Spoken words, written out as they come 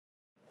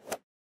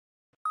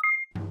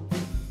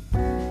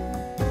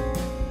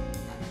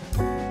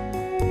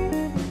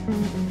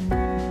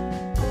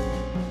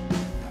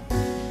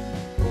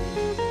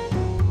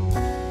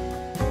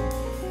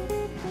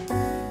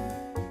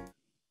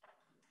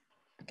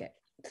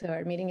So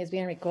our meeting is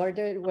being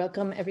recorded.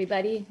 Welcome,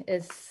 everybody.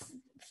 It's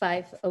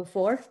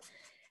 5:04.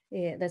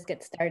 Let's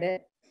get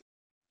started.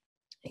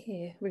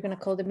 We're going to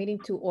call the meeting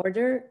to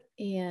order.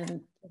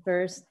 And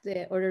first,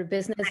 the order of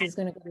business is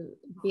going to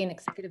be an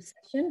executive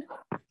session.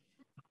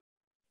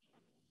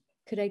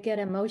 Could I get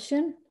a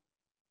motion?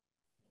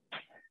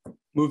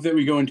 Move that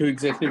we go into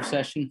executive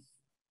session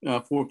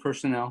for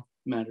personnel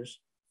matters.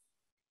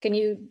 Can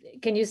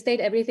you state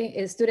everything?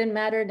 Is student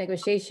matter,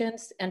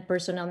 negotiations, and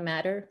personnel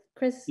matter,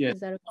 Chris? Yes,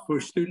 is that okay? For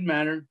student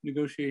matter,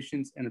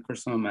 negotiations, and a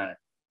personnel matter.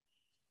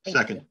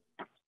 Second.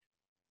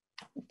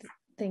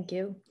 Thank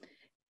you.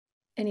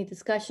 Any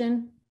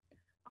discussion?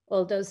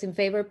 All those in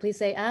favor, please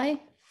say aye.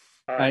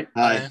 Aye.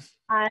 Aye.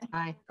 Aye.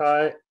 Aye.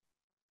 Aye.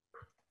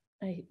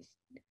 Aye.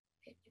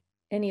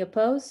 Any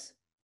opposed?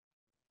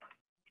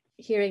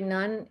 Hearing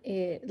none,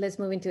 let's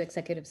move into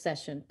executive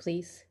session,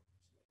 please.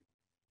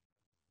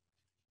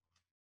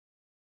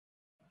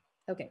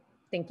 Okay,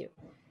 thank you.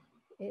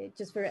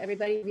 Just for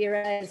everybody,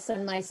 Vera is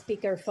on my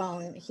speaker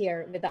phone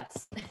here with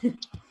us.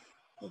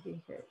 We'll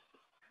be here.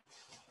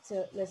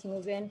 So let's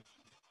move in.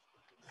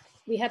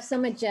 We have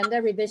some agenda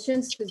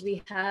revisions because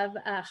we have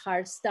a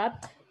hard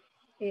stop,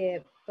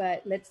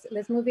 but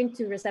let's move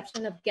into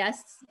reception of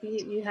guests.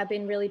 You have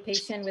been really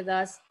patient with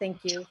us.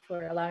 Thank you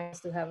for allowing us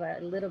to have a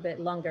little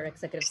bit longer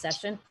executive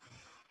session.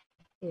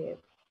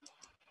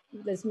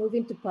 Let's move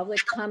into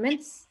public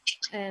comments,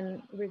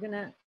 and we're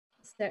gonna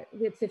start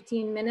with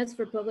 15 minutes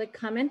for public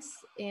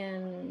comments,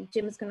 and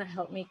Jim is gonna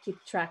help me keep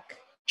track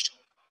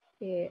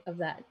of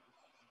that.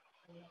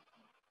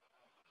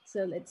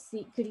 So let's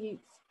see, could you,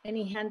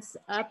 any hands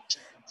up?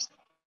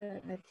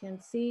 I can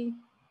see.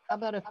 How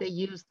about if they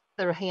use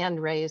their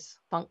hand raise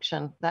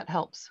function? That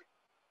helps.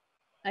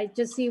 I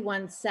just see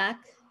one, Zach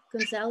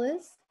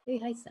Gonzalez. Hey,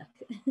 hi, Zach.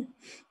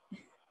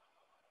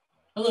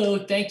 Hello,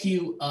 thank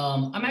you.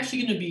 I'm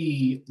actually going to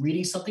be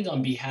reading something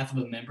on behalf of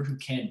a member who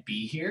can't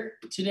be here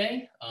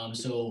today. I'm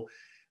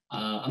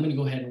going to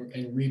go ahead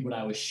and read what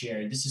I was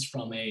shared. This is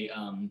from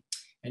an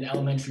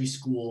elementary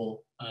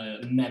school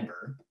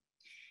member.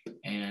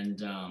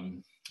 And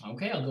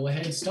okay, I'll go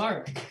ahead and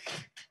start.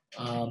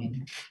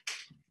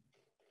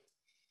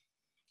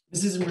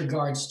 This is in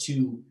regards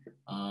to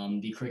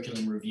the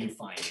curriculum review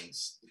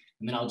findings.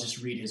 And then I'll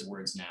just read his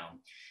words now.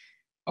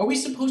 Are we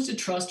supposed to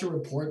trust a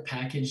report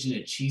packaged in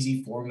a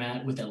cheesy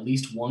format with at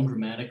least one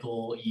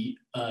grammatical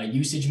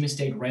usage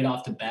mistake right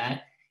off the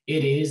bat?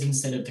 It is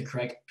instead of the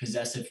correct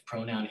possessive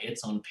pronoun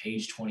it's on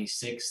page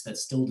 26 that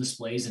still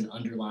displays an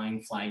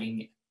underlying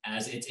flagging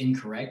as it's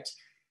incorrect.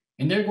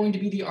 And they're going to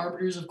be the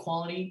arbiters of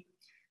quality.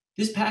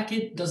 This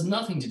packet does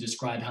nothing to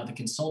describe how the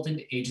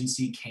consultant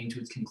agency came to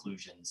its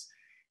conclusions.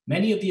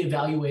 Many of the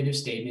evaluative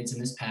statements in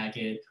this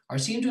packet are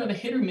seen to have a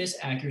hit or miss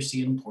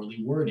accuracy and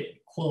poorly worded.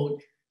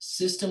 Quote,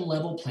 system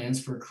level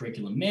plans for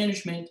curriculum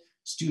management,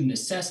 student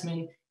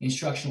assessment,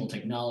 instructional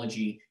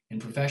technology, and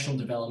professional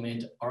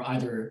development are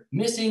either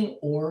missing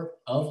or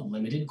of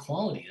limited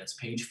quality. That's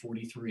page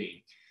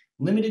 43.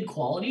 Limited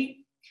quality?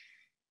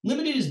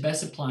 Limited is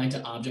best applied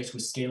to objects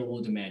with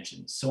scalable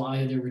dimensions. So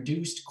either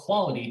reduced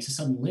quality to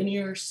some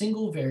linear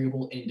single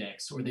variable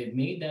index, or they've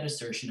made that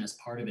assertion as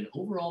part of an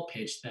overall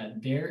pitch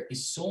that there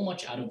is so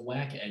much out of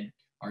whack at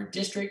our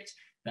district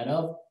that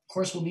of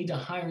course we'll need to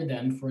hire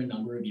them for a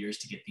number of years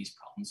to get these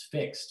problems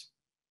fixed.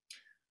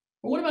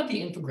 Or what about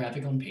the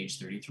infographic on page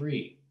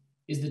 33?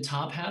 Is the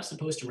top half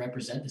supposed to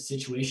represent the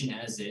situation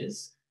as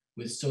is,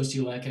 with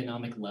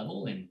socioeconomic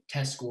level and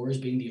test scores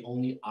being the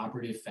only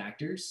operative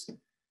factors?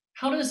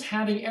 How does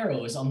having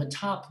arrows on the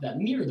top that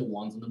mirror the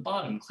ones on the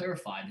bottom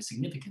clarify the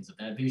significance of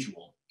that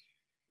visual?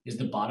 Is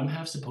the bottom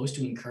half supposed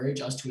to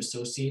encourage us to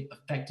associate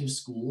effective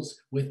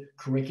schools with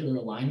curricular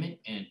alignment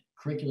and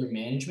curricular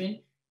management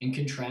in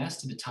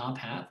contrast to the top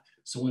half?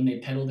 So when they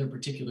peddle their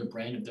particular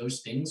brand of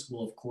those things,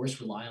 we'll of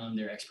course rely on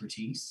their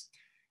expertise.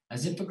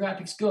 As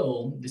infographics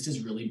go, this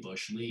is really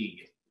Bush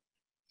League.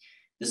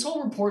 This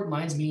whole report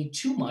reminds me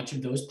too much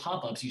of those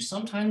pop-ups you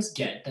sometimes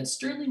get that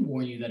sternly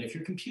warn you that if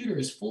your computer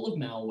is full of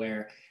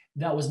malware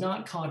that was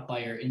not caught by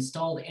your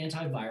installed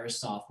antivirus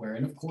software,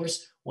 and of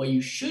course, what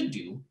you should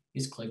do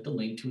is click the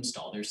link to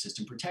install their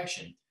system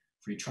protection,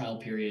 free trial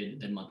period,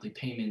 then monthly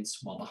payments,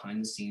 while behind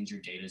the scenes your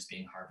data is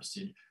being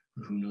harvested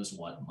for who knows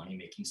what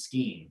money-making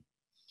scheme.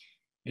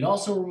 It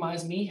also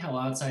reminds me how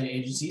outside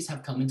agencies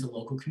have come into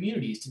local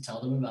communities to tell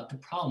them about the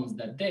problems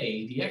that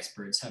they, the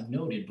experts, have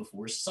noted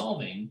before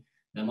solving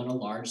them on a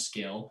large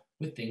scale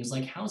with things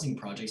like housing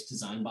projects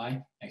designed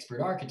by expert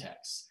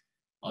architects,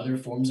 other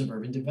forms of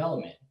urban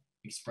development,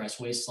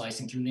 expressways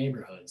slicing through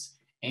neighborhoods,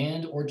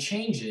 and or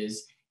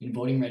changes in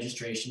voting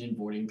registration and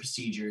voting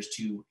procedures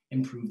to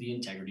improve the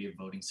integrity of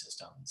voting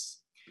systems.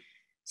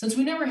 Since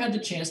we never had the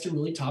chance to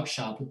really talk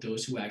shop with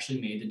those who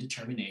actually made the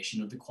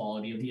determination of the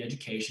quality of the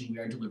education we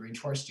are delivering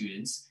to our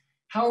students,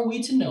 how are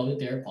we to know that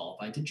they're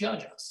qualified to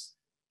judge us?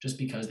 Just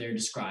because they're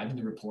described in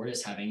the report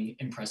as having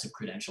impressive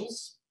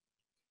credentials?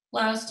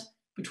 Last,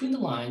 between the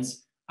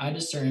lines, I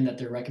discern that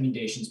their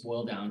recommendations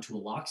boil down to a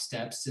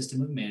lockstep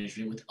system of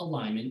management with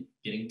alignment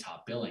getting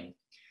top billing.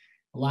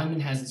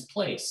 Alignment has its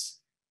place,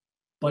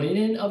 But in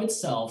and of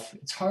itself,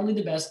 it's hardly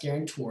the best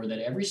guarantor that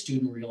every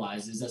student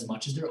realizes as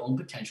much as their own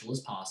potential as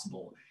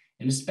possible,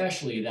 and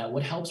especially that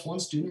what helps one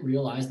student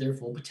realize their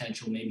full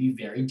potential may be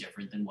very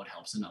different than what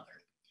helps another.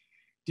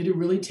 Did it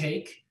really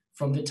take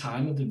from the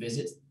time of the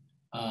visit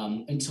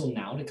until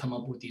now to come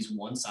up with these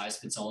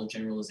one-size-fits-all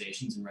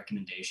generalizations and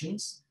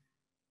recommendations?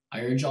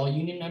 I urge all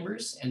union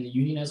members and the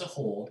union as a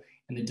whole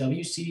and the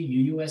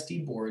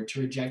WCUUSD board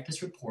to reject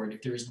this report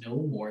if there is no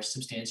more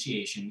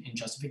substantiation and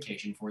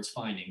justification for its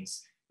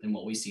findings than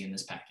what we see in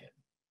this packet.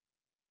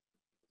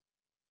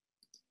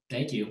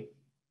 Thank you.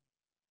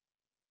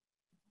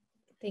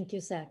 Thank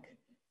you, Zach.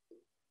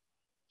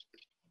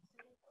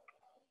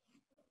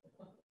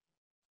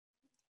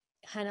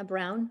 Hannah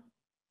Brown.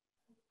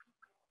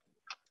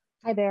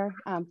 Hi there.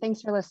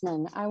 Thanks for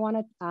listening.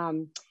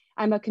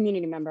 I'm a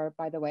community member,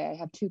 by the way. I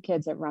have 2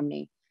 kids at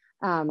Rumney.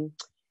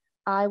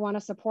 I want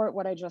to support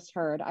what I just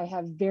heard. I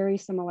have very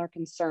similar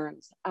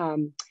concerns.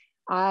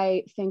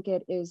 I think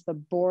it is the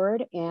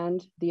board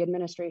and the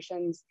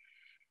administration's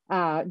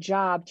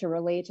job to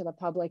relay to the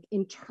public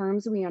in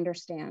terms we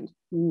understand,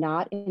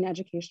 not in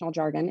educational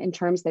jargon, in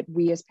terms that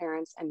we as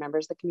parents and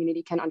members of the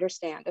community can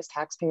understand as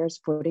taxpayers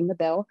footing the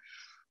bill,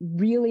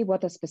 really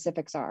what the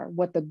specifics are,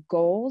 what the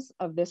goals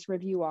of this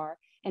review are,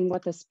 and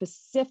what the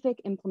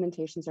specific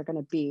implementations are going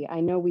to be.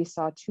 I know we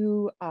saw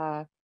two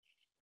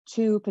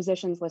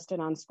positions listed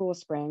on School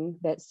Spring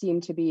that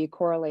seem to be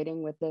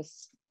correlating with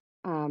this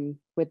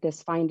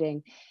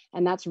finding.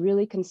 And that's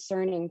really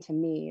concerning to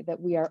me that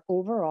we are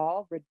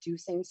overall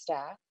reducing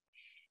staff,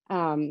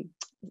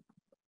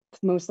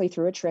 mostly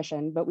through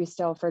attrition, but we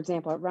still, for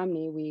example, at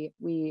Rumney,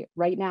 we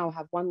right now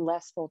have 1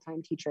 less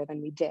full-time teacher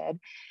than we did.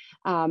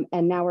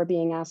 And now we're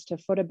being asked to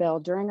foot a bill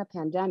during a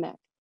pandemic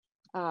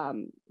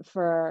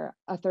for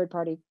a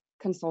third-party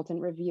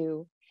consultant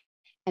review,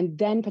 and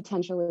then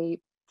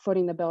potentially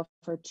footing the bill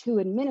for 2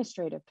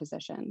 administrative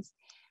positions.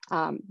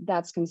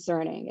 That's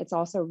concerning. It's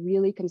also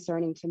really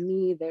concerning to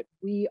me that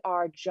we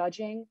are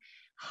judging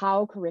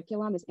how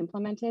curriculum is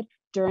implemented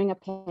during a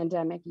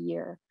pandemic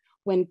year,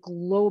 when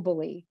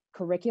globally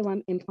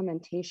curriculum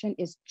implementation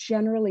is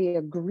generally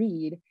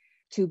agreed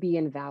to be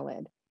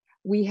invalid.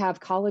 We have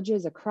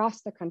colleges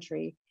across the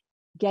country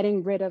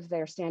getting rid of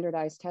their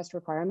standardized test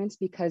requirements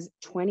because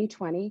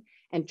 2020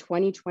 and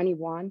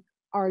 2021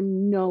 are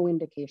no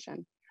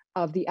indication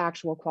of the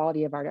actual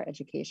quality of our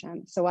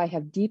education. So I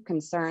have deep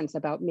concerns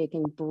about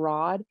making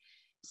broad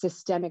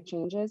systemic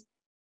changes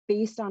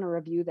based on a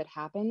review that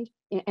happened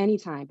in any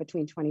time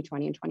between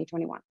 2020 and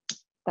 2021.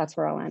 That's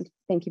where I'll end.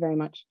 Thank you very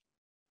much.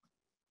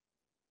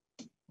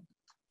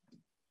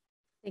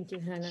 Thank you,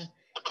 Hannah.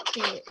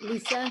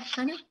 Lisa,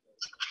 Hannah?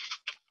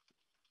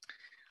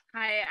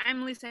 Hi,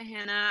 I'm Lisa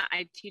Hanna.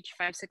 I teach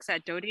 5-6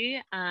 at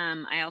Doty.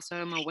 I also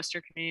am a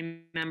Worcester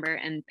community member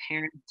and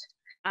parent.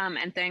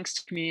 And thanks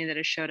to the community that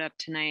has showed up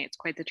tonight. It's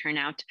quite the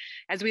turnout.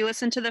 As we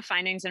listen to the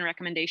findings and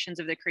recommendations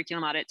of the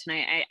curriculum audit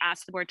tonight, I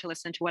asked the board to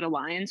listen to what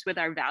aligns with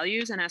our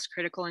values and ask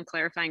critical and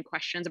clarifying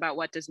questions about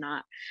what does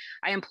not.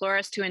 I implore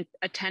us to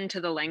attend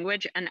to the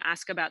language and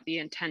ask about the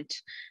intent.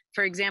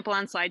 For example,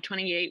 on slide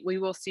 28, we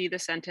will see the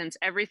sentence,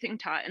 everything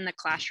taught in the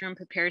classroom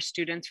prepares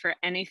students for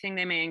anything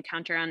they may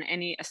encounter on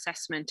any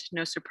assessment,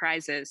 no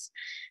surprises.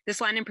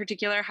 This line in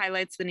particular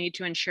highlights the need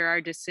to ensure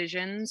our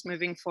decisions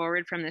moving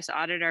forward from this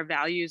audit are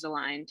values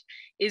aligned.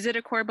 Is it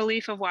a core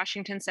belief of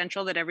Washington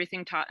Central that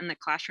everything taught in the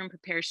classroom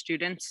prepares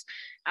students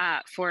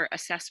for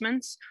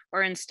assessments?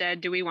 Or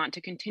instead, do we want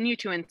to continue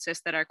to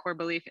insist that our core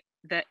belief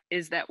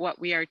is that what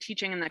we are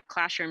teaching in the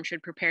classroom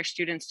should prepare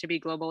students to be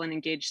global and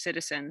engaged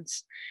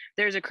citizens?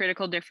 There's a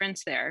critical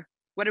difference there.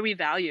 What do we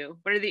value?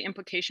 What are the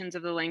implications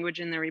of the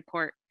language in the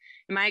report?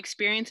 In my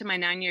experience in my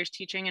 9 years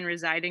teaching and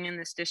residing in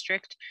this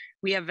district,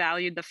 we have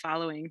valued the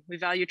following. We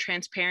value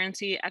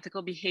transparency,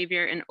 ethical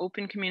behavior, and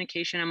open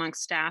communication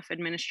amongst staff,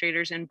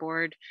 administrators, and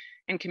board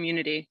and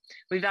community.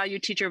 We value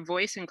teacher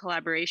voice and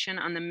collaboration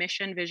on the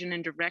mission, vision,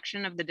 and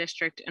direction of the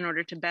district in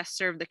order to best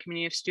serve the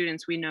community of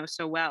students we know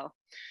so well.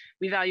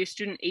 We value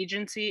student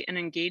agency and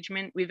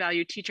engagement. We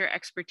value teacher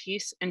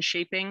expertise in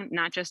shaping,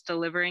 not just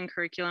delivering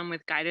curriculum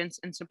with guidance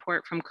and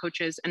support from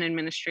coaches and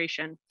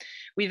administration.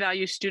 We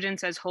value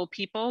students as whole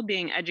people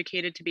being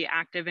educated to be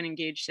active and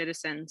engaged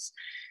citizens.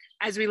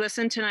 As we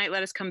listen tonight,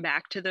 let us come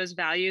back to those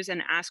values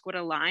and ask what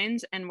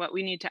aligns and what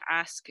we need to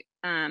ask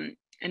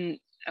and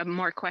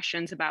more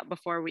questions about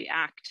before we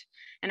act.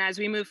 And as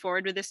we move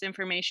forward with this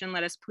information,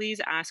 let us please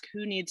ask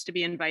who needs to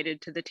be invited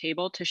to the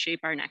table to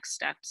shape our next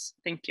steps.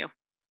 Thank you.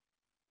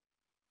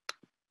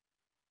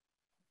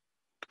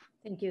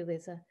 Thank you,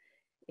 Lisa.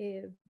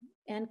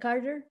 Ann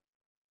Carter?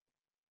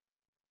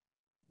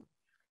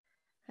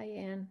 Hi,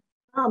 Ann.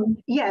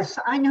 Yes,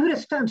 I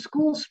noticed on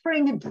School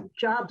Spring a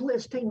job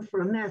listing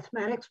for a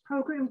mathematics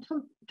program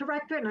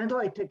director, and I'd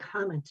like to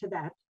comment to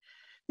that.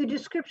 The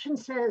description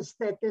says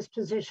that this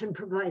position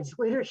provides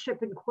leadership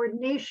and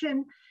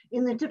coordination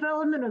in the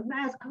development of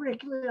math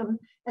curriculum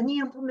and the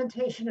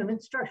implementation of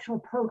instructional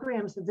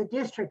programs of the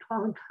district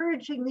while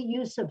encouraging the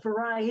use of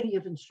variety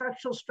of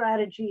instructional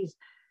strategies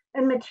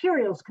and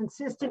materials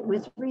consistent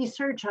with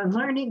research on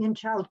learning and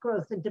child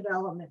growth and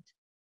development.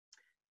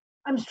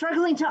 I'm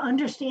struggling to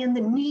understand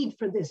the need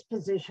for this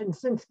position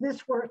since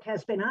this work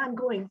has been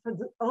ongoing for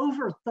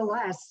over the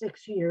last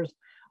 6 years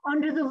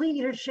under the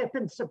leadership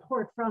and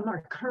support from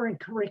our current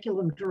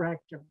curriculum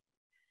director.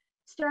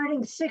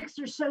 Starting 6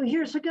 or so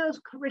years ago,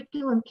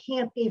 Curriculum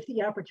Camp gave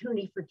the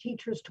opportunity for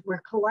teachers to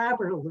work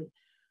collaboratively.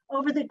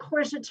 Over the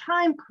course of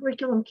time,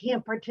 Curriculum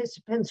Camp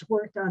participants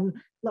worked on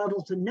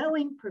levels of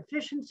knowing,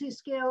 proficiency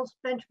scales,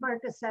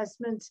 benchmark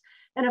assessments,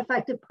 and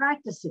effective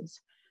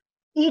practices.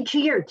 Each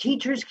year,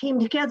 teachers came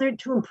together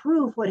to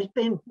improve what had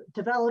been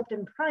developed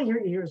in prior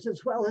years,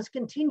 as well as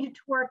continue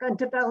to work on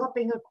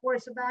developing a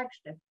course of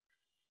action.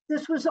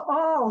 This was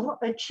all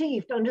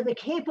achieved under the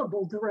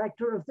capable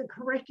director of the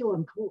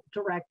curriculum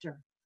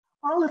director.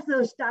 All of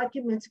those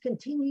documents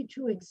continue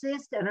to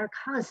exist and are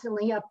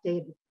constantly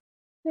updated.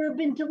 There have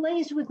been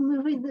delays with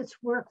moving this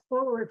work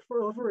forward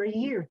for over a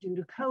year due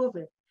to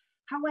COVID.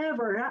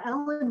 However,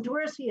 Ellen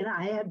Dorsey and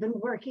I have been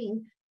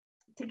working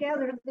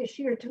together this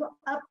year to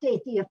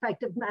update the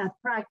effective math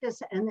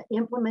practice and the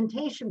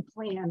implementation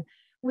plan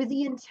with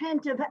the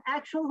intent of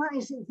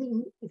actualizing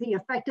the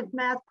effective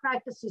math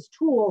practices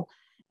tool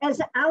as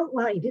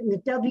outlined in the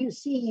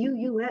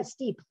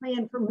WCUUSD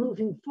plan for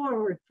moving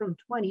forward from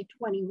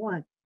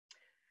 2021.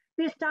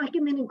 This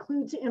document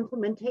includes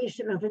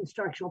implementation of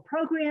instructional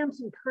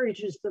programs,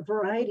 encourages the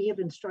variety of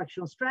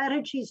instructional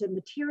strategies and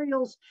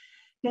materials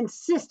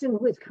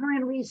consistent with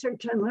current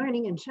research on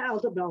learning and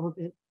child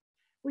development.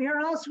 We are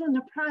also in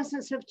the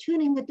process of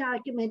tuning the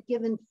document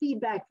given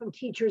feedback from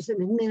teachers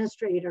and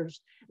administrators,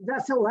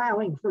 thus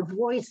allowing for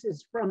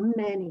voices from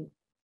many.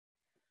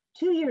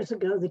 2 years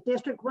ago, the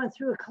district went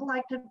through a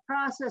collective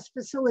process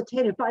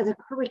facilitated by the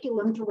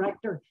curriculum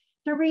director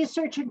to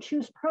research and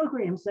choose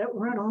programs that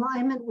were in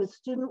alignment with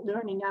student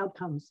learning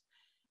outcomes.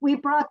 We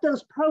brought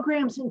those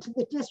programs into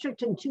the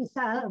district in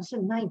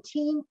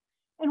 2019,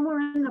 and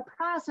we're in the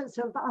process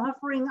of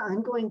offering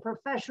ongoing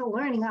professional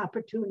learning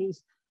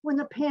opportunities when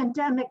the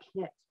pandemic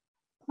hit.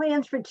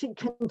 Plans for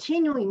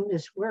continuing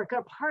this work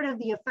are part of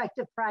the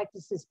effective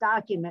practices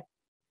document.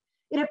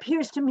 It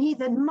appears to me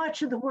that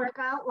much of the work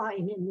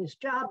outlined in this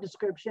job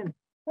description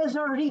has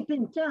already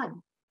been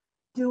done.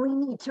 Do we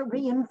need to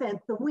reinvent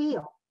the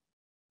wheel?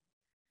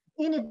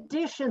 In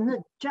addition,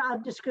 the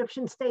job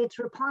description states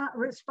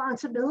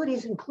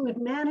responsibilities include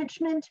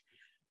management,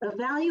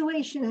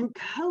 evaluation, and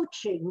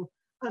coaching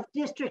of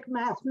district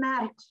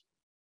mathematics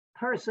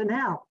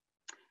personnel.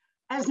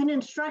 As an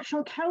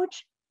instructional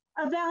coach,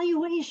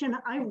 evaluation,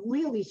 I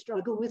really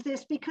struggle with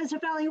this because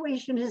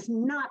evaluation is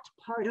not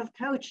part of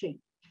coaching.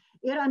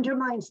 It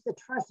undermines the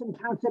trust and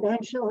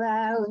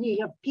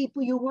confidentiality of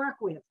people you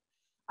work with.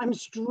 I'm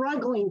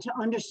struggling to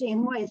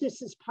understand why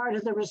this is part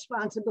of the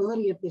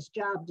responsibility of this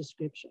job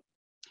description.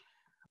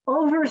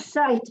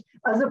 Oversight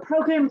of the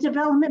program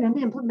development and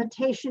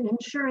implementation,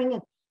 ensuring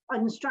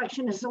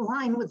instruction is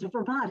aligned with the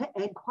Vermont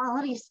Ed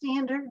Quality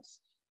Standards,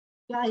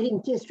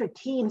 guiding district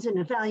teams in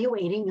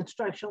evaluating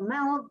instructional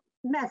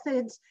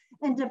methods,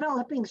 and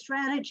developing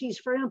strategies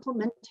for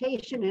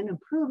implementation and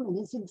improvement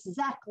is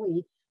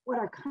exactly what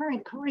our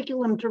current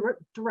curriculum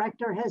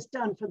director has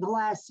done for the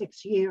last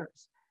 6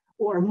 years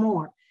or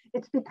more.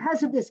 It's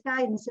because of this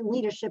guidance and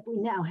leadership we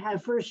now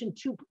have version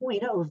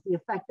 2.0 of the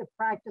effective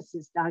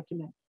practices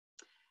document.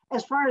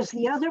 As far as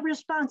the other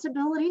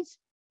responsibilities,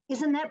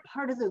 isn't that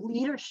part of the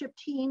leadership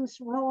team's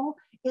role?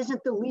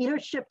 Isn't the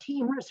leadership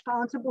team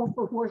responsible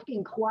for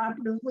working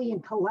cooperatively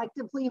and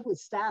collectively with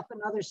staff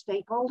and other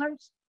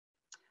stakeholders?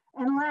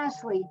 And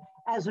lastly,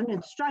 as an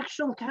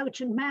instructional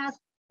coach in math,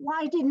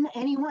 why didn't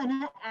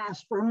anyone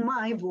ask for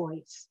my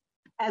voice?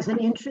 As an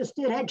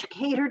interested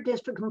educator,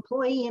 district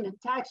employee, and a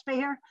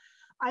taxpayer,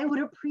 I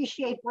would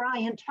appreciate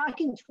Brian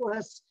talking to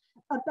us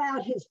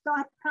about his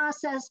thought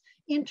process,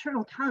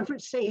 internal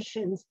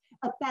conversations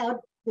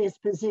about this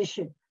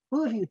position.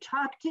 Who have you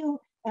talked to,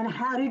 and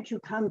how did you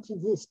come to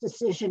this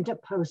decision to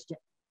post it?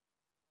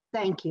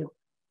 Thank you.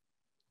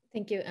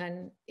 Thank you,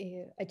 and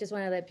I just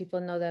want to let people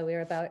know that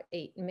we're about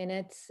 8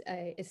 minutes.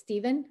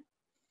 Stephen?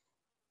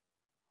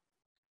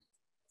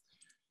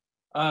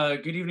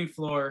 Good evening,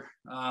 Floor,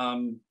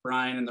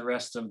 Brian, and the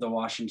rest of the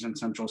Washington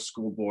Central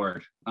School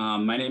Board.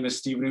 My name is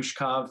Stephen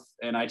Ushkov,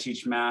 and I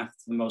teach math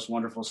to the most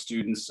wonderful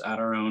students at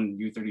our own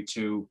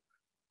U32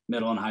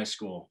 middle and high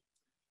school.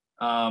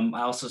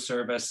 I also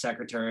serve as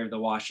secretary of the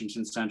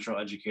Washington Central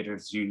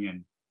Educators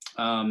Union.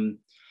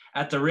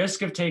 At the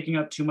risk of taking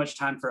up too much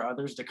time for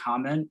others to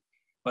comment,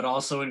 but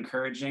also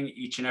encouraging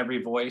each and every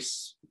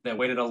voice that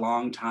waited a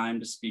long time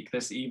to speak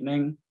this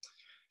evening,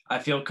 I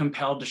feel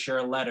compelled to share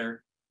a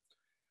letter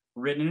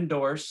written and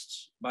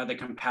endorsed by the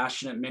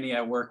compassionate many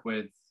I work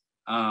with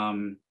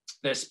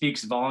that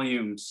speaks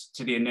volumes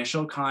to the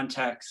initial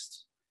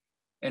context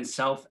and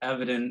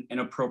self-evident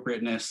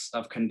inappropriateness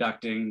of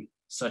conducting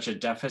such a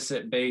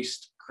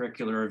deficit-based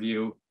curricular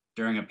review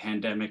during a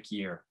pandemic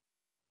year.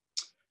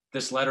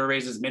 This letter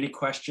raises many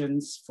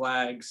questions,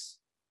 flags,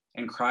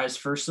 and cries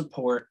for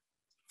support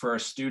for our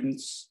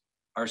students,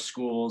 our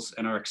schools,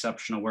 and our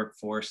exceptional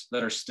workforce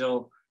that are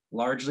still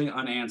largely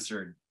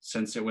unanswered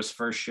since it was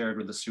first shared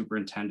with the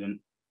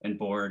superintendent and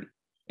board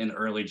in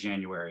early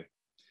January.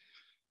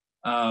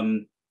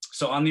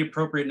 So on the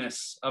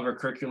appropriateness of our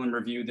curriculum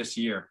review this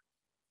year,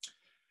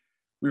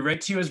 we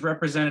write to you as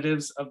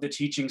representatives of the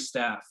teaching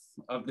staff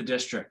of the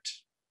district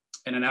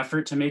in an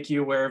effort to make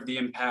you aware of the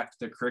impact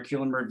the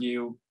curriculum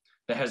review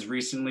that has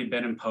recently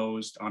been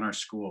imposed on our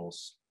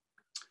schools.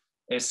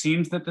 It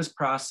seems that this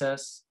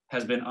process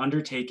has been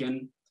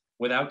undertaken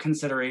without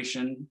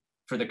consideration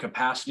for the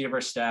capacity of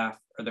our staff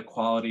or the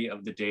quality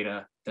of the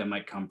data that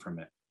might come from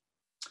it.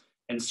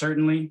 And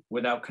certainly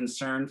without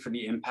concern for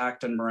the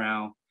impact on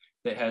morale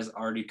that has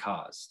already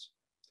caused.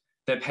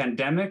 The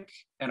pandemic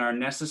and our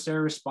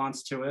necessary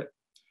response to it,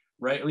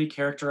 rightly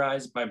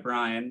characterized by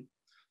Brian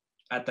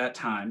at that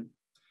time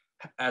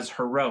as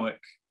heroic,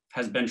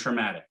 has been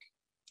traumatic.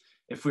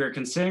 If we are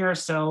considering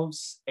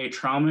ourselves a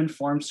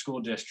trauma-informed school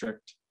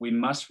district, we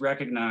must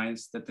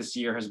recognize that this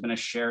year has been a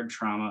shared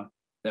trauma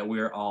that we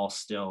are all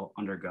still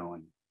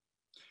undergoing.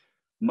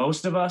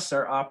 Most of us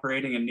are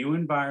operating in new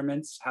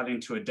environments,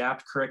 having to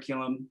adapt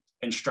curriculum,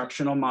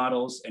 instructional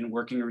models, and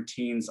working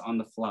routines on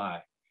the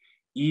fly,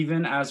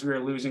 even as we are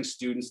losing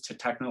students to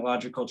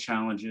technological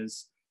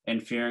challenges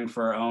and fearing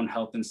for our own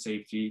health and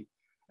safety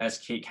as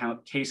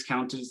case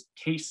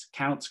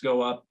counts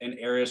go up and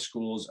area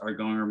schools are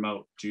going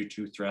remote due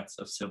to threats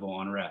of civil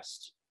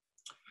unrest.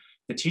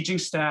 The teaching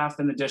staff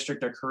in the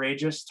district are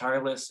courageous,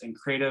 tireless, and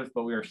creative,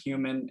 but we are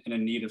human and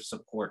in need of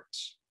support.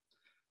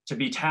 To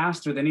be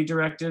tasked with any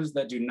directives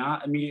that do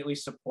not immediately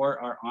support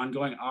our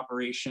ongoing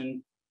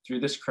operation through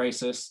this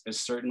crisis is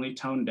certainly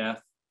tone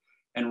deaf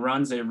and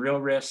runs a real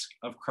risk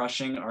of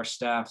crushing our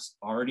staff's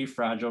already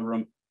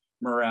fragile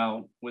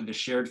morale with the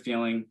shared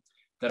feeling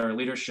that our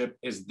leadership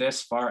is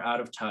this far out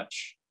of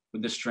touch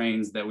with the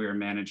strains that we are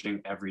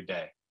managing every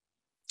day.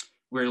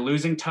 We're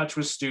losing touch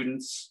with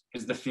students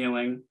is the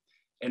feeling,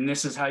 and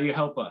this is how you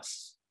help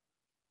us.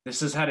 This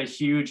has had a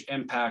huge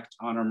impact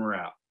on our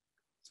morale.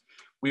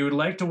 We would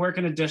like to work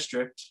in a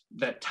district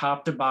that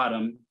top to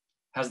bottom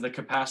has the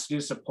capacity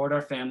to support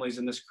our families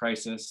in this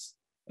crisis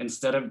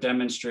instead of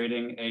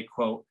demonstrating a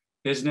quote,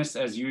 business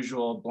as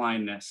usual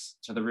blindness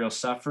to the real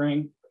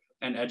suffering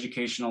and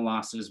educational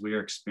losses we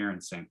are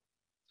experiencing.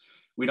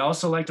 We'd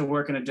also like to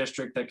work in a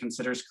district that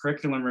considers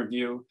curriculum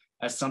review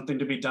as something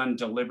to be done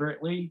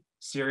deliberately,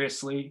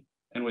 seriously,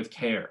 and with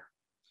care.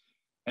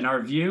 In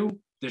our view,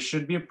 this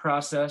should be a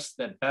process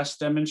that best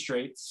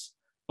demonstrates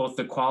both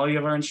the quality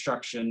of our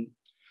instruction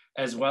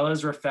as well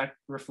as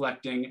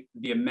reflecting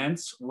the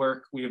immense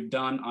work we have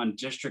done on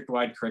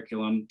district-wide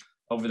curriculum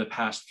over the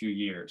past few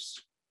years.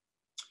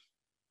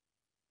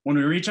 When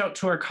we reach out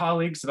to our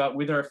colleagues about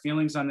whether our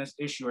feelings on this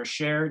issue are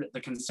shared, the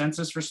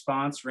consensus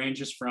response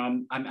ranges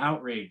from, I'm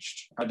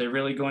outraged. Are they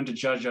really going to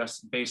judge us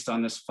based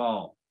on this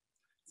fall?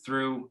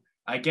 Through,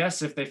 I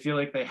guess if they feel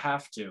like they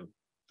have to.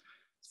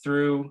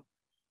 Through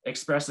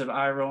expressive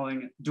eye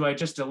rolling, do I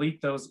just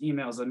delete those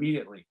emails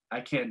immediately?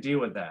 I can't deal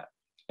with that.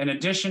 In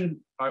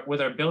addition,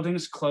 with our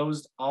buildings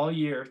closed all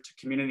year to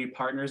community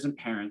partners and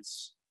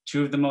parents,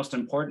 two of the most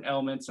important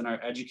elements in our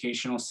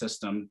educational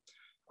system,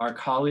 our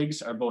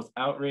colleagues are both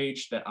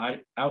outraged that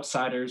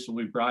outsiders will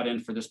be brought in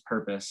for this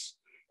purpose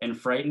and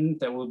frightened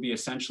that we'll be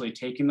essentially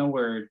taking the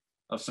word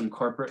of some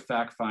corporate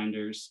fact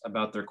finders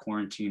about their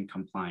quarantine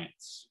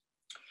compliance.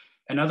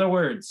 In other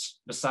words,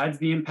 besides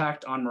the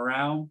impact on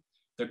morale,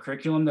 the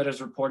curriculum that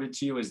is reported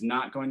to you is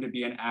not going to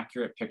be an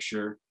accurate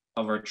picture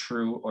of our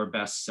true or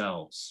best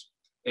selves.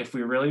 If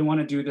we really want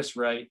to do this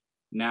right,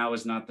 now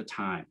is not the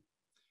time.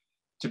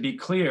 To be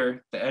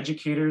clear, the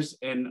educators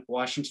in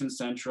Washington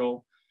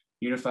Central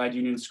Unified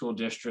Union School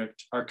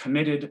District are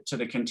committed to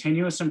the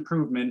continuous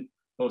improvement,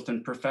 both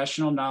in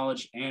professional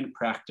knowledge and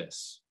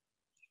practice.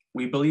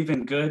 We believe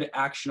in good,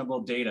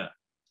 actionable data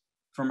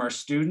from our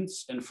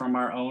students and from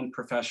our own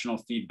professional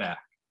feedback.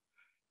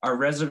 Our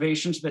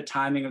reservation to the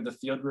timing of the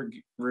field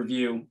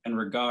review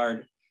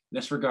in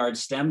this regard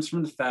stems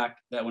from the fact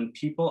that when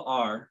people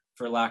are,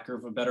 for lack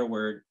of a better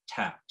word,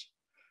 tapped.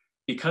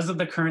 Because of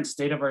the current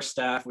state of our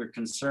staff, we're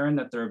concerned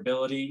that their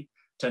ability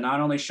to not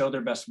only show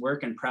their best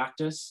work in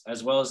practice,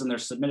 as well as in their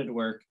submitted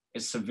work,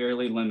 is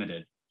severely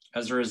limited.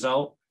 As a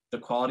result, the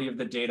quality of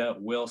the data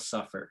will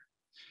suffer.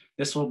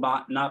 This will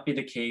not be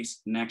the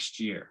case next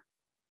year.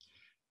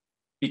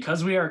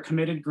 Because we are a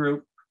committed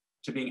group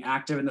to being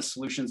active in the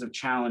solutions of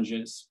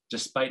challenges,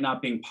 despite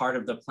not being part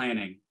of the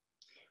planning,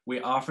 we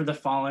offer the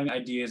following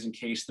ideas in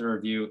case the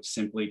review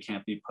simply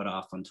can't be put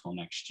off until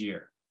next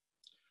year.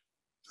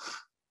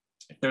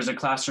 If there's a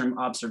classroom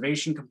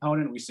observation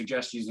component, we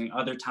suggest using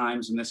other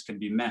times when this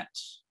could be met.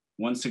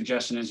 One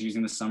suggestion is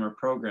using the summer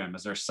program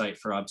as our site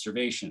for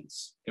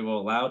observations. It will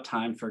allow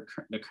time for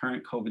the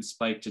current COVID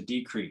spike to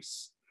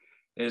decrease.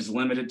 It is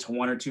limited to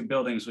 1 or 2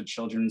 buildings with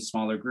children in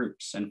smaller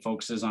groups and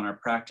focuses on our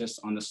practice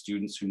on the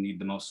students who need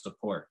the most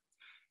support.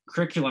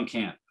 Curriculum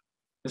camp.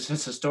 This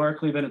has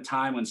historically been a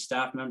time when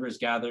staff members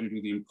gather to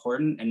do the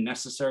important and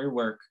necessary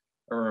work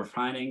of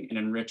refining and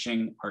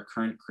enriching our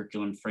current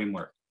curriculum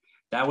framework.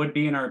 That would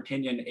be, in our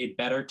opinion, a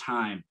better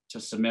time to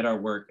submit our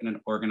work in an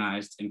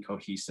organized and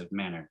cohesive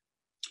manner.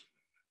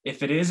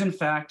 If it is in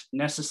fact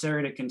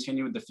necessary to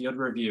continue with the field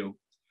review,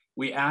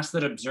 we ask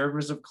that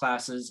observers of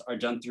classes are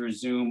done through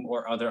Zoom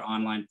or other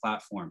online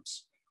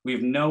platforms. We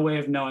have no way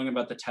of knowing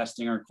about the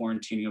testing or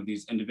quarantining of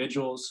these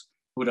individuals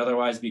who would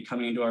otherwise be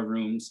coming into our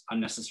rooms,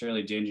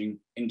 unnecessarily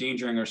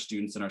endangering our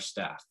students and our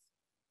staff.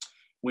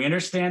 We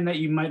understand that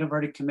you might have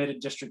already committed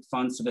district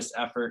funds to this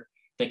effort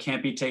that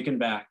can't be taken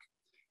back.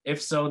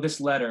 If so, this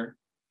letter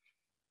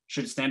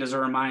should stand as a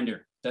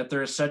reminder that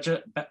there is such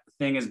a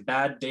thing as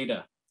bad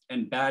data,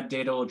 and bad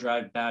data will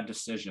drive bad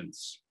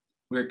decisions.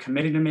 We are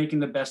committed to making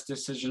the best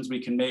decisions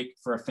we can make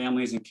for our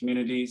families and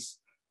communities,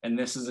 and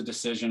this is a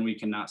decision we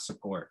cannot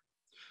support.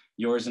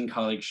 Yours in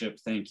colleagueship,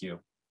 thank you.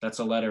 That's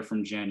a letter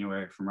from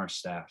January from our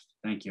staff.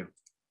 Thank you.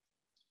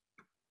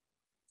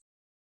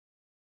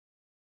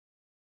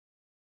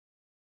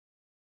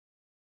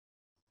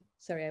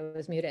 Sorry, I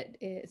was muted.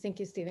 Thank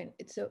you, Stephen.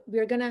 So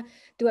we're gonna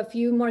do a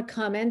few more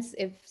comments.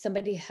 If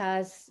somebody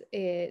has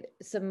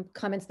some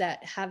comments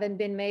that haven't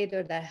been made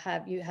or that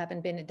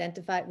haven't been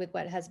identified with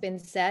what has been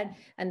said,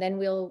 and then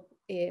we'll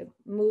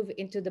move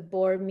into the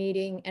board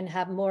meeting and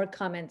have more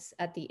comments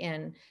at the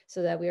end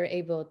so that we're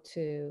able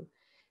to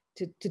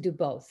do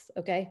both,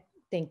 okay?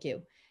 Thank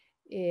you.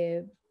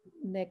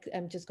 Next,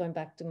 I'm just going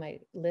back to my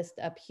list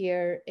up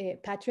here.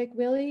 Patrick,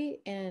 Willie,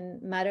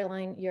 and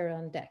Madeline, you're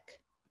on deck.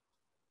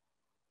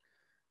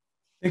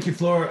 Thank you,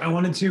 Flor. I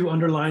wanted to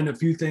underline a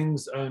few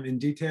things in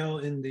detail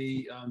in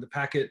the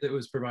packet that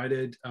was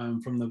provided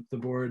from the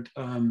board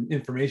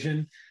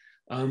information.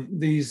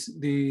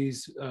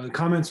 These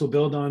comments will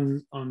build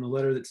on the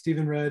letter that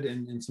Stephen read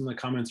and some of the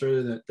comments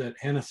earlier that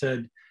Hannah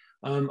said.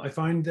 I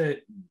find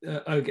that,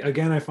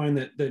 again, I find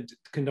that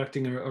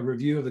conducting a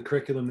review of the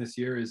curriculum this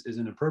year is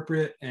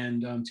inappropriate,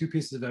 and two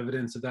pieces of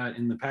evidence of that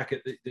in the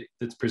packet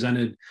that's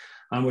presented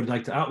I would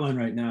like to outline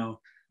right now.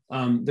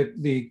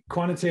 The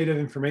quantitative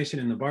information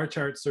in the bar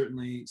chart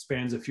certainly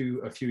spans a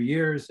few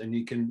years, and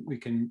we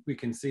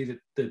can see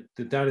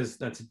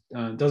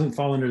that doesn't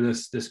fall under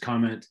this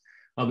comment.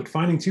 But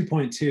finding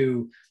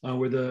 2.2,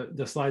 where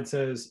the slide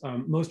says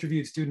most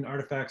reviewed student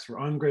artifacts were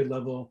on grade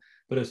level,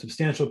 but a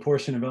substantial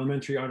portion of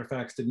elementary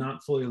artifacts did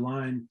not fully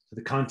align to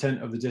the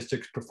content of the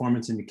district's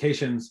performance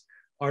indications.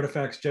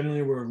 Artifacts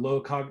generally were of low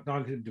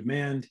cognitive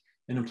demand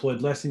and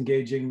employed less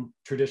engaging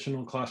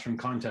traditional classroom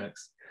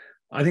contexts.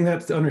 I think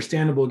that's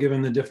understandable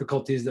given the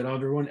difficulties that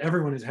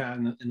everyone has had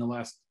in the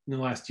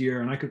last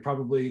year, and I could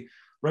probably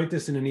write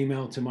this in an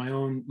email to my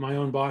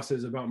own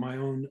bosses about my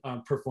own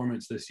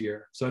performance this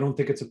year. So I don't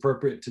think it's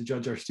appropriate to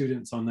judge our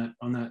students on that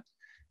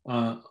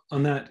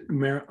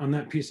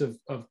piece of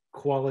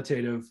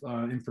qualitative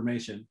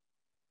information.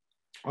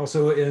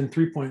 Also in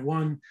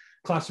 3.1,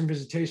 classroom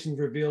visitations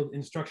revealed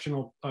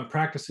instructional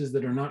practices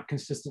that are not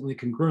consistently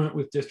congruent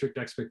with district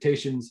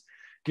expectations,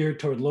 geared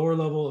toward lower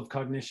level of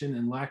cognition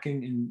and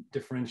lacking in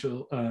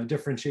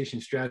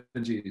differentiation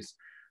strategies.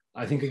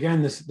 I think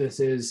again, this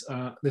is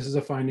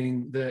a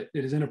finding that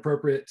it is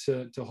inappropriate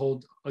to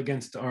hold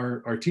against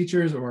our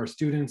teachers or our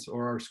students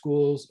or our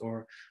schools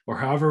or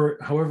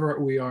however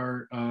we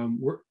are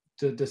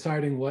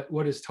deciding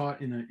what is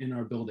taught in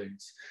our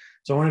buildings.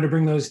 So I wanted to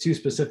bring those two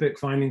specific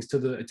findings to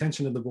the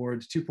attention of the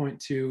board,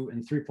 2.2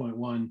 and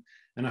 3.1,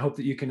 and I hope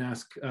that you can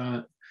ask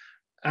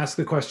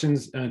the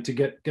questions to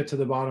get to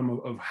the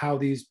bottom of how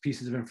these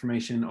pieces of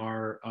information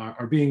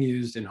are being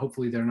used, and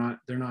hopefully they're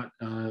not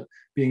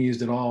being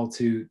used at all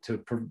to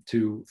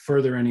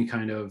further any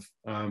kind of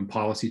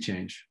policy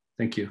change.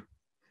 Thank you.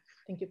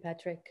 Thank you,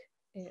 Patrick.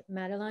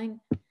 Madeline.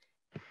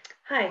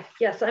 Hi,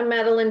 yes, I'm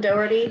Madeline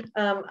Doherty.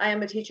 I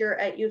am a teacher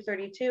at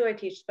U32. I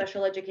teach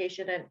special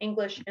education and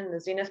English in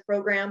the Zenith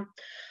program.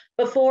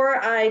 Before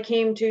I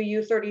came to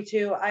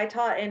U32, I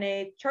taught in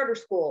a charter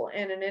school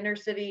in an inner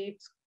city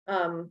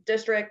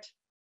district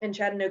in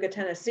Chattanooga,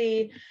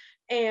 Tennessee.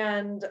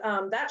 And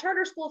that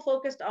charter school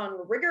focused on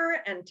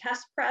rigor and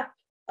test prep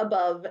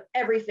above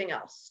everything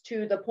else,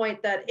 to the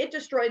point that it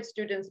destroyed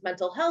students'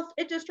 mental health,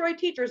 it destroyed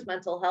teachers'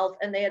 mental health,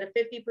 and they had a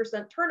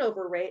 50%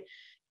 turnover rate.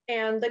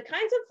 And the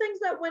kinds of things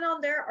that went on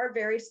there are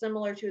very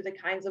similar to the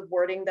kinds of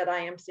wording that I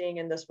am seeing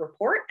in this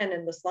report and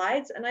in the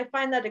slides. And I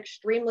find that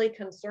extremely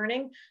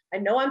concerning. I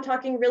know I'm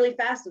talking really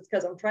fast. It's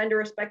because I'm trying to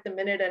respect the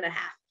minute and a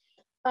half.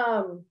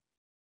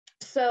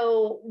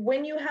 So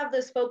when you have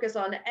this focus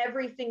on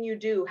everything you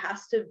do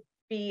has to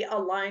be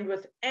aligned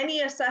with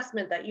any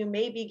assessment that you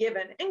may be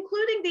given,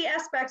 including the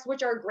aspects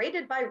which are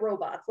graded by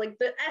robots, like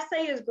the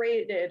essay is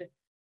graded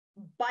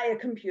by a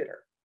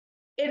computer.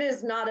 It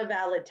is not a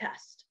valid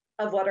test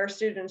of what our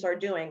students are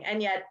doing.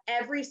 And yet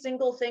every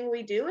single thing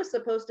we do is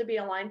supposed to be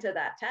aligned to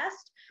that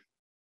test.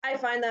 I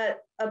find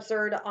that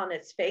absurd on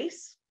its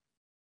face.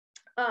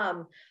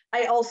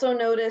 I also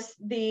noticed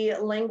the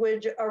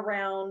language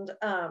around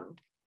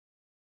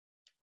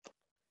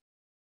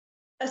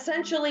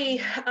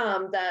essentially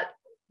that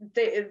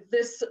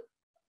this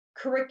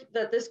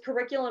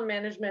curriculum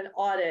management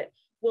audit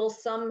will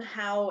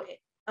somehow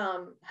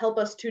help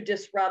us to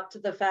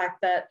disrupt the fact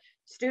that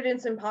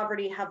students in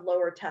poverty have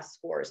lower test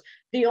scores.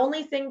 The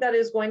only thing that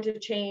is going to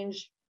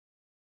change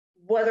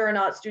whether or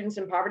not students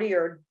in poverty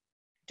are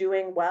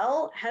doing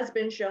well has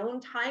been shown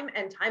time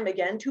and time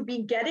again to be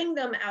getting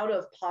them out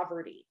of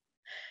poverty.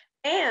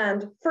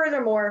 And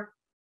furthermore,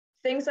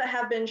 things that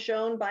have been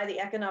shown by the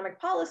Economic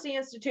Policy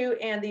Institute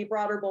and the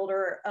broader,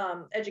 bolder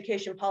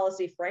education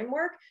policy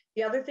framework,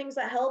 the other things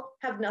that help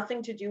have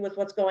nothing to do with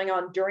what's going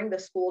on during the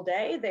school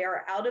day. They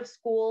are out of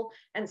school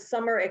and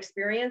summer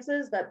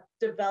experiences that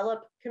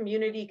develop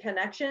community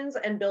connections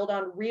and build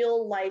on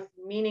real life,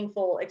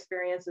 meaningful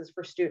experiences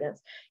for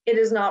students. It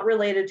is not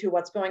related to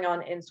what's going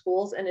on in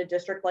schools in a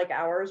district like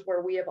ours,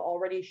 where we have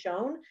already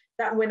shown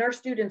that when our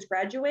students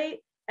graduate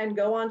and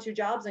go on to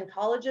jobs in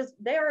colleges,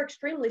 they are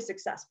extremely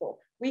successful.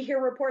 We hear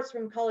reports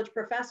from college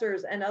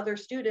professors and other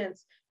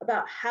students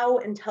about how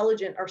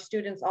intelligent our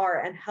students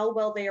are and how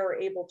well they are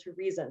able to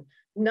reason.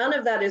 None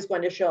of that is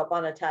going to show up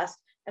on a test.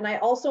 And I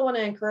also want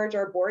to encourage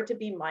our board to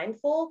be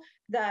mindful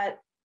that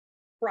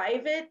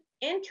private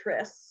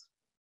interests,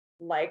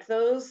 like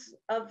those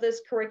of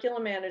this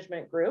curriculum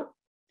management group,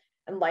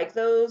 and like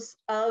those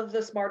of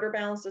the Smarter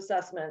Balanced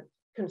Assessment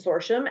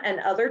Consortium and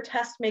other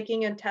test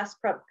making and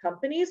test prep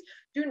companies,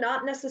 do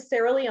not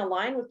necessarily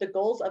align with the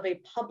goals of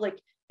a public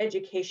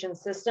education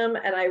system.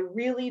 And I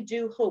really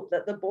do hope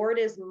that the board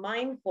is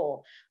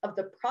mindful of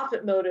the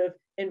profit motive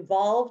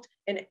involved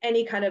in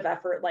any kind of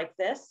effort like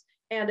this.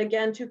 And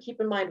again, to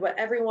keep in mind what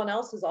everyone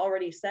else has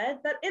already said,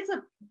 that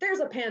there's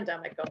a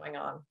pandemic going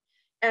on.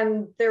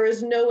 And there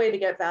is no way to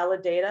get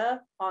valid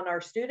data on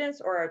our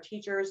students or our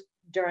teachers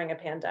during a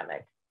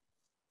pandemic.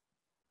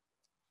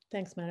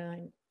 Thanks,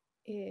 Madeline.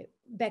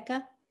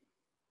 Becca?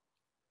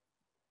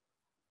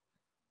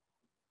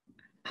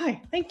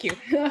 Hi, thank you.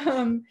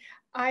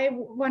 I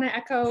want to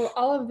echo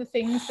all of the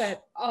things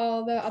that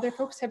all the other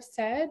folks have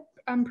said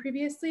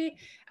previously,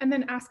 and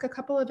then ask a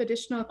couple of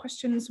additional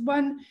questions.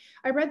 One,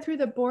 I read through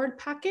the board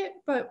packet,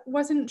 but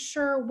wasn't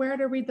sure where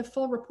to read the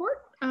full report.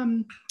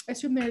 I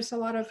assume there's a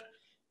lot of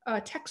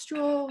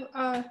textual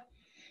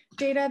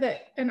data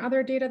and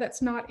other data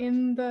that's not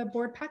in the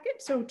board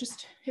packet. So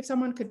just if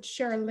someone could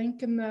share a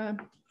link in the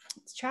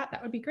chat,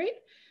 that would be great.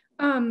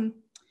 And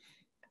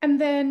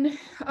then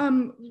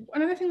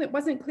another thing that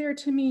wasn't clear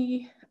to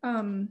me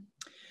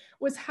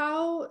was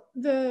how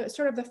the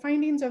sort of the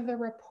findings of the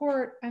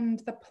report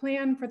and the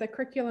plan for the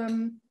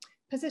curriculum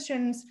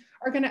positions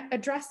are going to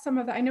address some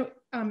of the, I know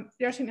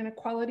addressing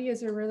inequality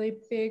is a really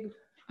big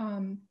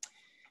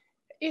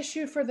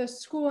issue for the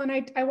school.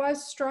 And I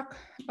was struck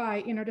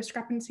by,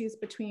 discrepancies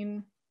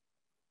between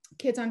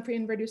kids on free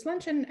and reduced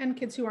lunch and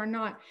kids who are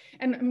not.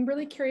 And I'm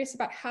really curious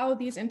about how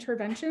these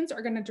interventions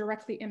are going to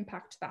directly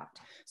impact that.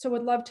 So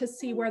would love to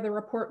see where the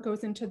report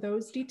goes into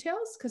those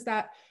details, because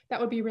that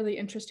would be really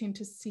interesting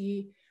to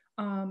see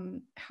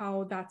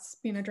how that's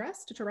being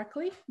addressed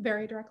directly,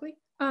 very directly.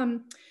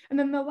 And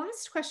then the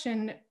last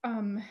question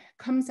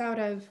comes out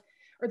of,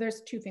 or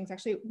there's two things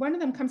actually. One of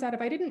them comes out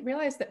of, I didn't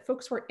realize that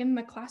folks were in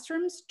the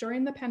classrooms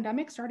during the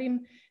pandemic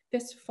starting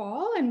this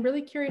fall, and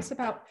really curious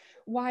about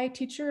why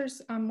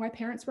teachers, why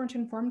parents weren't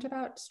informed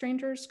about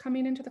strangers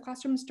coming into the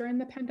classrooms during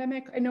the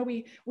pandemic. I know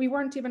we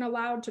weren't even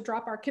allowed to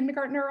drop our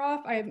kindergartner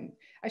off. I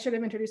should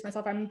have introduced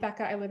myself. I'm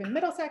Becca, I live in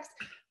Middlesex.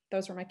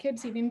 Those were my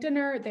kids eating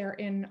dinner. They're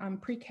in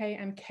pre-K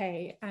and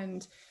K,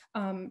 and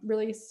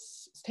really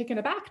taken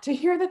aback to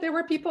hear that there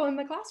were people in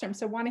the classroom.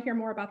 So want to hear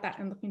more about that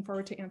and looking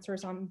forward to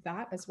answers on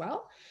that as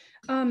well.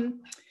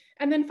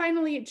 And then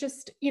finally,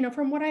 just,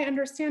 from what I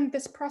understand,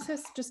 this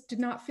process just did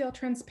not feel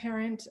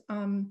transparent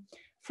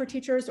for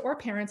teachers or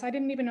parents. I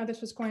didn't even know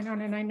this was going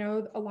on. And I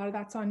know a lot of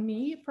that's on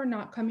me for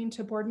not coming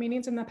to board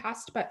meetings in the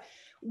past. But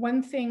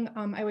one thing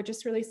I would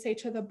just really say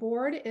to the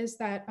board is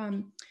that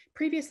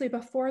previously,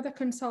 before the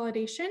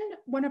consolidation,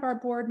 one of our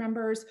board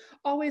members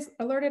always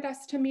alerted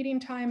us to meeting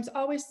times,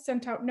 always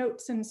sent out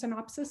notes and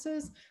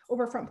synopsises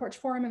over Front Porch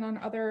Forum and on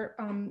other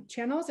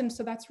channels. And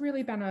so that's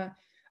really been a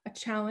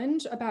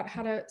challenge about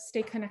how to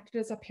stay connected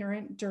as a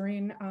parent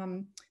during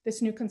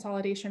this new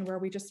consolidation where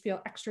we just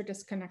feel extra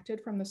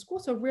disconnected from the school.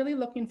 So really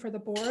looking for the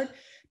board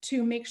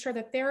to make sure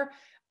that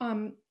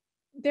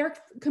they're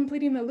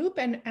completing the loop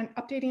and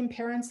updating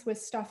parents with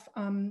stuff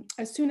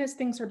as soon as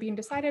things are being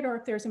decided, or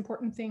if there's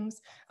important things,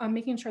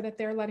 making sure that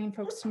they're letting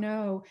folks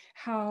know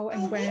how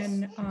and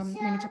when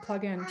we need to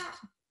plug in.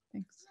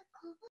 Thanks.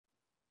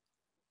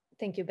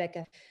 Thank you,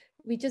 Becca.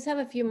 We just have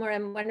a few more.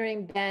 I'm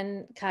wondering,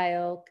 Ben,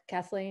 Kyle,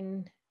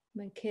 Kathleen,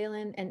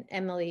 Michaelan, and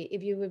Emily,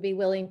 if you would be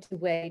willing to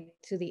wait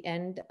to the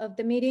end of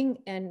the meeting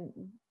and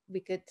we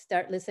could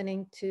start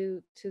listening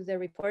to the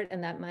report,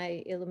 and that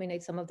might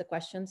illuminate some of the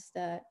questions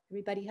that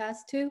everybody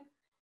has too.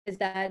 Is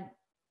that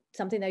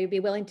something that you'd be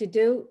willing to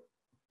do?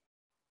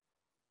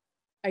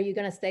 Are you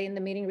going to stay in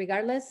the meeting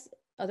regardless?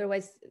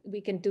 Otherwise,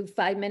 we can do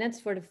 5 minutes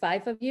for the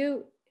 5 of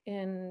you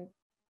and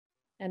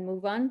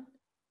move on.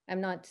 I'm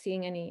not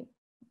seeing any.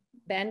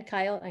 Ben,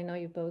 Kyle, I know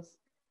you both.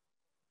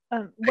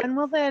 When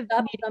will the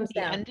meeting be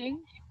down.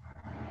 ending?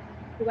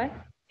 What?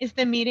 Is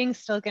the meeting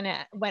still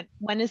gonna,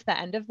 when is the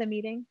end of the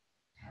meeting?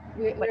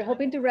 We're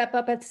hoping to wrap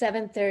up at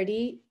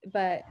 7:30,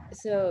 but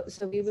so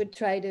we would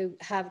try to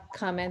have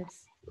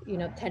comments,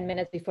 10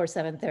 minutes before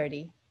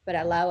 7:30, but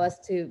allow us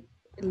to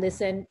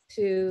listen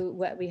to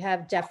what we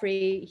have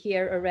Jeffrey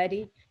here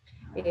already.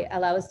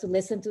 Allow us to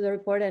listen to the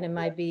report, and it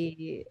might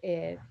be,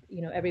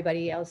 you know,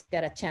 everybody else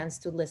get a chance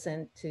to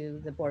listen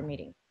to the board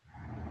meeting.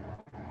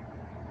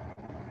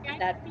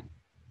 I'm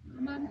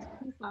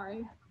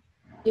sorry.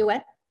 Do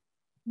what?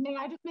 May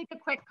I just make a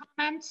quick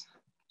comment?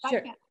 Sure.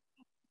 I can't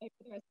stay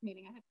for the rest of the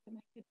meeting. I have to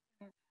make it.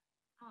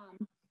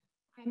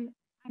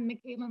 I'm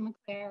Michaela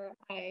McClare.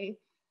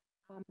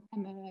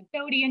 I'm a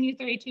Doty and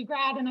U32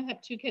 grad, and I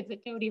have 2 kids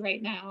at Doty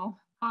right now.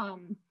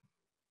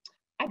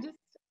 I just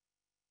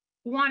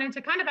wanted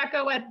to kind of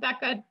echo what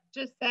Becca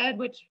just said,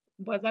 which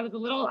was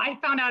I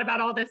found out about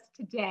all this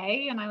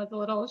today, and I was a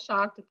little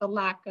shocked at the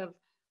lack of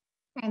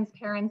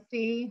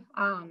transparency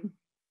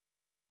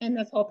in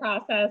this whole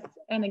process.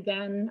 And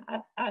again,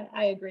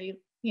 I agree,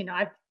 you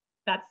know,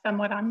 that's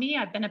somewhat on me.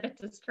 I've been a bit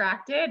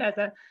distracted as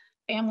a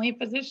family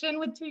physician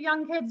with 2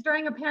 young kids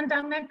during a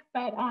pandemic,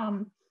 but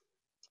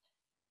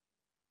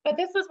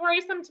this was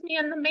worrisome to me.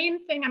 And the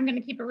main thing, I'm going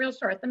to keep it real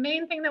short. The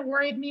main thing that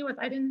worried me was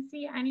I didn't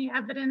see any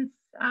evidence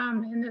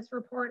in this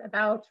report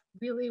about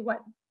really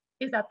what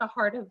is at the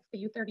heart of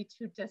the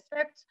U32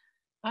 district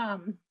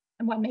and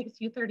what makes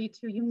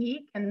U32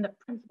 unique and the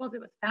principles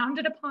it was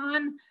founded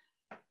upon.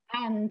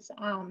 And,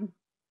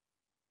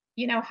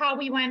 you know, how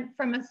we went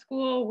from a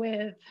school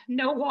with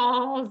no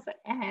walls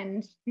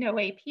and no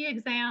AP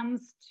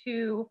exams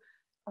or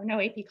no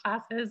AP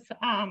classes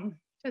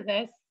to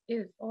this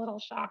is a little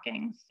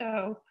shocking.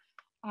 So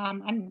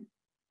I'm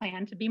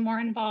planning to be more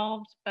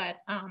involved, but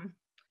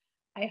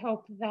I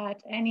hope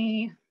that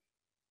any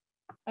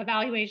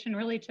evaluation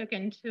really took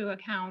into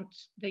account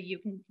the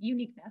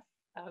uniqueness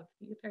of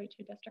the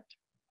U32 district.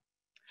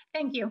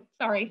 Thank you,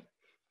 sorry.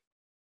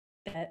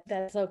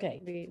 That's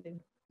okay,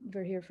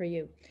 we're here for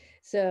you.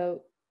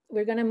 So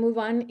we're gonna move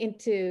on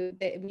into,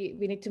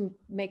 we need to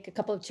make a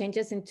couple of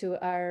changes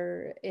into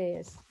our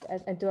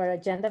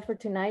agenda for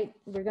tonight.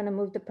 We're gonna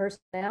move the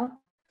personnel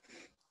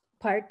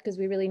part because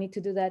we really need to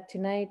do that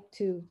tonight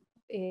to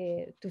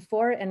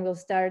 4, and we'll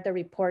start the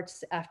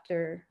reports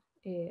after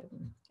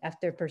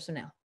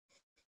personnel.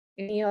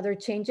 Any other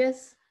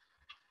changes?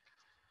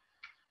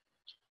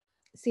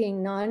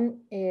 Seeing none,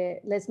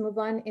 let's move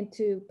on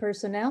into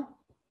personnel.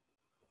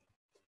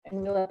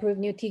 And we'll approve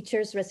new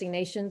teachers,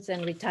 resignations,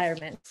 and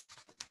retirements.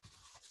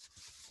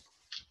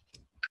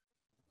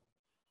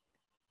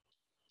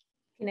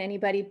 Can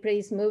anybody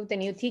please move the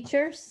new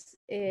teachers?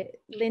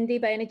 Lindy,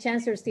 by any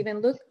chance, or Stephen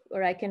Luke,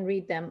 or I can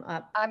read them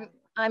up.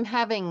 I'm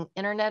having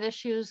internet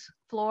issues,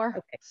 Floor,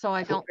 okay. So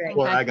I don't think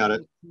Floor, I got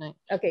it.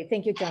 Okay,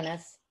 thank you,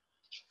 Jonas.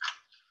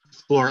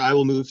 Floor, I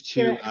will move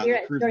to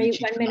Vera, approve sorry, the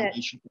teacher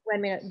nomination. 1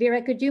 minute.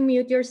 Vera, could you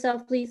mute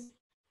yourself, please?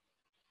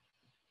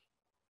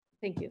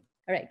 Thank you.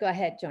 All right, go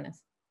ahead,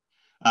 Jonas.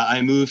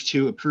 I move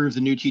to approve the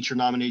new teacher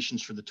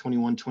nominations for the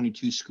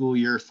 21-22 school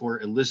year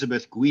for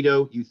Elizabeth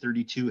Guido,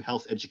 U32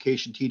 health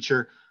education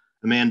teacher,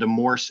 Amanda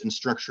Morse,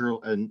 instructional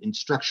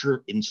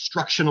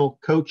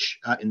coach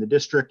in the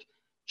district,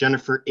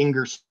 Jennifer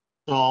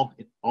Ingersoll,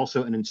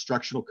 also an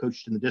instructional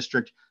coach in the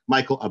district,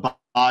 Michael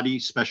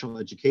Abadi, special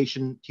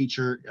education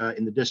teacher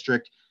in the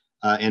district,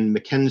 and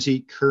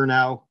Mackenzie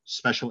Kernow,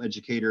 special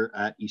educator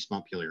at East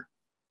Montpelier.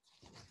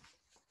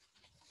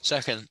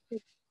 Second.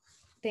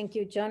 Thank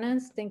you,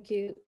 Jonas. Thank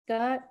you,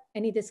 Scott.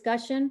 Any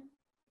discussion?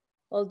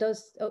 All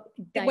those,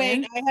 Diane?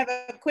 Wait, I have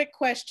a quick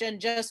question,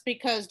 just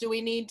because do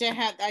we need to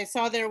have, I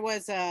saw there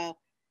was a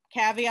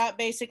caveat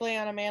basically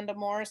on Amanda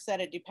Morris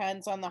that it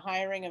depends on the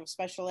hiring of a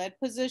special ed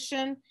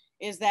position.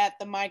 Is that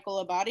the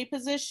Michael Abadi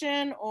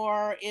position,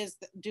 or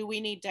do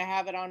we need to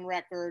have it on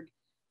record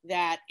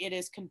that it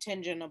is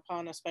contingent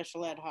upon a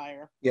special ed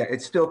hire? Yeah,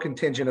 it's still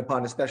contingent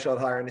upon a special ed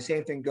hire. And the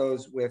same thing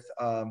goes with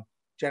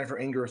Jennifer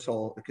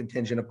Ingersoll,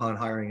 contingent upon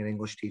hiring an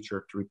English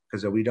teacher,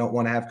 because we don't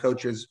want to have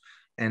coaches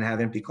and have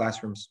empty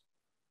classrooms.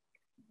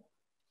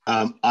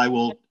 I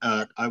will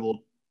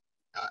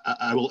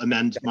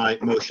amend my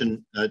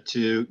motion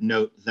to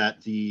note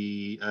that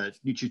the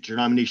new teacher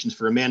nominations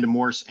for Amanda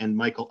Morse and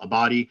Michael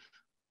Abadi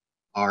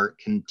are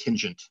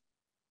contingent.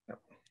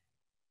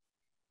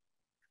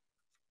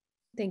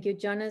 Thank you,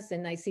 Jonas.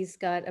 And I see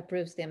Scott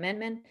approves the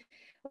amendment.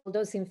 All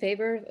those in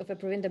favor of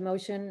approving the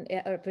motion,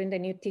 approving the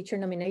new teacher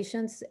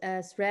nominations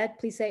as read,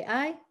 please say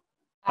aye.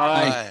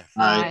 Aye.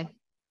 Aye.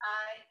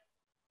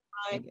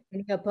 Aye.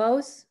 Any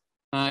opposed?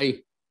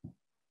 Aye.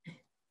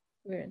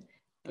 We're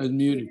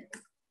Unmuted.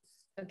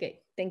 okay.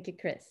 Thank you,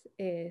 Chris.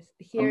 Is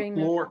hearing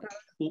Laura,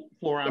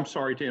 I'm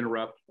sorry to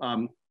interrupt.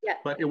 Yeah.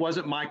 But it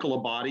wasn't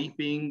Michael Abadi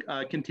being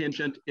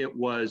contingent. It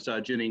was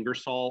Jen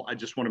Ingersoll. I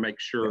just want to make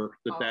sure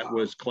that that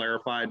was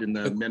clarified in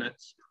the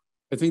minutes.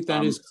 I think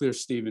that is clear,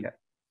 Stephen.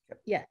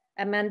 Yeah,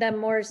 Amanda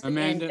Morse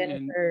Amanda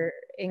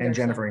and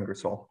Jennifer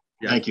Ingersoll.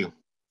 Yeah. Thank you.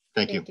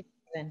 Thank you.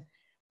 All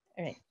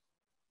right.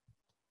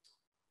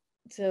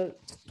 So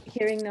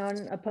hearing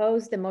none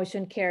opposed, the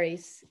motion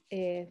carries.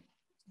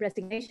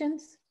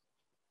 Resignations?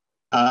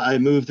 I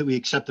move that we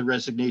accept the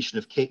resignation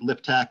of Kate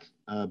Liptak,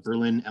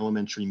 Berlin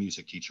elementary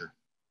music teacher.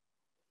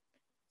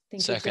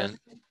 Thank Second.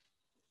 you,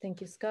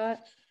 Thank you, Scott.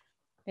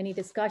 Any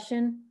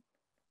discussion?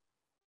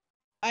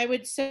 I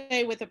would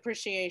say with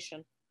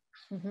appreciation.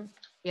 Mm-hmm.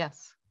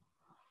 Yes.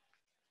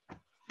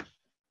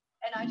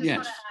 And I just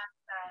want to add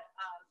that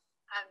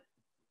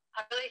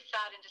I'm really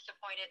sad and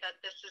disappointed that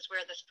this is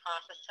where this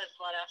process has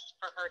led us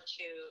for her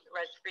to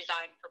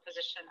resign her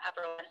position at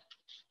Berlin.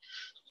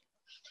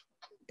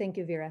 Thank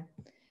you, Vera.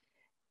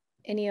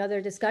 Any other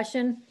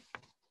discussion?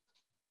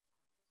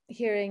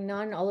 Hearing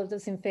none, all of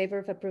those in favor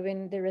of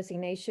approving the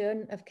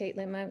resignation of Kate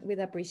Lehman with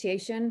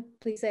appreciation,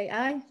 please say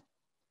aye.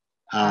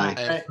 Aye.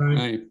 Aye.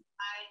 Aye.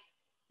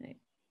 Aye.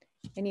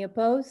 Any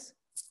opposed?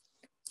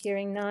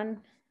 Hearing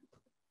none,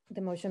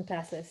 the motion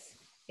passes.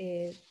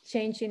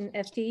 Change in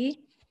FTE?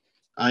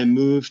 I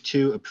move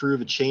to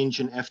approve a change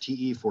in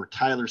FTE for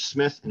Tyler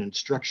Smith, an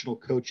instructional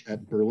coach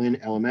at Berlin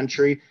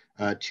Elementary,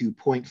 to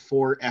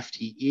 0.4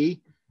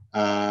 FTE,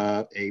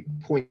 a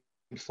 0.4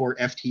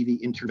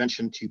 FTE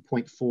intervention to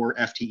 0.4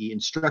 FTE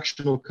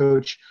instructional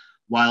coach,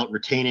 while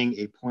retaining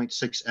a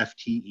 0.6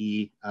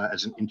 FTE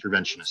as an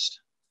interventionist.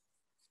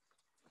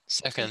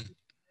 Second.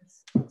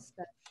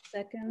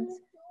 Seconds.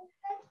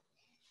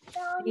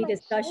 Any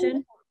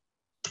discussion?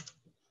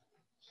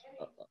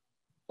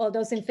 All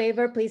those in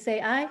favor, please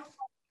say aye.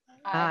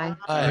 Aye.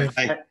 Aye.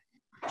 Aye.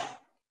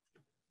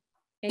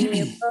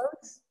 Any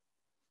opposed?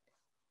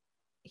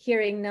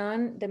 Hearing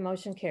none, the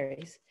motion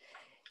carries.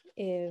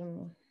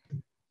 New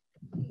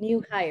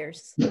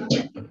hires.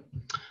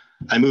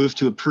 I move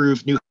to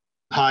approve new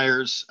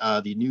hires,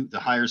 the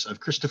hires of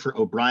Christopher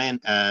O'Brien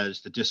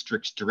as the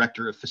district's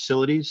director of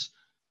facilities,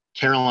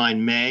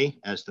 Caroline May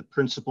as the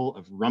principal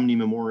of Rumney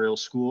Memorial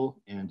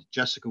School, and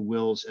Jessica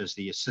Wills as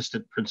the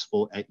assistant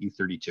principal at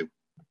U32.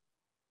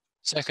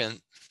 Second.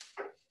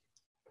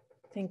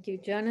 Thank you,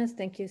 Jonas.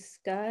 Thank you,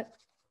 Scott.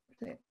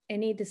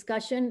 Any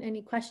discussion,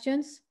 any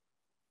questions?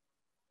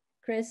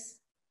 Chris?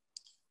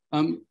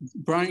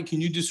 Brian,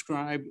 can you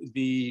describe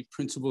the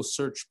principal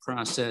search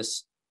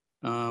process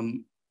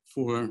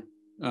for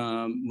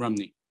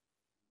Rumney?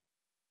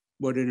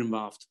 What it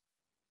involved?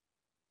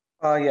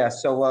 Yeah,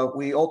 so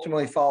we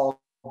ultimately followed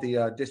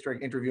the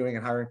district interviewing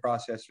and hiring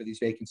process for these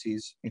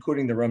vacancies,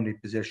 including the Rumney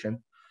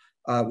position.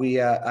 I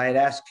had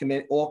asked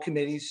all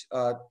committees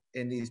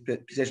in these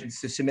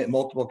positions to submit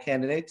multiple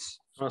candidates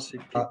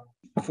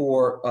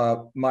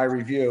for my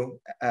review.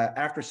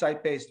 After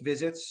site-based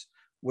visits,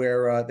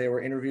 where they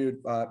were interviewed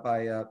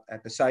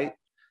at the site,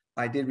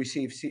 I did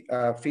receive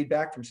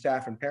feedback from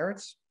staff and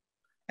parents.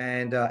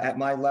 And at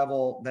my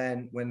level,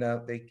 then when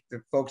the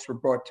folks were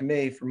brought to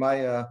me for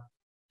my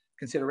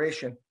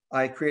consideration,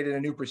 I created a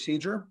new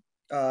procedure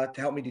to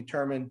help me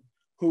determine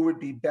who would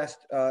be best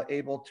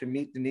able to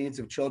meet the needs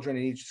of children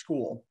in each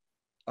school.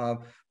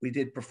 We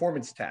did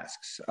performance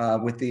tasks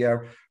with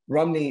the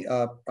Rumney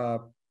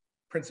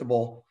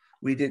principal.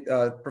 We did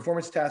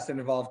performance tasks that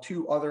involved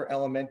 2 other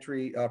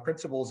elementary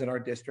principals in our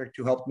district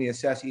who helped me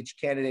assess each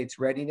candidate's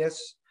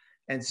readiness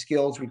and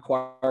skills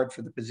required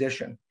for the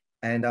position.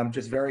 And I'm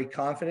just very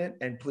confident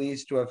and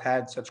pleased to have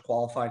had such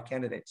qualified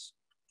candidates.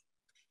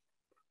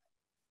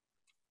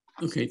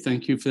 Okay,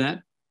 thank you for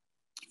that.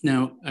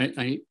 Now,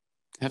 I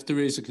have to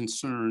raise a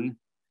concern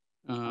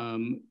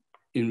in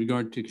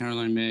regard to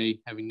Caroline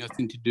May having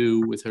nothing to do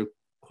with her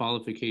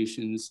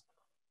qualifications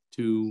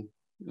to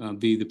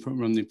be the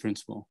Rumney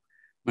principal.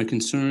 My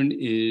concern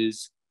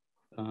is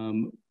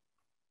and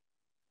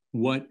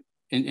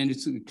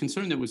it's a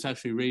concern that was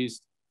actually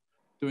raised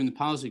during the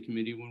policy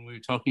committee when we were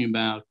talking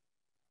about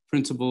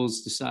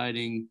principals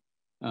deciding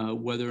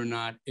whether or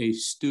not a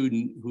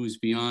student who's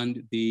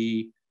beyond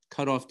the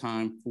cutoff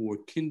time for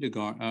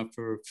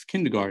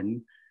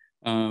kindergarten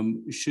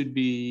should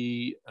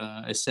be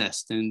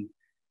assessed. And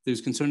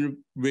there's concern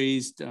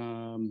raised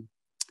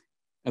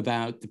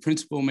about the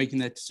principal making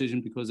that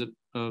decision because of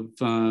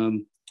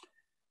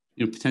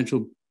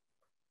potential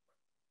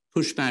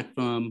pushback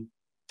from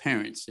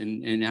parents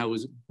and how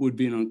it would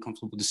be an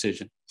uncomfortable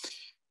decision.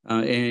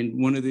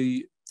 And one of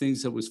the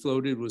things that was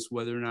floated was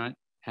whether or not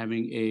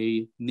having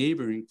a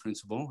neighboring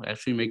principal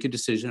actually make a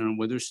decision on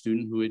whether a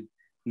student who had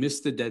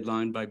missed the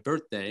deadline by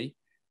birthday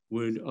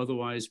would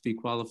otherwise be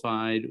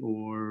qualified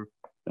or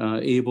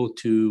able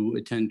to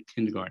attend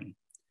kindergarten.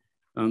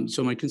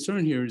 So my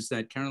concern here is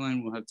that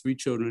Caroline will have 3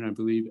 children, I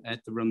believe,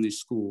 at the Rumney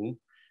School,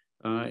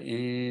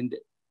 and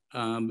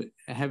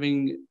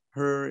having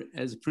her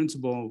as a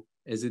principal,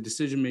 as a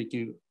decision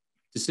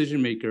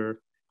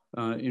maker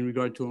in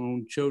regard to her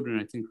own children,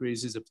 I think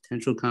raises a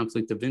potential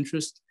conflict of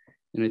interest,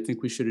 and I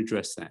think we should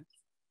address that.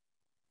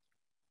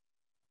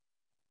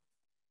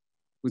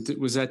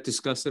 Was that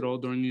discussed at all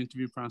during the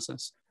interview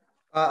process?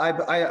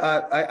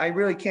 I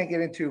really can't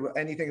get into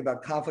anything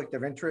about conflict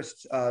of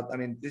interest. I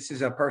mean, this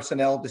is a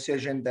personnel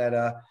decision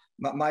that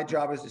my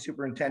job as the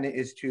superintendent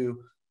is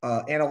to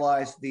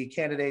analyze the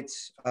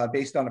candidates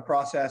based on a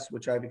process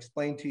which I've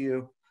explained to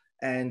you.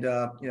 And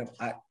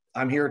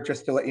I'm here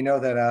just to let you know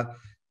that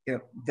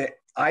that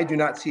I do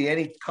not see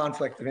any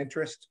conflict of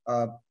interest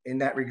in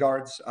that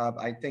regards.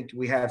 I think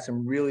we have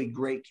some really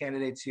great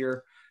candidates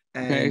here.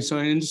 And okay, so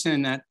I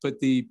understand that, but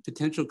the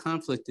potential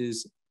conflict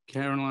is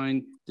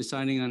Caroline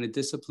deciding on a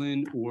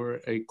discipline or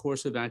a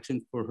course of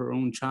action for her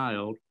own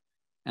child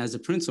as a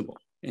principal.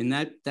 And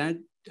that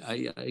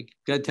I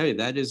got to tell you,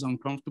 that is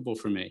uncomfortable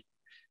for me.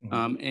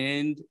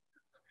 And,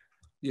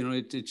 you know,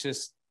 it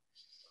just,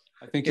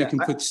 I think it can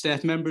put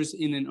staff members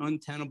in an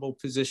untenable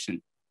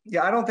position.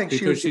 Yeah, I don't think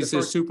because she's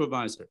a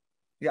supervisor.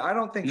 Yeah, I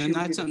don't think I'm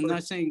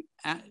not saying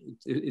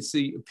it's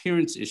the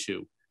appearance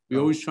issue. We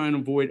always try and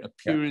avoid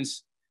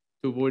appearance,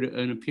 to avoid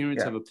an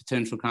appearance of a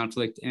potential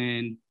conflict.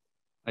 And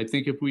I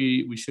think if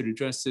we should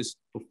address this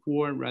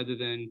before rather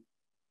than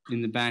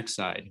in the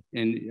backside.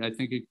 And I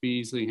think it could be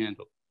easily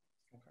handled.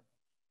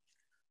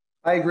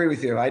 I agree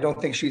with you. I don't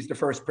think she's the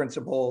first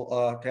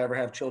principal to ever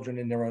have children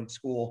in their own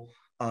school.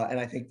 And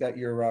I think that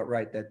you're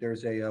right, that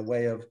there's a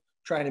way of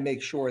trying to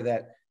make sure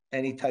that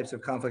any types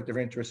of conflict of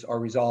interest are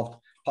resolved,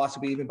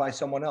 possibly even by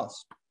someone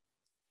else.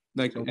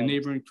 Like a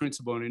neighboring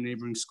principal in a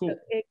neighboring school.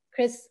 Okay,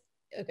 Chris,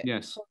 okay.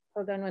 Yes.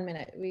 Hold on 1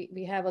 minute.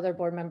 We have other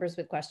board members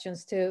with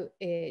questions too.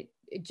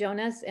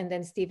 Jonas and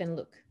then Steve and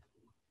Luke.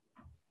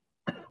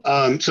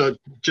 So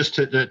just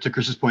to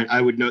Chris's point,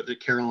 I would note that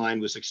Caroline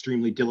was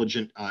extremely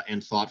diligent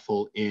and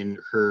thoughtful in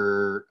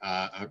her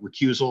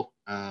recusal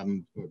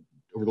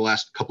over the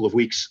last couple of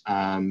weeks.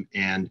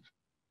 And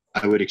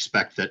I would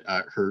expect that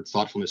her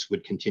thoughtfulness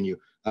would continue.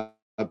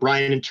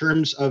 Brian, in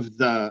terms of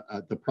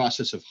the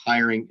process of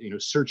hiring,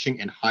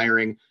 searching and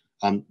hiring,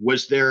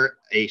 was there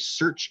a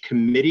search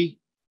committee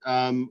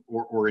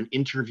or an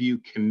interview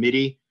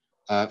committee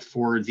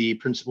for the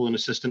principal and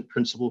assistant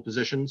principal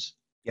positions?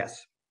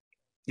 Yes.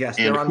 Yes,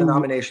 they're on the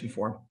nomination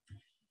form.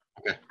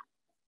 Okay.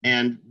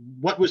 And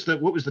what was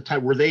the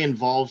time? Were they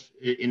involved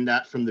in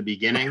that from the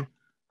beginning,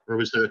 or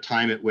was there a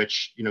time at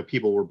which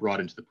people were brought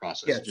into the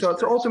process? Yeah. So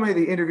it's ultimately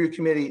the interview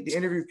committee. The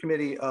interview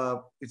committee,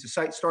 it's a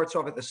site, starts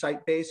off at the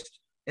site based,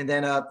 and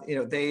then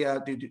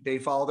they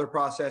follow their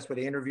process where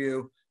they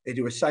interview. They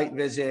do a site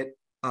visit.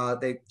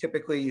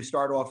 You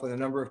start off with a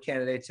number of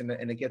candidates, and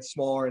it gets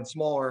smaller and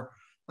smaller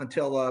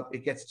until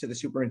it gets to the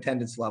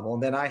superintendent's level.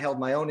 And then I held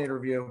my own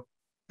interview,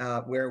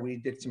 where we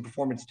did some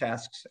performance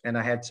tasks, and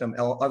I had some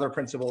other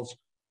principals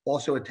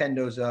also attend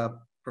those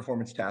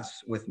performance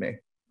tasks with me.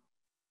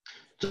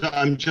 So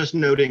I'm just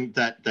noting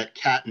that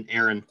Kat and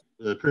Aaron,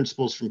 the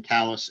principals from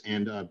Calais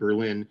and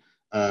Berlin,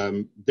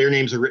 their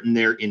names are written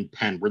there in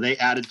pen. Were they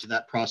added to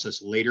that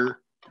process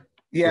later?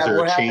 Yeah,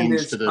 what happened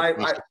is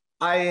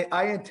I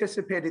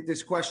anticipated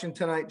this question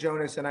tonight,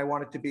 Jonas, and I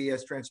wanted to be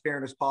as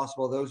transparent as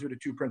possible. Those are the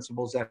two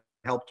principals that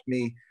helped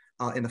me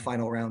in the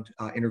final round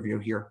interview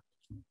here.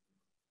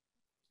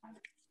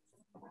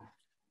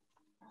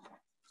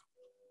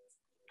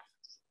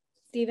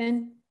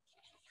 Stephen?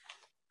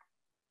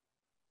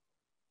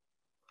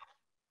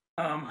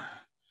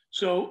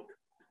 So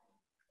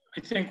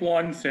I think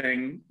one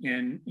thing,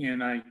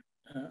 and I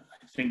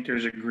think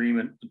there's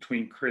agreement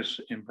between Chris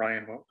and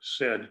Brian what was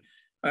said.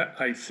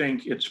 I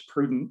think it's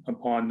prudent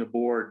upon the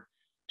board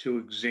to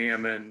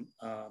examine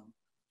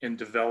and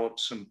develop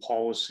some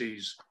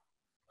policies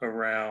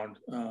around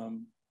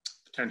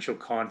potential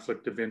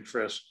conflict of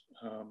interest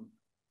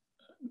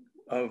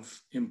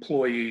of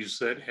employees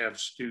that have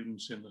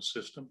students in the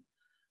system.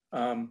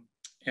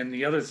 And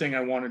the other thing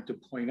I wanted to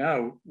point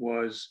out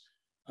was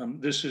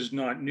this is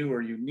not new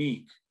or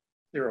unique.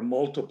 There are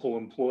multiple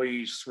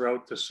employees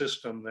throughout the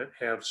system that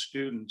have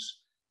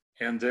students,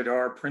 and that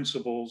are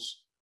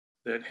principals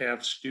that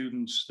have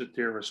students that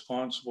they're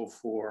responsible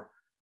for.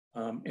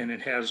 And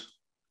it has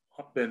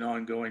been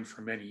ongoing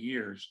for many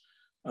years.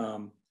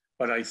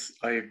 But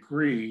I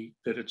agree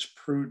that it's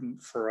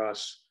prudent for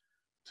us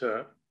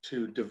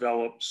to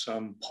develop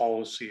some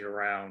policy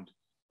around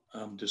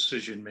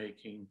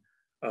decision-making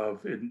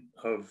of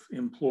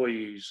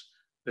employees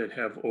that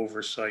have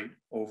oversight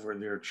over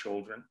their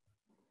children.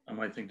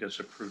 I think that's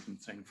a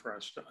prudent thing for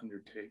us to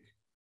undertake.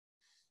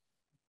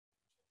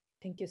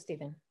 Thank you,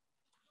 Stephen.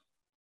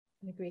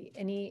 I agree.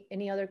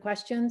 Any other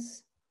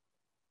questions?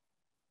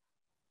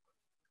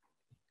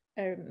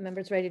 Are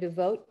members ready to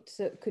vote?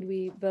 So could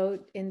we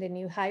vote in the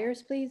new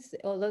hires, please?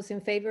 All those in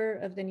favor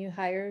of the new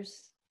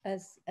hires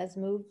as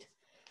moved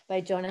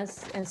by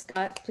Jonas and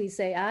Scott, please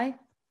say aye.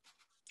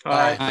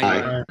 Aye.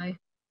 Aye. Aye.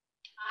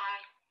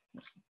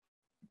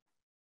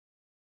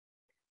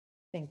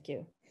 Thank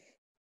you.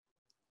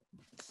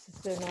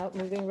 So now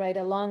moving right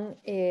along,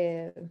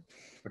 we're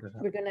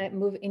going to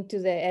move into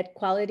the ed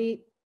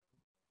quality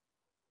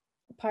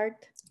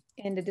part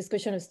and the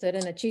discussion of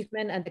student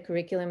achievement and the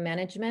curriculum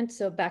management.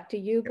 So back to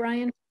you,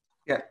 Brian.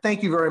 Yeah,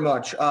 thank you very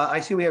much.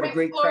 I see we have a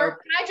great crowd.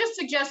 Can I just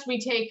suggest we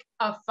take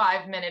a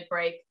 5-minute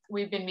break?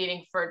 We've been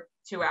meeting for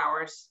 2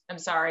 hours. I'm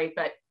sorry,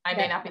 but I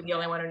may not be the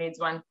only one who needs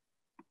one.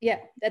 Yeah,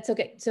 that's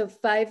okay. So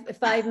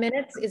five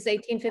minutes is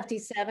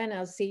 18:57.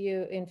 I'll see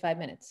you in 5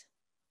 minutes.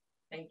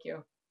 Thank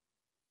you.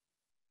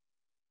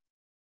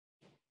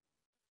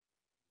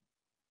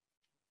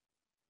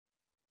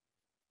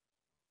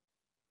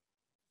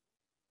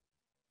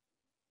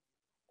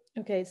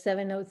 Okay,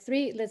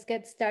 7:03. Let's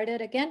get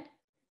started again.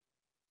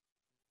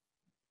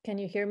 Can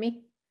you hear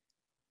me?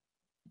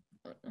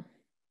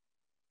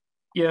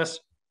 Yes.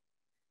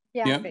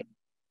 Yeah. Great.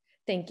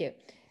 Thank you.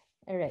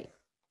 All right.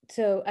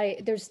 So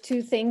there's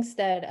two things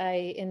that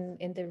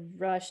in the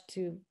rush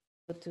to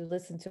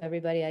listen to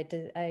everybody,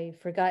 I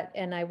forgot,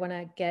 and I want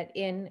to get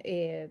in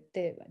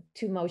the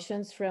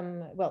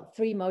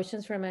three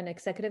motions from an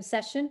executive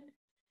session.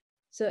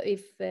 So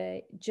if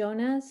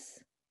Jonas,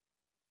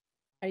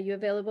 are you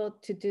available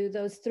to do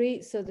those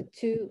three? So the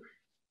two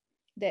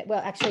that,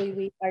 well, actually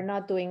we are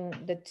not doing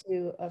the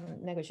two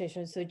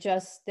negotiations. So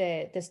just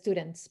the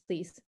students,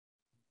 please.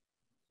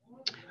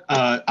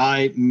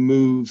 I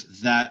move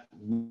that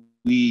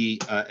we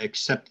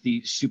accept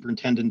the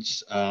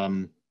superintendent's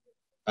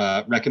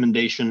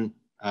recommendation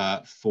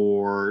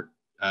for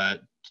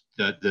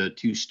the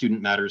two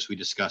student matters we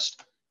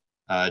discussed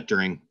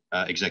during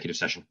executive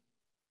session.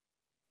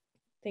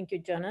 Thank you,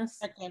 Jonas.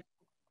 Okay.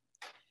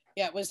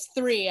 Yeah, it was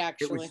three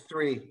actually. It was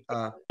three.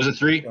 Was it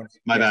three?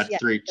 My bad. Yeah,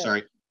 three.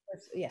 Sorry.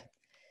 Yeah.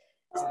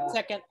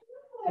 Second.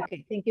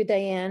 Okay. Thank you,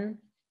 Diane.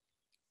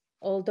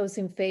 All those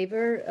in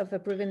favor of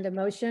approving the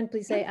motion,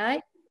 please say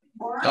aye.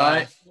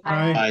 Aye.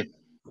 Aye.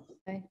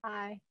 Aye.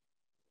 Aye.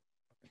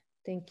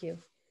 Thank you.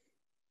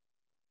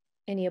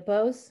 Any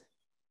opposed?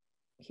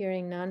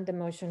 Hearing none, the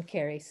motion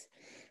carries.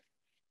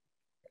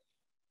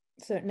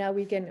 So now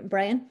we can,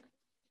 Brian?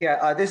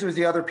 Yeah, this was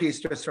the other piece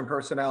just from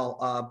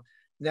personnel.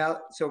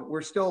 So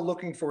we're still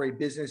looking for a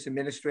business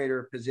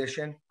administrator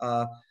position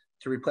to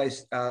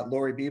replace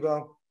Lori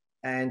Bebo.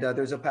 And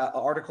there's an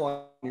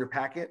article in your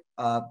packet,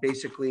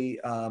 basically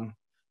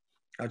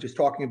just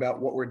talking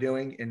about what we're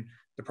doing in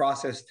the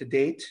process to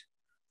date.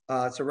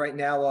 So right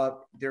now,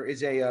 there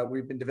is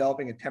we've been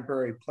developing a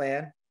temporary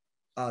plan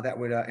that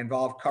would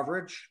involve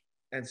coverage.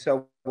 And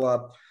so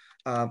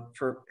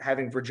for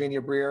having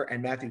Virginia Breer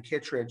and Matthew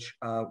Kittredge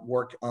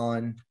work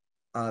on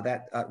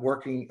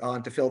working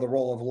on to fill the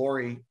role of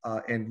Lori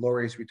in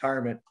Lori's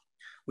retirement.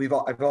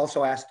 I've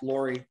also asked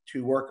Lori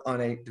to work on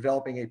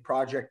developing a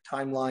project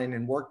timeline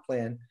and work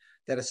plan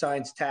that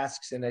assigns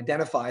tasks and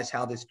identifies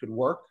how this could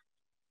work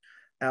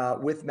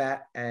with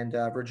Matt and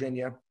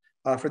Virginia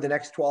for the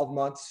next 12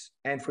 months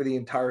and for the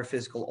entire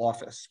physical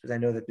office, because I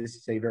know that this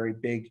is a very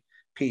big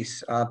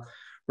piece.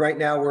 Right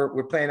now,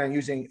 we're planning on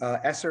using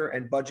ESSER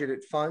and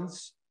budgeted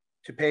funds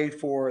to pay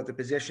for the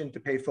position,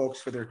 to pay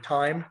folks for their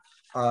time,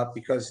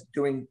 because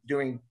doing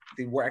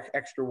the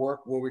extra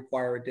work will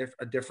require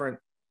a different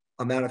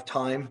amount of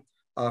time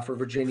for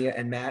Virginia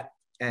and Matt.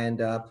 And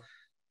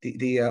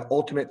the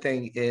ultimate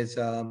thing is,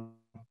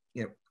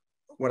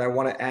 what I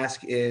want to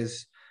ask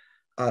is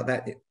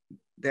that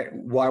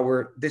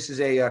while this is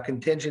a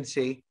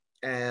contingency,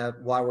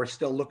 while we're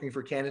still looking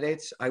for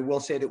candidates, I will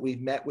say that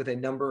we've met with a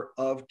number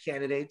of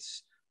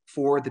candidates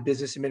for the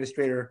business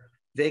administrator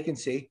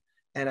vacancy.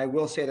 And I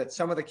will say that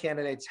some of the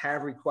candidates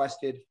have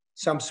requested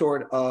some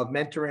sort of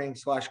mentoring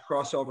 /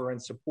 crossover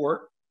and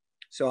support.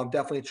 So I'm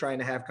definitely trying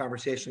to have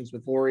conversations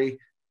with Lori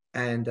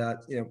and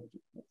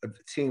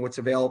seeing what's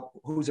available,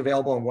 who's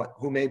available, and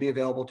who may be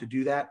available to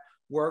do that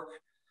work.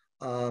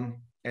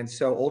 And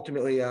so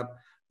ultimately,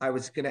 I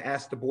was going to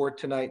ask the board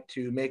tonight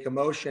to make a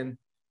motion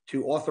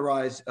to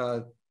authorize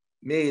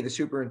me, the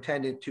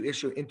superintendent, to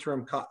issue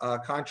interim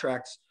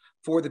contracts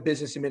for the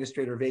business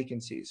administrator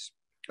vacancies.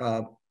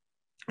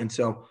 And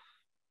so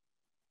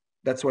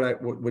that's what I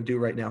would do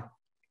right now.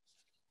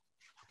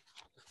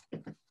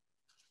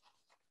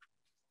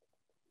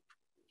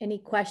 Any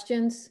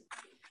questions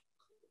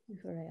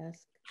before I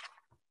ask?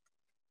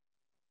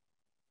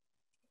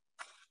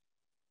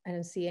 I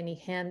don't see any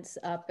hands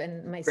up,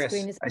 and my Chris,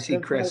 screen is. I see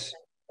Chris.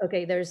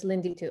 Okay, there's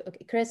Lindy too.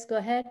 Okay, Chris, go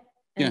ahead,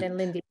 and then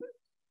Lindy.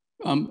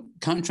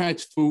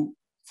 Contracts for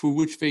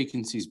which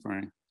vacancies,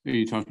 Brian, are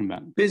you talking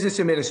about? Business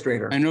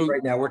administrator. I know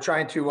right now we're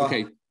trying to.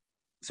 Okay.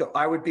 So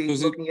I would be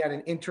looking at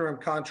an interim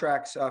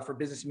contracts for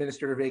business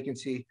administrator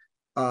vacancy,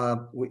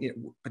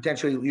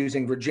 potentially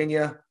using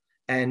Virginia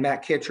and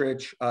Matt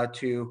Kittredge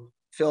to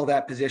fill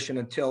that position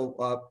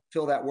until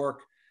fill that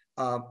work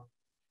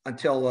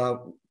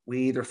until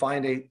we either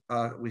find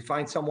we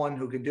find someone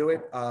who can do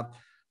it,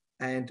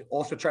 and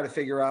also try to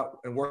figure out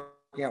and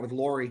working out with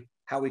Lori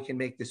how we can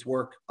make this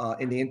work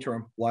in the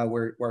interim while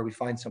we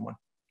find someone.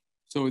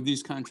 So are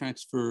these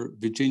contracts for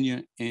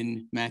Virginia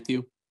and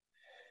Matthew?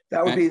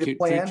 That would be the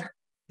plan.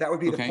 That would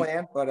be the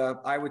plan,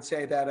 but I would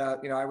say that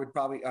I would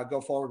probably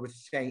go forward with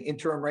saying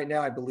interim right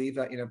now. I believe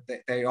that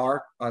they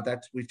are.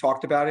 We've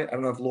talked about it. I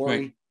don't know if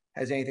Lori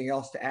has anything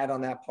else to add on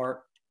that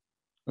part.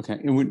 Okay,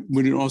 and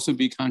would it also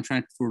be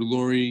contract for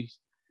Lori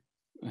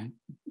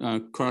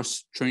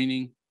cross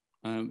training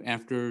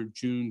after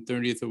June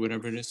 30th or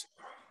whatever it is?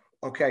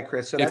 Okay,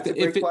 Chris. So that's a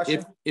great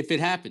question. If it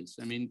happens,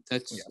 I mean,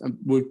 that's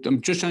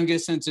I'm just trying to get a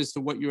sense as to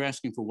what you're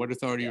asking for, what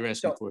authority you're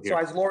asking for here. So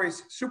as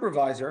Lori's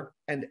supervisor,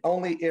 and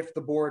only if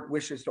the board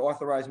wishes to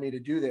authorize me to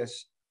do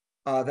this,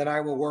 then I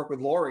will work with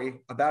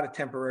Lori about a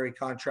temporary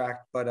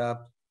contract. But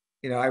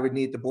I would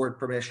need the board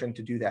permission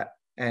to do that,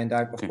 and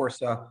of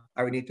course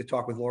I would need to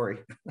talk with Lori.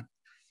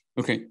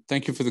 Okay,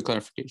 thank you for the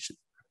clarification.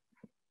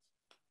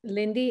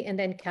 Lindy, and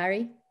then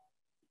Carrie.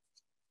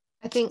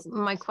 I think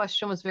my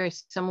question was very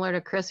similar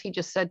to Chris. He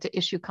just said to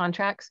issue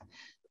contracts.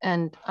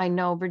 And I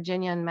know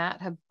Virginia and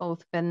Matt have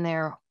both been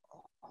there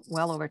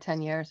well over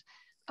 10 years.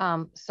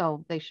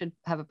 So they should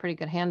have a pretty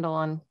good handle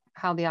on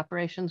how the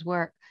operations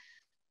work.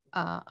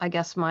 I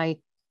guess my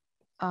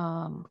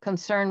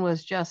concern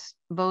was just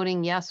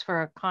voting yes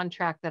for a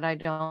contract that I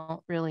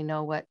don't really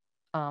know what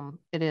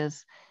it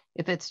is.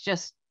 If it's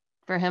just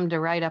for him to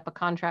write up a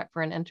contract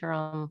for an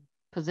interim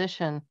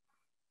position,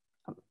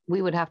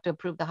 we would have to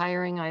approve the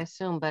hiring, I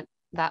assume, but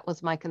that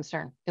was my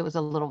concern. It was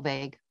a little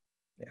vague.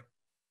 Yeah.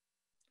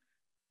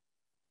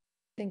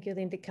 Thank you,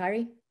 Linda.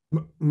 Kari?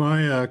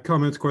 My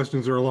comments,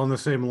 questions are along the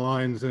same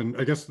lines. And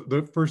I guess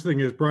the first thing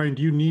is, Brian,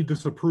 do you need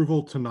this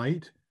approval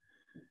tonight?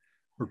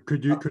 Or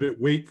could it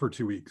wait for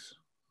 2 weeks?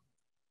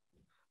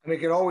 I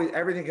mean,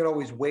 everything can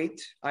always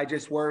wait. I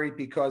just worried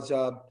because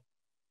I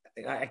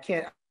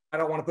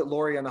don't want to put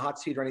Lori on the hot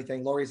seat or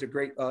anything. Lori's a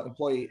great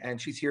employee and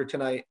she's here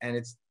tonight,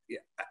 and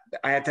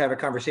I had to have a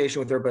conversation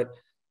with her, but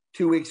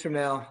 2 weeks from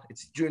now,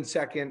 it's June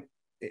 2nd,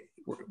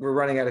 we're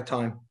running out of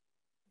time.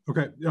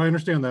 Okay, I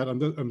understand that.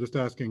 I'm just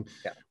asking.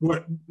 Yeah.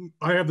 What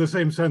I have the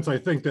same sense, I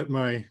think, that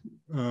my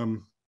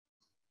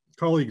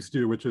colleagues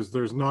do, which is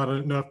there's not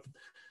enough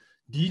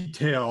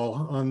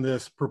detail on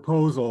this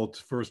proposal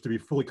for us to be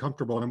fully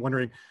comfortable. And I'm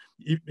wondering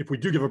if we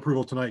do give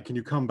approval tonight, can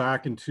you come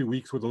back in 2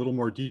 weeks with a little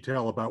more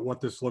detail about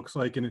what this looks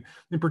like? And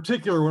in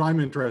particular, what I'm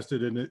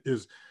interested in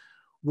is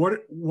what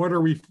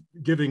are we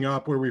giving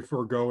up? What are we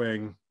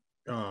foregoing?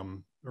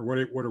 Or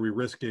what are we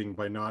risking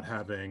by not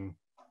having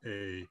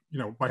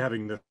by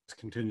having this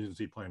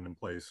contingency plan in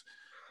place?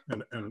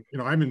 And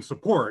I'm in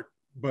support,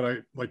 but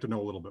I'd like to know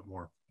a little bit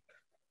more.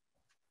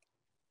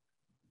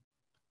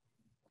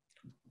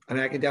 I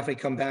mean, I can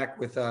definitely come back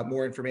with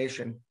more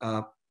information,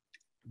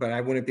 but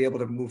I wouldn't be able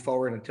to move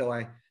forward until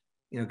I,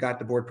 got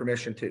the board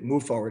permission to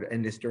move forward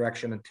in this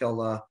direction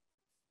until,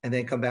 and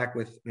then come back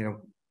with,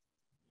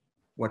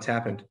 what's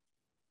happened.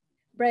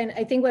 Brian,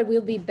 I think what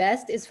will be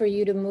best is for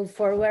you to move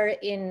forward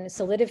in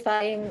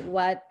solidifying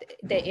what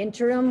the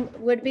interim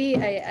would be.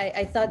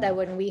 I thought that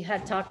when we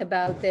had talked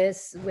about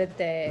this with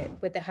the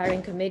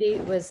hiring committee,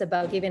 it was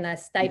about giving a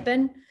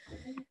stipend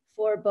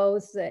for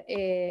both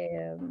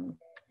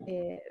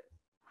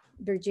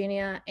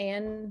Virginia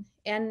and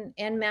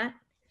Matt.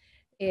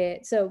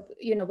 So,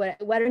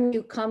 why don't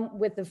you come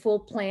with the full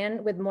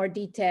plan with more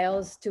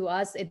details to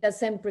us? It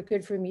doesn't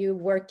preclude from you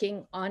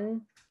working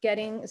on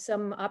getting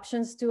some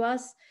options to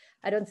us.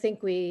 I don't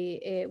think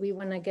we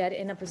want to get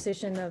in a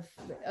position of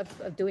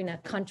doing a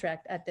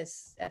contract at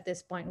this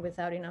point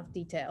without enough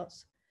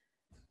details.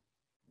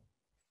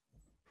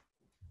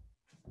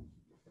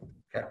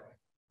 Okay.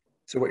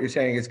 So what you're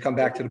saying is come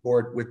back to the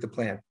board with the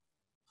plan.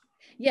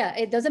 Yeah,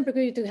 it doesn't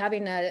preclude you to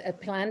having a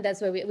plan.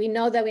 That's why we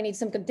know that we need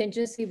some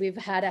contingency. We've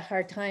had a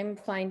hard time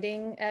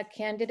finding a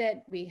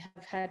candidate. We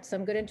have had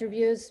some good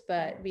interviews,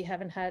 but we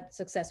haven't had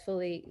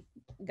successfully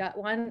got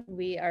one.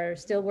 We are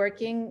still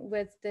working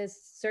with this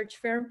search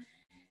firm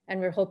and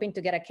we're hoping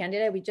to get a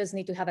candidate. We just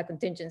need to have a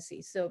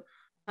contingency. So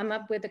come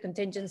up with a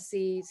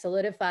contingency,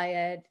 solidify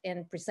it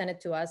and present it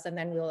to us and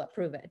then we'll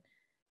approve it.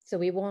 So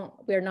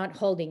we're not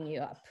holding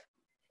you up.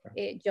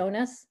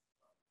 Jonas?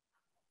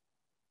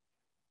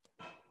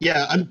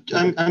 Yeah,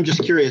 I'm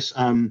just curious.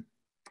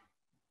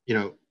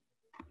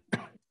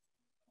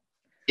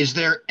 Is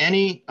there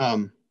anything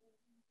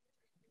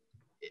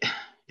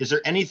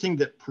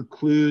that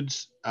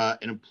precludes an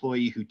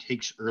employee who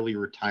takes early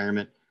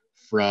retirement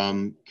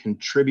from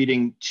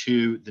contributing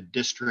to the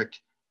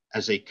district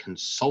as a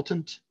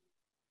consultant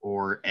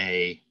or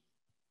a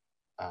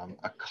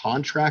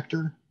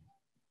contractor?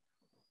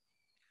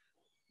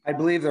 I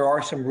believe there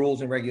are some rules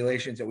and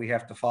regulations that we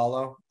have to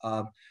follow.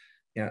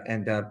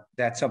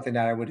 That's something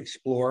that I would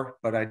explore,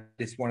 but I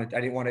didn't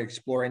want to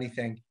explore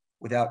anything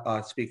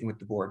without speaking with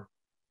the board.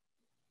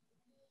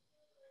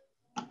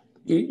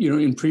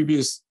 In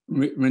previous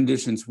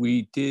renditions,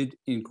 we did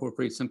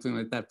incorporate something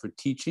like that for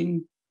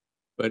teaching,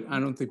 but I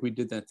don't think we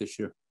did that this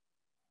year.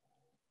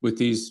 With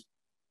these,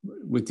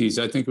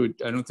 I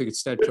don't think it's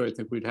statutory. I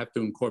think we'd have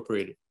to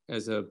incorporate it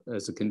as a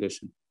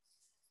condition.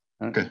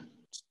 Okay.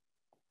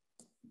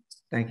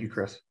 Thank you,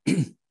 Chris.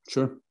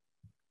 Sure.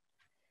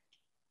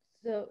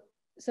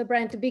 So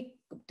Brian, to be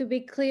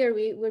clear,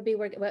 we would be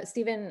working. Well,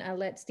 Stephen, I'll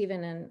let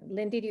Stephen and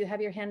Lindy. Do you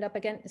have your hand up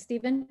again,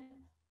 Stephen?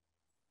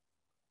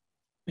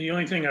 The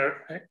only thing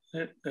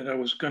that I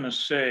was going to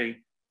say,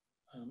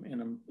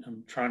 and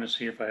I'm trying to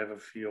see if I have a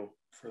feel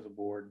for the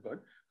board, but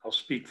I'll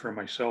speak for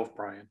myself,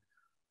 Brian.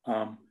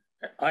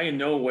 I in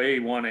no way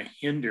want to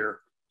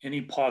hinder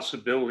any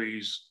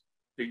possibilities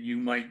that you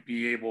might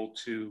be able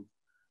to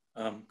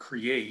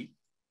create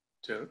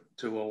to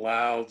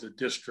allow the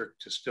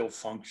district to still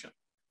function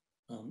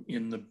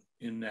in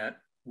that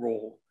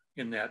role,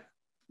 in that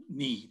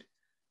need.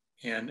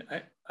 And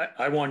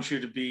I want you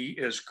to be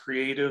as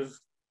creative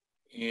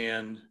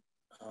and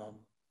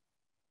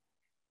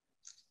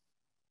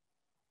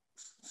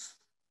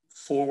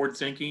forward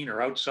thinking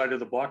or outside of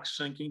the box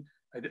thinking.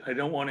 I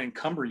don't want to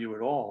encumber you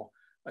at all.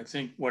 I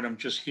think what I'm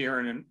just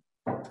hearing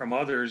from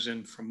others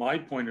and from my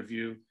point of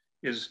view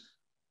is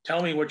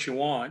tell me what you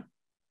want,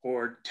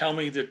 or tell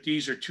me that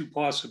these are two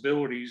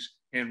possibilities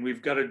and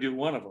we've got to do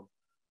one of them.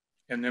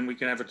 and then we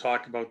can have a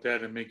talk about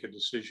that and make a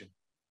decision.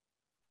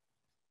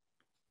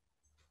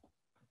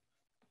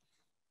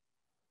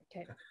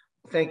 Okay.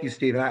 Thank you,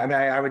 Stephen. I mean,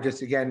 I would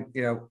just, again,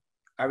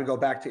 I would go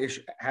back to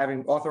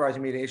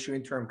authorizing me to issue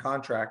interim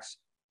contracts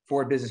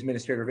for business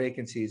administrator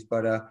vacancies,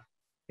 but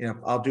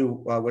I'll do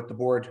what the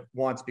board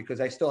wants, because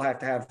I still have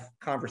to have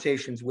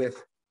conversations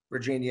with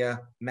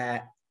Virginia,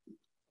 Matt,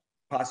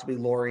 possibly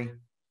Lori.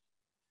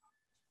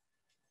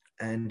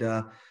 And,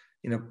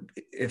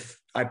 if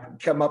I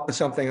come up with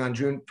something on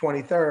June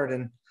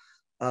 23rd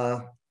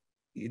and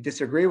you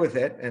disagree with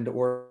it,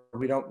 or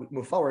we don't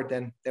move forward,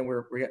 then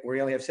we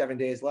only have 7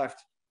 days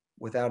left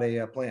without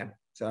a plan.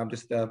 So I'm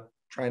just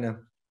trying to,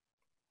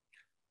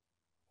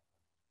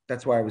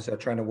 that's why I was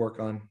trying to work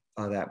on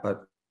that,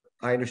 but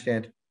I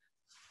understand.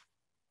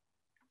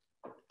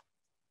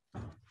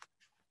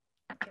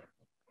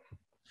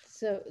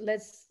 So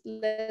let's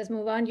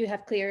move on. You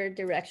have clear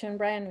direction,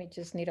 Brian. We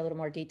just need a little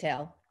more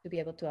detail to be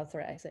able to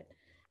authorize it.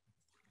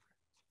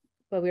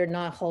 But we're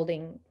not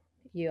holding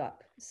you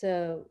up.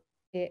 So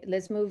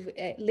let's move.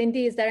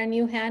 Lindy, is that a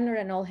new hand or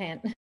an old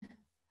hand?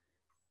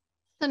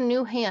 A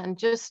new hand,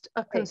 just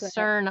a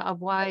concern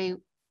of why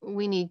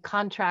we need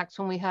contracts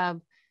when we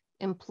have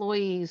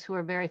employees who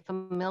are very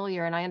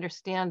familiar. And I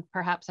understand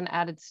perhaps an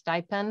added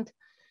stipend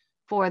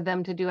for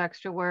them to do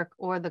extra work,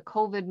 or the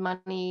COVID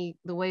money,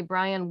 the way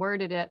Brian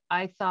worded it,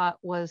 I thought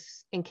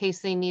was in case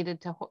they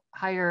needed to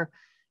hire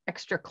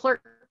extra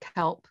clerk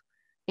help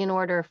in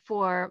order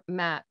for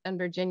Matt and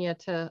Virginia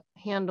to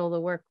handle the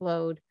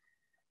workload.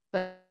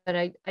 But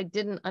I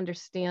didn't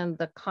understand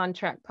the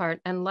contract part.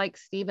 And like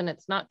Stephen,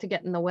 it's not to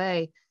get in the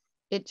way.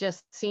 It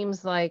just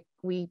seems like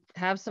we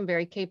have some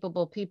very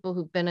capable people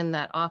who've been in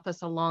that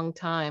office a long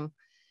time.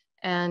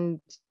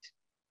 And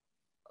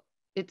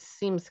it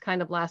seems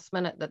kind of last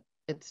minute that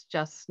it's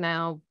just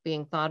now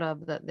being thought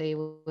of that they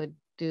would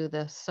do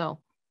this.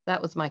 So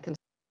that was my concern.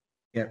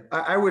 Yeah,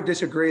 I would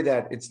disagree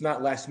that it's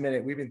not last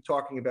minute. We've been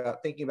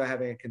thinking about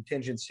having a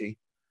contingency.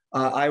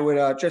 I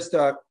would just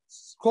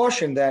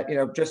caution that,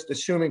 just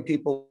assuming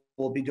people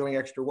will be doing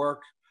extra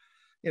work.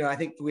 I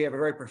think we have a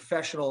very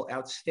professional,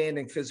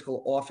 outstanding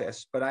physical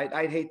office, but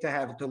I'd hate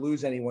to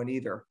lose anyone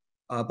either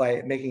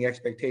by making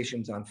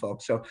expectations on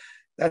folks. So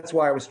that's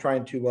why I was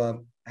trying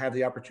to have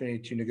the opportunity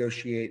to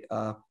negotiate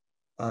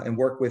and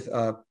work with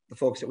the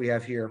folks that we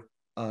have here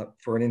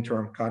for an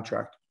interim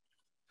contract.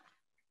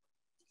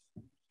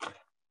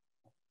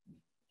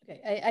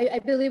 Okay, I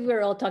believe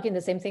we're all talking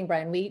the same thing,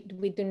 Brian. We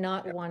do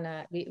not want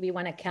to. We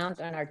want to count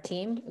on our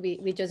team.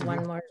 We just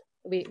want more.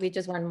 We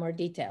just want more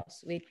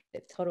details. We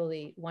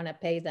totally want to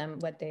pay them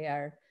what they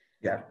are.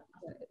 Yeah,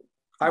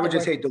 I would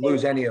just hate to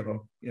lose any of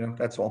them.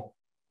 That's all.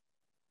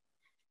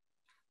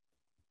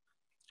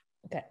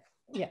 Okay.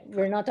 Yeah,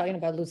 we're not talking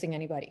about losing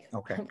anybody.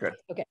 Okay, good.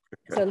 Okay,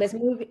 good. So let's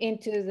move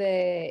into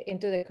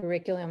the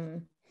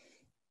curriculum.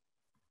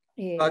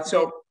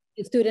 So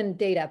the student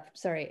data.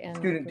 Sorry.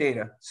 Student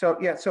data. So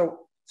yeah.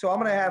 So I'm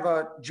going to have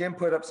Jim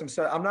put up some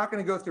stuff. I'm not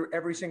going to go through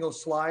every single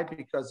slide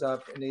because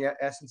in the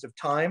essence of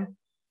time.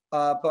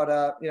 But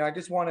I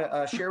just want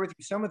to share with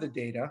you some of the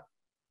data.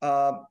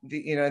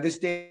 This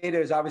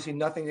data is obviously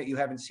nothing that you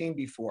haven't seen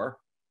before.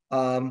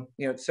 But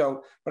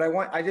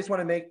I just want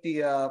to make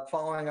the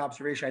following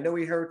observation. I know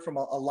we heard from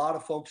a lot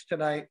of folks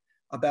tonight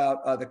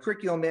about the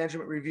curriculum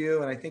management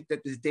review, and I think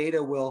that this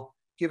data will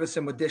give us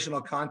some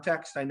additional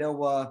context. I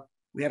know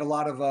we had a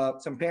lot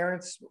of some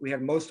parents. We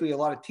had mostly a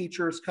lot of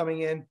teachers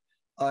coming in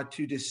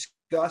to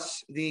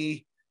discuss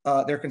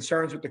their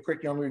concerns with the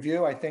curriculum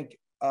review. I think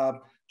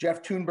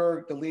Jeff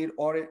Thunberg, the lead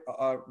audit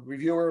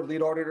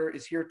lead auditor,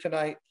 is here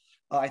tonight.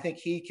 I think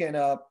he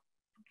can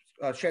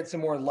shed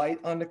some more light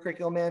on the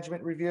curriculum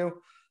management review.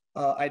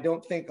 I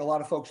don't think a lot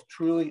of folks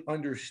truly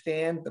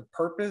understand the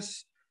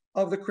purpose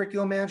of the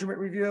curriculum management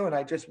review, and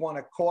I just want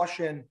to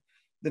caution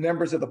the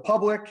members of the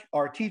public,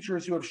 our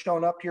teachers who have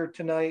shown up here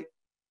tonight,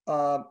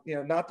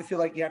 not to feel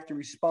like you have to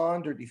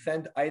respond or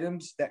defend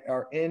items that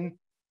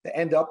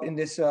end up in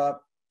this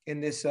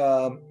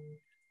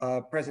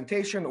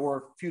presentation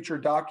or future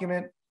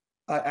document.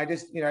 I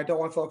don't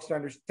want folks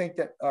to think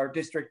that our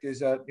district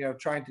is,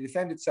 trying to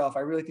defend itself. I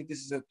really think this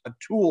is a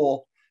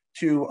tool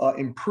to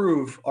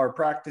improve our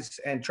practice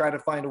and try to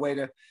find a way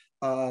to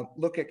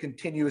look at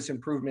continuous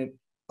improvement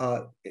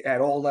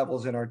at all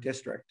levels in our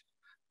district.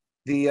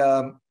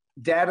 The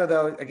data,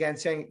 though, again,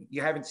 saying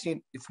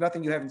it's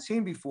nothing you haven't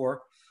seen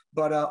before,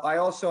 but I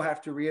also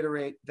have to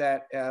reiterate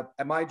that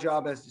my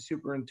job as the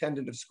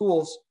superintendent of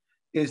schools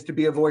is to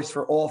be a voice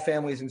for all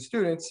families and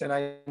students. And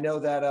I know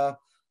that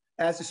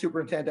as the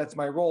superintendent, that's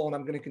my role, and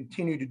I'm going to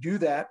continue to do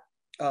that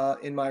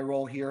in my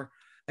role here.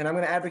 And I'm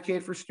going to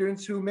advocate for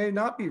students who may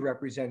not be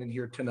represented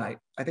here tonight.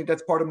 I think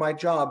that's part of my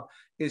job,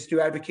 is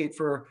to advocate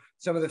for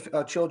some of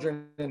the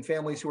children and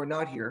families who are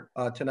not here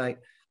tonight.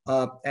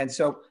 And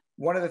so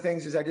one of the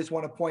things is I just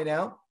want to point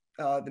out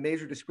the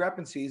major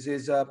discrepancies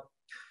is, I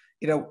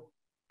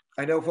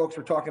know folks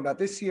were talking about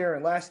this year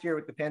and last year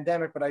with the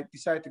pandemic, but I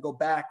decided to go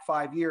back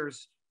 5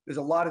 years. There's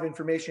a lot of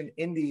information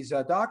in these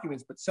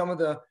documents, but some of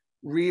the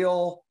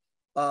real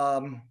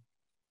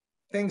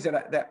things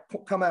that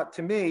come out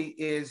to me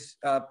is,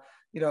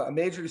 you know, a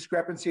major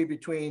discrepancy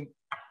between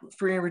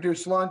free and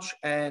reduced lunch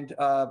and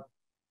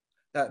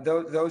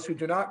those who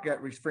do not get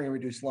free and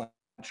reduced lunch,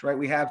 right?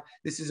 We have,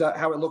 this is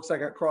how it looks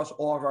like across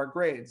all of our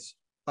grades.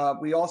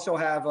 We also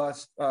have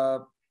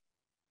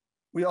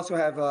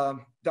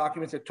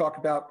documents that talk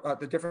about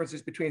the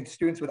differences between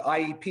students with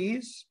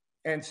IEPs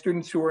and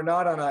students who are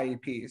not on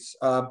IEPs,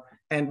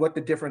 and what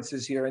the difference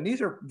is here. And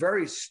these are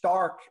very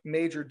stark,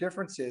 major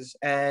differences.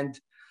 And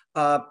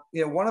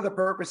you know, one of the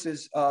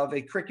purposes of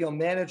a curriculum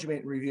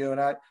management review,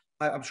 and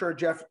I'm sure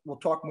Jeff will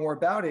talk more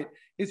about it,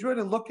 is really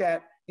to look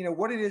at, you know,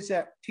 what it is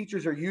that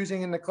teachers are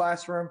using in the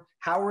classroom.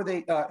 How are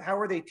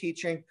they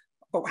teaching?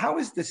 But how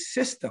is the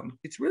system?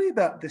 It's really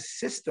about the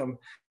system.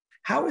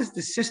 How is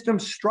the system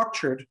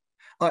structured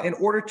in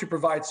order to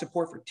provide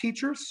support for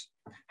teachers?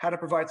 How to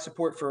provide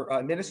support for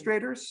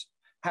administrators?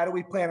 How do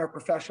we plan our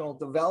professional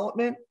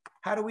development?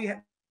 How do we,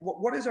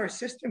 what is our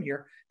system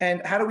here?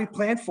 And how do we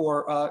plan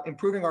for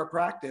improving our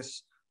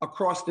practice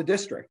across the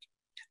district?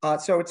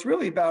 So it's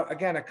really about,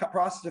 again, a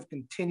process of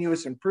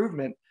continuous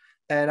improvement.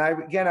 And I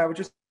would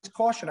just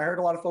caution, I heard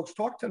a lot of folks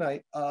talk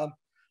tonight.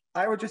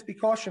 I would just be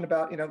cautioned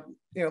about,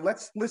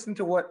 let's listen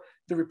to what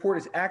the report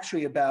is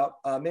actually about.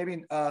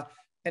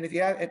 And if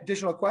you have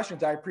additional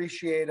questions, I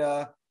appreciate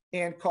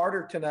Ann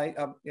Carter tonight,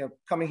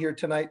 coming here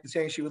tonight and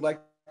saying she would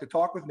like to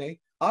talk with me.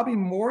 I'll be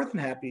more than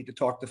happy to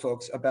talk to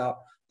folks about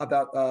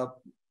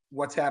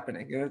what's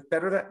happening. You know, it's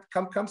better that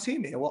come see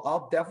me. Well,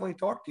 I'll definitely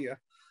talk to you.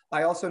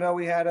 I also know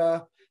we had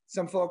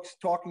some folks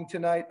talking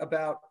tonight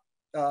about,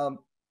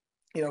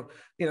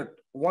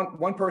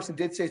 one person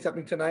did say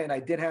something tonight, and I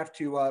did have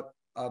to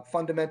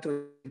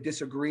fundamentally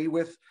disagree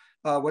with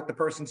what the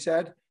person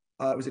said.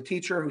 It was a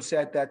teacher who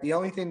said that the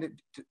only thing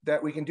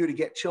that we can do to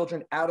get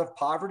children out of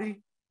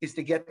poverty is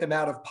to get them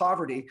out of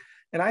poverty.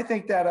 And I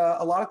think that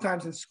a lot of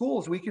times in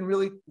schools, we can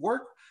really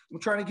work. We're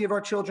trying to give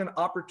our children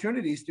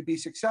opportunities to be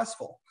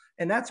successful.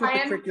 And that's what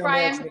the curriculum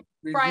management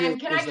review Brian,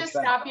 can I just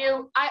about. stop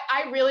you?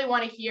 I really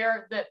want to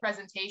hear the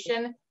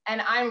presentation,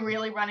 and I'm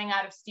really running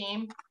out of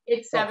steam.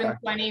 It's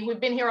 7:20. We've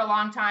been here a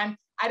long time.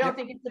 I don't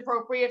think it's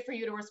appropriate for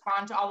you to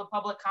respond to all the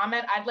public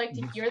comment. I'd like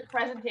to hear the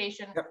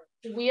presentation so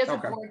we as a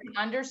board can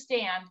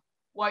understand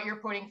what you're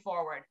putting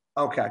forward.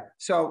 Okay,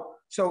 so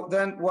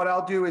then what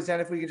I'll do is then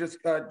if we could just,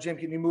 Jim,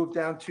 can you move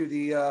down to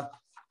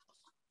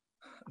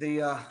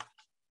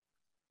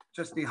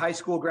just the high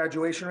school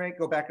graduation rate,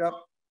 go back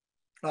up.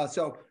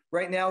 So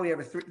right now we have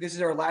this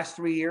is our last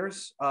 3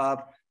 years.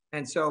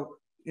 And so,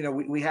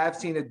 we have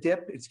seen a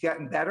dip. It's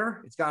gotten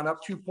better. It's gone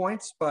up 2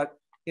 points, but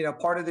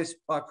part of this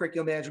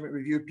curriculum management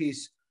review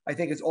piece, I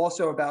think is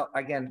also about,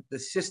 again, the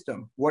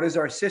system. What is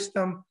our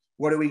system?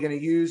 What are we going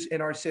to use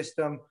in our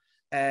system?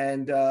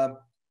 And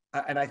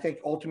I think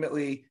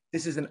ultimately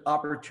this is an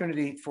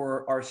opportunity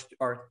for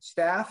our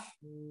staff,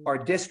 our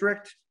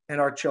district,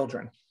 and our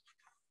children.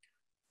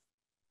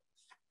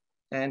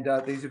 And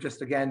these are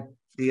just, again,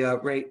 the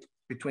rate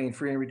between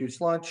free and reduced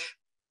lunch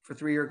for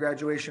 3-year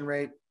graduation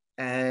rate.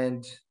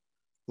 And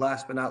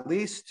last but not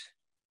least,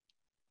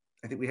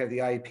 I think we have the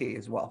IEP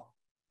as well.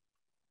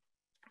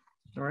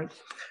 All right.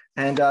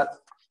 And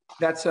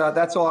that's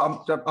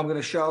all I'm going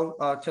to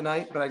show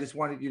tonight, but I just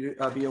wanted you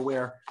to be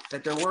aware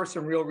that there were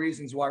some real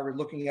reasons why we're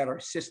looking at our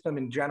system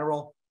in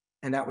general,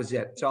 and that was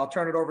it. So I'll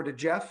turn it over to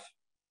Jeff.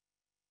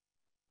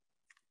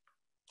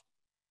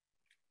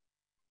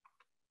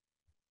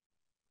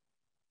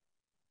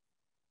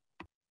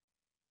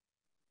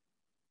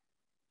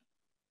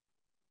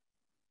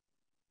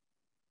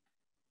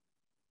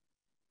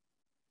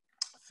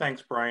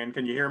 Thanks, Brian.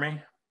 Can you hear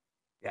me?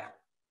 Yeah.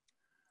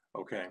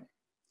 Okay.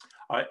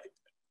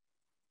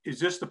 Is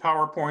this the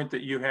PowerPoint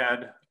that you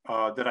had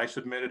that I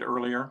submitted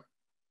earlier?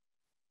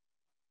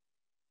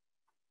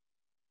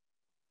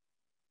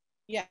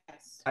 Yes.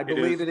 I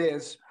believe it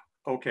is.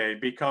 Okay,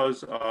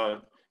 because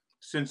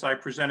since I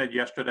presented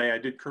yesterday, I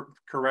did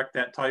correct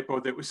that typo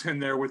that was in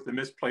there with the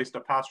misplaced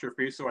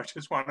apostrophe. So I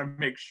just want to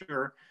make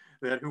sure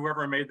that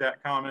whoever made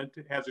that comment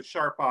has a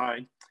sharp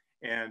eye,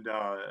 and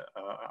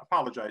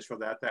apologize for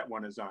that. That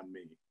one is on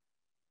me.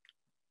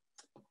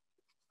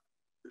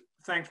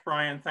 Thanks,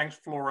 Brian. Thanks,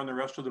 Flora, and the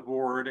rest of the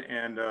board,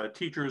 and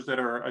teachers that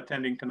are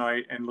attending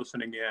tonight and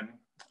listening in.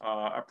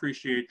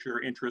 Appreciate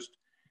your interest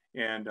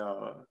and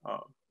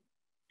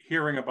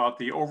hearing about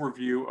the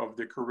overview of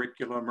the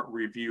curriculum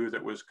review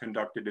that was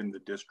conducted in the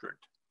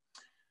district.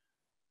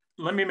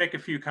 Let me make a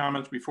few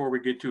comments before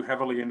we get too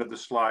heavily into the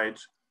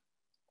slides.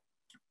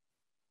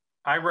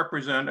 I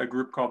represent a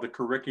group called the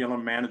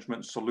Curriculum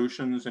Management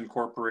Solutions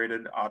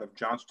Incorporated out of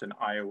Johnston,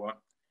 Iowa.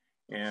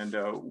 And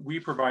we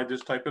provide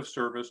this type of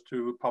service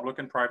to public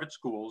and private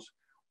schools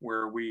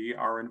where we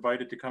are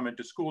invited to come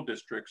into school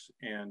districts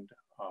and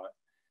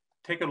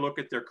take a look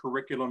at their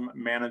curriculum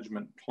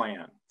management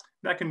plan.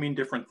 That can mean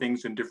different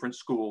things in different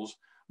schools,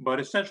 but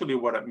essentially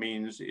what it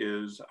means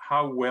is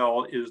how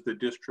well is the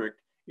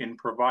district in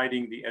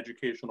providing the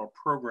educational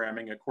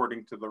programming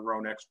according to their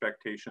own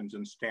expectations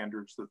and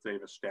standards that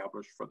they've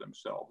established for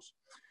themselves.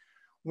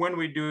 when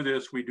we do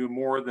this, we do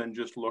more than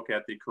just look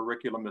at the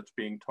curriculum that's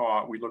being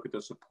taught. We look at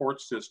the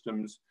support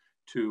systems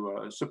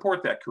to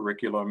support that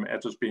curriculum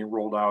as it's being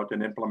rolled out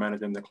and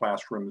implemented in the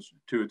classrooms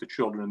to the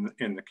children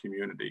in the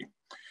community.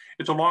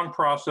 It's a long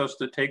process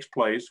that takes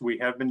place. We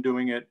have been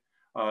doing it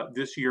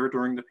this year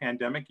during the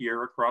pandemic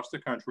year across the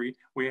country.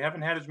 We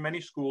haven't had as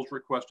many schools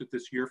request it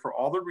this year for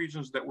all the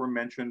reasons that were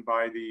mentioned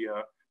by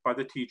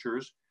the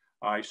teachers.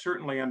 I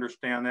certainly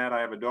understand that.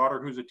 I have a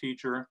daughter who's a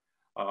teacher.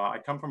 I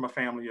come from a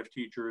family of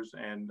teachers,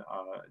 and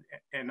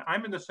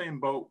I'm in the same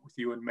boat with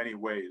you in many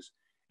ways.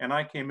 And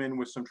I came in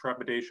with some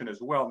trepidation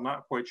as well,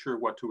 not quite sure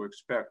what to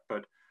expect.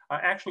 But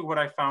actually what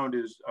I found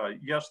is,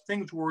 yes,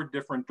 things were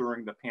different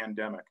during the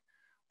pandemic.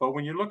 But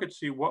when you look at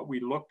see what we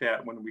looked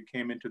at when we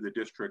came into the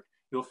district,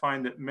 you'll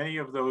find that many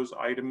of those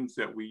items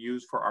that we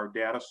use for our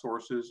data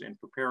sources in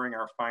preparing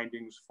our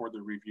findings for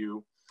the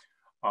review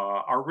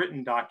are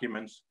written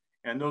documents.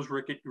 And those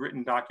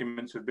written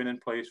documents have been in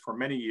place for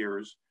many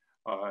years.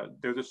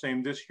 They're the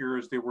same this year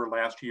as they were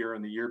last year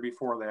and the year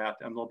before that,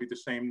 and they'll be the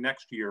same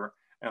next year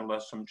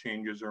unless some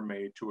changes are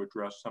made to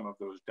address some of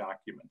those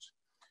documents.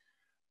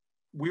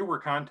 We were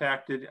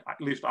contacted, at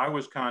least I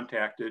was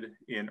contacted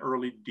in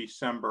early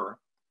December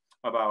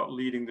about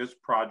leading this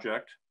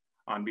project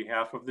on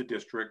behalf of the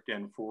district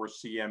and for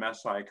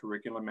CMSI,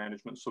 Curriculum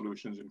Management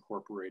Solutions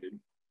Incorporated.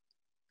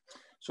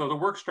 So the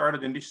work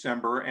started in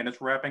December and it's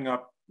wrapping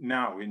up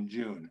now in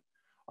June.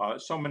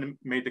 Someone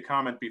made the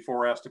comment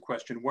before, asked the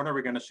question, when are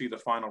we going to see the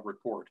final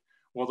report?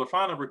 Well, the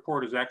final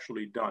report is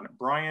actually done.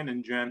 Brian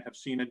and Jen have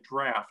seen a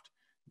draft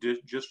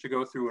just to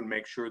go through and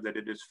make sure that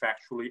it is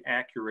factually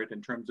accurate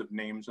in terms of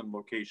names and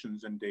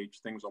locations and dates,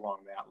 things along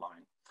that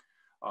line.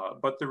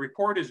 But the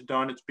report is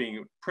done. It's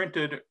being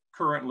printed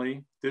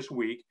currently this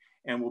week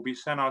and will be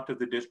sent out to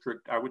the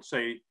district. I would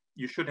say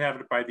you should have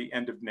it by the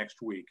end of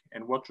next week.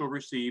 And what you'll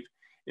receive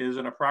is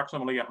an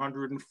approximately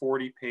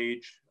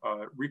 140-page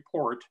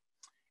report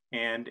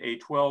and a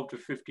 12 to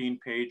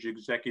 15-page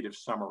executive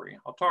summary.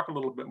 I'll talk a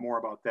little bit more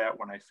about that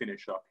when I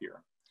finish up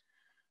here.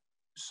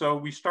 So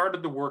we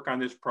started the work on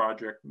this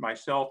project,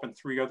 myself and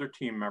 3 other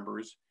team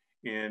members,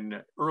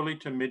 in early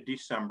to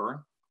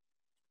mid-December.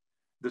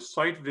 The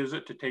site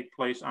visit to take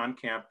place on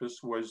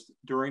campus was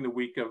during the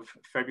week of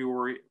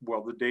February,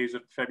 well, the days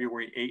of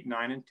February 8,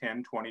 9, and 10,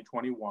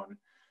 2021.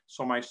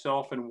 So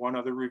myself and 1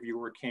 other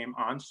reviewer came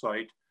on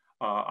site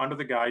under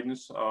the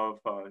guidance of,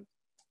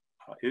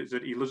 is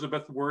it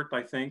Elizabeth Wirt,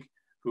 I think,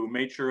 who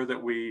made sure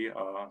that we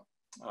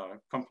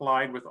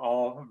complied with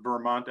all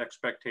Vermont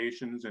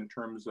expectations in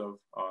terms of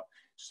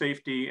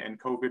safety and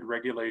COVID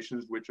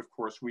regulations, which of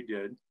course we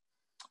did.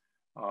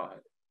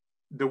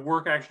 The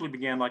work actually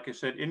began, like I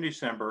said, in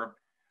December.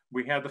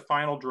 We had the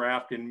final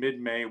draft in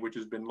mid-May, which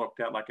has been looked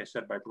at, like I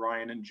said, by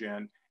Brian and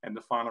Jen, and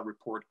the final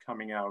report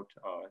coming out,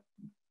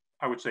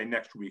 I would say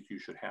next week you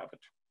should have it.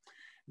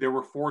 There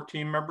were 4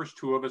 team members,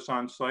 2 of us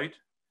on site.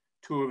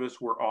 2 of us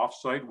were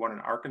off-site, 1 in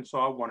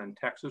Arkansas, 1 in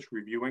Texas,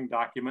 reviewing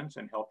documents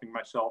and helping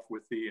myself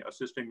with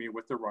assisting me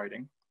with the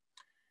writing.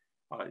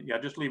 Yeah,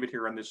 just leave it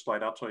here on this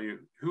slide. I'll tell you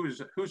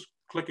who's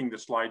clicking the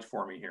slides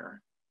for me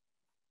here.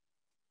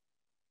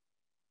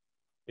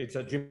 It's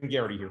Jim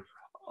Garrity here.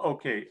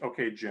 Okay,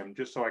 Jim,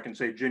 just so I can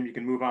say, Jim, you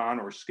can move on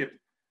or skip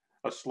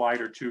a slide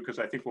or 2, because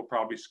I think we'll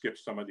probably skip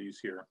some of these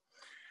here.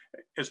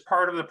 As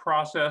part of the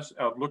process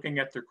of looking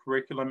at the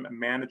curriculum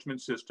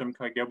management system,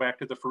 can I go back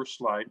to the first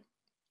slide?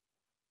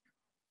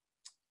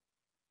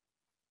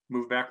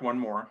 Move back 1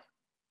 more.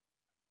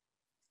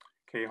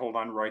 Okay, hold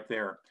on right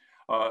there.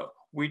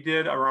 We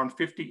did around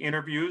 50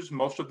 interviews,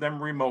 most of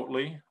them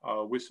remotely,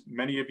 with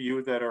many of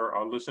you that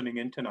are listening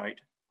in tonight.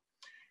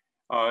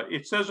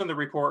 It says in the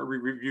report we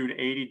reviewed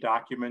 80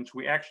 documents.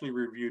 We actually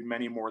reviewed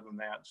many more than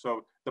that.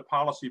 So the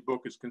policy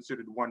book is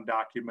considered 1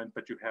 document,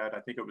 but you had,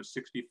 I think it was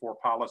 64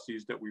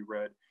 policies that we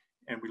read.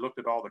 And we looked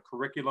at all the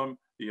curriculum,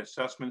 the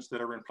assessments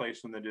that are in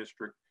place in the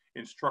district,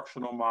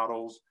 instructional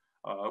models.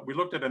 We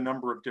looked at a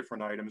number of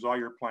different items, all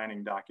your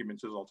planning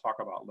documents, as I'll talk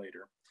about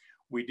later.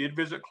 We did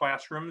visit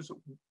classrooms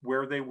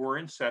where they were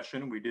in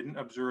session. We didn't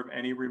observe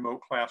any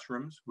remote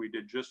classrooms. We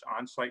did just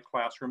on-site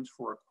classrooms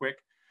for a quick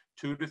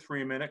 2 to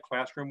 3 minute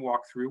classroom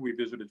walkthrough. We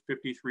visited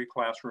 53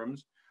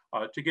 classrooms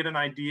to get an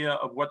idea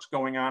of what's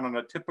going on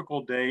a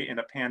typical day in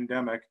a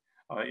pandemic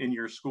in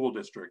your school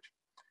district.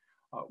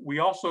 We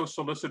also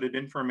solicited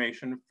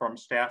information from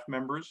staff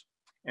members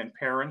and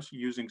parents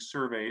using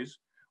surveys.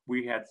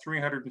 We had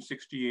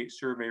 368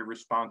 survey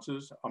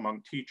responses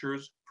among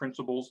teachers,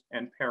 principals,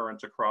 and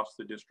parents across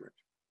the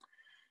district.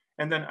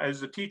 And then, as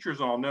the teachers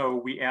all know,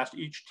 we asked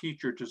each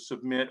teacher to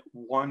submit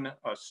 1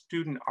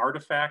 student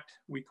artifact,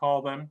 we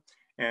call them.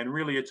 And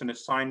really it's an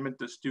assignment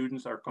that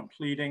students are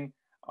completing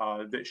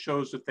that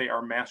shows that they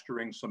are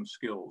mastering some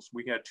skills.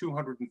 We had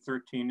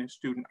 213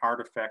 student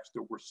artifacts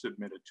that were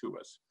submitted to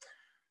us.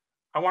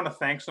 I want to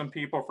thank some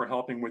people for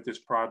helping with this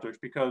project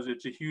because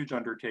it's a huge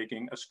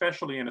undertaking,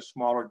 especially in a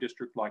smaller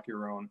district like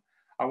your own.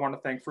 I want to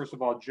thank, first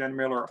of all, Jen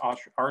Miller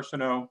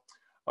Arsenault,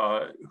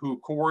 who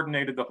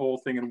coordinated the whole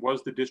thing and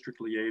was the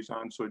district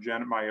liaison. So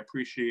Jen, my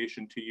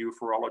appreciation to you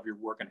for all of your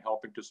work and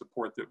helping to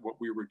support what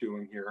we were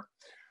doing here.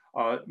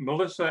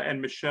 Melissa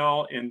and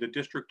Michelle in the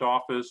district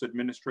office,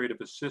 administrative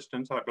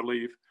assistants, I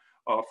believe,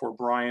 for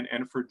Brian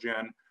and for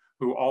Jen,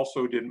 who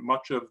also did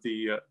much of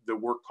the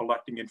work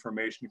collecting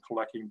information,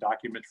 collecting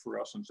documents for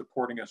us and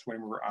supporting us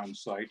when we were on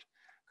site.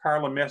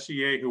 Carla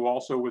Messier, who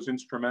also was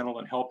instrumental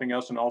in helping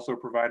us and also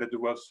provided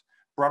to us,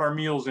 brought our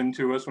meals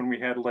into us when we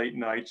had late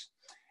nights.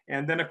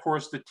 And then of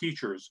course the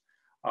teachers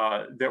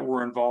that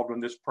were involved in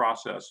this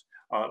process.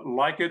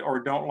 Like it or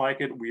don't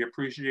like it, we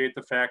appreciate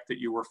the fact that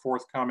you were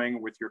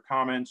forthcoming with your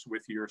comments,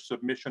 with your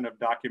submission of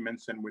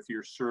documents, and with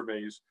your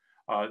surveys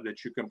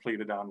that you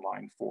completed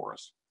online for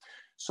us.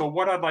 So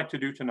what I'd like to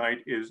do tonight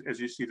is, as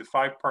you see, the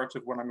 5 parts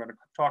of what I'm going to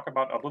talk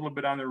about, a little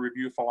bit on the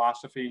review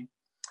philosophy,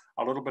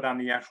 a little bit on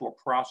the actual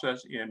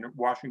process in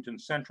Washington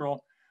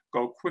Central,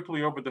 go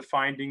quickly over the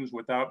findings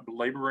without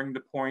belaboring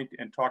the point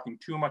and talking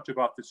too much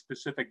about the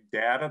specific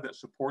data that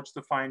supports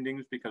the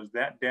findings, because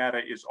that data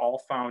is all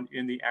found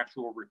in the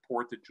actual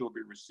report that you'll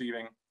be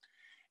receiving,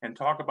 and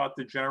talk about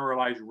the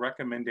generalized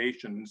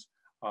recommendations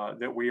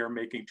that we are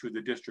making to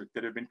the district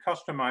that have been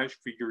customized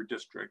for your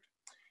district.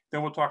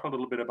 Then we'll talk a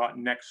little bit about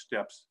next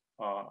steps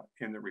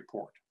in the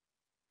report.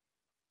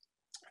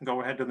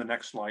 Go ahead to the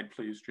next slide,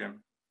 please,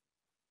 Jim.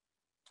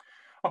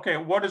 Okay,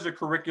 what is a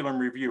curriculum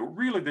review?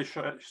 Really, this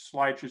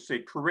slide should say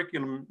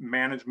curriculum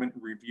management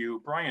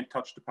review. Brian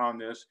touched upon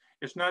this.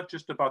 It's not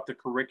just about the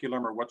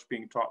curriculum or what's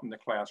being taught in the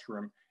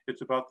classroom.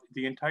 It's about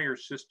the entire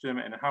system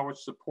and how it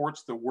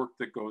supports the work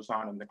that goes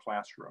on in the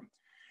classroom.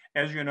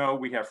 As you know,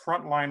 we have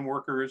frontline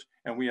workers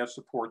and we have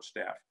support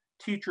staff.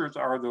 Teachers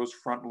are those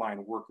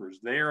frontline workers.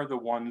 They are the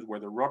ones where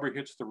the rubber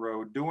hits the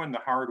road, doing the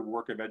hard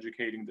work of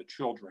educating the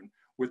children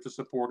with the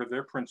support of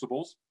their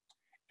principals,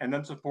 and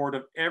then support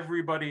of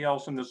everybody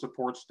else in the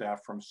support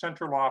staff, from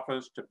central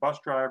office to bus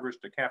drivers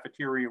to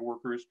cafeteria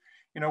workers.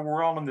 You know,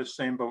 we're all in this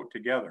same boat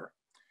together.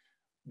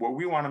 What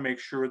we want to make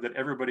sure that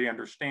everybody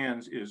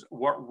understands is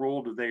what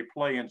role do they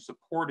play in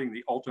supporting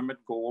the ultimate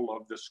goal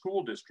of the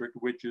school district,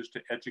 which is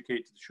to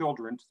educate the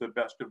children to the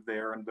best of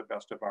their and the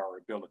best of our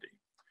ability.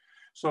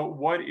 So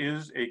what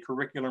is a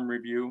curriculum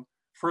review?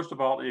 First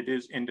of all, it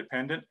is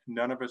independent.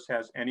 None of us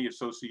has any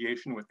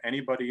association with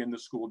anybody in the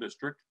school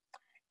district.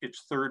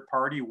 It's third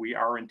party. We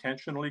are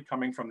intentionally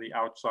coming from the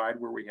outside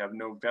where we have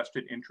no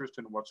vested interest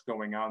in what's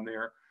going on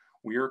there.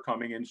 We are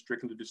coming in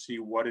strictly to see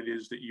what it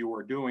is that you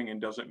are doing and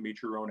doesn't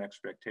meet your own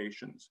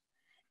expectations.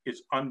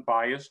 It's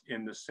unbiased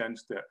in the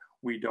sense that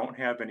we don't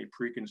have any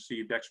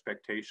preconceived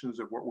expectations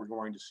of what we're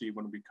going to see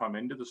when we come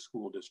into the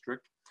school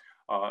district.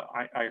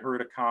 I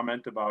heard a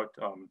comment about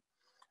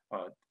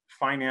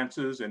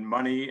finances and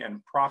money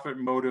and profit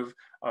motive.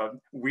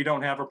 We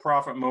don't have a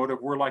profit motive.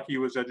 We're like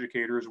you as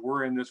educators.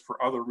 We're in this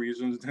for other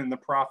reasons than the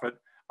profit,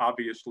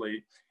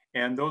 obviously.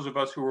 And those of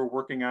us who are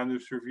working on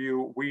this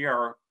review, we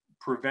are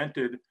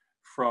prevented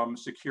from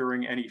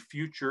securing any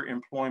future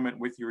employment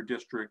with your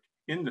district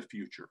in the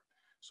future.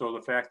 So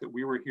the fact that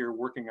we were here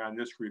working on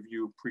this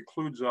review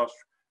precludes us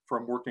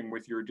from working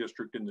with your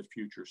district in the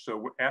future.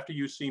 So after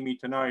you see me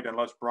tonight,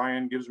 unless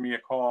Brian gives me a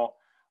call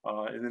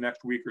in the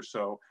next week or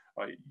so,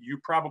 you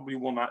probably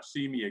will not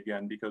see me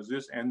again, because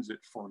this ends it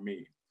for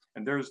me.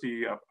 And there's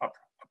the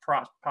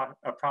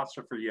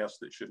apostrophe yes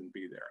that shouldn't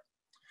be there.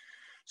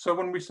 So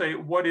when we say,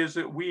 what is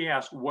it? We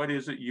ask, what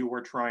is it you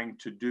are trying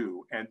to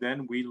do? And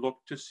then we look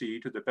to see,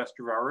 to the best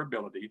of our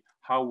ability,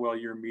 how well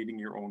you're meeting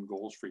your own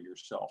goals for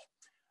yourself.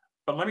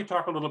 But let me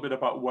talk a little bit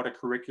about what a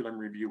curriculum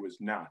review is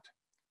not.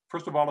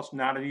 First of all, it's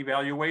not an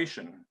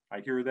evaluation. I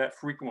hear that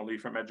frequently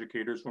from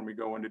educators when we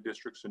go into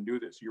districts and do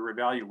this. You're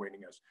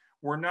evaluating us.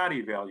 We're not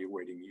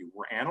evaluating you.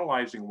 We're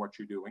analyzing what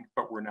you're doing,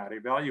 but we're not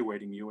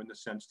evaluating you in the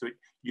sense that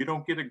you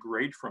don't get a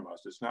grade from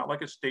us. It's not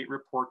like a state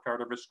report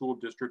card of a school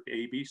district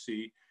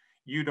ABC.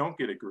 You don't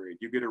get a grade.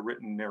 You get a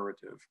written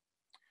narrative.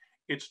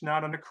 It's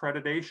not an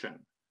accreditation.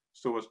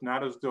 So it's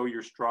not as though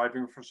you're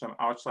striving for some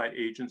outside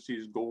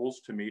agency's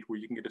goals to meet where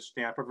you can get a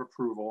stamp of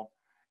approval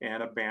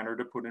and a banner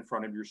to put in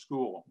front of your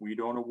school. We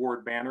don't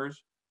award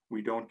banners.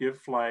 We don't give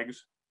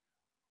flags.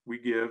 We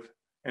give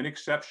an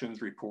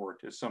exceptions report,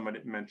 as someone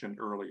mentioned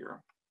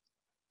earlier.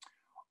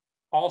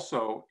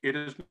 Also, it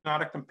is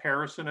not a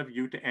comparison of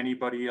you to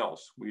anybody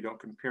else. We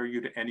don't compare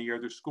you to any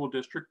other school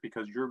district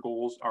because your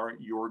goals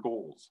aren't your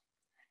goals.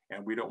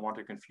 And we don't want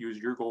to confuse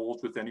your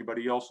goals with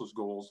anybody else's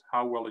goals.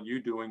 How well are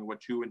you doing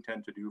what you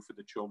intend to do for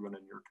the children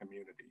in your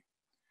community?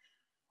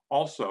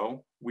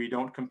 Also, we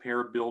don't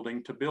compare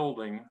building to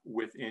building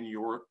within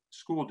your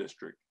school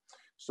district.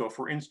 So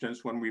for instance,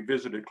 when we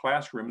visited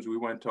classrooms, we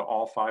went to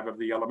all 5 of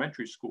the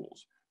elementary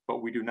schools,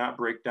 but we do not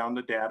break down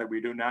the data.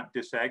 We do not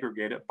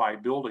disaggregate it by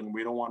building.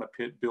 We don't want to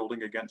pit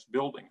building against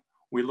building.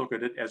 We look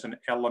at it as an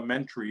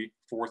elementary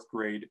 4th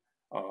grade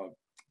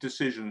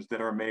decisions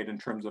that are made in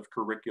terms of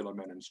curriculum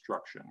and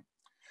instruction.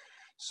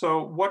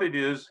 So what it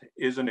is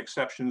an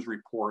exceptions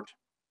report.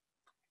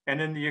 And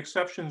in the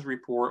exceptions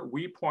report,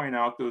 we point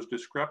out those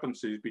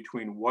discrepancies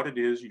between what it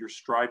is you're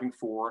striving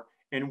for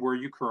and where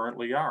you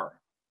currently are.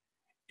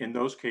 in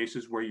those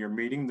cases where you're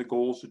meeting the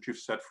goals that you've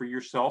set for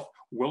yourself,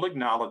 we'll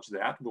acknowledge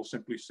that. We'll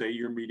simply say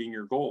you're meeting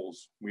your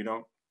goals. We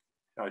don't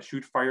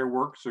shoot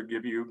fireworks or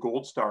give you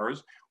gold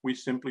stars. We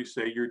simply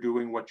say you're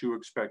doing what you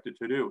expected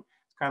to do.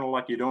 It's kind of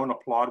like you don't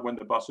applaud when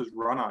the buses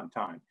run on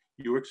time.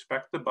 You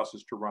expect the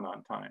buses to run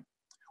on time.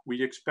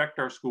 We expect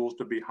our schools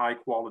to be high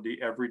quality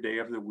every day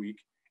of the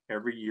week,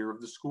 every year of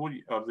the school,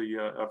 of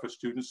a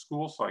student's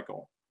school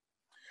cycle.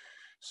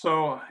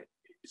 So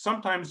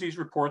sometimes these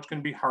reports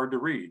can be hard to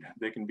read.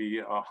 They can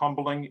be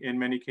humbling in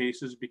many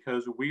cases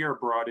because we are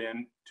brought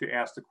in to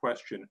ask the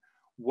question,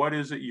 what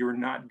is it you're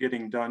not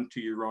getting done to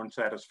your own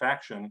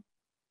satisfaction?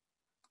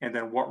 And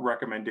then what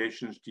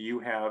recommendations do you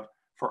have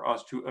for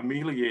us to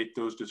ameliorate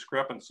those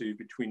discrepancies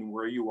between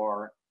where you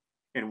are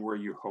and where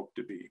you hope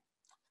to be?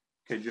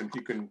 Okay, Jim,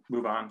 you can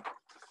move on.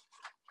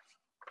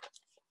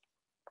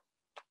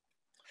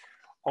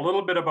 A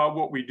little bit about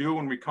what we do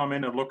when we come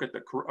in and look at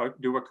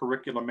do a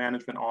curriculum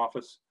management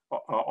office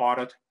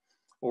audit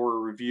or a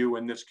review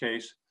in this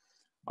case.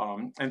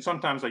 And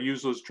sometimes I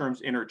use those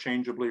terms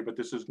interchangeably, but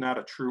this is not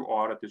a true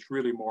audit. It's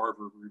really more of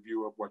a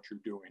review of what you're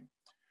doing.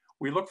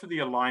 We look for the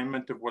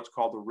alignment of what's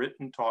called the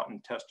written, taught,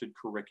 and tested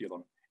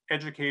curriculum.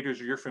 Educators,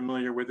 you're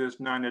familiar with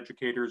this.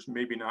 Non-educators,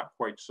 maybe not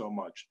quite so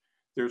much.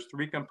 There's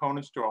three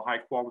components to a high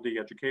quality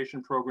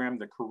education program: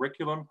 the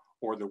curriculum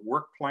or the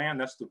work plan.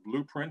 That's the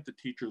blueprint the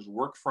teachers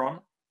work from,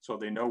 so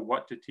they know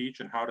what to teach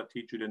and how to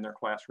teach it in their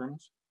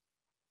classrooms.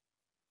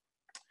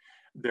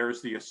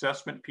 There's the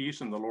assessment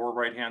piece on the lower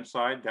right-hand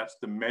side. That's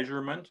the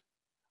measurement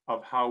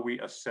of how we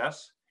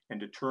assess and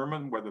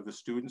determine whether the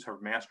students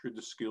have mastered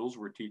the skills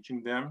we're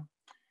teaching them.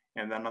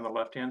 And then on the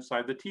left-hand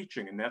side, the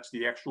teaching, and that's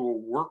the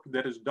actual work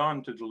that is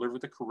done to deliver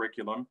the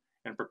curriculum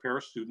and prepare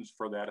students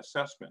for that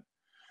assessment.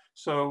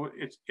 So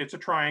it's a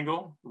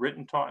triangle: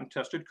 written, taught, and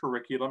tested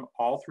curriculum.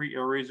 All three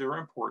areas are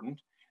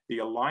important. The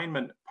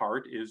alignment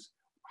part is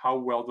how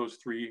well those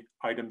three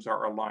items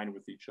are aligned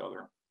with each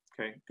other.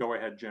 Okay, go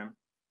ahead, Jim.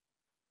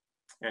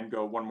 And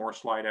go one more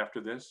slide after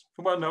this.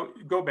 Well, no,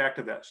 go back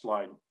to that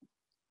slide.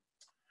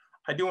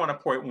 I do want to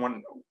point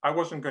one, I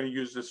wasn't going to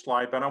use this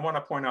slide, but I want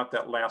to point out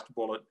that last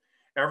bullet.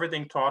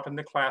 Everything taught in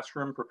the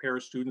classroom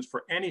prepares students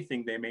for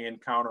anything they may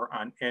encounter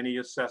on any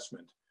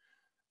assessment.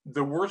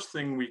 The worst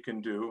thing we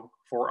can do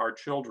for our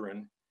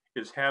children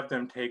is have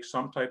them take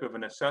some type of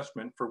an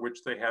assessment for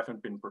which they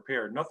haven't been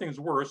prepared. Nothing's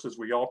worse, as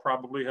we all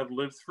probably have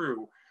lived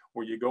through,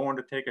 where you go in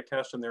to take a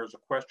test and there's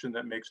a question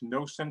that makes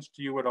no sense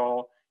to you at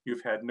all.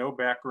 You've had no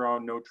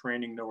background, no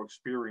training, no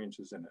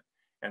experiences in it.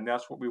 And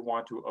that's what we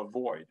want to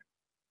avoid.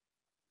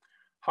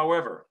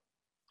 However,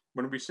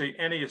 when we say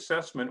any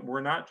assessment,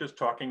 we're not just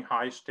talking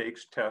high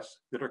stakes tests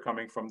that are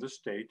coming from the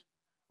state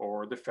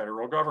or the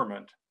federal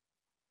government.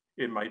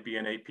 It might be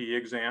an AP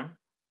exam.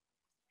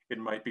 It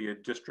might be a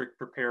district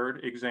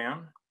prepared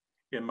exam.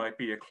 It might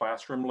be a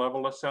classroom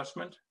level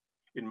assessment.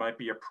 It might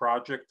be a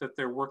project that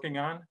they're working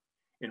on.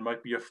 It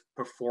might be a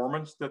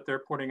performance that they're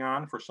putting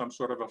on for some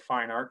sort of a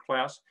fine art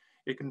class.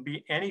 It can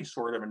be any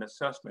sort of an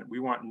assessment. We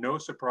want no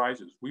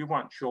surprises. We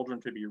want children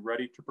to be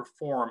ready to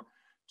perform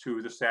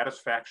to the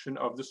satisfaction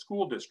of the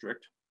school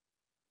district,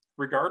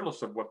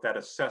 regardless of what that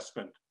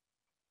assessment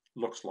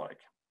looks like.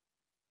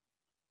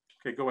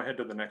 Okay, go ahead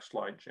to the next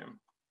slide, Jim.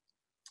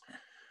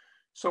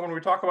 So when we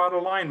talk about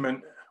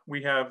alignment,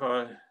 we have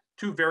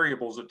two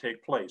variables that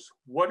take place.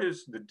 What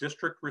is the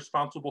district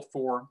responsible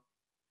for,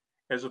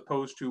 as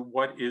opposed to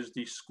what is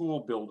the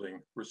school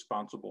building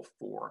responsible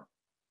for?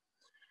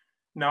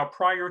 Now,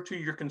 prior to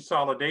your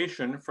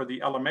consolidation for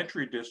the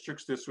elementary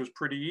districts, this was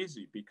pretty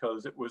easy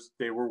because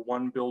they were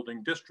one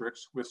building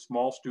districts with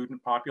small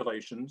student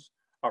populations,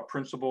 a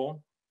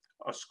principal,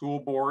 a school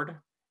board,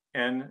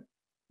 and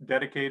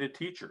dedicated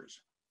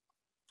teachers.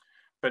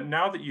 But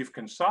now that you've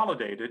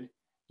consolidated,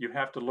 you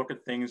have to look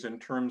at things in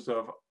terms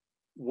of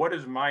what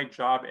is my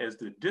job as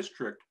the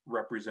district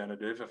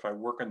representative if I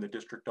work in the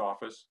district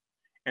office,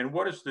 and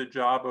what is the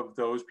job of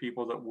those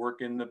people that work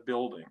in the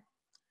building,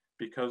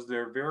 because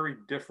they're very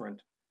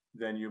different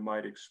than you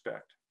might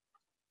expect.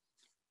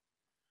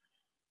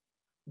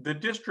 The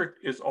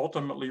district is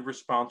ultimately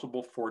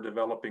responsible for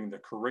developing the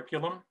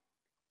curriculum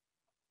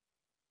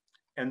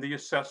and the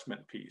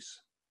assessment piece.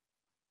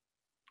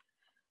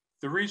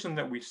 The reason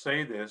that we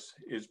say this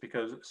is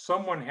because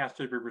someone has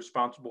to be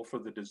responsible for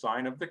the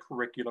design of the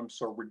curriculum,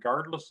 so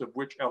regardless of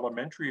which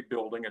elementary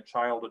building a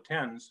child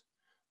attends,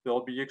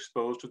 they'll be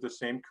exposed to the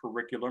same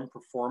curriculum,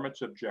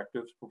 performance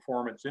objectives,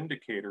 performance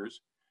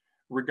indicators,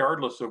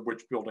 regardless of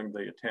which building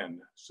they attend.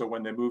 So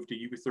when they move to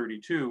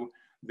U32,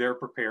 they're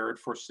prepared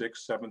for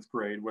 6th, 7th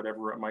grade,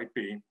 whatever it might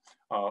be,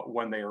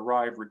 when they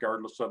arrive,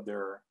 regardless of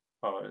their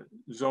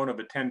zone of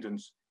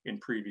attendance in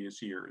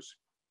previous years.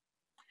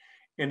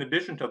 In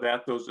addition to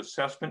that, those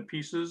assessment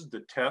pieces,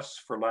 the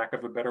tests, for lack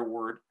of a better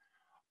word,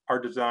 are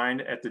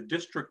designed at the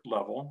district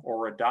level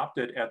or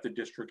adopted at the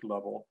district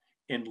level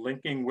in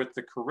linking with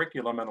the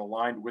curriculum and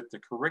aligned with the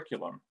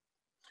curriculum.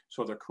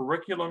 So the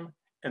curriculum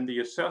and the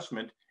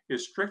assessment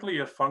is strictly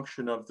a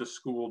function of the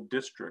school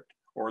district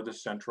or the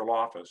central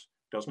office.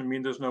 Doesn't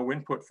mean there's no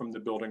input from the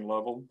building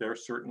level, there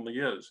certainly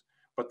is,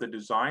 but the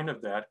design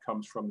of that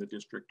comes from the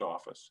district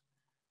office.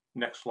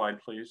 Next slide,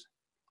 please.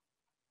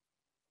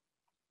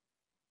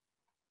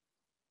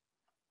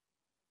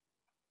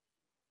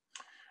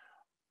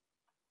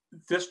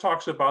 This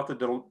talks about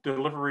the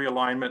delivery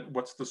alignment.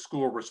 What's the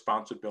school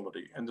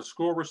responsibility? And the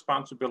school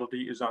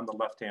responsibility is on the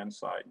left-hand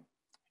side.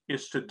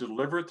 It's to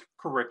deliver the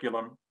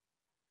curriculum,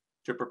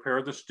 to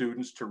prepare the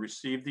students to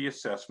receive the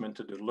assessment,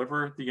 to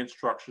deliver the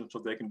instruction so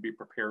they can be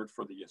prepared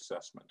for the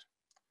assessment.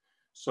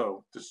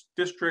 So this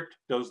district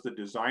does the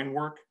design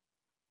work,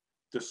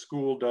 the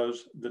school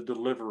does the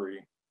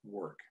delivery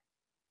work.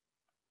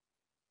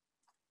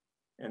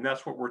 And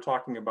that's what we're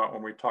talking about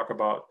when we talk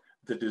about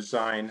the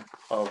design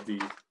of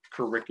the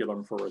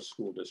curriculum for a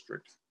school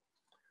district.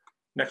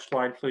 Next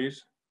slide,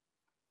 please.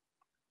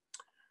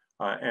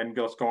 And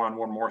let's go on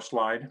one more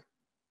slide.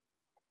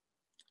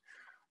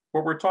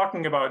 What we're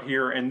talking about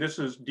here, and this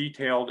is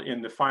detailed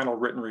in the final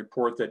written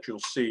report that you'll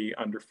see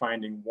under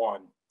finding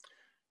 1,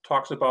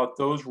 talks about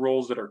those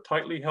roles that are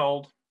tightly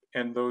held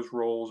and those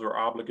roles or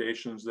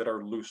obligations that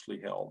are loosely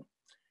held.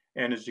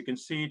 And as you can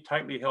see,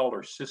 tightly held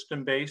are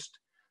system-based.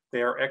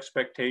 They are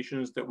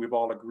expectations that we've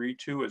all agreed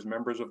to as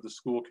members of the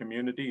school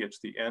community. It's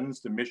the ends,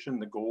 the mission,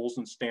 the goals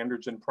and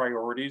standards and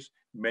priorities,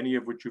 many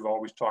of which you've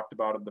always talked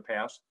about in the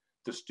past.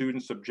 The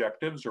students'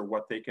 objectives or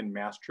what they can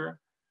master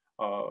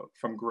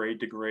from grade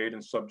to grade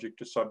and subject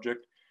to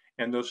subject,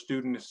 and those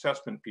student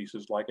assessment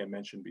pieces like I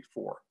mentioned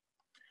before.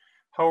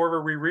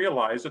 However, we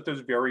realize that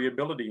there's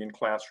variability in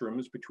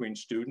classrooms between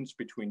students,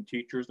 between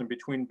teachers, and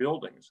between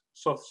buildings.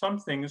 So some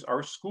things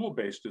are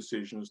school-based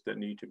decisions that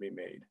need to be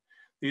made.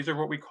 These are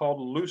what we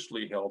call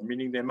loosely held,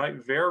 meaning they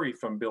might vary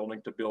from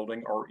building to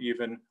building or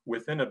even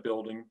within a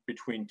building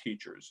between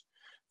teachers.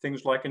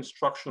 Things like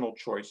instructional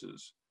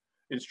choices,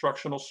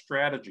 instructional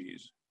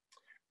strategies,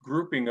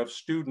 grouping of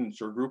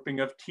students or grouping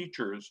of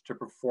teachers to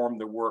perform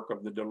the work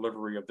of the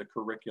delivery of the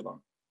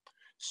curriculum.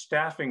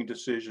 Staffing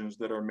decisions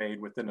that are made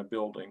within a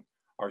building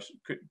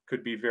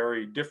could be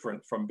very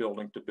different from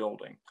building to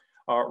building.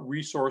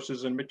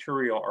 Resources and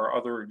material are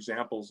other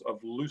examples of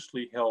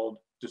loosely held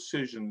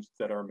decisions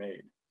that are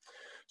made.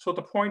 So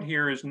the point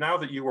here is now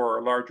that you are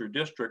a larger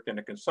district and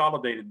a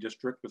consolidated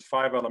district with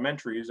 5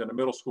 elementaries and a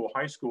middle school,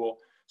 high school,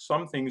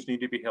 some things need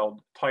to be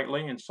held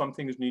tightly and some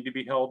things need to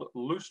be held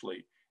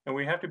loosely. And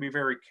we have to be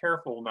very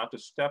careful not to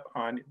step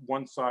on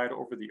one side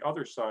over the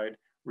other side,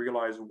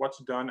 realize what's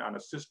done on a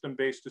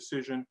system-based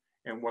decision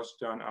and what's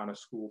done on a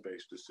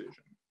school-based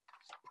decision.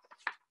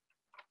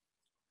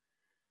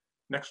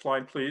 Next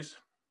slide, please.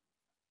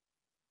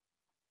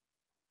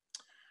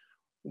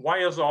 Why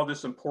is all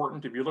this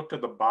important? If you look to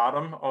the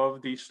bottom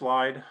of the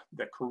slide,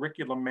 the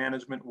curriculum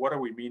management, what do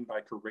we mean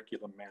by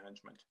curriculum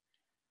management?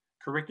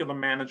 Curriculum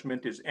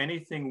management is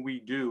anything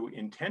we do,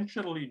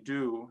 intentionally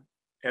do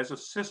as a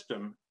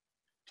system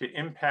to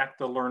impact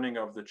the learning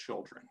of the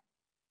children.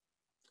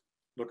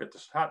 Look at the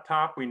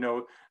top, we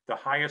know the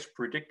highest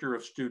predictor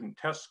of student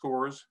test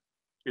scores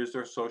is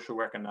their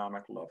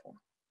socioeconomic level.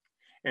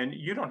 And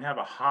you don't have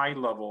a high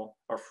level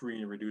of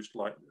free and reduced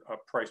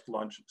priced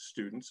lunch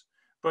students,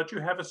 but you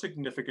have a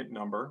significant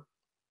number.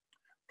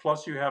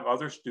 Plus you have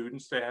other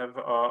students that have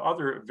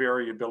other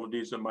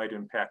variabilities that might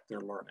impact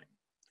their learning,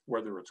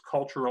 whether it's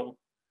cultural,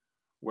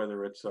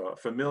 whether it's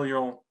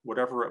familial,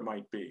 whatever it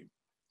might be.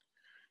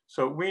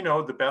 So we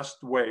know the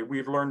best way,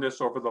 we've learned this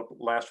over the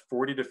last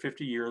 40 to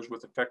 50 years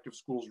with effective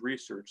schools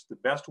research, the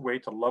best way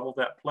to level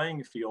that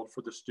playing field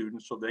for the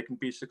students so they can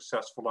be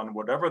successful on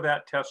whatever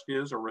that test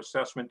is or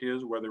assessment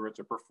is, whether it's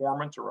a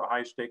performance or a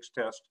high stakes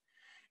test,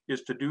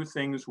 is to do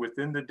things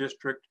within the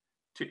district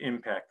to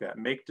impact that,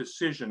 make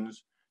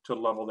decisions to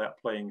level that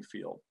playing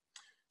field.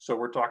 So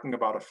we're talking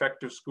about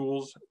effective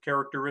schools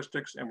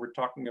characteristics, and we're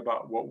talking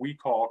about what we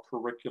call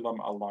curriculum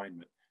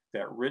alignment.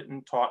 That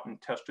written, taught,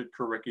 and tested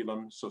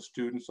curriculum so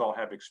students all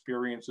have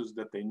experiences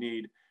that they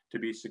need to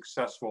be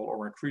successful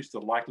or increase the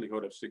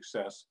likelihood of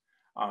success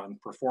on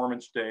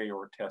performance day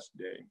or test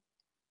day.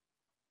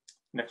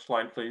 Next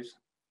slide, please.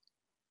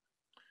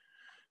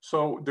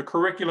 So the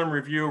curriculum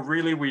review,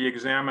 really we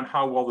examine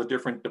how well the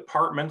different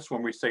departments,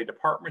 when we say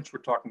departments, we're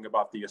talking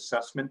about the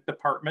assessment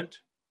department,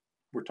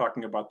 we're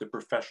talking about the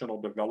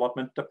professional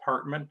development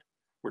department,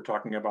 we're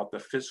talking about the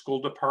fiscal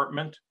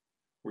department,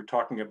 we're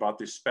talking about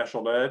the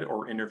special ed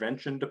or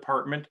intervention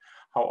department,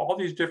 how all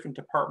these different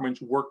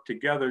departments work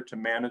together to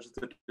manage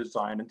the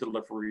design and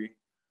delivery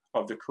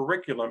of the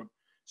curriculum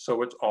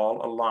so it's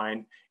all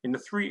aligned in the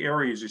 3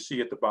 areas you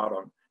see at the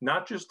bottom,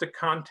 not just the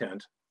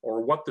content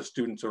or what the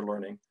students are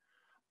learning,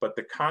 but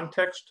the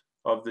context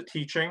of the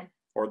teaching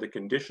or the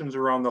conditions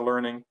around the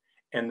learning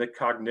and the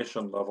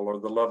cognition level or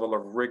the level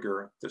of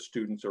rigor the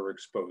students are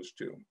exposed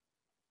to.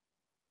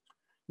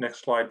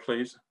 Next slide,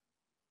 please.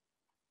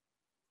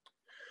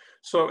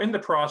 So in the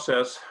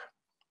process,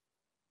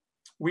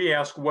 we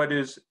ask what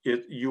is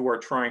it you are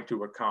trying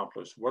to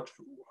accomplish? What's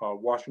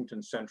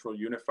Washington Central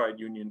Unified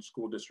Union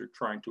School District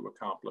trying to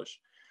accomplish?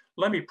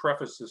 Let me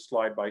preface this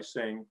slide by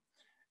saying,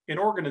 in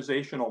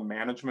organizational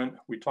management,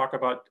 we talk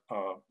about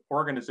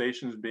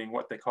organizations being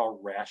what they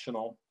call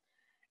rational.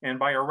 And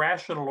by a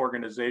rational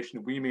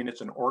organization, we mean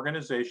it's an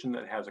organization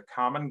that has a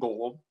common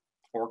goal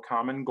or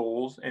common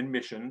goals and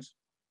missions,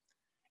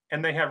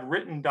 and they have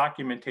written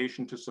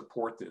documentation to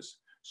support this.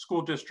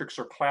 School districts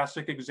are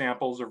classic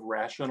examples of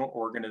rational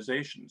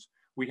organizations.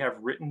 We have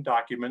written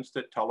documents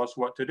that tell us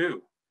what to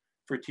do.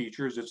 For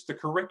teachers, it's the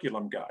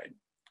curriculum guide.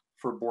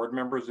 For board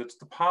members, it's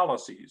the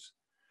policies.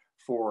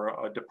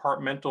 For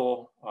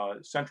departmental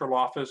central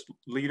office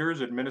leaders,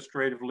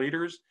 administrative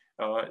leaders,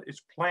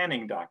 it's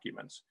planning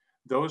documents.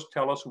 Those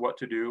tell us what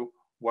to do,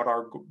 what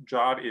our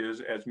job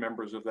is as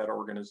members of that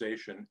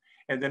organization.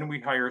 And then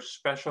we hire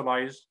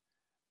specialized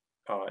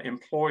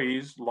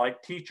employees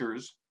like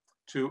teachers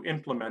to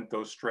implement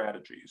those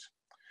strategies.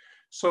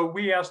 So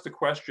we ask the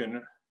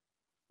question,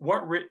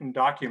 what written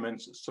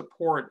documents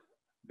support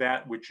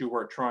that which you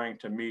are trying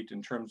to meet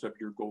in terms of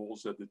your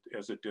goals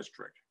as a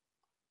district?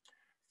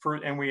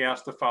 And we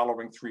ask the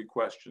following three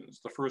questions.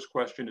 The first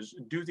question is,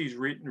 do these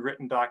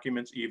written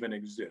documents even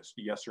exist?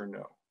 Yes or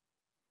no?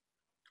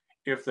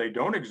 If they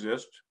don't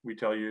exist, we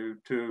tell you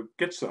to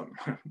get some,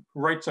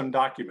 write some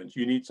documents.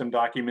 You need some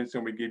documents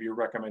and we give you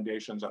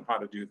recommendations on how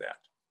to do that.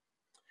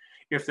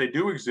 If they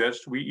do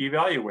exist, we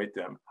evaluate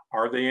them.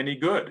 Are they any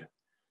good?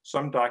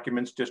 Some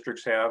documents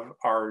districts have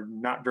are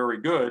not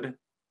very good,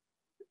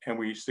 and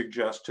we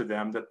suggest to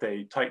them that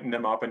they tighten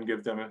them up and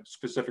give them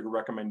specific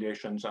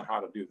recommendations on how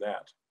to do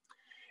that.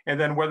 And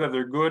then whether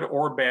they're good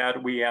or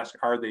bad, we ask,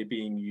 are they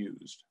being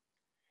used?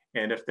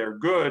 And if they're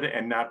good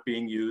and not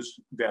being used,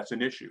 that's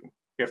an issue.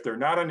 If they're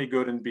not any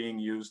good and being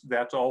used,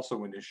 that's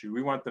also an issue.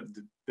 We want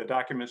the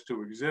documents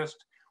to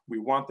exist, we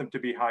want them to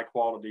be high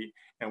quality,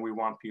 and we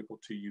want people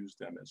to use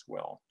them as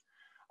well.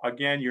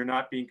 Again, you're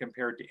not being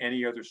compared to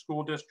any other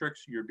school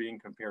districts, you're being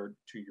compared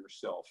to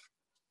yourself.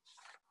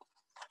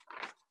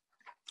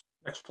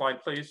 Next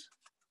slide, please.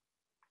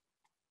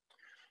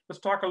 Let's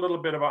talk a little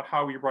bit about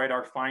how we write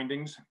our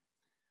findings.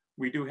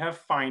 We do have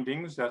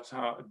findings. That's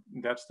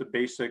the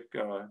basic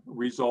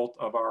result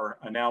of our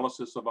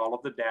analysis of all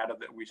of the data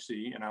that we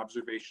see and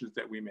observations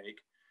that we make.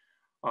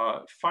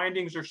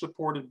 Findings are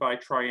supported by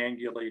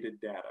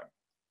triangulated data.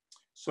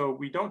 So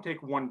we don't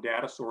take one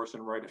data source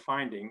and write a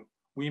finding.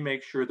 We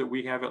make sure that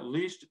we have at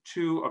least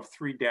 2 of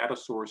 3 data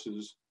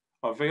sources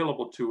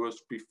available to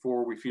us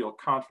before we feel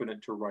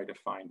confident to write a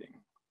finding.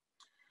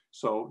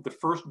 So the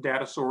first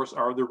data source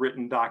are the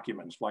written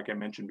documents, like I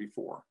mentioned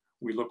before.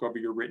 We look over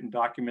your written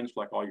documents,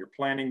 like all your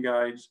planning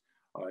guides,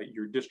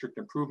 your district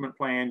improvement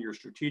plan, your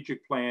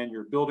strategic plan,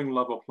 your building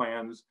level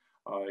plans,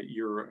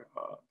 your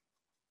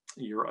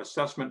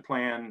assessment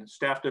plan,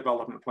 staff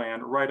development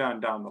plan, right on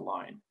down the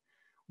line.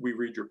 We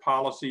read your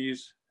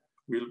policies,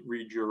 we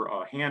read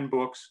your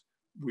handbooks,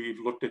 we've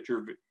looked at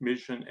your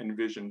mission and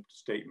vision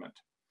statement.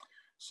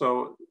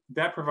 So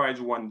that provides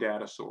one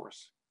data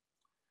source.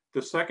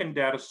 The second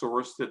data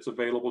source that's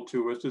available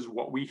to us is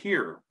what we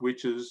hear,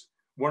 which is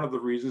one of the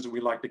reasons we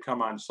like to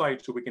come on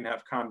site so we can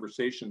have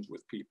conversations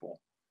with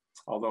people.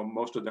 Although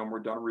most of them were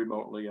done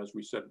remotely, as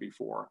we said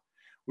before.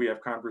 We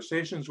have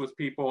conversations with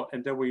people,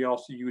 and then we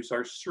also use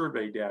our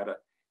survey data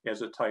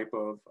as a type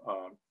of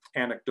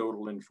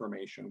anecdotal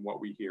information,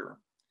 what we hear.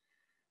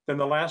 Then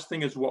the last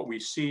thing is what we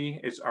see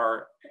is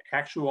our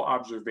actual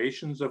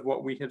observations of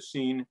what we have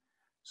seen.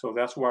 So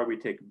that's why we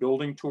take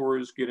building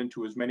tours, get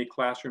into as many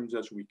classrooms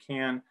as we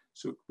can,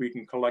 so we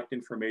can collect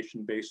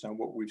information based on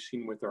what we've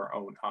seen with our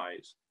own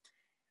eyes.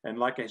 And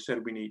like I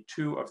said, we need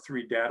 2 of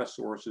 3 data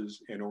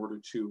sources in order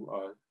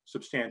to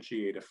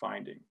substantiate a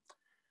finding.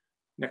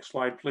 Next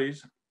slide,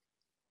 please.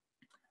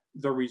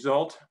 The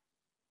result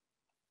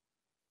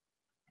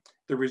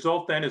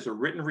then is a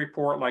written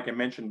report, like I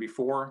mentioned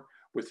before,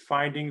 with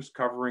findings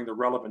covering the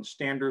relevant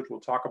standards. We'll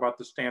talk about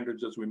the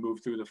standards as we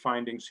move through the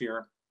findings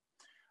here.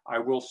 I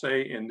will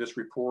say in this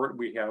report,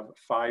 we have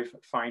 5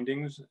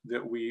 findings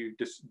that we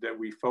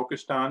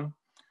focused on.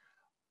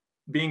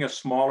 Being a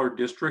smaller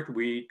district,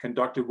 we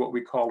conducted what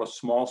we call a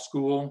small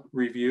school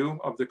review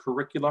of the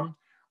curriculum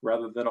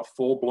rather than a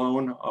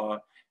full-blown,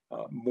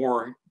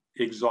 more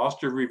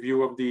exhaustive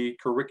review of the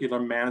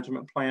curriculum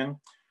management plan,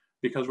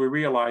 because we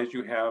realized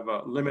you have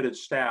limited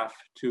staff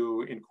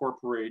to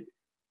incorporate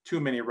too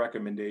many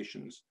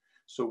recommendations.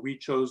 So we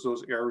chose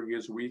those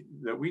areas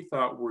that we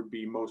thought would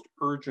be most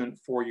urgent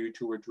for you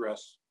to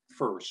address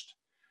first.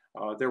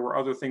 There were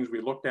other things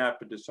we looked at,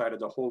 but decided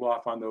to hold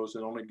off on those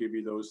and only give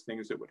you those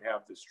things that would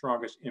have the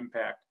strongest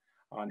impact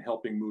on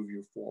helping move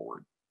you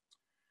forward.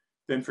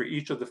 Then for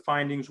each of the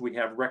findings, we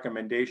have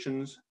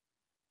recommendations,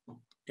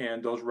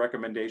 and those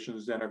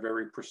recommendations then are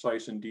very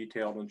precise and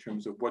detailed in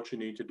terms of what you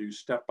need to do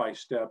step by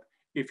step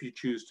if you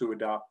choose to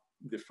adopt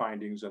the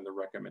findings and the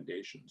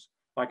recommendations.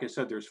 Like I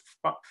said, there's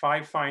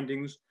 5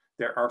 findings,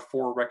 there are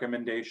 4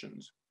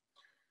 recommendations.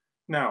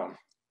 Now,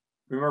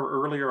 remember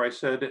earlier I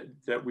said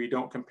that we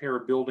don't compare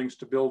buildings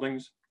to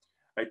buildings.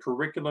 A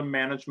curriculum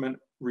management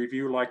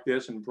review like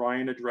this, and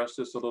Brian addressed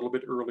this a little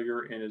bit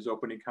earlier in his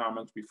opening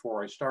comments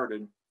before I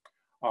started,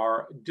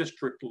 are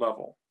district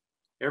level.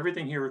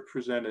 Everything here is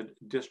presented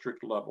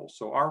district level.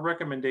 So our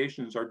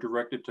recommendations are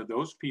directed to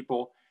those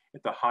people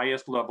at the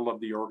highest level of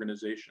the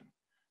organization.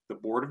 The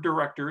board of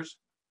directors,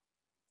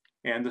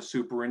 and the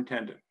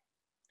superintendent.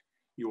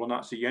 You will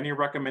not see any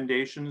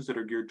recommendations that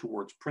are geared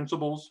towards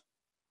principals,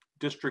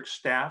 district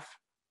staff,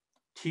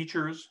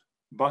 teachers,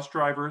 bus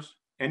drivers,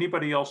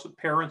 anybody else,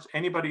 parents,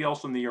 anybody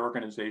else in the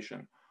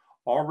organization.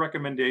 All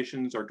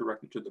recommendations are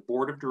directed to the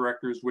board of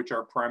directors, which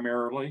are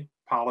primarily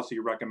policy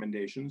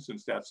recommendations,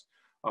 since that's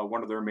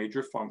one of their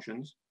major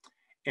functions,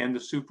 and the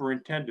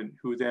superintendent,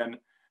 who then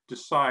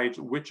decides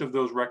which of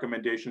those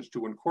recommendations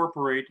to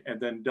incorporate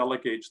and then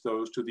delegates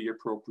those to the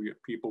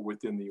appropriate people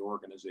within the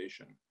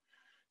organization.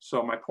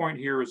 So my point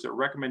here is that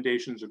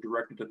recommendations are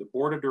directed to the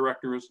board of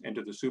directors and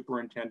to the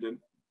superintendent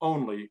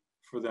only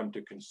for them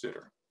to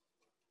consider.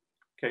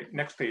 Okay,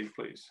 next page,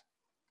 please.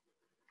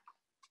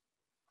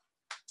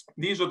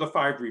 These are the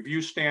 5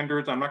 review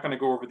standards. I'm not going to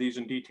go over these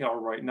in detail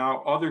right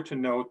now, other to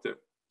note that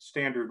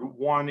standard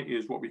 1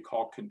 is what we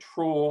call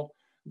control.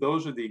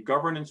 Those are the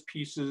governance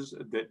pieces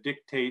that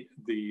dictate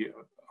the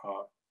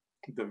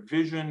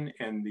vision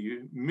and the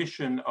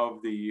mission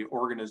of the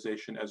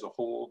organization as a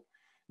whole.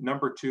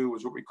 Number 2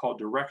 is what we call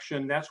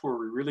direction. That's where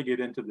we really get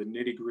into the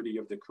nitty-gritty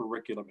of the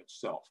curriculum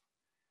itself.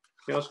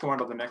 Okay, let's go on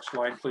to the next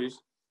slide, please.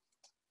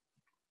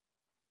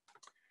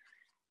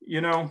 You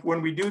know,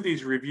 when we do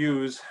these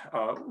reviews,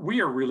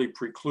 we are really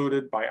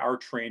precluded by our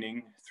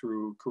training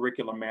through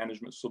curriculum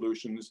management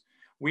solutions.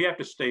 We have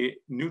to stay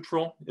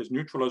neutral as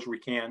we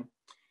can,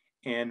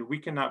 and we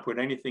cannot put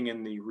anything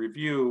in the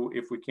review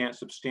if we can't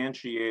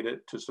substantiate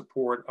it to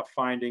support a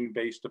finding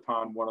based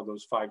upon one of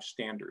those 5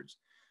 standards.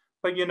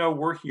 But you know,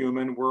 we're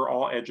human, we're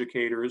all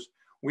educators.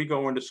 We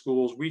go into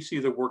schools, we see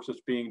the work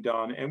that's being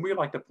done, and we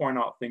like to point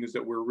out things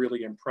that we're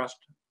really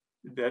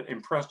that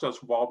impressed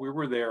us while we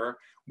were there,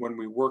 when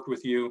we worked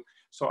with you.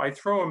 So I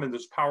throw them in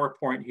this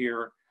PowerPoint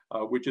here,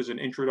 which is an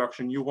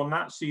introduction. You will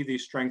not see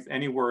these strengths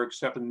anywhere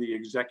except in the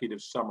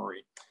executive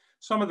summary.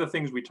 Some of the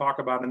things we talk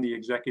about in the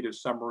executive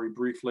summary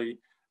briefly,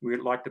 we'd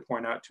like to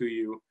point out to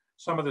you.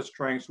 Some of the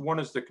strengths, one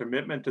is the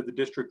commitment to the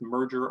district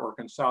merger or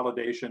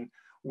consolidation.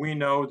 We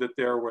know that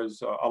there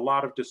was a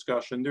lot of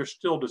discussion. There's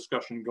still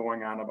discussion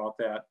going on about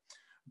that.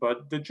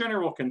 But the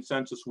general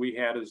consensus we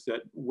had is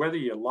that whether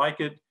you like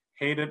it,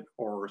 hate it,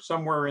 or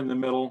somewhere in the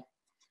middle,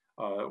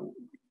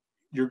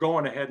 you're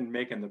going ahead and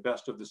making the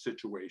best of the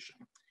situation.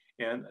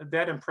 And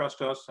that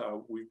impressed us.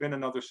 We've been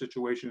in other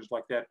situations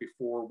like that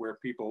before where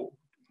people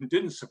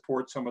didn't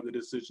support some of the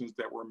decisions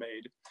that were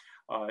made.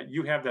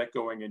 You have that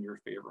going in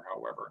your favor,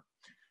 however.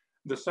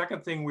 The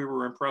second thing we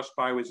were impressed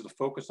by was the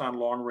focus on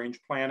long-range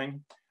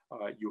planning.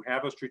 You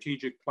have a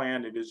strategic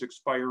plan. It is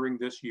expiring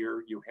this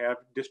year. You have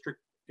district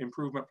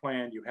improvement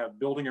plan. You have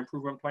building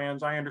improvement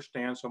plans. I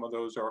understand some of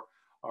those are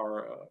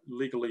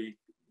legally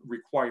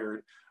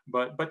required,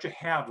 but you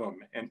have them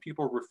and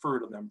people refer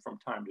to them from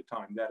time to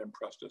time. That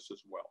impressed us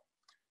as well.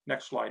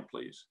 Next slide,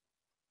 please.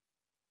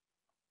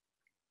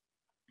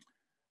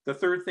 The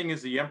third thing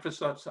is the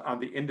emphasis on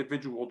the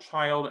individual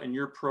child and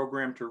your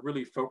program to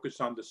really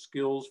focus on the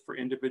skills for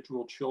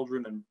individual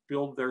children and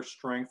build their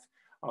strength.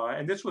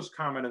 And this was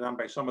commented on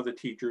by some of the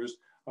teachers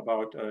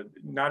about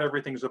not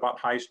everything's about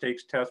high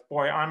stakes tests.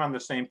 Boy, I'm on the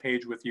same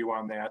page with you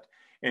on that.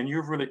 And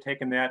you've really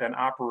taken that and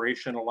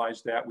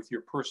operationalized that with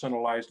your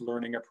personalized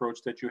learning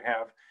approach that you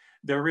have.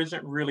 There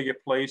isn't really a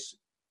place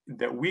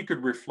that we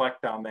could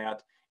reflect on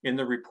that in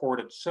the report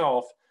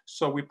itself.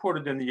 So we put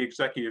it in the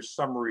executive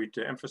summary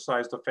to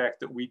emphasize the fact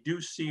that we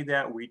do see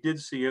that, we did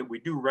see it, we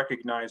do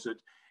recognize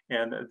it.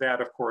 And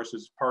that, of course,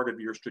 is part of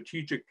your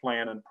strategic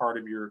plan and part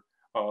of your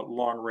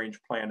long-range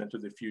plan into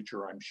the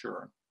future, I'm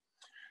sure.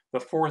 The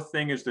fourth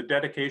thing is the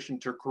dedication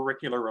to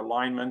curricular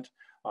alignment.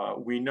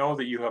 We know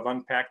that you have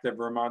unpacked the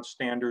Vermont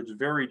standards,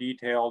 very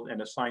detailed,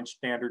 and assigned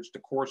standards to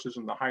courses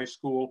in the high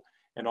school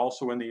and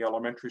also in the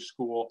elementary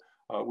school.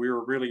 We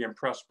were really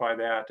impressed by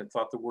that and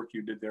thought the work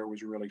you did there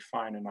was really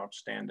fine and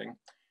outstanding.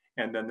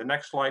 And then the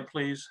next slide,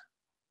 please.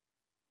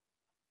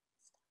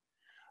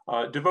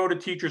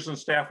 Devoted teachers and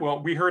staff.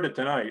 Well, we heard it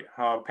tonight,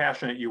 how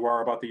passionate you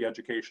are about the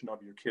education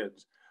of your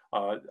kids.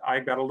 I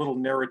got a little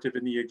narrative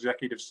in the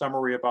executive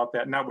summary about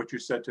that, not what you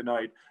said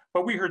tonight,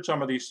 but we heard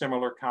some of these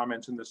similar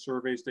comments in the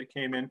surveys that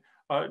came in.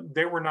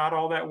 They were not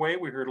all that way.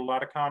 We heard a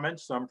lot of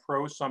comments, some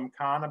pro, some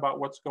con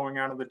about what's going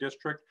on in the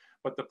district.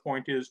 But the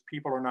point is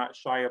people are not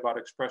shy about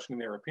expressing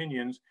their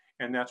opinions,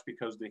 and that's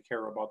because they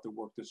care about the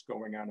work that's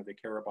going on and they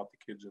care about the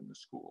kids in the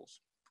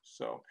schools.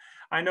 So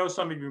I know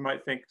some of you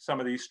might think some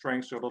of these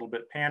strengths are a little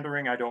bit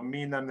pandering. I don't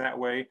mean them that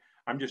way.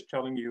 I'm just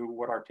telling you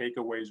what our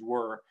takeaways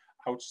were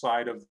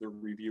outside of the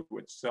review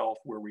itself,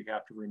 where we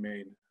have to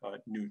remain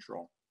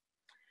neutral.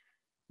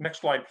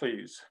 Next slide,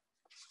 please.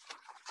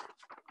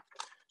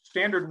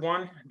 Standard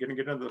one, going to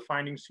get into the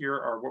findings here,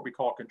 are what we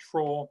call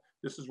control.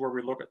 This is where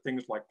we look at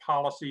things like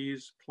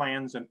policies,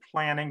 plans, and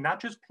planning,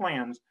 not just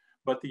plans,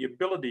 but the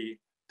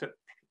ability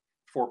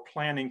for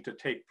planning to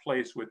take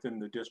place within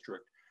the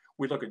district.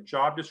 We look at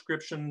job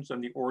descriptions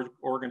and the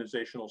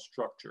organizational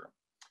structure.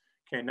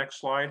 Okay, next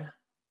slide.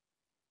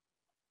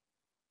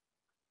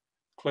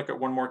 Click it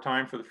one more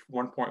time for the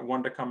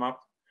 1.1 to come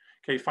up.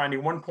 Okay,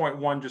 finding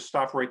 1.1, just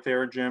stop right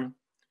there, Jim.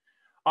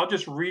 I'll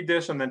just read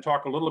this and then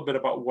talk a little bit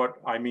about what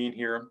I mean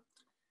here.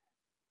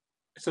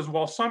 It says,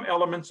 while some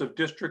elements of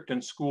district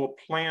and school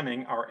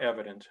planning are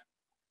evident,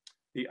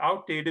 the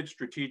outdated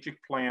strategic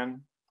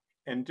plan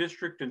and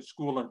district and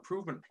school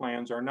improvement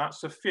plans are not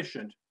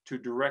sufficient to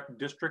direct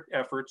district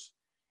efforts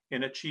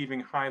in achieving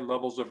high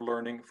levels of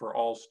learning for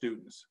all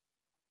students.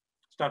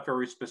 It's not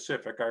very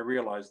specific, I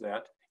realize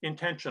that,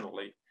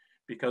 intentionally,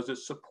 because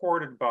it's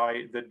supported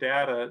by the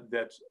data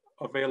that's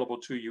available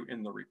to you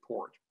in the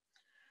report.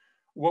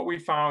 What we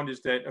found is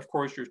that, of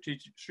course, your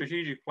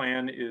strategic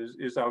plan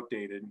is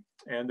outdated,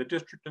 and the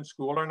district and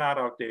school are not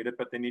outdated,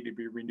 but they need to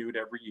be renewed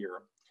every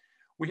year.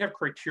 We have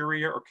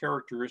criteria or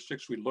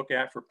characteristics we look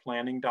at for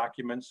planning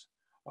documents,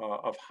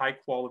 of high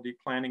quality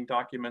planning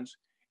documents,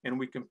 and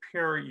we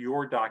compare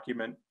your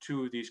document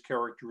to these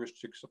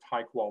characteristics of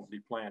high quality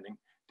planning.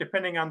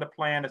 Depending on the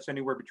plan, it's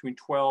anywhere between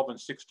 12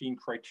 and 16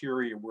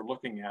 criteria we're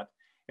looking at,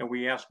 and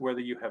we ask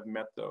whether you have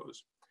met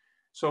those.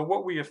 So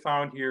what we have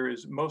found here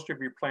is most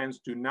of your plans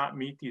do not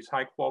meet these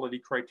high quality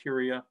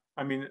criteria.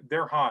 I mean,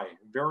 they're high.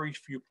 Very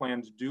few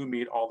plans do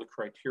meet all the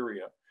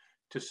criteria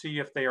to see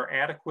if they are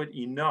adequate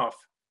enough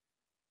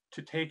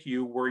to take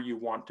you where you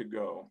want to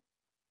go.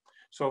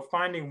 So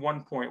finding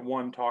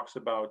 1.1 talks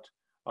about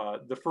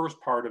the first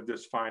part of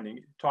this finding.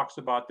 It talks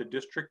about the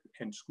district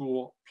and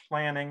school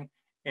planning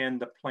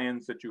and the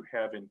plans that you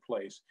have in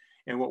place.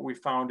 And what we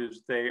found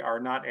is they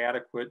are not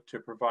adequate to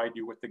provide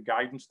you with the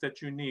guidance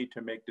that you need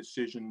to make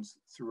decisions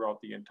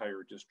throughout the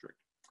entire district.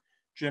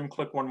 Jim,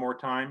 click one more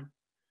time.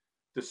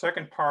 The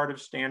second part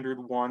of standard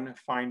 1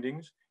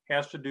 findings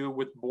has to do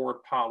with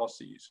board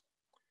policies.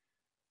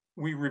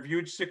 We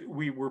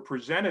were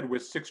presented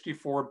with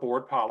 64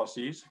 board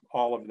policies,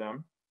 all of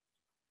them.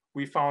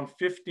 We found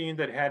 15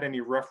 that had any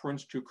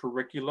reference to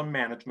curriculum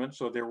management,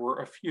 so there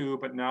were a few,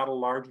 but not a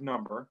large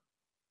number.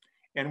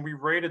 And we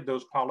rated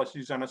those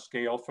policies on a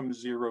scale from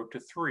 0 to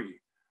 3,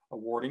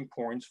 awarding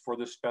points for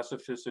the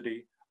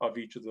specificity of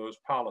each of those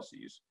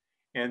policies.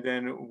 And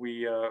then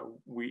we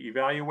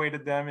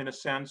evaluated them in a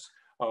sense.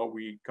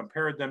 We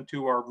compared them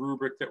to our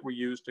rubric that we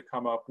used to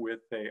come up with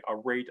a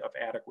rate of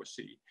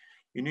adequacy.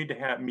 You need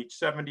to meet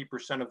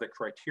 70% of the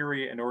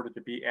criteria in order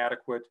to be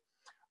adequate.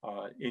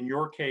 In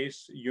your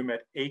case, you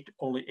met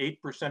only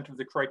 8% of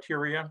the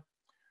criteria.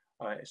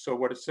 So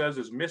what it says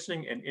is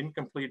missing and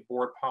incomplete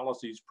board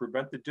policies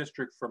prevent the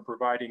district from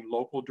providing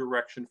local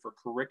direction for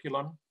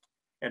curriculum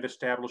and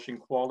establishing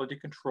quality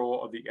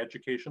control of the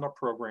educational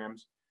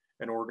programs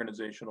and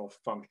organization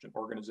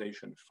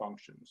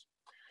functions.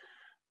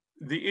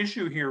 The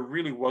issue here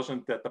really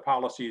wasn't that the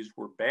policies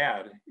were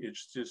bad.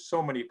 It's just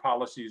so many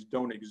policies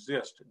don't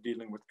exist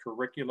dealing with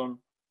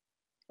curriculum,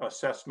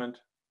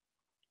 assessment,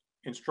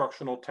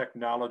 instructional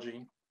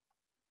technology,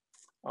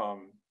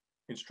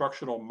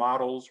 instructional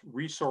models,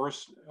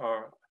 resource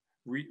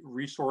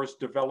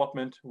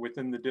development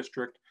within the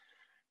district.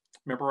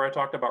 Remember I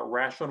talked about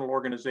rational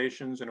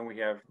organizations and we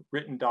have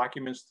written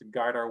documents that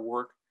guide our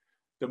work.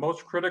 The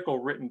most critical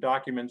written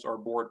documents are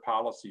board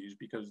policies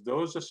because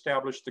those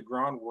establish the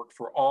groundwork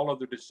for all of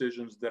the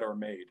decisions that are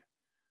made.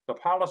 The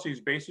policies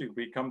basically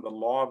become the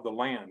law of the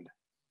land,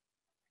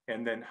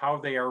 and then how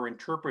they are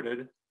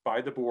interpreted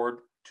by the board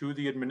to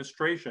the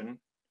administration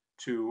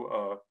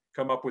to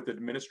come up with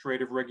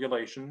administrative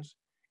regulations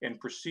and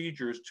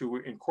procedures to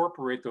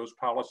incorporate those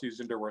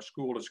policies into our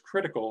school is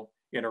critical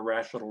in a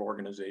rational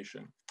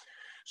organization.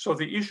 So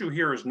the issue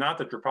here is not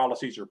that your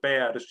policies are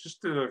bad, it's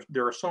just that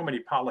there are so many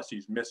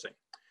policies missing.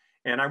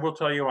 And I will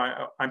tell you,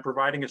 I'm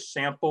providing a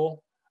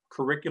sample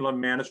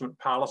curriculum management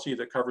policy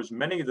that covers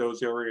many of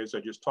those areas I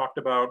just talked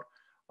about,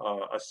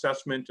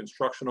 assessment,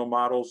 instructional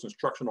models,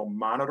 instructional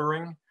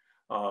monitoring,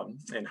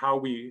 and how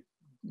we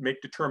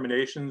make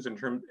determinations in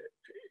terms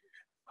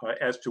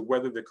as to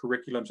whether the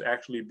curriculum is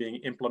actually being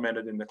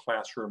implemented in the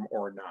classroom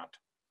or not.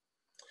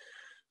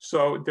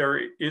 So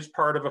there is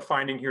part of a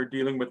finding here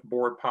dealing with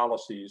board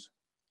policies.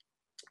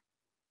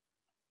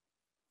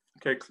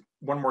 Okay,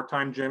 one more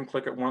time, Jim,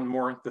 click it one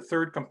more. The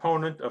third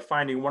component of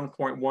finding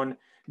 1.1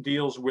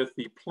 deals with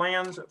the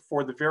plans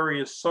for the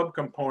various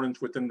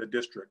subcomponents within the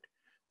district,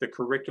 the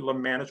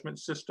curriculum management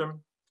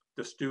system,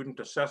 the student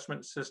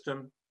assessment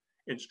system,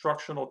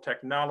 instructional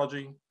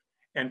technology,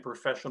 and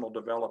professional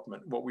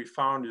development. What we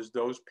found is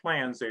those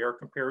plans, they are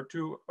compared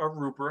to a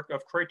rubric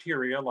of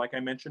criteria, like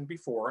I mentioned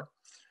before,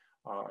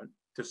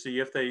 to see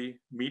if they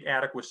meet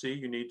adequacy.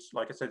 You need,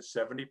 like I said,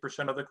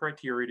 70% of the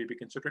criteria to be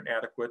considered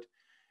adequate.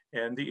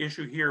 And the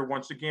issue here,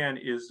 once again,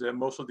 is that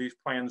most of these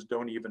plans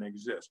don't even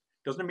exist.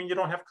 Doesn't mean you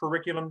don't have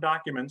curriculum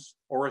documents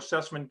or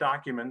assessment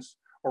documents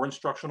or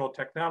instructional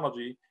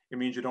technology. It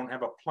means you don't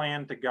have a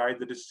plan to guide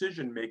the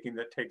decision-making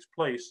that takes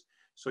place.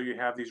 So you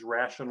have these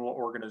rational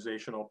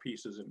organizational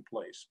pieces in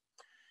place.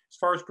 As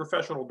far as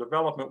professional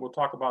development, we'll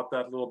talk about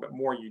that a little bit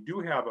more. You do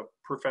have a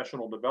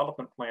professional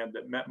development plan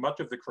that met much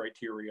of the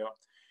criteria.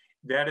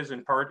 That is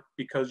in part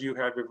because you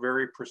have a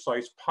very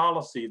precise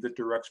policy that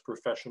directs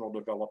professional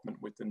development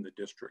within the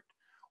district.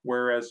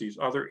 Whereas these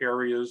other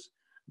areas,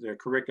 the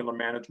curriculum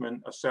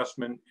management,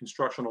 assessment,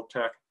 instructional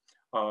tech,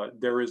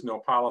 there is no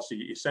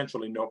policy,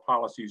 essentially no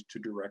policies to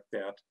direct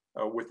that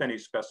with any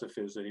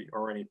specificity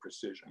or any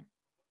precision.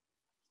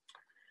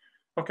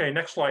 Okay,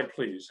 next slide,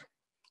 please.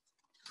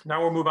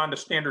 Now we'll move on to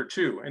standard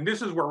 2. And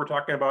this is where we're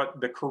talking about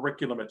the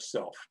curriculum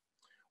itself.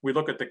 We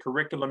look at the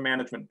curriculum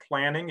management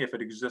planning, if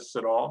it exists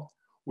at all.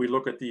 We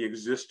look at the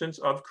existence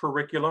of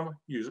curriculum,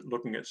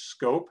 looking at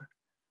scope,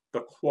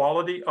 the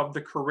quality of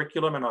the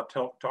curriculum, and I'll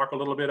talk a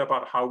little bit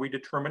about how we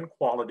determine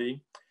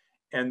quality,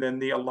 and then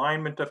the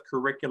alignment of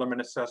curriculum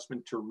and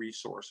assessment to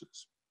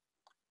resources.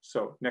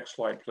 So next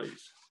slide,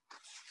 please.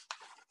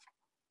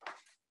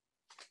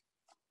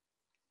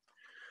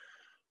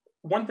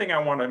 One thing I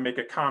want to make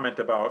a comment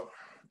about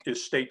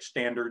is state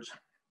standards.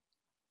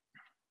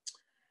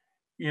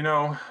 You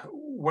know,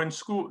 when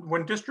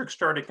districts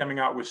started coming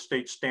out with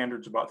state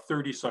standards about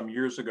 30 some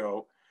years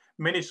ago,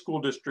 many school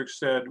districts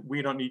said,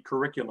 we don't need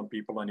curriculum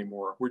people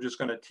anymore. We're just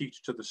going to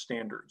teach to the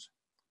standards.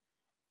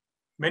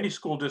 Many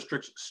school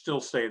districts still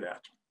say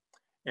that,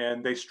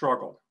 and they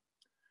struggle.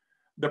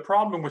 The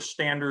problem with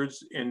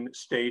standards in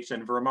states,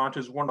 and Vermont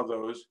is one of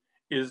those,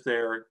 is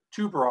they're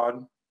too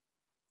broad,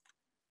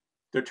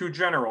 they're too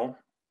general,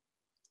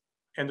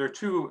 and they're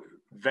too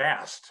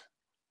vast.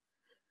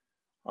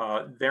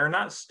 They're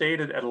not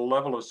stated at a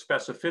level of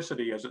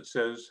specificity, as it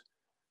says,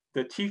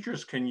 that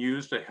teachers can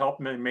use to help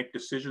them make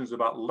decisions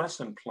about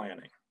lesson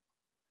planning.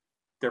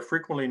 They're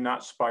frequently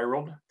not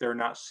spiraled, they're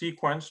not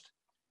sequenced,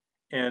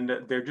 and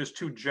they're just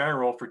too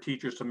general for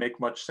teachers to make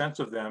much sense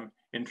of them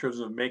in terms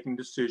of making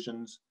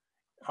decisions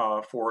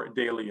for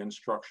daily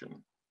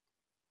instruction.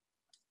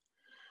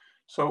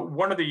 So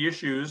one of the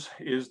issues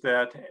is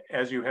that,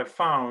 as you have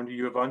found,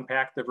 you have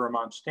unpacked the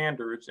Vermont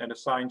standards and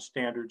assigned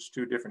standards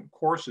to different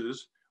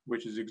courses,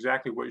 which is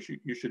exactly what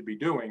you should be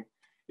doing,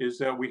 is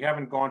that we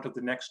haven't gone to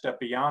the next step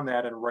beyond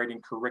that in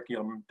writing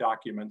curriculum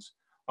documents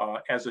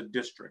as a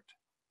district.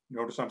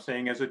 Notice I'm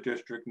saying as a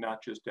district,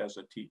 not just as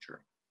a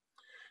teacher.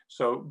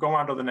 So go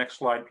on to the next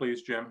slide,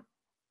 please, Jim.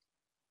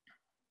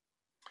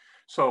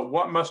 So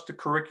what must the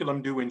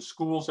curriculum do in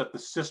schools at the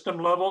system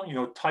level? You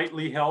know,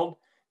 tightly held.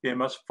 They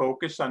must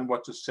focus on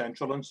what's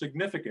essential and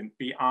significant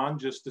beyond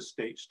just the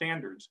state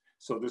standards.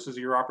 So this is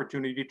your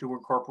opportunity to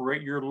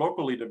incorporate your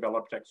locally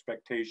developed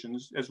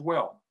expectations as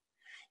well.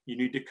 You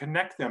need to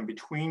connect them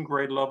between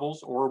grade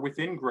levels or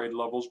within grade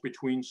levels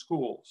between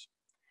schools.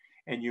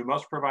 And you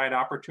must provide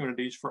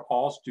opportunities for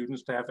all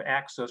students to have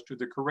access to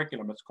the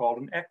curriculum. It's called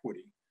an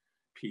equity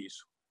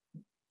piece.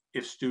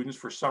 If students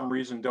for some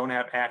reason don't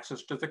have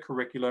access to the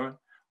curriculum,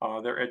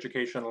 their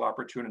educational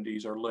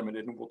opportunities are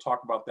limited, and we'll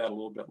talk about that a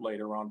little bit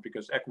later on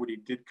because equity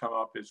did come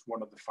up as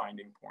one of the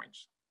finding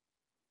points.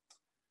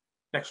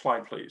 Next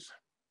slide, please.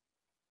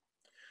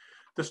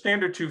 The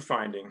standard 2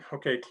 finding.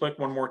 Okay, click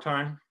one more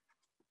time.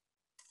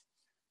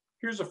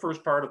 Here's the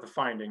first part of the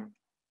finding.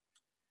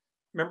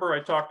 Remember I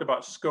talked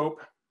about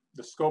scope.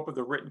 The scope of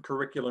the written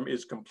curriculum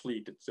is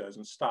complete, it says,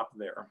 and stop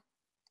there.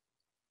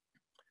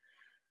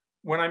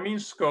 When I mean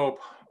scope,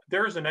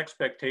 there is an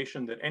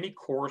expectation that any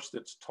course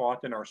that's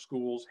taught in our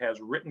schools has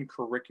written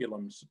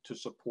curriculums to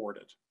support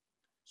it.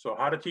 So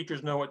how do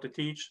teachers know what to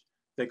teach?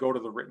 They go to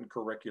the written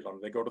curriculum.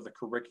 They go to the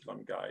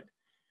curriculum guide.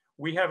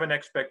 We have an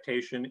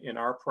expectation in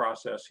our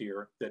process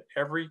here that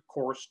every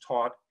course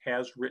taught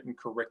has written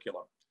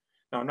curriculum.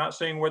 Now, I'm not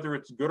saying whether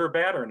it's good or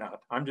bad or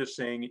not. I'm just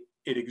saying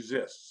it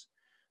exists.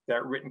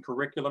 That written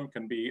curriculum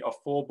can be a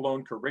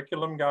full-blown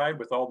curriculum guide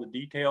with all the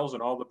details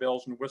and all the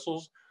bells and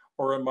whistles,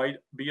 or it might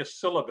be a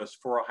syllabus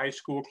for a high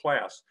school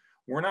class.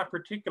 We're not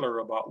particular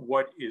about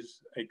what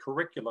is a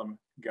curriculum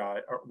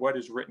guide or what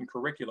is written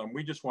curriculum.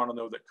 We just want to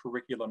know that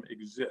curriculum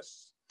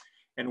exists.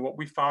 And what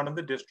we found in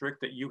the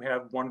district that you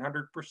have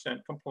 100%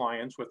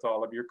 compliance with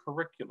all of your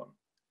curriculum.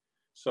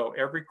 So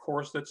every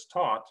course that's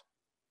taught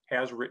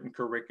has written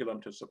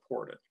curriculum to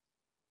support it.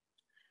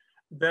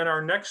 Then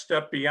our next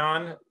step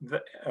beyond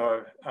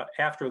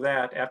after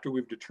that, after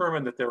we've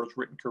determined that there is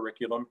written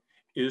curriculum,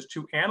 is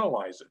to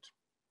analyze it.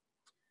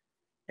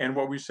 And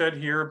what we said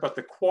here, but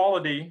the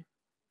quality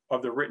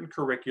of the written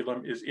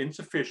curriculum is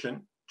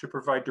insufficient to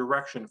provide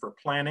direction for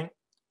planning,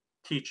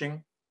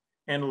 teaching,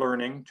 and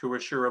learning to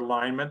assure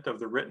alignment of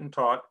the written,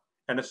 taught,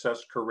 and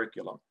assessed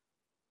curriculum.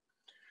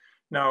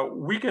 Now,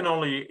 we can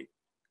only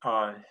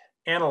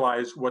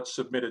analyze what's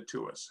submitted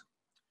to us.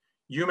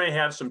 You may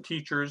have some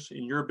teachers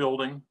in your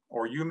building,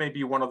 or you may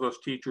be one of those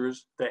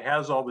teachers that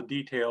has all the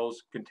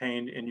details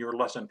contained in your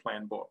lesson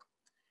plan book.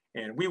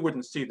 And we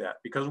wouldn't see that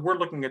because we're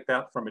looking at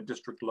that from a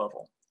district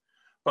level.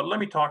 But let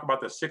me talk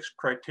about the 6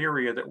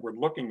 criteria that we're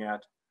looking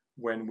at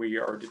when we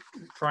are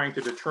trying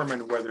to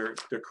determine whether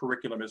the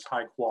curriculum is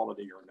high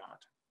quality or not.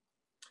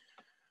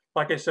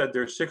 Like I said,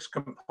 there's 6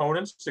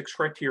 components, 6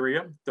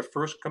 criteria. The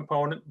first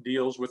component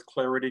deals with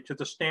clarity to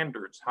the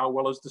standards. How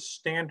well is the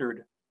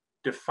standard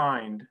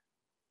defined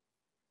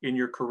in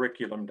your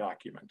curriculum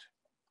document?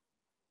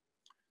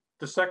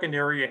 The second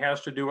area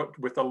has to do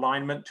with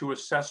alignment to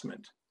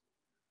assessment.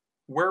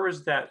 Where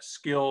is that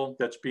skill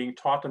that's being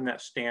taught in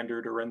that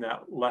standard or in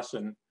that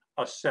lesson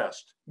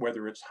assessed,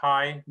 whether it's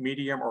high,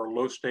 medium, or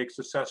low stakes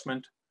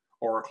assessment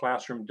or a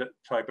classroom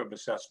type of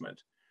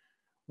assessment?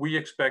 We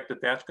expect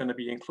that that's going to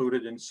be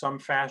included in some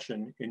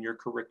fashion in your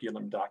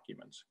curriculum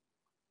documents.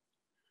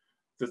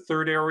 The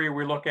third area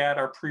we look at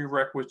are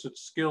prerequisite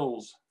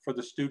skills for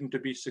the student to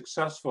be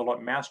successful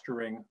at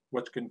mastering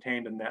what's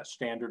contained in that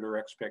standard or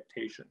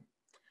expectation.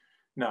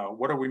 Now,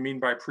 what do we mean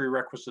by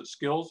prerequisite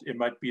skills? It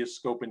might be a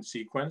scope and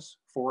sequence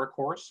for a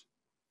course.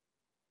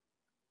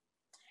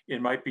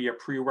 It might be a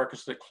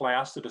prerequisite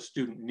class that a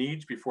student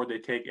needs before they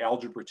take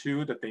Algebra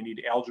 2, that they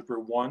need Algebra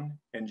 1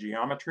 and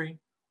geometry,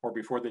 or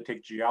before they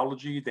take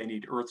geology, they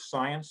need earth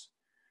science.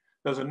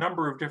 There's a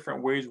number of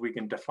different ways we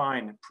can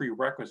define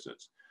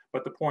prerequisites,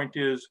 but the point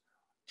is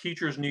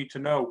teachers need to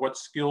know what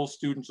skills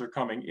students are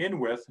coming in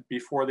with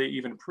before they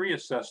even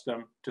pre-assess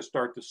them to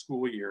start the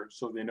school year,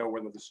 so they know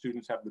whether the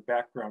students have the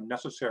background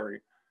necessary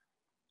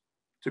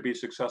to be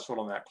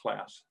successful in that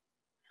class.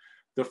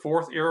 The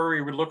fourth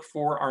area we look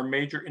for are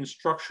major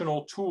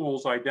instructional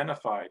tools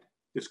identified.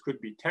 This could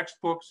be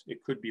textbooks,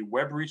 it could be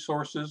web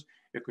resources,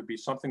 it could be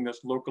something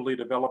that's locally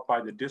developed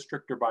by the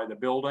district or by the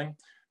building,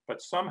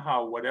 but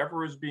somehow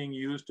whatever is being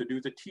used to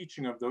do the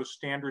teaching of those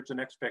standards and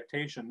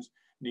expectations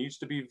needs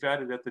to be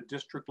vetted at the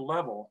district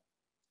level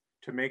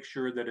to make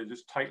sure that it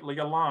is tightly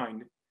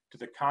aligned to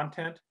the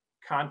content,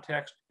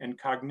 context, and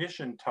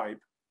cognition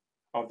type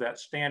of that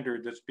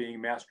standard that's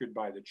being mastered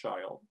by the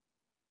child.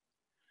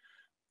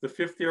 The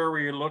fifth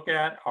area we look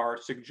at are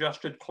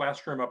suggested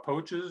classroom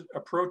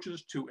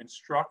approaches to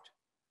instruct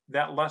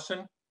that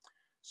lesson.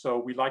 So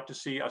we like to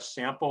see a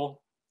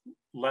sample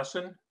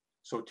lesson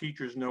so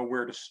teachers know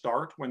where to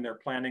start when they're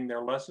planning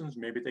their lessons.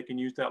 Maybe they can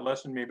use that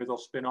lesson, maybe they'll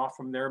spin off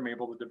from there, maybe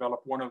they'll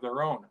develop one of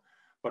their own.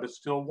 But it's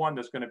still one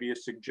that's going to be a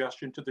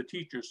suggestion to the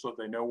teachers so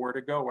they know where to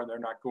go and they're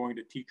not going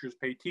to teachers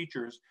pay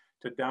teachers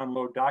to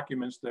download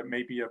documents that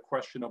may be of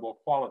questionable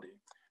quality.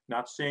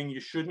 Not saying you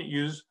shouldn't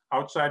use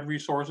outside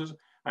resources.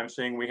 I'm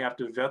saying we have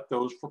to vet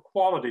those for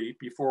quality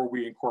before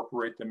we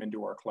incorporate them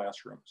into our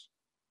classrooms.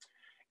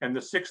 And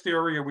the sixth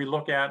area we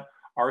look at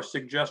are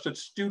suggested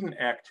student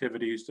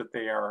activities that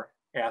they are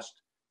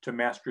asked to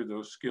master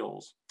those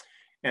skills.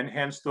 And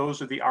hence those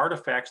are the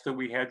artifacts that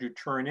we had you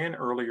turn in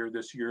earlier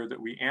this year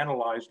that we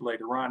analyzed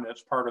later on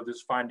as part of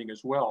this finding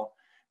as well.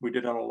 We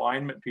did an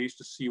alignment piece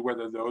to see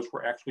whether those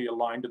were actually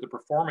aligned to the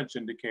performance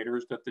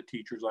indicators that the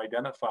teachers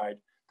identified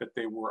that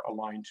they were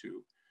aligned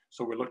to.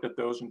 So we looked at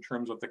those in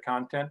terms of the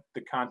content,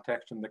 the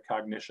context, and the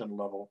cognition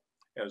level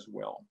as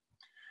well.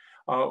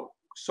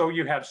 So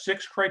you have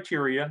 6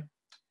 criteria.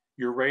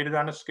 You're rated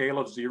on a scale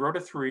of 0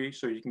 to 3,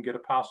 so you can get a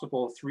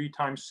possible 3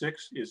 times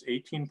 6 is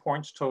 18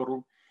 points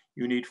total.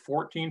 You need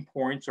 14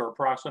 points, or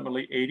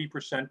approximately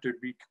 80%, to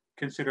be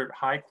considered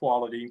high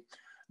quality.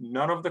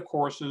 None of the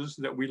courses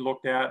that we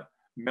looked at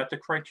met the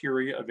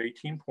criteria of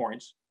 18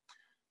 points.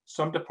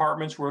 Some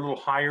departments were a little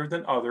higher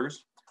than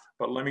others,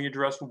 but let me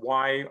address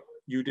why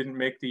you didn't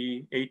make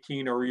the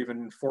 18 or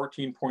even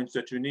 14 points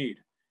that you need.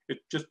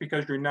 It's just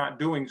because you're not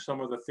doing some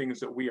of the things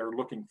that we are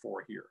looking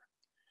for here.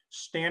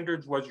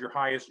 Standards was your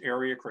highest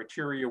area,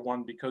 criteria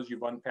 1, because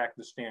you've unpacked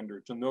the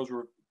standards, and those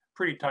were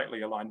pretty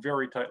tightly aligned,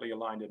 very tightly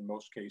aligned in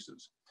most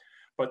cases.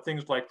 But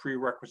things like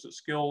prerequisite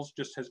skills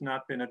just has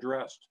not been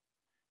addressed.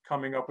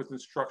 Coming up with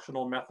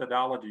instructional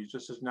methodologies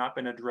just has not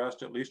been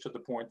addressed, at least to the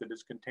point that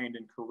it's contained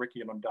in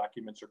curriculum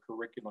documents or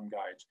curriculum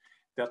guides.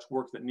 That's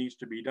work that needs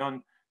to be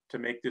done to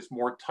make this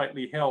more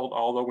tightly held,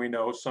 although we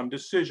know some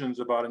decisions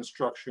about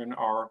instruction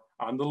are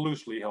on the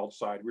loosely held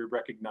side. We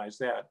recognize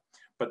that,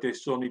 but they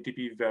still need to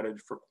be vetted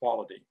for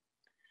quality.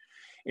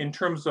 In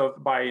terms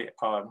of by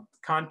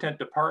content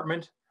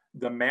department,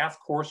 the math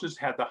courses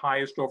had the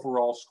highest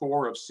overall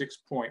score of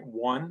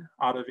 6.1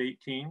 out of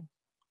 18.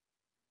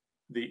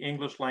 The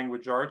English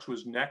language arts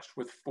was next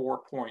with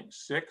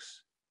 4.6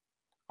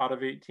 out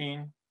of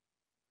 18.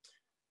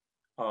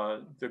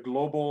 The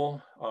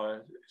global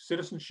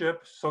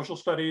citizenship, social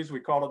studies, we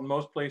call it in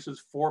most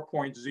places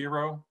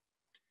 4.0,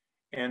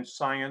 and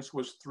science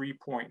was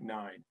 3.9.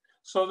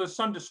 So there's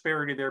some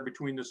disparity there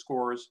between the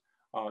scores,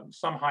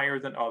 some higher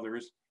than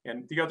others,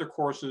 and the other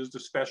courses, the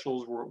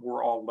specials,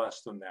 were all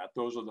less than that.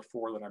 Those are the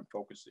 4 that I'm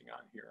focusing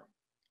on here.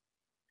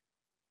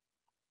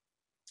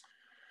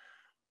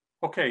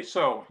 Okay,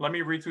 so let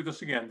me read through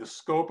this again. The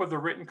scope of the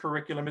written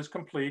curriculum is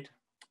complete,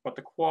 but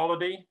the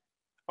quality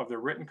of the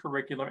written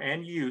curriculum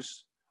and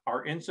use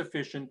are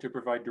insufficient to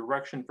provide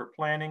direction for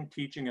planning,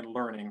 teaching, and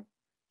learning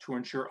to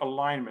ensure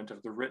alignment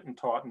of the written,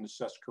 taught, and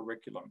assessed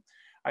curriculum.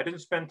 I didn't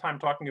spend time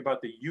talking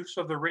about the use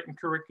of the written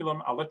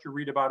curriculum. I'll let you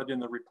read about it in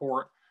the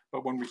report,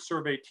 but when we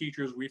surveyed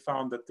teachers, we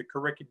found that the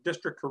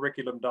district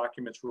curriculum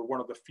documents were one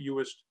of the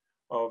fewest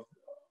of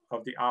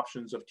the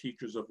options of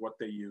teachers of what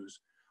they use.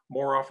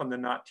 More often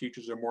than not,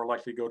 teachers are more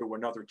likely to go to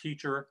another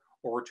teacher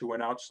or to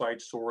an outside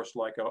source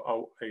like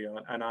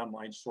an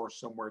online source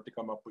somewhere to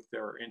come up with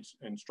their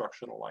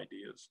instructional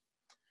ideas.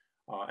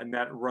 And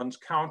that runs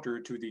counter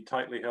to the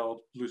tightly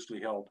held,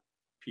 loosely held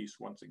piece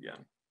once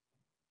again.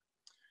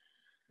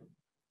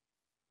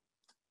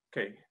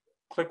 Okay,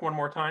 click one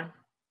more time.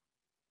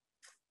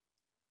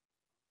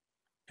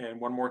 And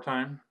one more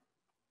time.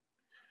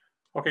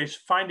 Okay, so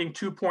finding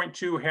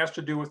 2.2 has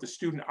to do with the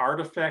student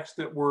artifacts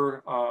that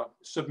were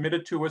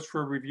submitted to us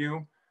for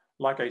review.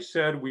 Like I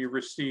said, we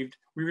received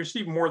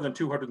more than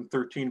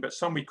 213, but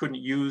some we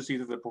couldn't use.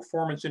 Either the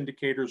performance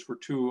indicators were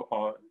too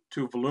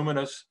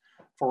voluminous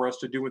for us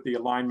to do with the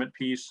alignment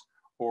piece,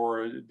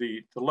 or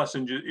the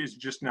lesson is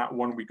just not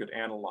one we could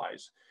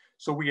analyze.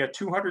 So we had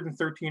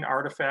 213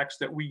 artifacts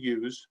that we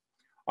used.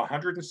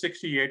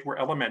 168 were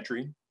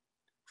elementary,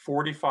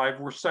 45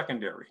 were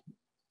secondary.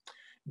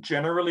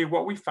 Generally,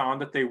 what we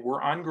found that they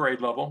were on grade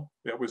level.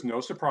 That was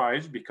no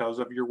surprise because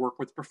of your work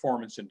with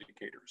performance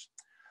indicators.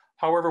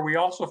 However, we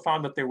also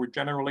found that they were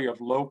generally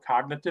of low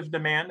cognitive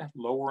demand,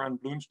 lower on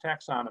Bloom's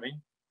taxonomy,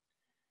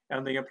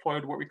 and they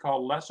employed what we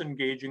call less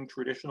engaging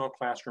traditional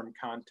classroom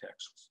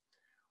contexts.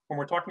 When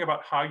we're talking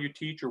about how you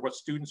teach or what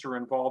students are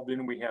involved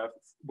in, we have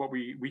what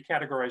we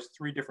categorize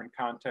 3 different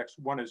contexts.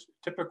 One is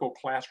typical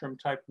classroom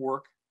type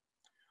work,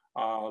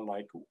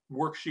 like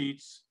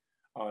worksheets,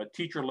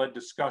 teacher-led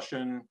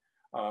discussion,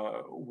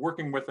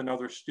 working with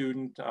another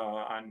student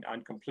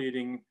on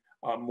completing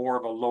more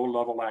of a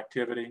low-level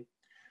activity.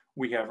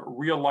 We have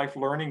real-life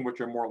learning,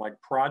 which are more like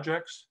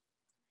projects.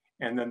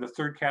 And then the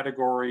third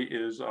category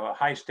is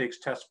high-stakes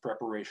test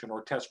preparation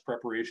or test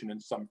preparation in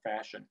some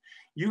fashion.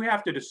 You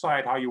have to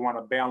decide how you want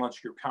to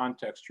balance your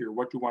context here,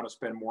 what you want to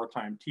spend more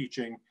time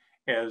teaching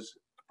as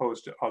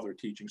opposed to other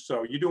teaching.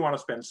 So you do want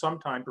to spend some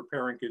time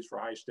preparing kids for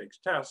high-stakes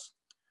tests,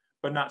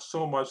 but not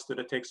so much that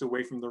it takes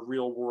away from the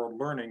real-world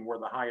learning where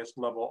the highest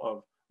level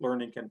of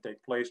learning can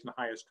take place and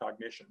the highest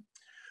cognition.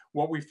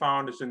 What we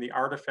found is in the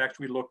artifacts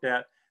we looked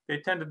at, they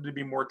tended to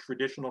be more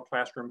traditional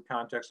classroom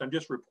contexts. I'm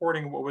just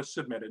reporting what was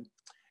submitted.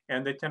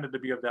 And they tended to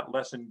be of that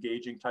less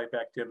engaging type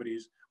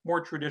activities,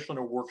 more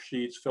traditional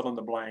worksheets, fill in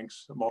the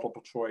blanks,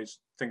 multiple choice,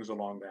 things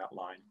along that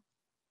line.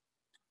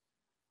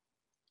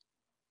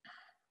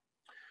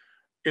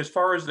 As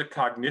far as the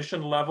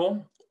cognition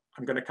level,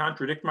 I'm going to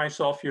contradict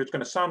myself here. It's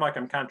going to sound like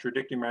I'm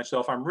contradicting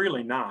myself. I'm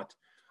really not,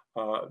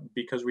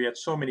 because we had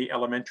so many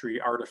elementary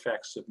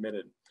artifacts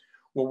submitted.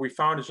 What we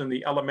found is in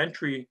the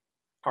elementary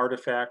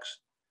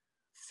artifacts,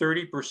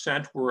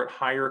 30% were at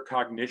higher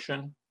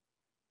cognition.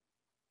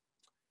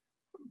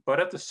 But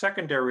at the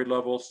secondary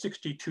level,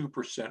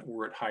 62%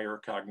 were at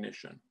higher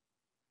cognition.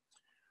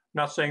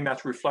 Not saying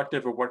that's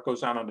reflective of what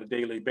goes on a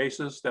daily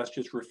basis. That's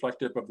just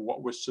reflective of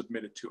what was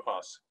submitted to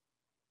us.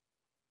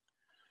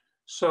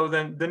 So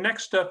then the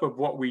next step of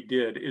what we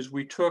did is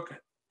we took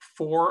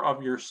 4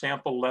 of your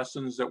sample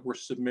lessons that were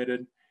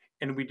submitted,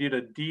 and we did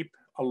a deep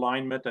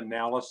alignment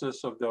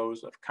analysis of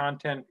those of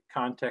content,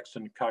 context,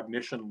 and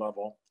cognition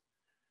level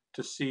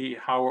to see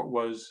how it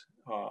was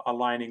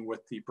aligning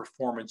with the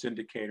performance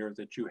indicator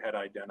that you had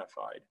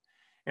identified.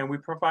 And we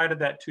provided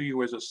that to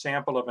you as a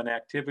sample of an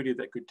activity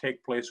that could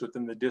take place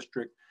within the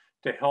district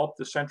to help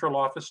the central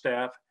office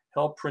staff,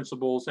 help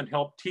principals, and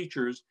help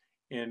teachers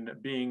in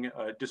being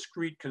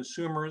discrete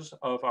consumers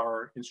of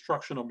our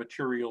instructional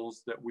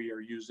materials that we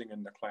are using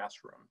in the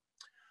classroom.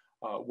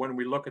 When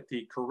we look at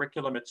the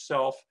curriculum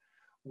itself,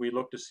 we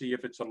look to see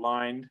if it's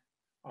aligned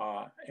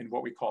in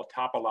what we call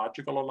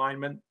topological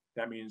alignment.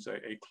 That means a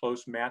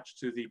close match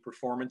to the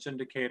performance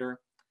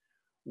indicator.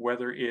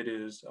 Whether it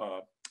is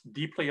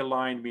deeply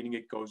aligned, meaning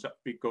it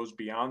goes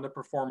beyond the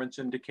performance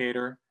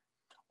indicator,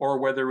 or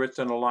whether it's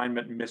an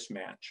alignment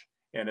mismatch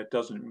and it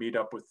doesn't meet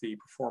up with the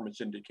performance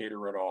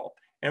indicator at all.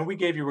 And we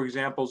gave you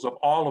examples of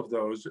all of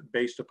those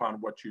based upon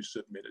what you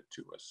submitted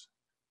to us.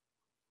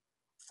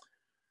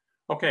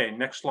 Okay,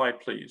 next slide,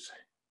 please.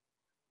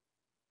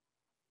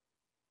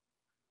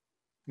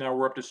 Now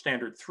we're up to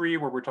standard 3,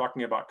 where we're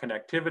talking about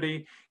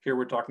connectivity. Here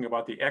we're talking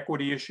about the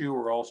equity issue,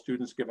 where all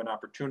students given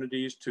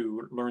opportunities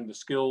to learn the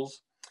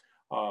skills,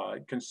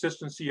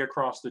 consistency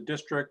across the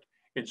district,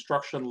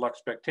 instructional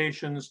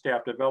expectations,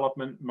 staff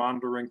development,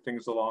 monitoring,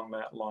 things along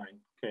that line.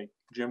 Okay,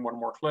 Jim, one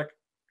more click,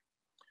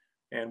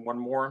 and one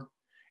more.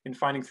 In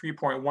finding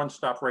 3.1,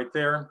 stop right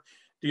there,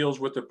 deals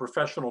with the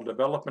professional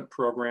development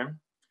program.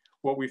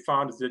 What we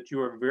found is that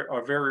you have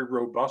a very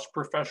robust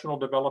professional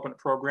development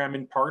program,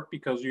 in part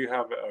because you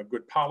have a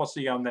good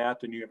policy on that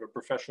and you have a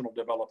professional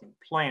development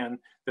plan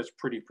that's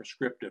pretty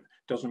prescriptive.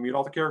 Doesn't meet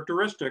all the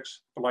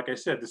characteristics, but like I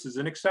said, this is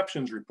an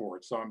exceptions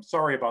report, so I'm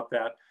sorry about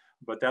that,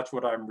 but that's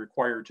what I'm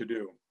required to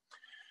do.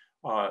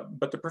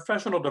 But the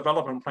professional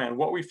development plan,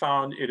 what we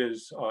found, it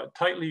is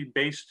tightly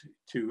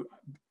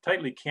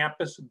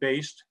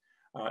campus-based,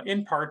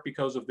 in part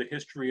because of the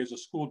history as a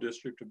school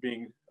district of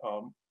being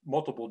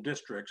multiple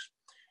districts.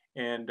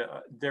 And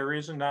there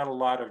is not a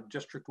lot of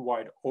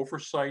district-wide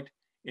oversight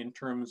in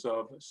terms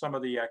of some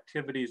of the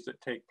activities that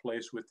take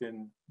place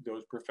within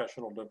those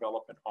professional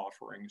development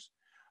offerings.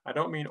 I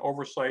don't mean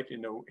oversight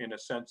in a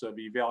sense of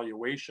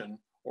evaluation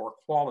or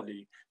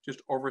quality,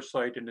 just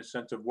oversight in the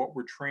sense of what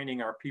we're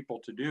training our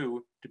people to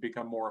do to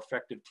become more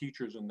effective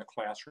teachers in the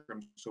classroom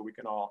so we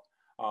can all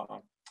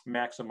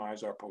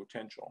maximize our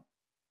potential.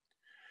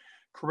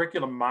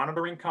 Curriculum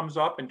monitoring comes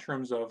up in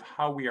terms of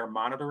how we are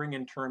monitoring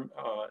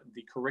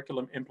the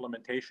curriculum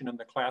implementation in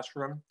the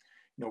classroom.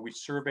 You know, we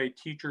survey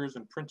teachers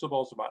and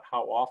principals about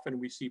how often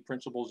we see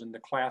principals in the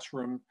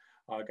classroom.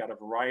 Got a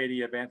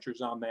variety of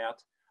answers on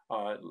that.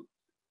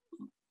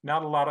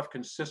 not a lot of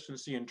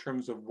consistency in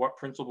terms of what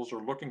principals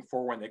are looking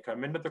for when they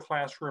come into the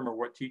classroom or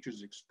what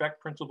teachers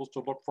expect principals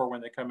to look for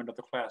when they come into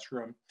the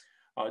classroom,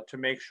 to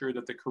make sure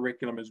that the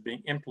curriculum is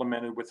being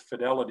implemented with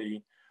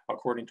fidelity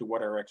according to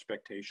what our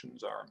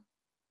expectations are.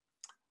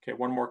 Okay,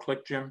 one more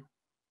click, Jim.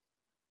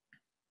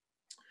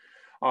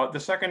 The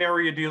second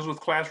area deals with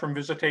classroom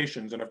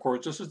visitations. And of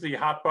course, this is the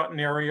hot button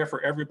area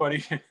for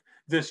everybody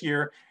this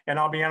year. And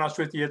I'll be honest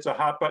with you, it's a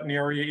hot button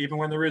area even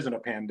when there isn't a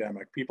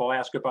pandemic. People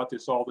ask about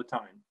this all the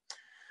time.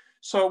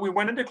 So we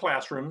went into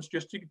classrooms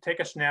just to take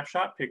a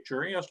snapshot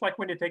picture. You know, it's like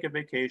when you take a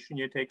vacation,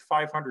 you take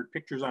 500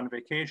 pictures on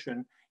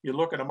vacation, you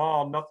look at them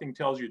all, nothing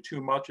tells you too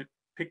much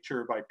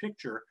picture by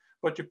picture,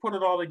 but you put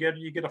it all together,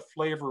 you get a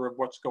flavor of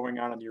what's going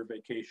on your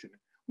vacation.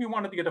 We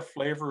wanted to get a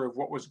flavor of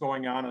what was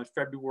going on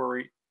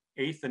February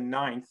 8th and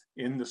 9th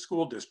in the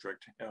school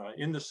district,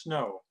 in the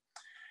snow.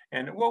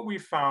 And what we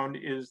found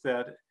is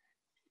that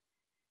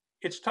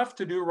it's tough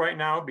to do right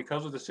now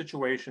because of the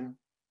situation.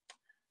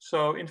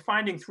 So in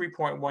finding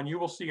 3.1, you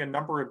will see a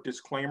number of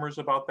disclaimers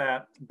about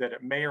that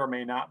it may or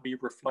may not be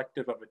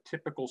reflective of a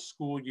typical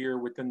school year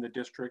within the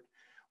district.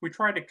 We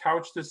tried to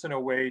couch this in a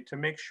way to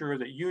make sure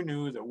that you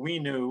knew, that we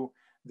knew,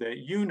 that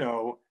you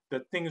know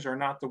that things are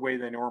not the way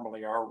they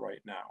normally are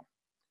right now.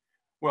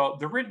 Well,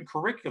 the written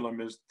curriculum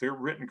is the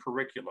written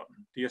curriculum.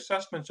 The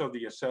assessments are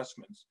the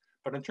assessments.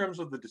 But in terms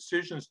of the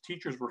decisions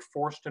teachers were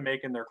forced to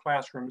make in their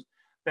classrooms,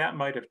 that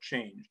might have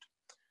changed.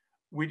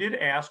 We did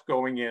ask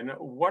going in,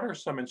 what are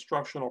some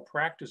instructional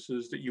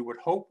practices that you would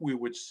hope we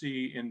would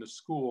see in the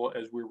school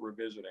as we were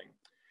visiting?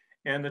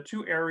 And the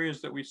two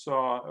areas that we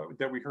saw,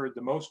 that we heard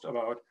the most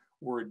about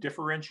were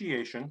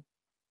differentiation,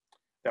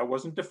 that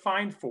wasn't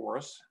defined for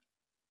us,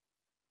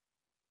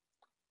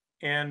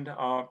 and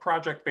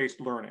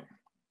project-based learning.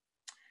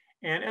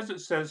 And as it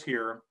says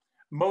here,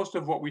 most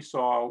of what we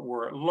saw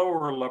were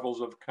lower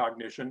levels of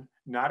cognition,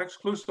 not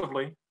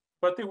exclusively,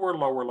 but they were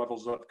lower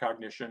levels of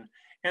cognition,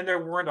 and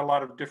there weren't a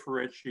lot of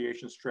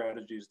differentiation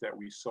strategies that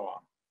we saw.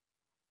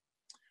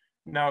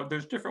 Now,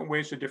 there's different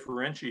ways to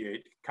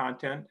differentiate: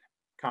 content,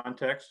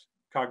 context,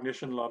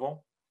 cognition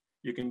level.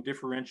 You can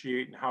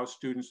differentiate in how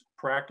students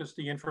practice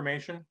the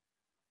information.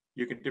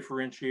 You can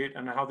differentiate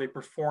on how they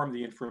perform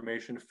the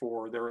information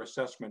for their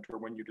assessment or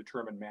when you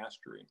determine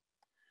mastery.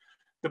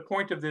 The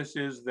point of this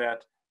is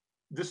that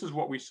this is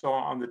what we saw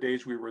on the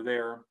days we were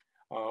there.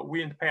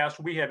 In the past,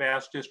 we have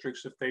asked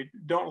districts if they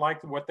don't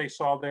like what they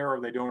saw there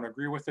or they don't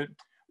agree with it,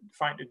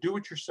 do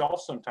it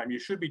yourself sometime. You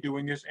should be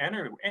doing this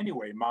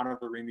anyway,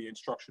 monitoring the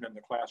instruction in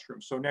the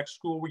classroom. So next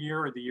school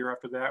year or the year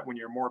after that, when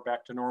you're more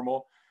back to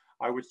normal,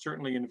 I would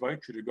certainly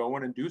invite you to go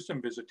in and do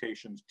some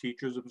visitations,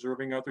 teachers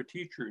observing other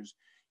teachers,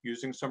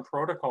 using some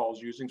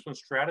protocols, using some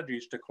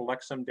strategies to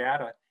collect some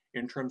data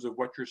in terms of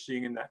what you're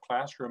seeing in that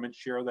classroom and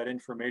share that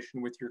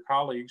information with your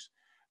colleagues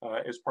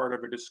as part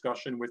of a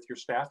discussion with your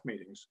staff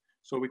meetings,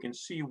 so we can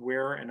see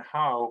where and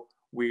how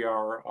we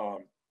are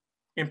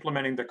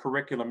implementing the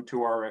curriculum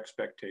to our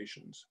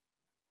expectations.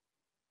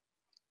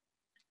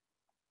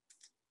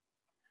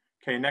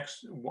 Okay,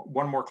 next,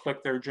 one more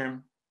click there,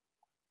 Jim.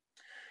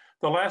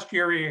 The last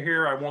area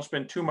here, I won't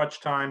spend too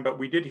much time, but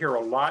we did hear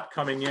a lot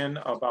coming in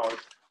about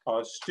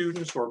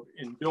students or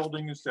in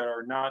buildings that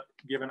are not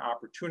given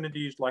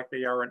opportunities like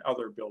they are in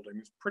other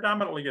buildings,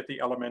 predominantly at the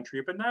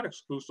elementary, but not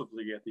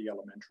exclusively at the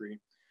elementary.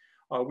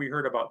 We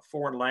heard about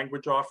foreign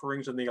language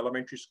offerings in the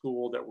elementary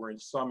school that were in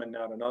some and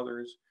not in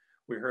others.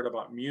 We heard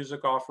about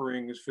music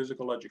offerings,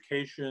 physical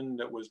education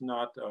that was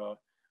not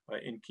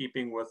in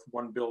keeping with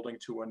one building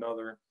to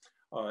another.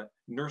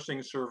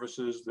 Nursing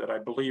services that I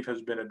believe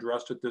has been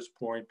addressed at this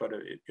point, but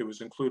it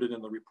was included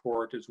in the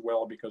report as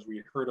well because we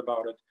had heard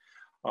about it.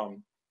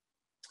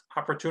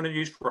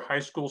 Opportunities for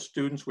high school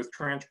students with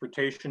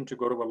transportation to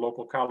go to a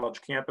local college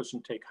campus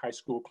and take high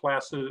school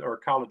classes or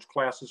college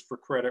classes for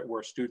credit,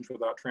 where students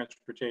without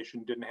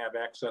transportation didn't have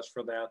access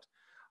for that.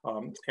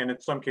 And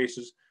in some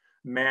cases,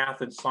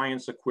 math and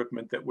science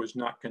equipment that was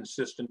not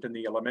consistent in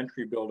the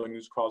elementary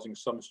buildings, causing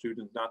some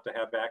students not to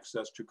have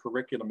access to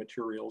curriculum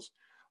materials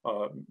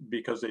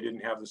because they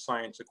didn't have the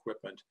science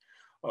equipment.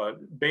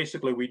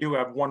 Basically, we do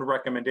have one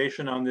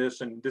recommendation on this,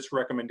 and this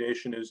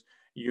recommendation is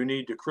you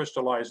need to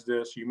crystallize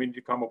this. You need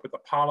to come up with a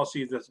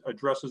policy that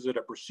addresses it,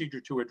 a procedure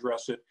to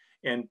address it,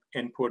 and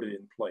put it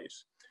in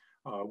place.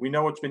 We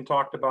know it's been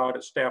talked about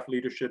at staff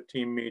leadership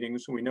team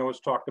meetings. We know it's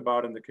talked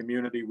about in the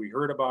community. We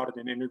heard about it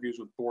in interviews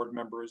with board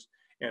members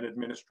and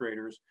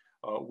administrators.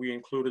 We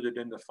included it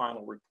in the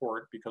final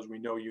report because we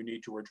know you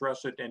need to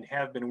address it and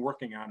have been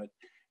working on it.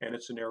 And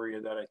it's an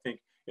area that I think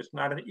it's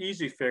not an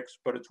easy fix,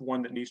 but it's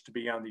one that needs to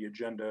be on the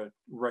agenda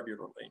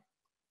regularly.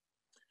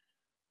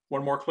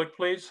 One more click,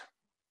 please.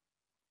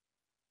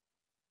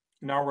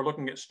 Now we're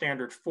looking at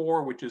standard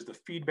 4, which is the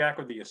feedback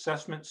of the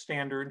assessment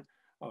standard.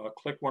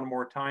 Click one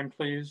more time,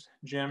 please,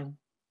 Jim.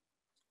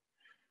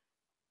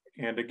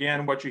 And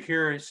again, what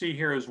you see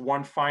here is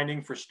one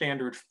finding for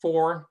standard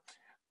 4.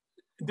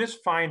 This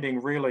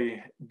finding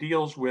really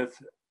deals with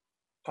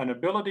an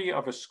ability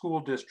of a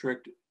school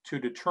district to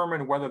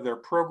determine whether their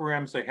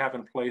programs they have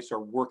in place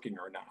are working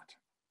or not.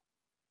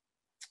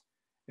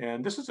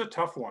 And this is a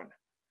tough one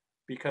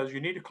because you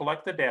need to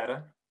collect the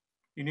data,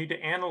 you need to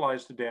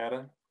analyze the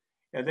data,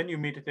 and then you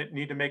need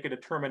to make a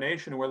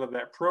determination whether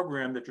that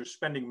program that you're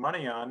spending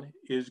money on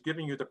is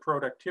giving you the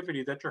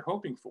productivity that you're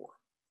hoping for.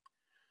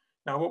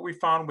 Now, what we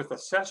found with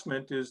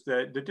assessment is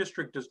that the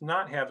district does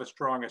not have a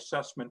strong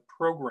assessment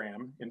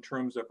program in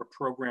terms of a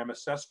program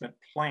assessment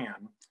plan.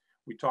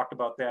 We talked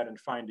about that in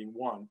finding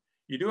 1.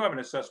 You do have an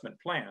assessment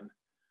plan,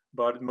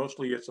 but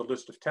mostly it's a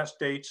list of test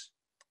dates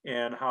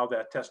and how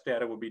that test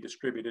data will be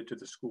distributed to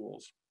the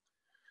schools.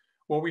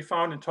 What we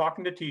found in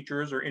talking to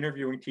teachers or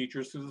interviewing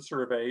teachers through the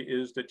survey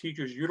is that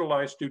teachers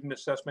utilize student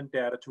assessment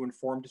data to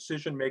inform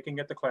decision-making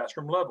at the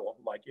classroom level,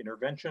 like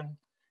intervention,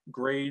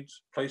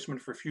 grades,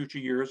 placement for future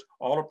years,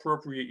 all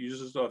appropriate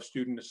uses of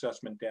student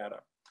assessment data.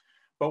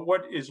 But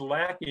what is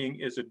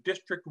lacking is a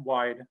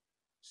district-wide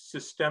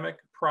systemic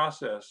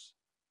process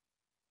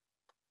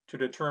to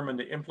determine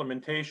the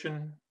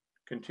implementation,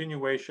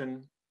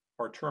 continuation,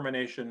 or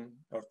termination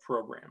of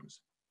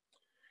programs.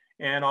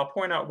 And I'll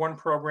point out one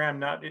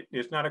program,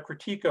 it's not a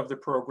critique of the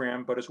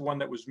program, but it's one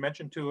that was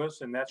mentioned to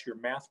us, and that's your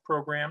math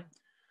program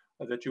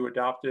that you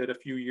adopted a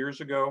few years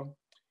ago.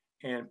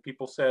 And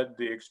people said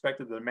they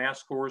expected the math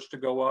scores to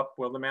go up.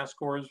 Well, the math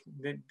scores,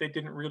 they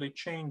didn't really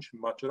change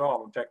much at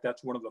all. In fact,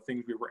 that's one of the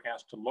things we were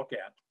asked to look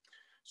at.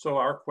 So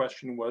our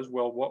question was,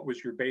 well, what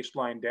was your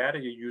baseline data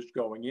you used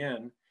going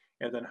in?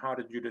 And then how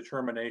did you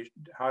determine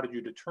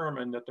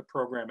that the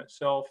program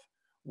itself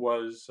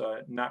was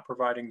not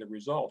providing the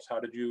results?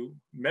 How did you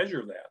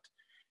measure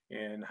that?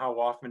 And how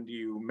often do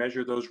you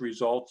measure those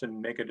results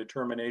and make a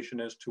determination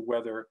as to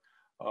whether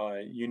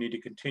you need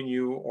to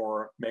continue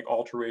or make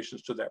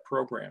alterations to that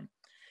program?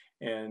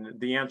 And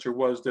the answer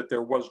was that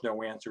there was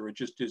no answer. It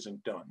just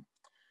isn't done.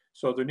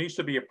 So there needs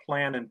to be a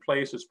plan in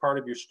place as part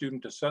of your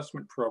student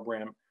assessment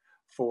program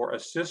for a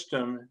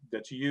system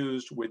that's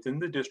used within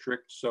the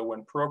district. So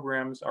when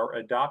programs are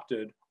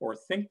adopted or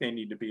think they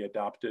need to be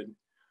adopted,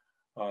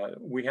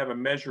 we have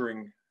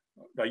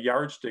a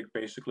yardstick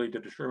basically to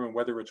determine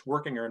whether it's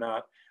working or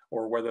not,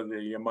 or whether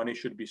the money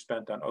should be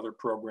spent on other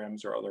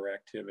programs or other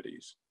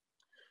activities.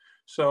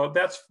 So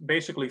that's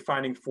basically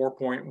finding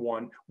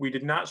 4.1. We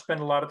did not spend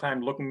a lot of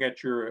time looking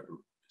at your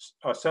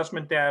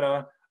assessment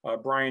data.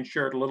 Brian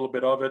shared a little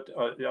bit of it.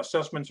 The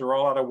assessments are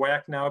all out of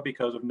whack now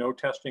because of no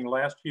testing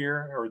last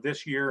year or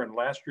this year, and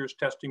last year's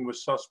testing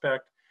was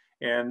suspect,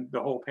 and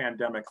the whole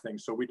pandemic thing.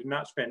 So we did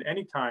not spend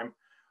any time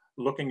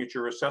looking at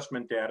your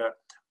assessment data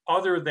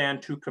other than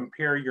to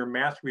compare your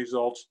math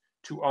results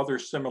to other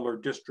similar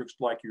districts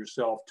like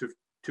yourself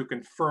to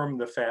confirm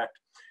the fact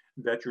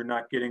that you're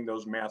not getting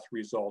those math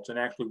results. And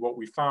actually what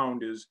we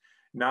found is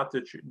not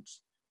that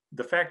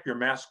the fact your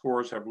math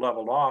scores have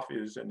leveled off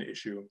is an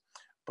issue,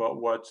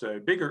 but what's a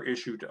bigger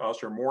issue to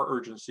us, or more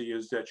urgency,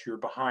 is that you're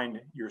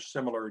behind your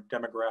similar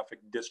demographic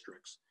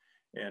districts.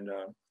 And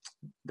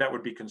that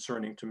would be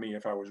concerning to me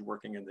if I was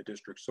working in the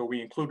district. So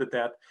we included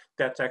that.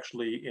 That's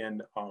actually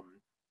in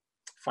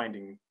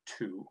finding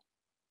 2.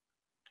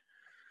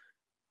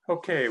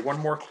 Okay, one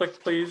more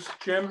click, please,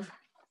 Jim.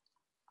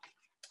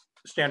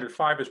 Standard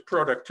 5 is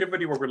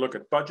productivity, where we look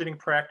at budgeting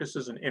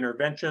practices and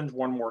interventions.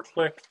 One more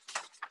click.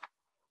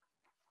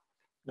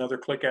 Another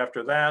click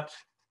after that.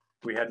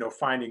 We had no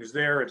findings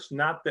there. It's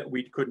not that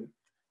we couldn't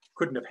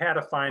have had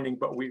a finding,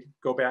 but we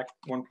go back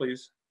one,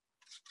 please.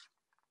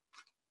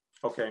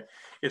 Okay,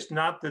 it's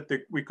not that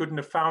we couldn't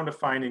have found a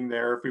finding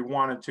there if we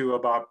wanted to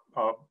about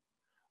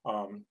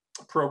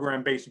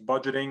program-based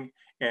budgeting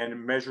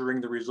and measuring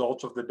the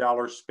results of the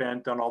dollars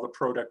spent on all the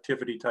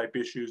productivity type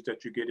issues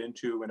that you get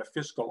into in a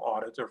fiscal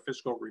audit or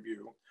fiscal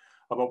review.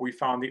 But we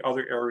found the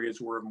other areas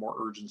were of more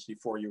urgency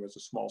for you as a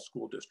small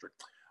school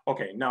district.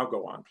 Okay, now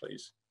go on,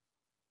 please.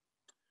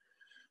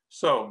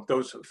 So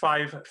those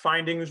 5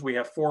 findings, we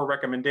have 4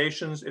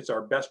 recommendations. It's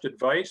our best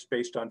advice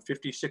based on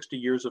 50, 60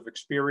 years of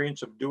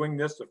experience of doing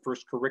this. The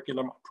first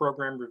curriculum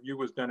program review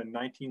was done in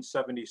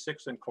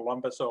 1976 in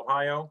Columbus,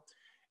 Ohio,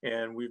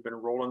 and we've been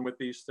rolling with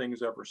these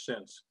things ever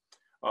since.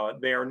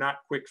 They are not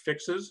quick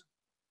fixes.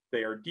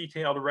 They are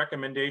detailed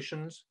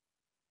recommendations.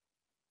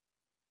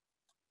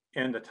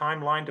 And the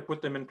timeline to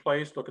put them in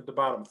place, look at the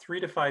bottom, 3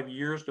 to 5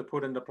 years to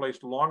put into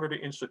place, longer to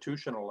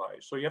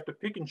institutionalize. So you have to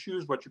pick and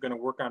choose what you're going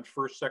to work on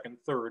first, second,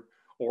 third,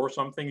 or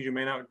some things you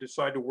may not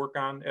decide to work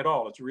on at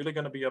all. It's really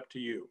going to be up to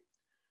you.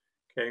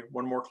 Okay,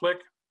 one more click.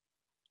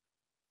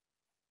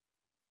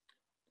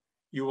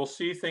 You will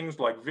see things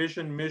like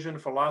vision, mission,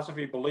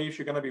 philosophy, beliefs.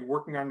 You're going to be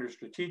working on your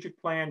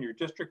strategic plan, your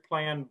district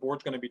plan.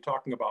 Board's going to be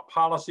talking about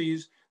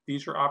policies.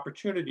 These are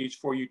opportunities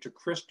for you to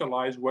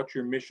crystallize what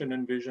your mission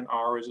and vision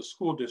are as a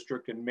school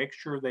district and make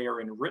sure they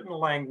are in written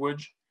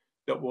language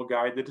that will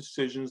guide the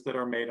decisions that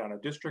are made on a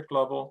district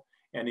level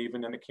and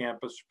even in a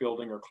campus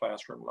building or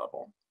classroom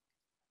level.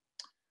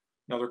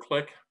 Another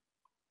click.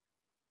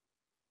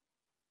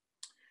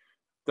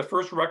 The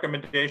first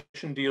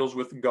recommendation deals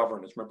with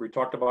governance. Remember, we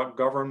talked about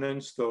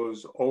governance,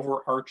 those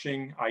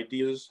overarching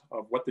ideas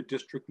of what the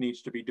district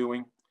needs to be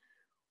doing.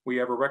 We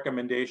have a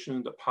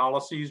recommendation that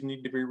policies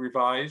need to be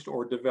revised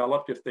or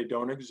developed if they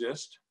don't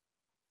exist.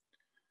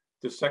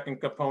 The second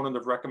component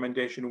of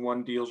recommendation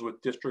 1 deals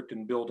with district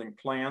and building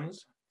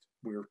plans.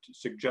 We're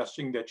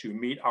suggesting that you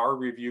meet our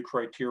review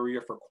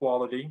criteria for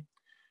quality.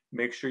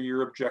 Make sure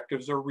your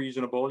objectives are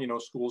reasonable. You know,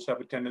 schools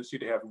have a tendency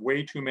to have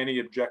way too many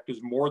objectives,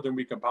 more than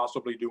we can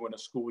possibly do in a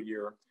school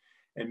year,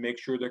 and make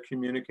sure they're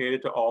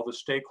communicated to all the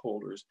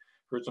stakeholders.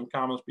 Heard some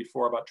comments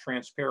before about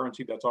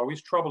transparency. That's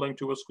always troubling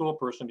to a school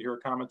person to hear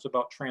comments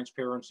about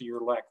transparency or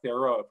lack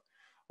thereof.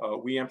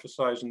 We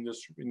emphasize in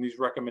these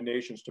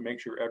recommendations to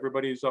make sure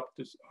everybody's up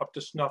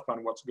to snuff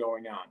on what's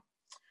going on.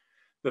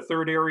 The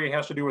third area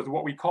has to do with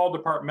what we call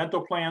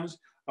departmental plans.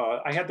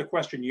 I had the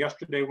question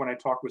yesterday when I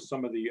talked with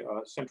some of the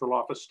central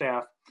office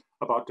staff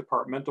about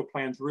departmental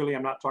plans. Really,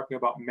 I'm not talking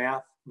about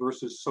math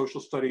versus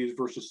social studies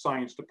versus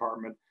science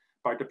department.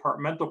 By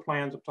departmental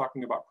plans, I'm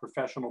talking about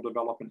professional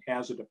development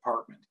as a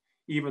department,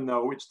 even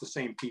though it's the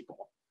same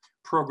people.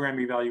 Program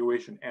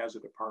evaluation as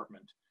a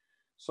department.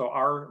 So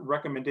our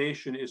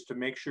recommendation is to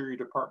make sure your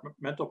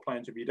departmental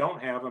plans, if you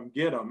don't have them,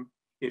 get them.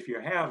 If you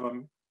have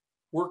them,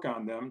 work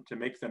on them to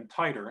make them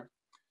tighter,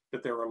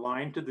 that they're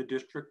aligned to the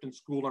district and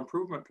school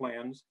improvement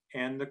plans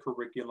and the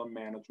curriculum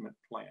management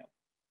plan.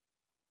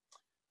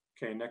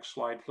 Okay, next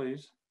slide,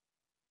 please.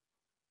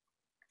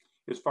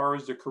 As far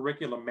as the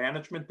curriculum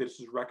management,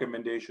 this is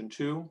recommendation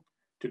 2,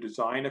 to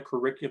design a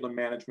curriculum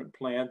management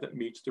plan that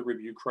meets the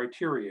review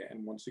criteria.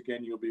 And once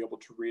again, you'll be able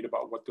to read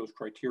about what those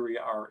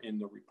criteria are in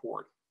the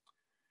report.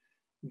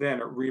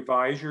 Then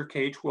revise your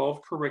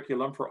K-12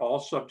 curriculum for all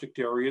subject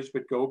areas,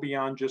 but go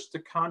beyond just the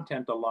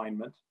content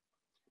alignment.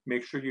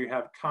 Make sure you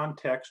have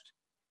context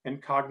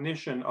and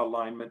cognition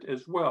alignment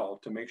as well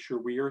to make sure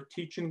we are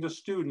teaching the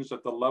students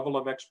at the level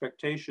of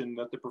expectation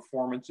that the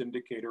performance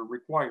indicator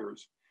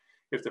requires.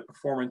 If the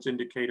performance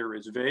indicator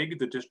is vague,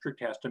 the district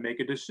has to make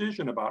a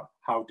decision about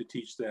how to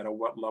teach that at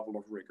what level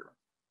of rigor.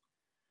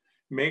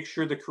 Make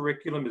sure the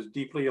curriculum is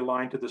deeply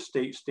aligned to the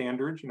state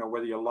standards. You know,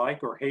 whether you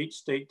like or hate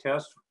state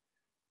tests,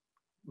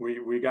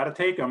 we got to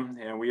take them,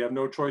 and we have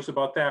no choice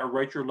about that.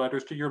 Write your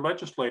letters to your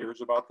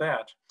legislators about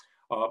that.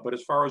 But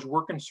as far as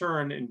we're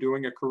concerned in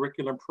doing a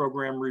curriculum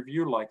program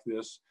review like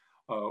this,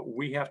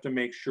 we have to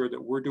make sure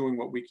that we're doing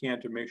what we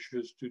can to make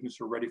sure students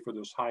are ready for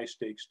those high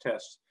stakes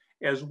tests,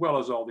 as well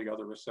as all the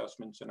other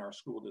assessments in our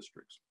school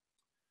districts.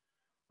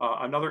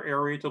 Another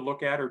area to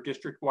look at are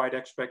district-wide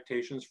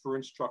expectations for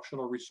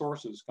instructional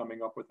resources,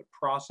 coming up with a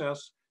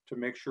process to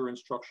make sure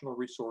instructional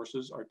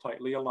resources are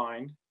tightly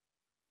aligned.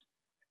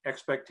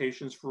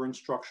 Expectations for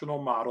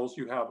instructional models.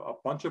 You have a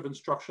bunch of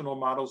instructional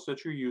models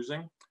that you're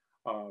using.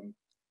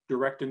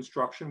 Direct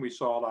instruction, we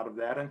saw a lot of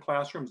that in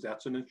classrooms.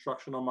 That's an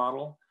instructional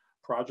model.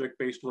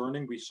 Project-based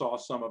learning, we saw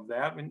some of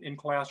that in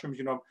classrooms.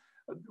 You know,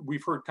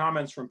 we've heard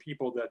comments from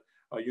people that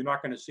you're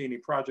not going to see any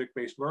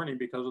project-based learning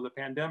because of the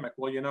pandemic.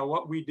 Well, you know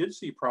what? We did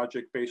see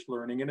project-based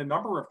learning in a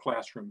number of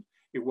classrooms.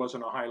 It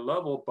wasn't a high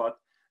level, but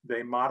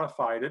they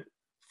modified it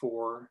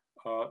for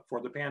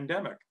the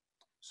pandemic.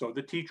 So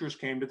the teachers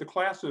came to the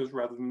classes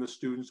rather than the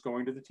students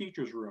going to the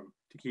teacher's room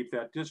to keep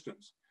that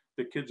distance.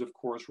 The kids, of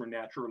course, were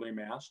naturally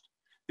masked.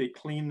 They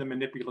cleaned the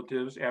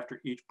manipulatives after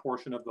each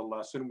portion of the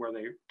lesson where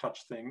they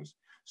touched things.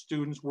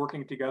 Students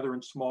working together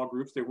in small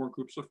groups. They weren't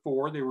groups of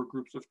 4, they were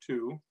groups of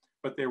 2,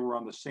 but they were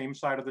on the same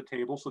side of the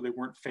table, so they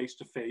weren't face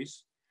to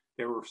face.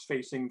 They were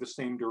facing the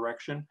same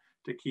direction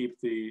to keep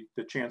the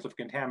chance of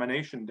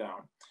contamination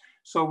down.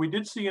 So we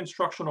did see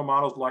instructional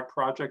models like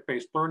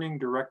project-based learning,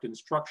 direct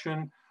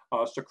instruction,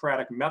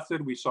 Socratic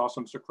method. We saw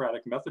some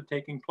Socratic method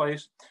taking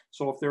place.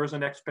 So if there is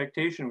an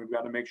expectation, we've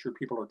got to make sure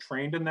people are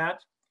trained in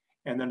that,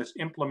 and then it's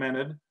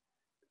implemented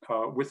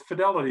with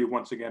fidelity.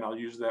 Once again, I'll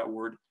use that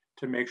word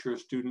to make sure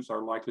students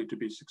are likely to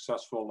be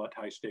successful at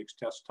high stakes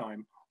test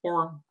time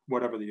or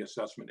whatever the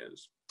assessment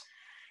is.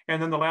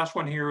 And then the last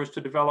one here is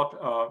to develop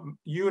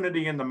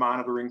unity in the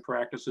monitoring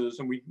practices.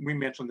 And we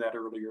mentioned that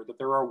earlier, that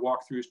there are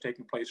walkthroughs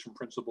taking place from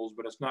principals,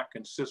 but it's not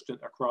consistent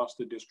across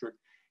the district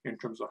in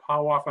terms of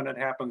how often it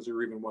happens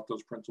or even what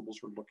those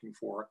principals are looking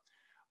for.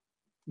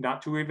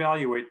 Not to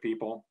evaluate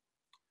people,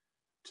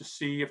 to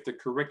see if the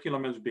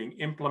curriculum is being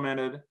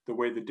implemented the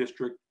way the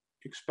district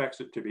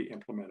expects it to be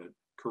implemented.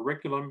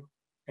 Curriculum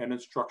and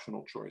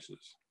instructional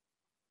choices.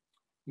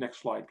 Next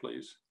slide,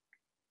 please.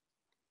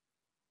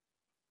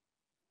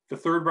 The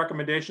third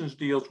recommendations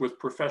deals with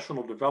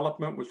professional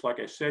development, which,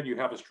 like I said, you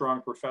have a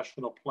strong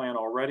professional plan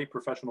already,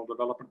 professional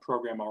development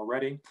program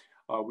already.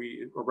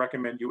 We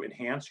recommend you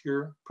enhance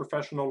your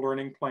professional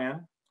learning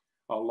plan,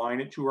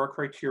 align it to our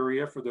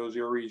criteria for those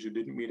areas you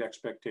didn't meet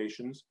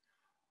expectations,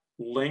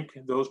 link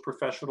those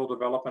professional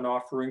development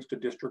offerings to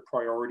district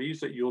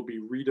priorities that you'll be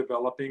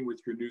redeveloping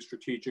with your new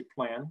strategic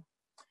plan,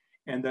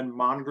 and then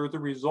monitor the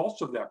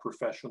results of that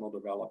professional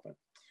development.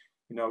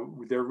 You know,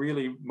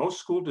 most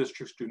school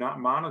districts do not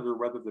monitor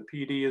whether the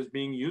PD is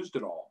being used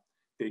at all.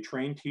 They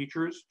train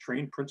teachers,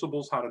 train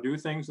principals how to do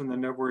things, and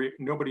then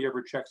nobody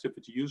ever checks if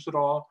it's used at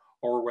all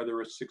or whether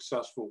it's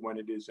successful when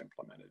it is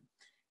implemented.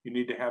 You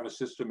need to have a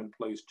system in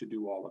place to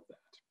do all of that.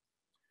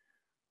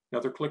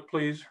 Another click,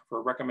 please,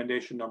 for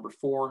recommendation number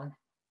 4.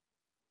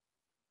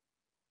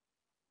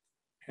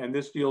 And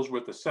this deals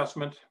with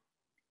assessment.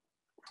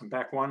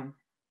 Back one.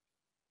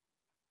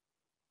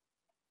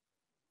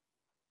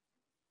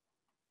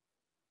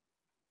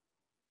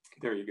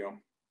 There you go.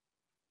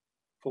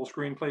 Full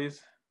screen,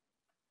 please.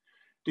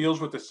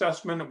 Deals with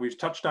assessment. We've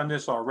touched on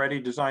this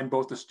already. Designed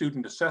both a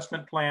student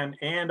assessment plan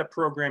and a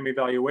program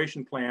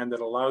evaluation plan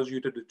that allows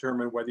you to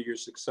determine whether you're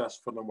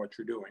successful in what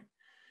you're doing.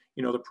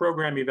 You know, the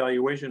program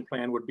evaluation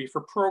plan would be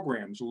for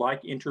programs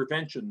like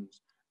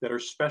interventions that are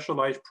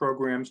specialized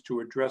programs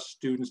to address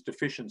students'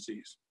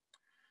 deficiencies.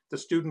 The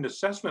student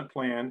assessment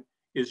plan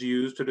is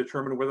used to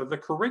determine whether the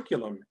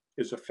curriculum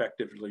is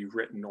effectively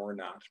written or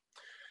not.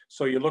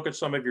 So you look at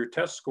some of your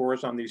test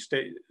scores on these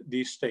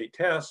state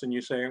tests and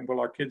you say, well,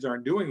 our kids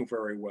aren't doing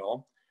very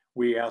well.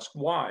 We ask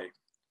why.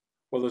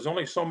 Well, there's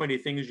only so many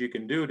things you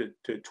can do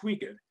to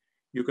tweak it.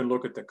 You can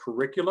look at the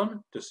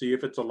curriculum to see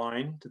if it's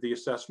aligned to the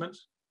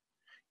assessments.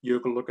 You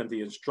can look at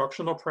the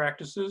instructional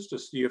practices to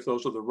see if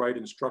those are the right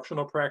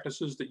instructional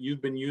practices that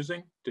you've been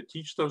using to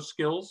teach those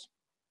skills.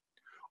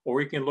 Or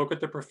you can look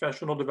at the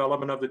professional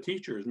development of the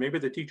teachers. Maybe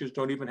the teachers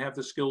don't even have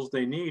the skills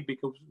they need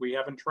because we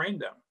haven't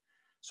trained them.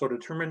 So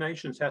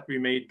determinations have to be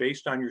made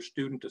based on your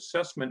student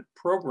assessment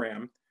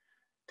program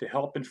to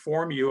help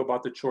inform you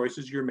about the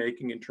choices you're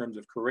making in terms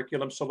of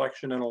curriculum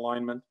selection and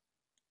alignment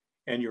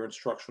and your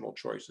instructional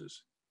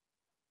choices.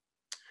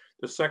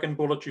 The second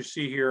bullet you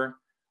see here,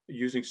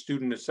 using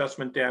student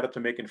assessment data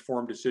to make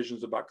informed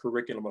decisions about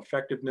curriculum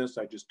effectiveness.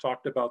 I just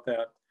talked about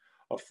that.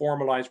 A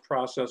formalized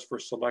process for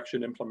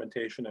selection,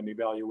 implementation, and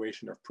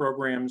evaluation of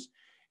programs,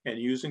 and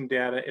using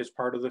data as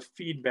part of the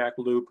feedback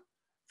loop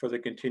for the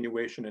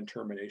continuation and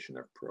termination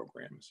of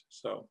programs.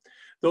 So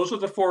those are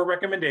the 4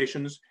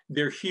 recommendations.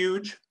 They're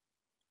huge.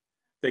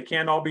 They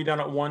can't all be done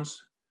at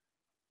once.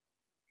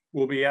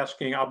 I'll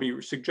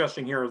be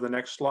suggesting here on the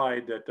next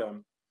slide that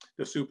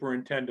the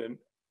superintendent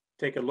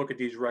take a look at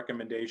these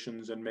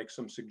recommendations and make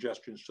some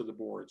suggestions to the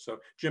board. So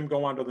Jim,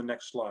 go on to the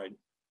next slide.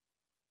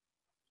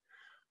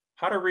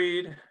 How to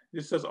read,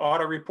 this says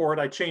audit report.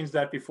 I changed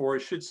that before.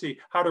 It should see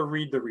how to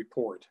read the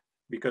report,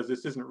 because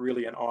this isn't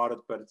really an audit,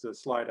 but it's a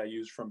slide I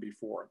used from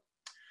before.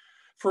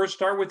 First,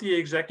 start with the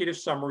executive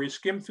summary,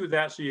 skim through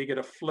that so you get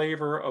a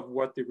flavor of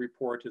what the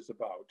report is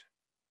about.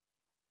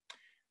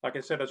 Like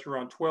I said, it's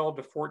around 12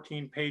 to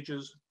 14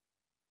 pages.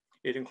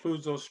 It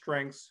includes those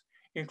strengths,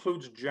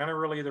 includes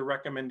generally the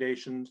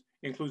recommendations,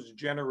 includes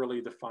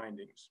generally the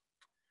findings.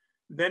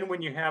 Then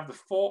when you have the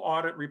full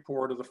audit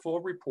report or the full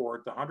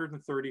report, the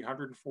 130,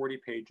 140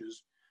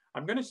 pages,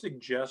 I'm going to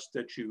suggest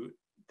that you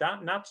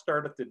not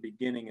start at the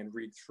beginning and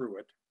read through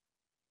it,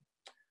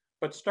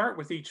 but start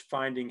with each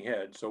finding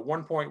head. So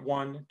 1.1,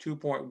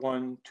 2.1,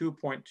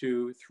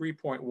 2.2,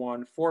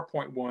 3.1,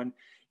 4.1,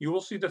 you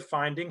will see the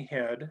finding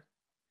head.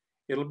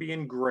 It'll be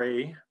in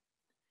gray.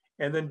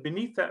 And then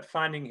beneath that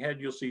finding head,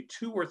 you'll see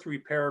 2 or 3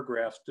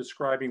 paragraphs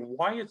describing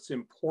why it's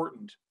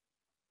important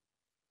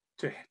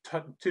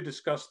to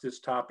discuss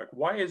this topic.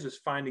 Why is this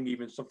finding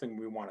even something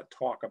we want to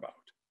talk about?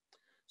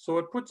 So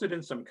it puts it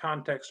in some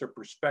context or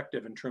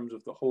perspective in terms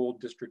of the whole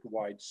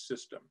district-wide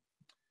system.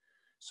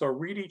 So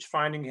read each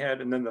finding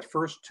head and then the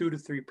first 2 to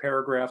 3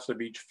 paragraphs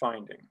of each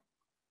finding.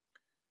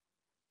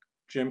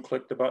 Jim,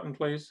 click the button,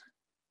 please.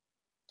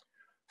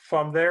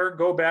 From there,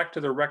 go back to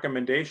the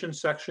recommendation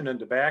section in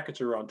the back. It's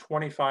around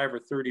 25 or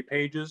 30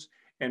 pages,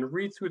 and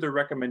read through the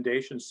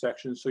recommendation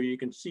section so you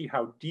can see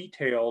how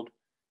detailed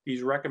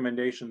these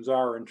recommendations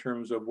are in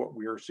terms of what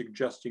we are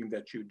suggesting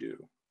that you do.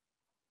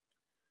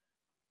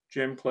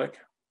 Jim, click.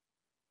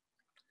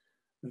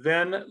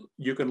 Then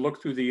you can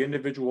look through the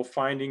individual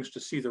findings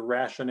to see the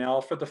rationale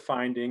for the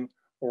finding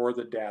or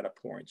the data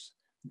points.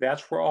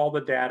 That's where all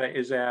the data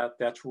is at.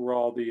 That's where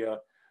all the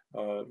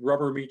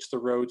rubber meets the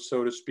road,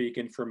 so to speak,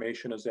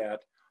 information is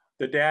at.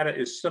 The data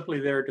is simply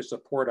there to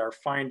support our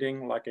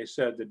finding. Like I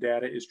said, the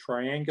data is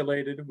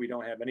triangulated. We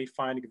don't have any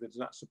finding that's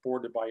not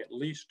supported by at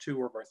least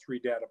 2 of our 3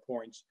 data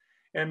points,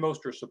 and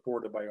most are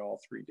supported by all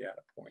 3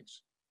 data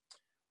points.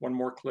 One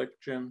more click,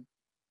 Jim.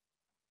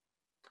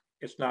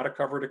 It's not a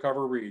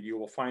cover-to-cover read. You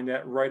will find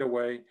that right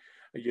away.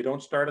 You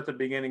don't start at the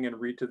beginning and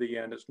read to the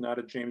end. It's not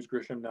a James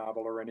Grisham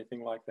novel or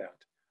anything like that.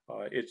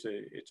 It's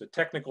a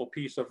technical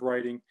piece of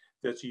writing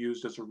that's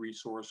used as a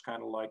resource,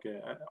 kind of like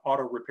an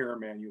auto repair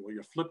manual.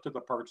 You flip to the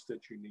parts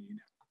that you need.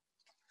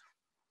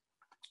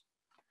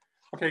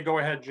 Okay, go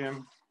ahead,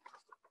 Jim.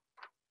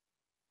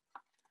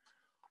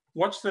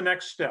 What's the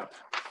next step?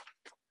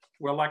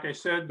 Well, like I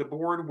said, the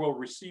board will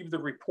receive the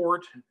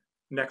report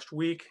next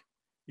week.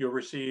 You'll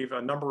receive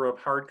a number of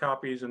hard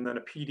copies and then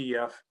a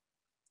PDF.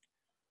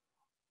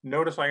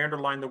 Notice I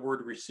underlined the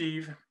word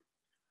receive.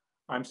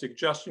 I'm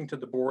suggesting to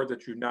the board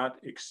that you not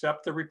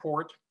accept the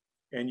report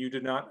and you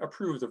do not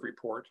approve the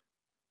report,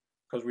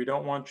 because we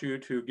don't want you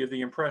to give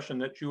the impression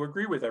that you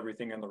agree with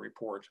everything in the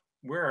report.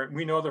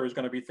 We know there's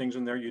going to be things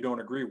in there you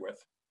don't agree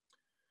with.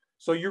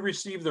 So you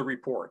receive the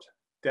report.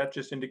 That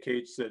just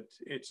indicates that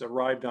it's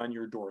arrived on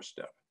your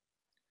doorstep.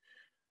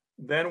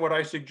 Then what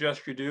I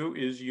suggest you do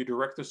is you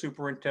direct the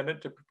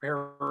superintendent to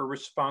prepare a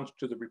response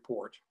to the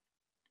report.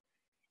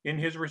 In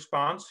his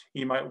response,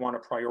 he might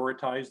want to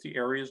prioritize the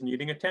areas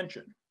needing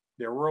attention.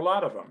 There were a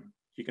lot of them.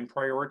 He can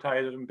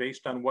prioritize them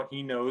based on what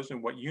he knows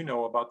and what you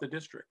know about the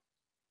district.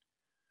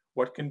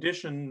 What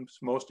conditions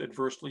most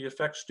adversely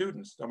affect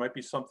students? There might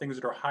be some things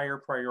that are higher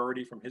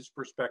priority from his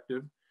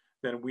perspective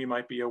than we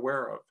might be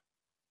aware of.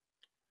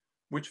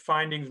 Which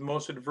findings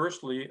most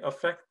adversely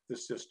affect the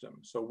system?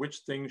 So which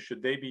things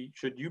should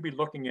you be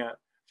looking at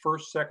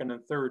first, second,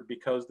 and third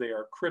because they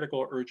are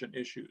critical, urgent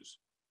issues?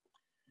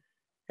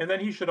 And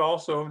then he should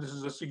also, this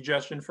is a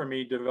suggestion for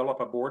me,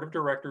 develop a board of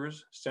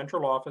directors,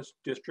 central office,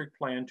 district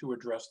plan to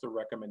address the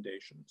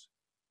recommendations.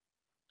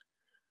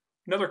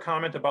 Another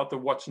comment about the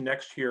what's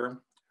next here.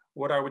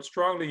 What I would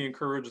strongly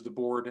encourage the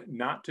board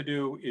not to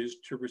do is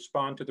to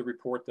respond to the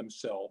report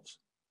themselves.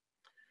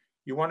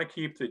 You want to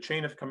keep the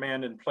chain of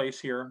command in place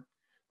here.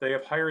 They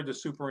have hired the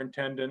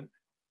superintendent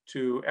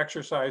to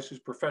exercise his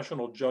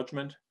professional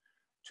judgment,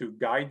 to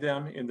guide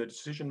them in the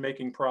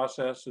decision-making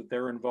process that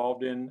they're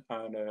involved in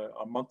on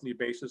a monthly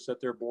basis at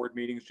their board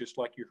meetings, just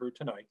like you heard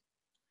tonight.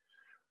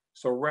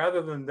 So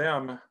rather than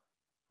them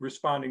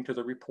responding to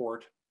the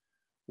report,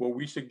 what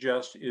we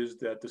suggest is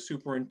that the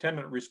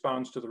superintendent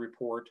responds to the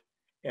report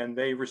and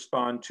they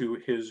respond to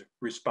his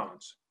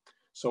response.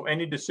 So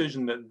any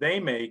decision that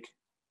they make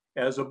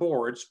as a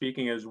board,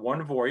 speaking as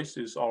one voice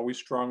is always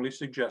strongly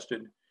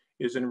suggested,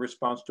 is in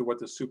response to what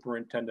the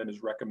superintendent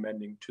is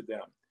recommending to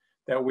them.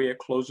 That way it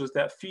closes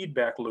that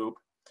feedback loop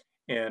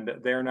and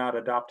they're not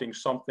adopting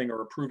something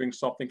or approving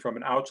something from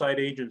an outside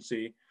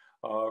agency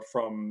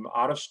from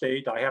out of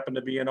state. I happen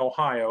to be in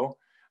Ohio.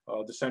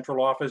 The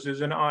central office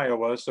is in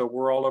Iowa, so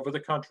we're all over the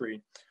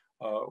country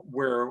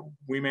where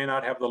we may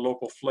not have the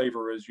local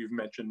flavor as you've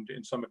mentioned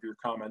in some of your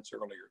comments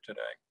earlier today.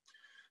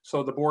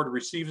 So the board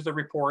receives the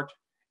report,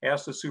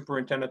 asks the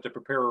superintendent to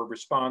prepare a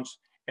response,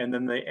 and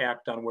then they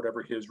act on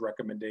whatever his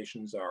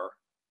recommendations are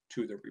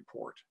to the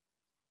report.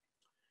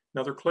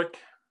 Another click.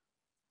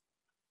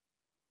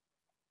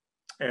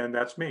 And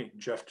that's me,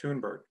 Jeff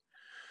Thunberg.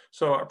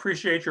 So I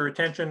appreciate your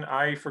attention.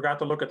 I forgot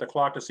to look at the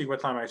clock to see what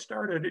time I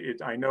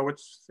started. I know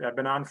I've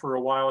been on for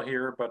a while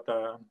here, but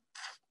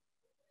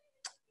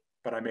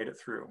I made it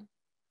through.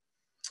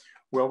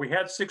 Well, we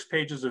had 6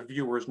 pages of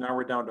viewers. Now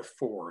we're down to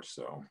 4,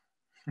 so.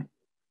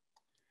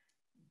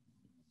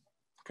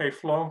 Okay,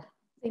 Flo.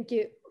 Thank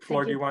you.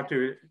 Flo, do you want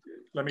to,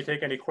 let me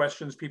take any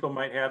questions? People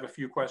might have a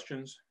few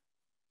questions.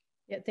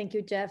 Yeah, thank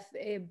you, Jeff.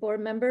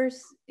 Board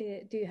members,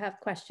 do you have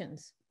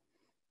questions?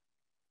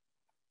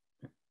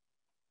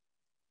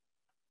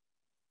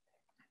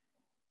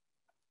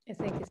 I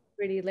think it's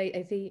pretty late.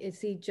 I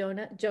see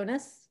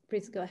Jonas,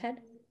 please go ahead.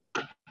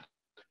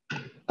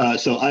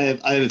 So I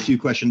have a few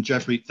questions.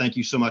 Jeffrey, thank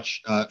you so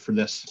much for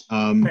this.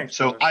 Thanks,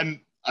 so I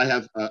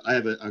have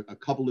a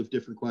couple of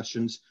different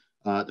questions.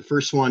 The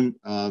first one,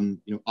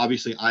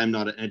 obviously I am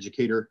not an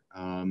educator.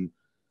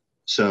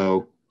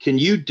 So can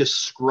you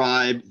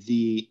describe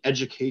the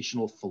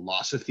educational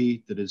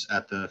philosophy that is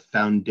at the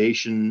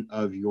foundation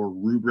of your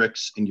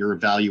rubrics and your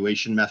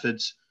evaluation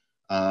methods?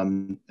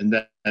 And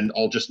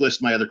I'll just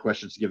list my other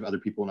questions to give other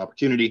people an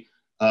opportunity.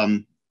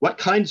 What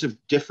kinds of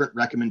different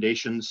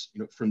recommendations,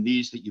 from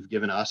these that you've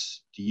given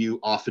us, do you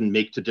often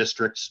make to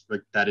districts?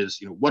 Like that is,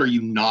 what are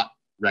you not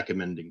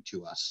recommending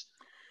to us?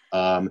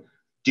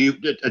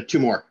 Two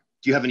more.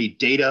 Do you have any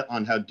data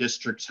on how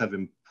districts have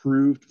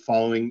improved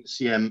following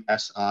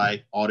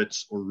CMSI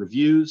audits or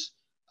reviews?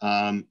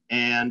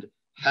 And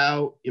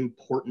how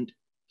important,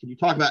 can you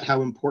talk about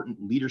how important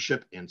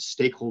leadership and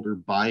stakeholder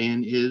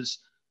buy-in is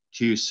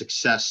to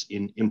success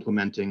in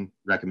implementing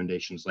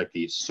recommendations like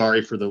these?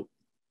 Sorry for the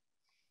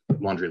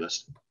laundry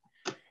list.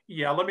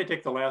 Yeah, let me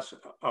take the last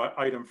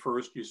item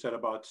first. You said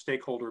about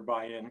stakeholder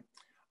buy-in.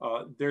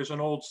 There's an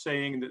old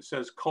saying that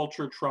says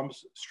culture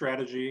trumps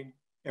strategy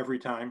every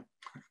time.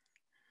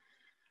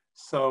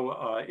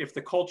 So if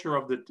the culture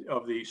of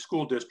the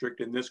school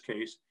district in this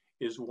case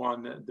is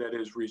one that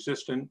is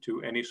resistant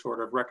to any sort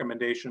of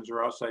recommendations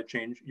or outside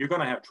change, you're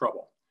going to have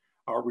trouble,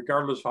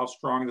 regardless of how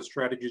strong the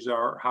strategies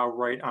are, how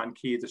right on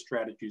key the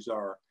strategies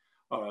are.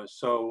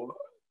 So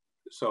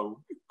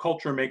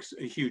culture makes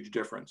a huge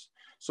difference.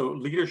 So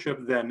leadership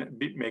then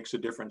makes a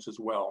difference as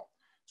well.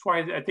 That's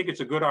why I think it's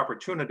a good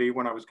opportunity.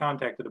 When I was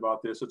contacted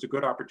about this, it's a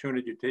good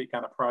opportunity to take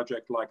on a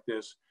project like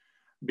this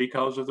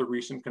because of the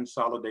recent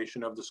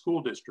consolidation of the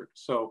school district.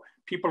 So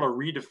people are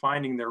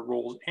redefining their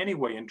roles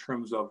anyway in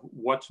terms of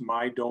what's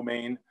my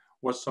domain,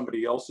 what's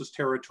somebody else's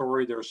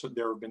territory. There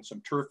have been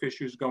some turf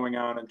issues going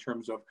on in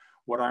terms of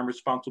what I'm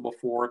responsible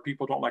for.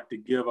 People don't like to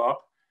give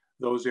up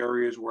those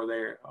areas where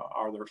they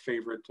are their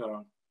favorite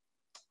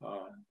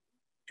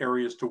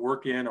areas to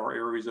work in or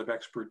areas of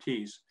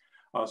expertise.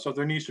 So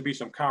there needs to be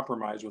some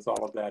compromise with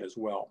all of that as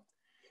well.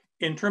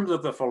 In terms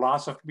of the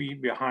philosophy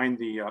behind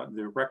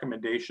the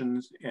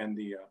recommendations and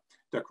the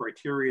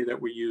criteria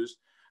that we use,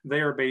 they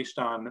are based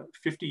on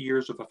 50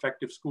 years of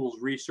effective schools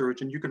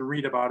research, and you can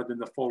read about it in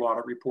the full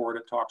audit report.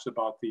 It talks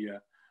about the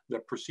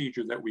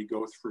procedure that we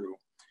go through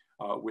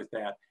with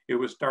that. It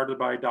was started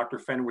by Dr.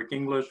 Fenwick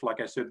English,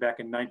 like I said, back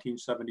in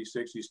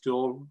 1976. He's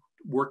still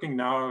working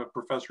now, a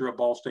professor at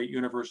Ball State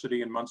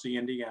University in Muncie,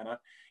 Indiana.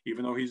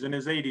 Even though he's in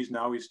his 80s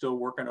now, he's still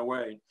working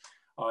away.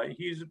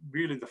 He's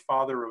really the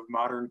father of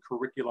modern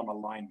curriculum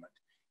alignment.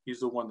 He's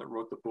the one that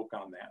wrote the book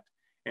on that.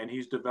 And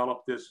he's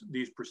developed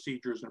these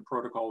procedures and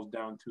protocols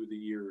down through the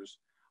years.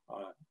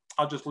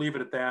 I'll just leave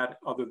it at that,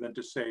 other than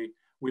to say,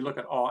 we look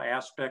at all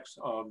aspects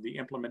of the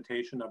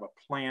implementation of a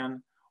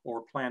plan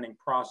or planning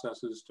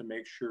processes to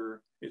make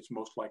sure it's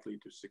most likely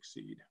to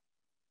succeed.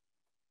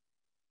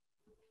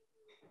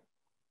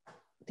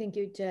 Thank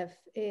you, Jeff.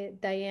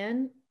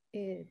 Diane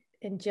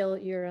and Jill,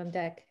 you're on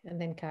deck, and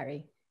then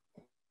Carrie.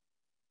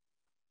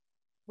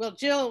 Well,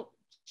 Jill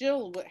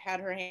had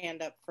her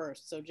hand up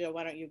first. So Jill,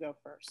 why don't you go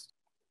first?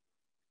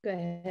 Go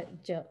ahead,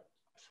 Jill.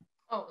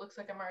 Oh, it looks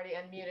like I'm already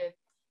unmuted.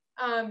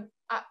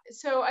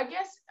 So I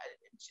guess,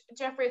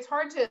 Jeffrey, it's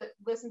hard to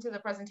listen to the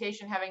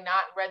presentation having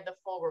not read the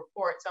full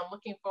report. So I'm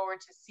looking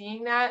forward to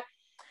seeing that.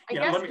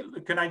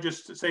 Can I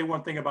just say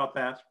one thing about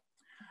that?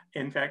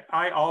 In fact,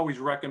 I always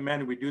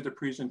recommend we do the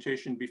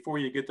presentation before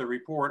you get the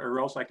report, or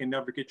else I can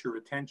never get your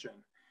attention.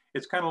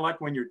 It's kind of like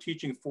when you're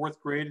teaching 4th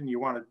grade and you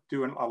want to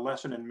do a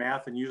lesson in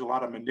math and use a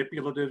lot of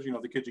manipulatives, you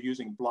know, the kids are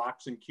using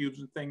blocks and cubes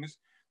and things.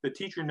 The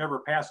teacher never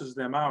passes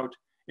them out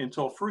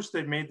until first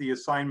they've made the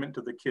assignment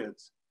to the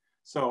kids.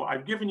 So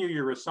I've given you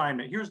your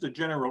assignment. Here's the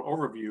general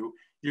overview.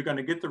 You're going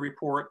to get the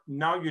report.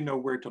 Now you know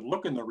where to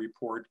look in the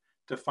report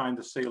to find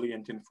the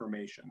salient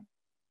information.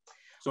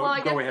 So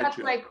well, go ahead,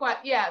 Jill.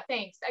 Yeah,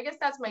 thanks. I guess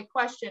that's my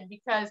question,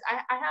 because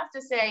I have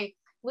to say,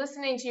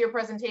 listening to your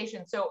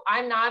presentation, so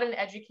I'm not an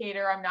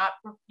educator. I'm not,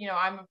 you know,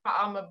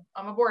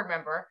 I'm a board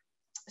member.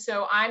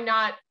 So I'm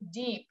not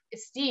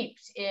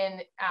steeped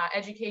in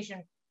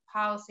education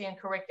policy and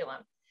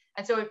curriculum.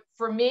 And so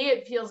for me,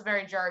 it feels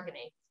very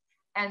jargony.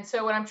 And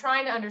so what I'm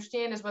trying to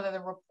understand is whether the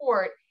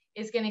report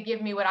is going to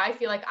give me what I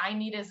feel like I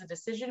need as a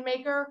decision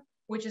maker,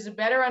 which is a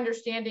better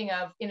understanding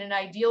of, in an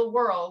ideal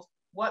world,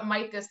 what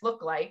might this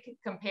look like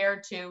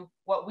compared to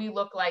what we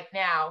look like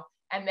now?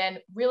 And then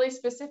really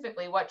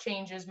specifically, what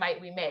changes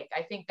might we make?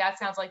 I think that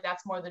sounds like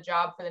that's more the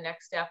job for the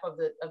next step of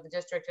the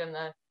district and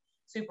the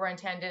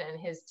superintendent and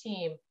his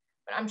team.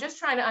 But I'm just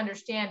trying to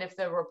understand if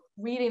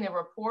reading the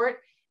report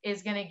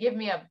is going to give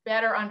me a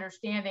better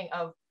understanding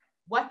of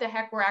what the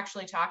heck we're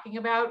actually talking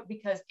about,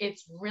 because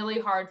it's really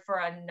hard for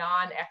a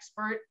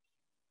non-expert,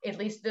 at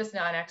least this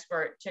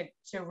non-expert,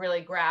 to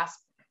really grasp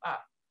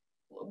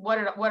what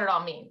it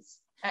all means.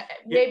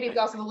 Maybe it's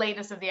also the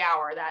latest of the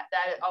hour that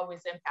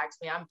always impacts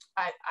me.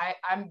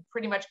 I'm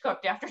pretty much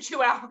cooked after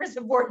 2 hours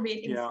of board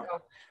meetings, so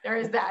there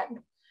is that.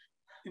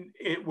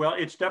 Well,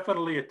 it's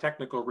definitely a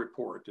technical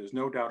report. There's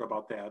no doubt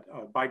about that,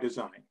 by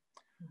design.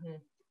 Mm-hmm.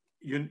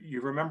 You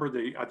remember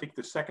I think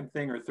the second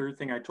thing or third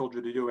thing I told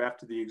you to do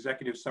after the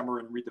executive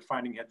summary and read the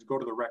finding heads, go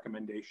to the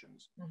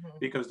recommendations, mm-hmm.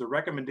 because the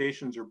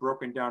recommendations are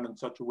broken down in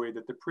such a way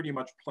that they're pretty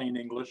much plain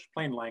English,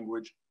 plain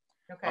language,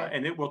 okay.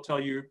 And it will tell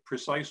you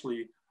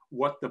precisely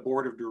what the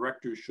board of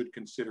directors should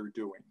consider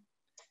doing.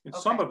 And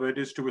okay. Some of it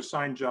is to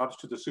assign jobs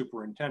to the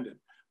superintendent,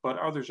 but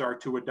others are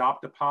to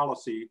adopt a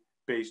policy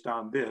based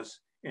on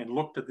this and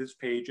look to this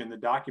page in the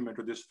document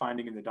or this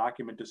finding in the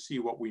document to see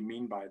what we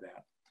mean by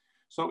that.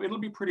 So it'll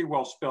be pretty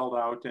well spelled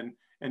out.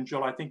 And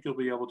Jill, I think you'll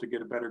be able to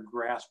get a better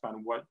grasp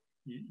on what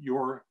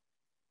your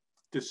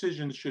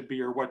decisions should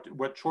be, or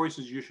what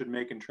choices you should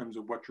make in terms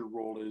of what your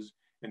role is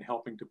in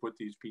helping to put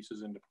these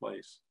pieces into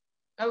place.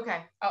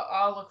 Okay,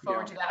 I'll look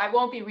forward to that. I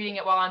won't be reading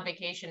it while on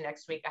vacation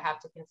next week, I have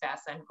to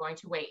confess. I'm going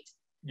to wait.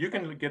 You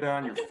can get it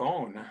on your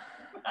phone.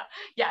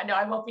 Yeah, no,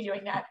 I won't be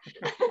doing that.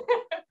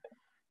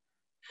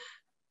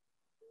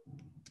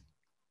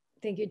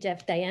 Thank you,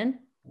 Jeff. Diane?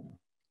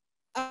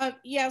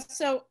 Yeah,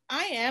 so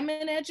I am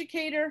an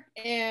educator,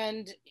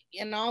 and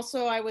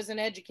also I was an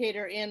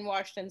educator in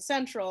Washington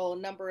Central a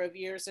number of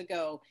years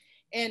ago.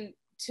 And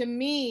to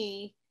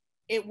me,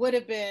 it would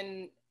have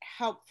been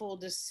helpful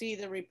to see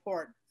the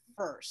report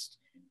first,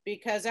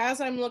 because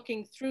as I'm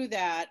looking through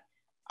that,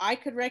 I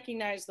could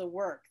recognize the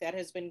work that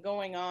has been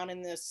going on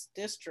in this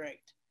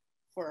district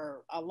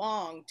for a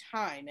long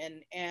time.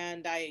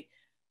 And I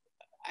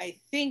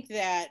think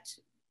that,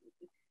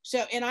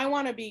 so, and I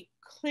want to be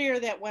clear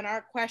that when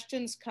our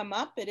questions come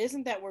up, it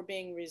isn't that we're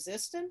being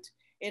resistant,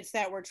 it's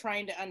that we're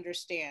trying to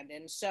understand.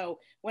 And so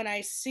when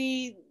I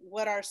see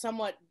what are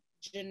somewhat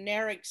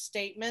generic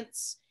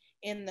statements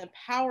in the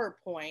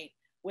PowerPoint,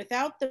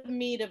 without the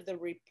meat of the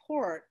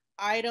report,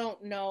 I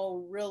don't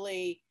know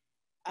really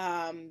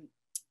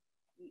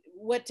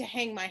what to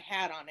hang my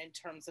hat on in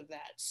terms of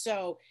that.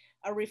 So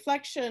a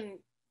reflection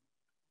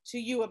to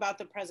you about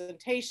the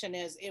presentation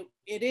is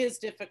it is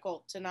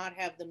difficult to not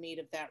have the meat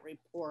of that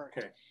report.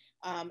 Okay.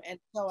 And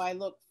so I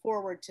look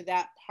forward to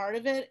that part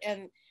of it.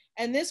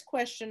 And this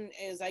question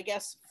is, I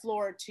guess,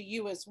 Flor, to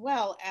you as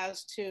well,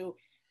 as to,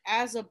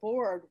 as a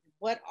board,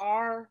 what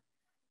are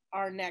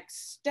our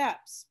next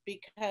steps?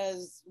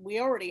 Because we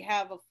already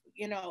have,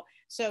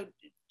 so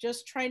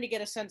just trying to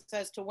get a sense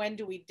as to when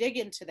do we dig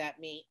into that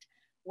meat?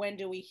 When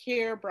do we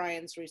hear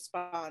Brian's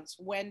response?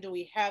 When do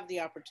we have the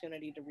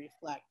opportunity to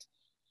reflect?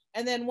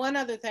 And then one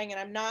other thing, and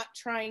I'm not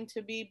trying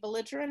to be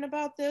belligerent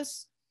about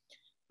this,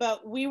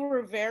 but we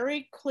were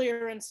very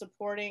clear in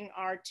supporting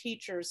our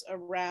teachers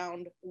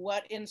around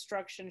what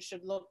instruction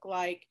should look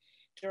like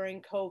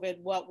during COVID,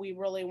 what we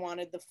really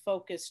wanted the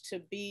focus to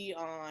be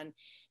on.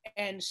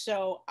 And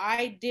so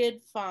I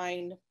did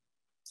find,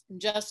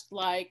 just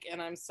like,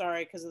 and I'm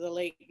sorry because of the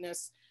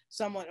lateness,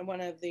 one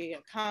of the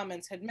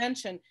comments had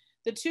mentioned,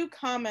 the two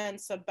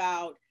comments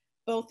about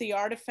both the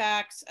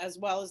artifacts as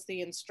well as the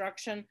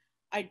instruction,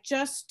 I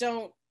just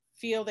don't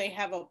feel they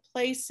have a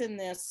place in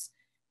this,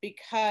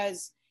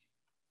 because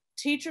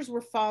teachers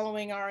were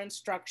following our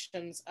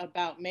instructions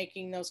about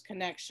making those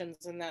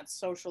connections and that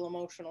social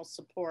emotional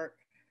support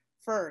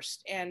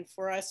first. And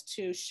for us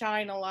to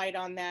shine a light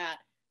on that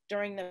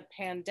during the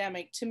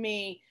pandemic, to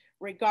me,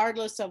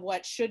 regardless of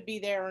what should be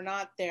there or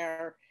not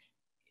there,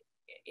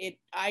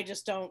 I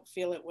just don't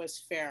feel it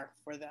was fair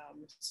for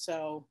them.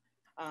 So,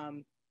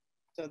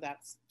 so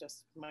that's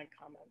just my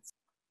comments.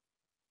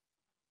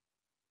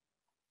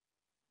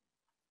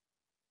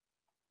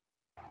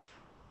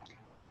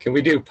 Can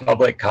we do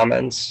public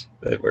comments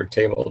that were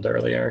tabled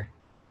earlier?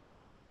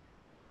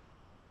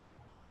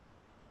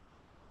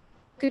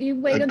 Could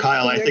you wait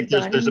Kyle, until I think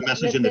there's a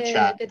message in the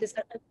chat.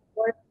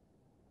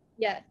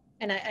 Yeah,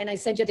 and I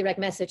sent you a direct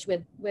message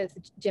with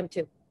Jim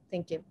too.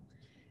 Thank you.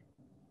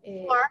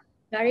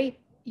 Barry,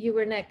 you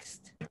were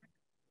next.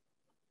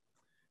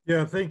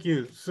 Yeah, thank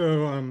you.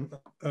 So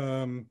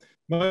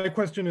my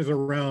question is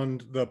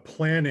around the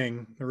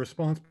planning, the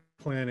response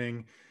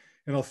planning.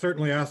 And I'll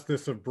certainly ask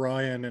this of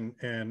Brian,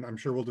 and I'm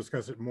sure we'll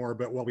discuss it more,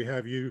 but while we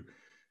have you,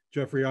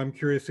 Jeffrey, I'm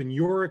curious, in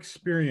your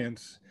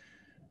experience,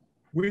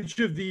 which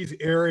of these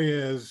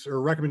areas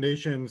or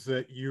recommendations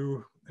that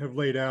you have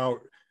laid out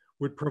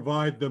would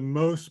provide the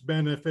most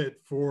benefit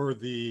for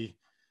the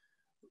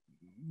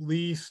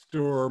least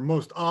or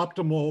most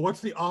optimal?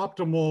 What's the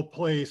optimal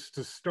place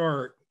to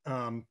start?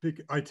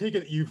 I take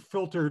it you've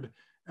filtered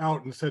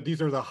out and said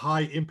these are the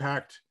high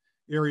impact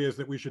areas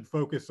that we should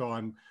focus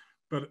on.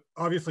 But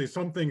obviously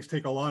some things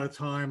take a lot of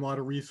time, a lot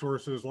of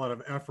resources, a lot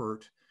of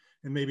effort,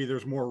 and maybe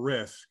there's more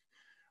risk.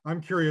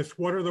 I'm curious,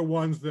 what are the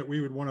ones that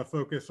we would want to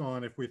focus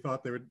on if we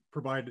thought they would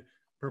provide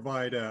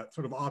a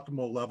sort of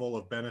optimal level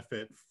of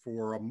benefit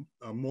for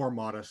a more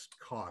modest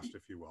cost,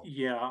 if you will?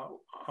 Yeah,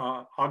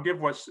 I'll give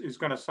what is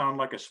going to sound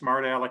like a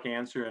smart aleck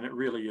answer, and it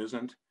really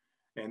isn't.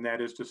 And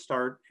that is to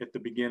start at the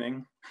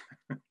beginning.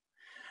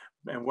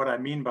 And what I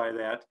mean by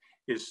that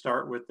is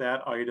start with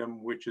that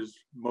item which is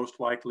most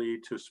likely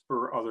to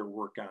spur other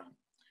work on.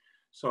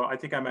 So I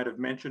think I might have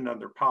mentioned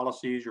under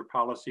policies, your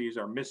policies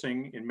are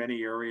missing in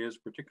many areas,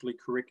 particularly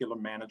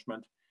curriculum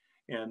management.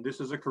 And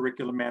this is a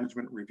curriculum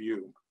management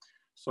review.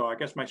 So I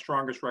guess my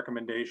strongest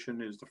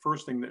recommendation is the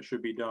first thing that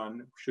should be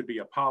done should be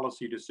a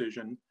policy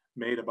decision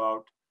made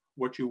about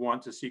what you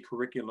want to see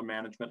curriculum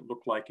management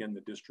look like in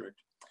the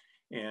district.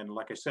 And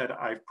like I said,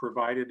 I've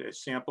provided a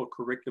sample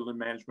curriculum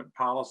management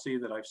policy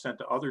that I've sent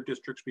to other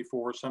districts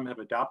before. Some have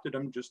adopted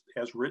them just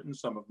as written,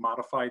 some have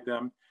modified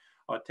them.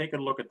 Take a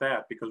look at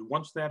that, because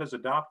once that is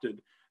adopted,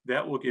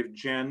 that will give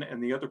Jen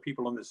and the other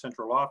people in the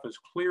central office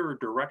clearer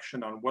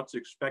direction on what's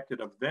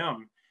expected of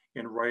them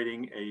in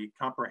writing a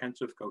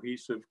comprehensive,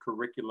 cohesive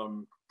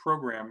curriculum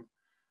program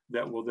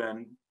that will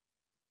then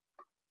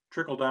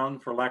trickle down,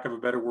 for lack of a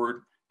better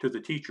word, to the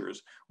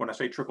teachers. When I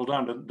say trickle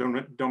down,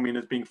 don't mean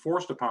it's being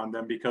forced upon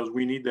them, because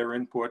we need their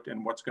input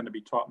and what's going to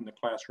be taught in the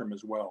classroom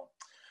as well.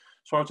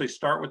 So I would say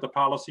start with the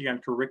policy on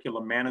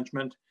curriculum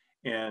management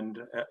and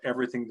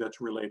everything that's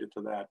related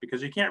to that,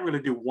 because you can't really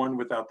do one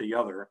without the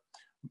other.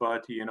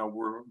 But you know,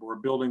 we're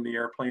building the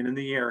airplane in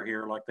the air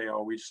here, like they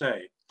always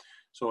say.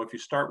 So if you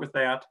start with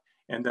that,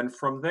 and then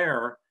from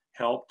there,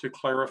 help to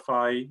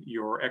clarify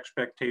your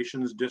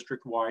expectations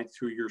district-wide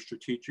through your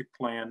strategic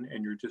plan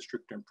and your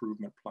district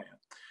improvement plan,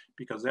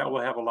 because that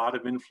will have a lot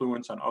of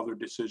influence on other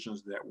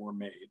decisions that were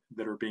made,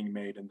 that are being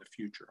made in the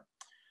future.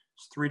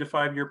 It's a 3 to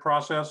 5 year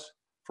process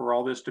for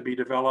all this to be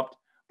developed,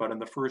 but in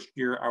the first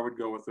year, I would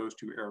go with those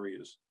two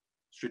areas: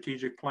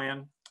 strategic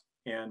plan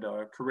and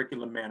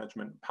curriculum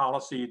management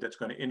policy that's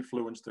going to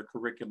influence the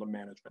curriculum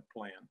management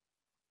plan.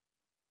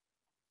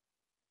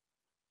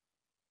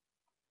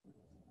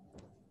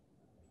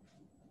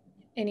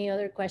 Any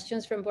other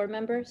questions from board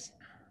members?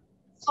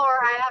 Flor,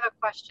 I have a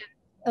question.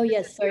 Oh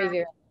yes, sorry,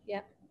 Vera.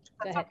 Yeah,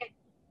 go ahead. Okay.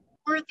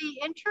 Were the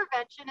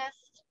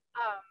interventionists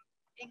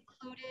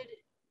included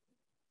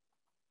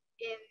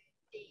in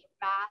the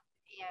math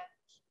and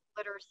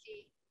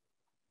literacy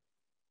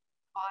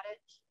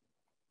audit?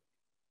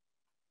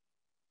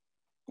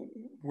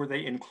 Were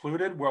they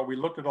included? Well, we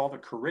looked at all the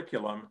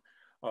curriculum.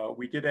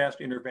 We did ask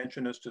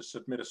interventionists to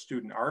submit a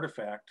student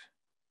artifact,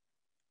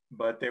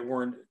 but they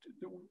weren't,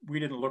 we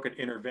didn't look at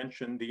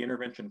intervention, the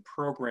intervention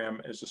program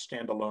as a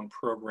standalone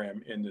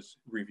program in this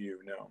review,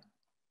 no.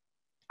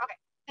 Okay,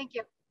 thank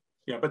you.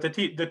 Yeah, but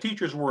the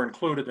teachers were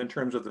included in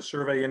terms of the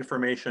survey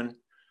information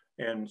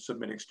and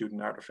submitting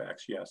student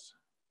artifacts, yes.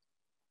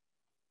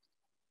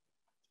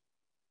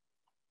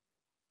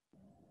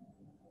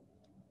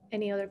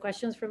 Any other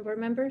questions from board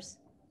members?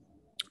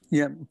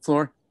 Yeah,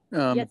 Flor.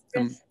 Yes,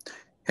 Chris.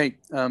 Hey,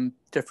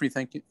 Jeffrey,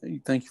 thank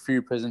you for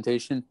your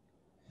presentation.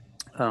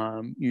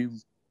 You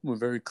were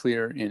very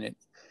clear in it.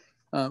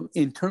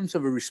 In terms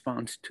of a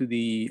response to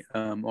the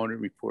audit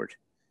report,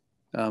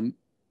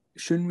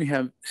 shouldn't we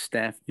have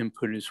staff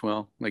input as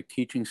well, like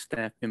teaching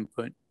staff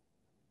input?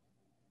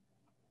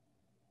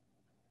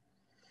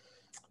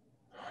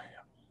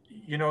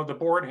 You know, the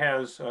board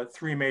has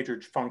three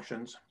major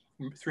functions,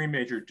 three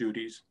major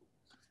duties.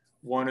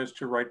 One is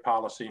to write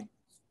policy,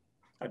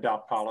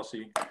 adopt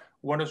policy.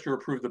 One is to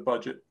approve the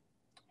budget.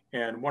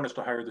 And one is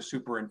to hire the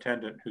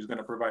superintendent who's going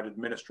to provide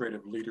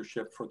administrative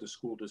leadership for the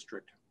school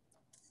district.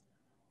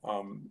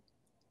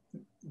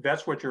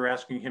 That's what you're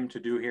asking him to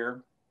do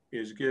here,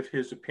 is give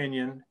his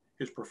opinion,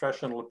 his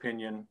professional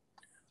opinion,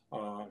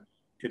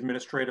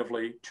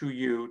 administratively to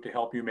you to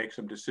help you make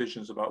some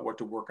decisions about what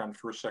to work on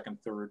first, second,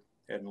 third,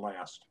 and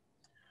last.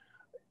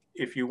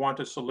 If you want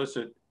to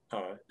solicit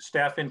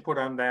staff input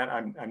on that,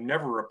 I'm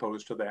never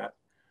opposed to that.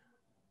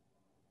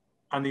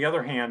 On the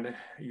other hand,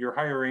 you're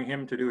hiring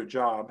him to do a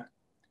job,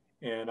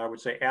 and I would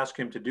say ask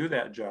him to do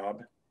that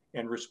job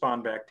and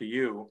respond back to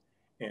you.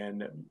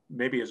 And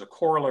maybe as a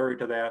corollary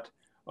to that,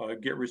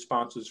 get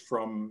responses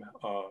from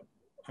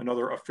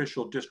another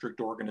official district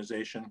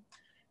organization.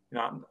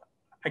 Now,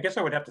 I guess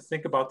I would have to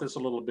think about this a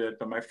little bit,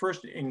 but my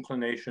first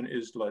inclination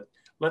is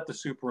let the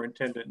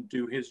superintendent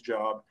do his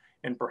job,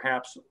 and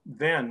perhaps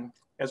then,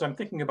 as I'm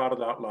thinking about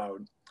it out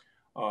loud,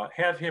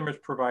 have him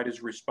provide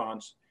his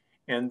response,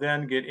 and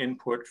then get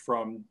input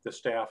from the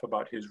staff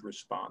about his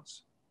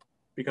response.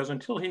 Because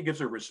until he gives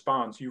a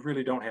response, you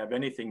really don't have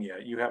anything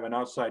yet. You have an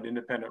outside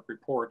independent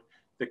report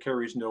that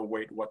carries no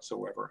weight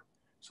whatsoever.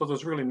 So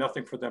there's really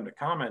nothing for them to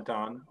comment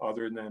on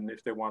other than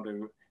if they want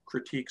to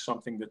critique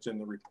something that's in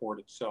the report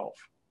itself.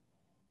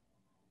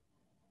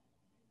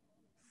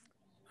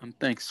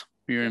 Thanks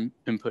for your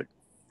input.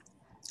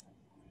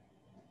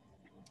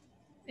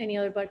 Any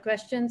other board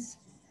questions?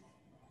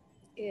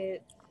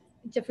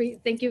 Jeffrey,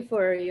 thank you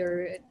for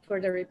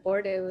the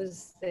report. It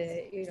was,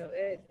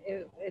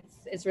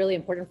 it's really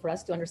important for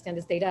us to understand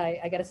this data.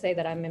 I got to say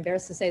that I'm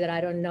embarrassed to say that I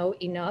don't know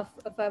enough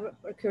of our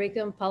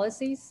curriculum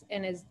policies,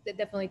 and it's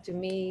definitely, to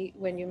me,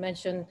 when you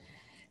mention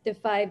the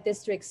 5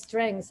 district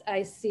strengths,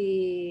 I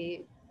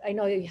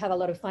know you have a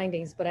lot of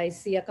findings, but I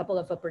see a couple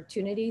of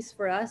opportunities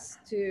for us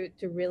to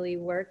really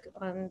work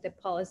on the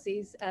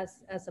policies as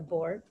a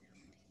board,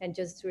 and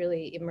just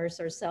really immerse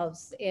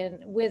ourselves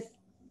in with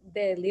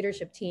the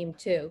leadership team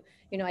too.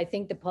 I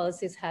think the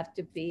policies have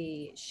to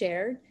be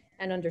shared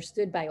and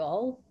understood by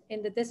all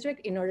in the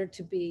district in order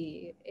to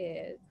be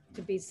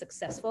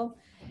successful.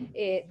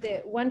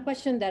 The one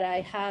question that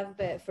I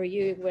have for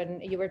you, when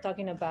you were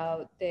talking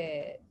about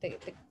the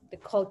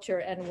culture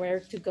and where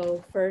to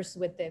go first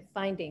with the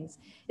findings,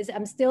 is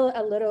I'm still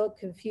a little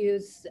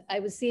confused. I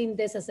was seeing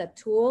this as a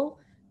tool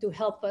to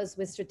help us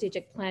with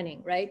strategic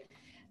planning, right?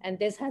 And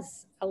this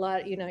has a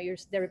lot,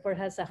 the report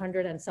has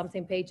 100 and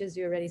something pages,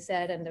 you already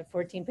said, and the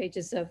 14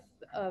 pages of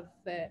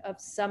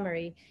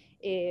summary.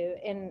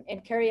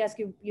 And Carrie asked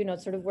you,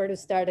 sort of where to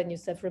start, and you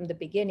said from the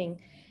beginning.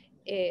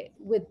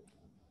 With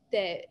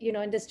the,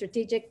 in the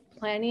strategic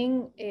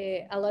planning,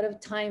 a lot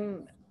of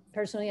time,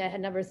 personally, I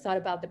had never thought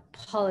about the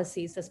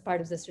policies as part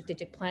of the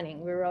strategic planning.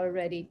 We were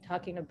already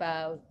talking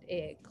about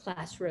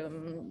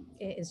classroom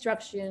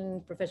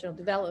instruction, professional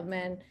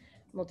development,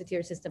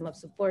 multi-tier system of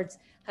supports.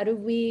 How do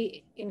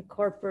we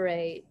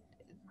incorporate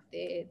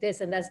this?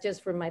 And that's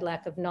just for my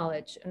lack of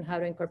knowledge on how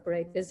to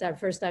incorporate this. Our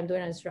first time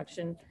doing an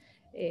instruction,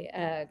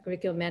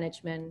 curriculum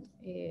management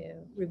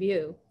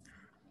review.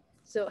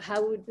 So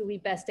how would we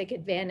best take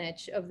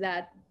advantage of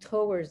that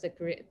towards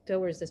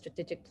the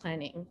strategic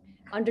planning?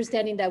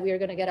 Understanding that we are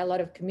going to get a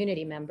lot of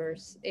community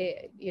members,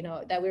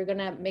 that we're going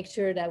to make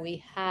sure that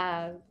we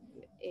have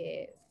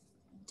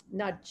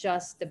not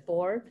just the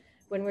board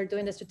when we're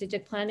doing the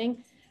strategic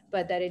planning,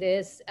 but that it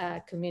is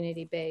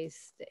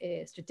community-based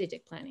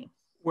strategic planning.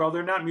 Well,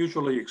 they're not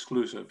mutually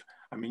exclusive.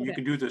 I mean, you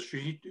can do the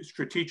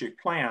strategic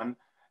plan,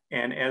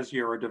 and as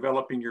you're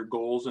developing your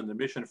goals and the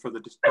mission for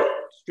the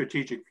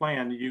strategic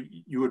plan,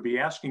 you would be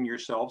asking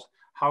yourselves,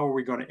 how are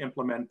we going to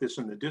implement this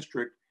in the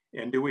district?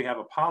 And do we have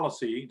a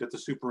policy that the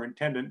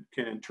superintendent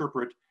can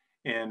interpret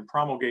and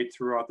promulgate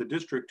throughout the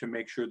district to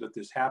make sure that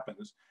this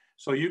happens?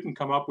 So you can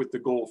come up with the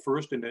goal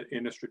first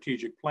in a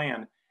strategic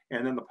plan,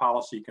 and then the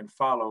policy can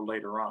follow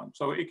later on.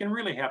 So it can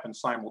really happen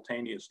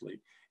simultaneously.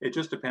 It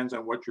just depends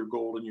on what your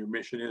goal and your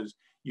mission is.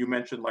 You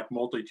mentioned like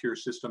multi-tier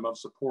system of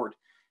support.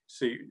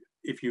 See,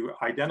 if you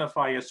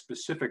identify a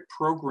specific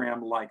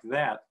program like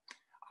that,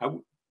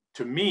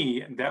 to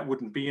me, that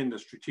wouldn't be in the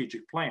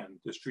strategic plan.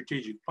 The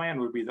strategic plan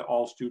would be that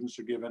all students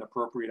are given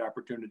appropriate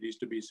opportunities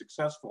to be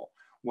successful.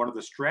 One of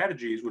the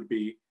strategies would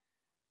be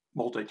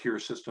multi-tier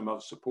system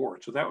of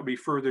support. So that would be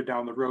further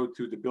down the road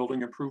through the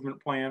building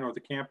improvement plan or the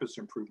campus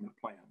improvement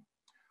plan.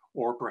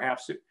 Or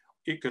perhaps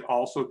it could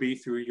also be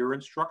through your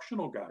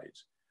instructional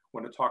guides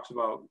when it talks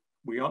about,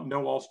 we don't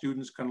know all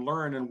students can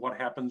learn and what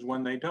happens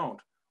when they don't.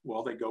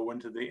 Well, they go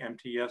into the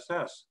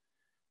MTSS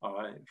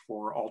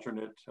for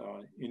alternate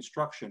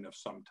instruction of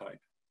some type.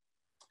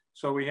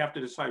 So we have to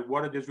decide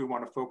what it is we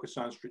want to focus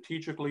on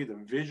strategically, the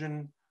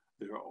vision,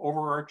 the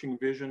overarching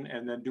vision,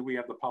 and then do we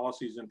have the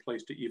policies in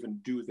place to even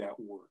do that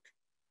work?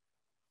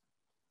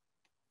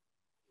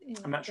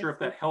 I'm not sure if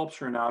that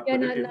helps or not. Yeah,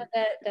 but no,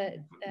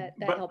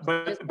 that helps.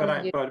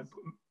 But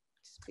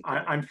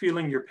I'm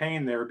feeling your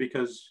pain there,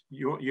 because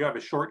you have a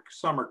short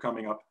summer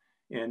coming up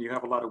and you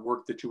have a lot of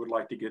work that you would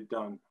like to get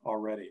done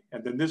already.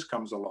 And then this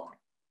comes along.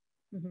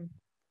 Mm-hmm.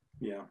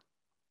 Yeah.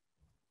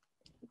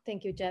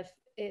 Thank you, Jeff.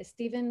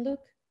 Stephen, Luke?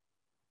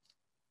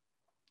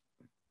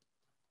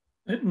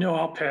 No,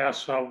 I'll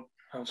pass. I'll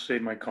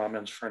save my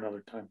comments for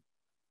another time.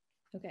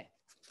 Okay.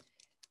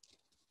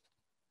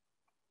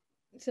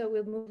 So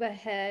we'll move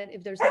ahead.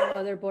 If there's no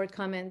other board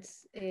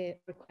comments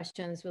or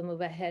questions, we'll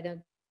move ahead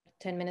in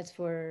 10 minutes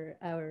for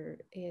our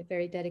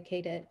very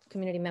dedicated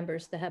community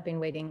members that have been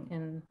waiting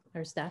and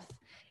our staff.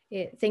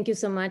 Thank you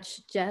so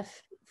much,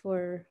 Jeff,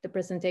 for the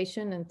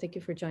presentation, and thank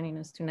you for joining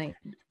us tonight.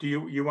 Do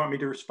you want me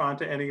to respond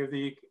to any of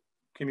the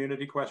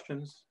community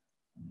questions?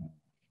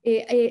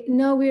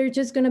 No, we're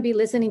just going to be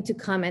listening to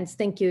comments.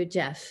 Thank you,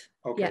 Jeff.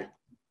 Okay, yeah.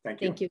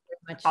 Thank you. Thank you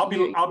very much.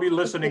 I'll be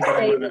listening, but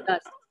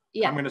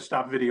I'm going to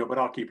stop video, but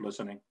I'll keep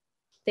listening.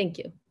 Thank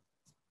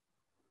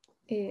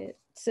you.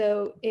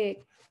 So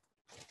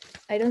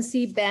I don't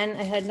see Ben.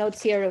 I had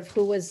notes here of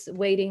who was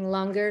waiting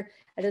longer.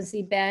 I don't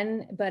see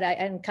Ben, but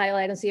and Kyle,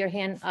 I don't see your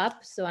hand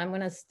up. So I'm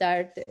going to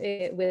start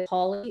with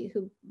Holly,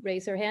 who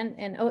raised her hand.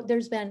 And oh,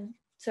 there's Ben.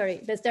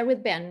 Sorry, let's start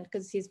with Ben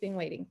because he's been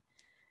waiting.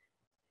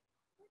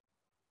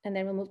 And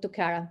then we'll move to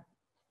Kara.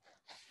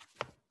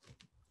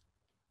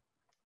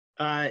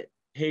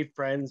 Hey,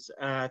 friends.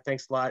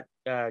 Thanks a lot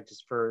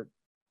just for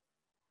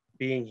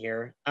being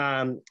here.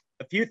 A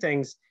few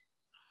things.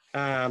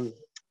 It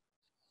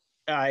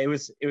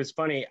was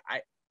funny.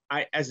 I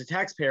as a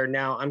taxpayer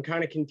now, I'm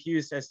kind of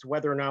confused as to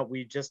whether or not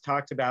we just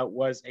talked about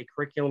was a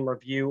curriculum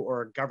review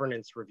or a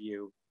governance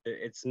review.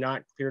 It's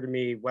not clear to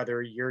me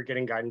whether you're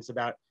getting guidance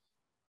about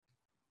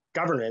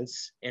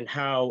governance and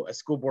how a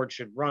school board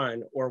should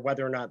run, or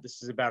whether or not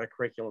this is about a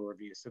curriculum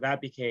review. So that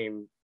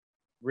became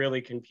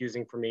really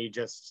confusing for me,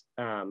 just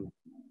from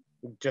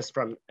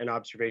an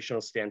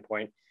observational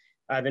standpoint.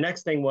 The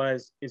next thing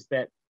is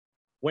that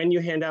when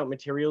you hand out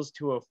materials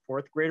to a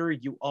fourth grader,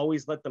 you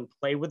always let them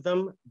play with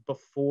them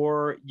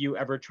before you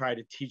ever try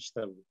to teach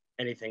them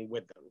anything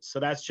with them. So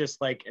that's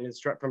just like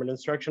from an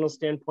instructional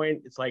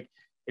standpoint. It's like,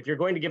 if you're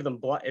going to give them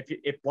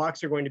if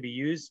blocks are going to be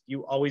used,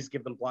 you always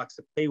give them blocks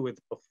to play with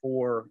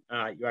before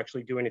you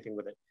actually do anything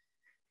with it.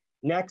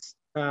 Next,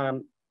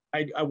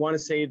 I want to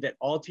say that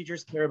all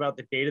teachers care about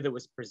the data that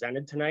was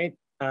presented tonight.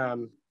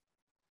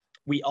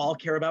 We all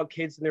care about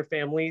kids and their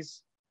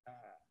families.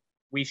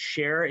 We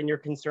share in your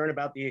concern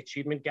about the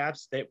achievement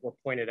gaps that were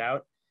pointed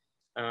out.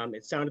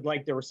 It sounded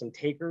like there were some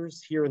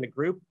takers here in the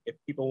group. If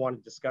people want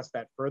to discuss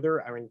that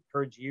further, I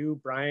encourage you,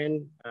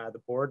 Brian,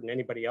 the board, and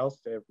anybody else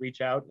to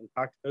reach out and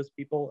talk to those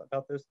people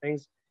about those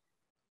things.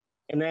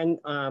 And then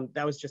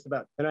that was just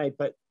about tonight.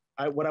 But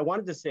what I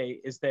wanted to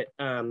say is that,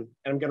 and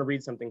I'm going to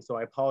read something, so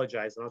I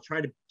apologize, and I'll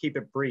try to keep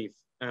it brief.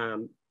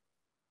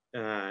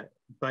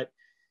 But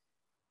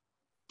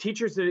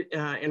teachers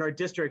in our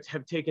district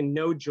have taken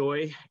no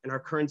joy in our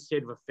current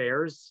state of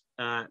affairs.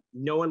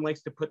 No one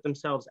likes to put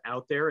themselves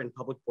out there in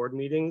public board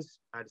meetings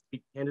to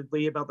speak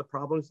candidly about the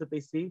problems that they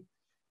see,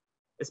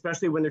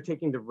 especially when they're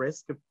taking the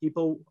risk of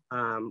people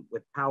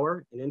with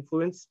power and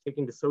influence,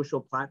 taking to social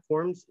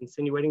platforms,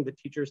 insinuating that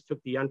teachers took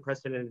the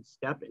unprecedented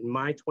step in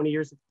my 20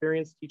 years of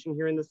experience teaching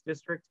here in this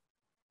district,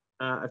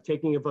 of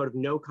taking a vote of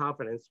no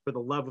confidence for the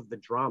love of the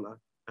drama,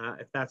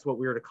 if that's what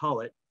we were to call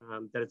it,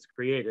 that it's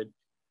created.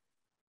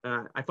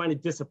 I find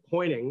it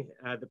disappointing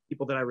that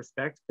people that I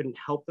respect couldn't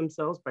help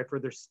themselves by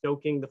further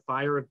stoking the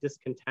fire of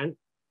discontent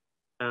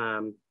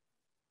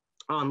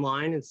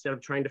online instead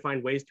of trying to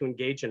find ways to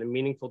engage in a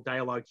meaningful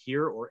dialogue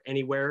here or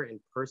anywhere in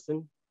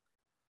person.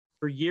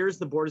 For years,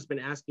 the board has been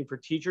asking for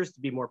teachers to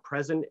be more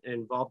present and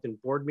involved in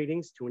board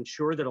meetings to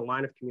ensure that a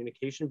line of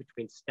communication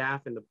between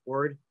staff and the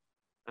board,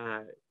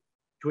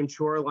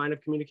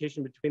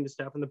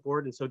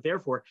 And so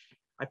therefore,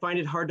 I find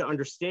it hard to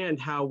understand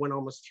how when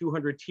almost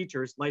 200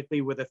 teachers, likely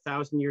with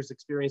 1,000 years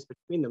experience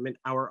between them in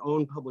our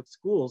own public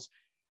schools,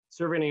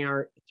 serving in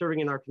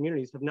our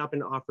communities, have not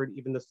been offered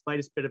even the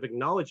slightest bit of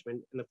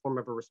acknowledgement in the form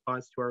of a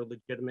response to our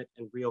legitimate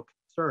and real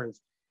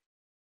concerns.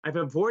 I've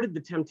avoided the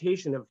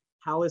temptation of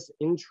callous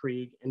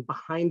intrigue and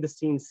behind the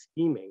scenes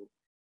scheming.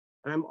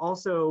 And I'm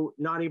also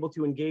not able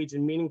to engage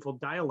in meaningful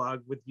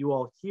dialogue with you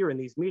all here in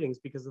these meetings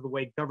because of the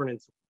way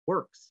governance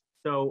works.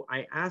 So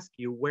I ask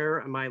you,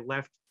 where am I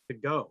left to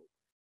go?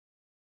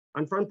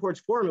 On Front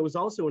Porch Forum, it was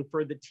also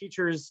inferred that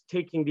teachers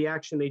taking the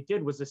action they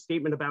did was a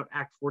statement about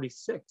Act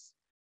 46.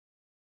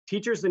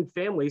 Teachers and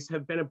families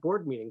have been at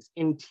board meetings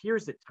in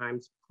tears at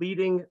times,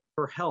 pleading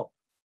for help,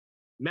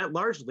 met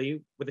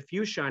largely, with a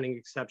few shining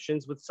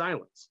exceptions, with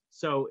silence.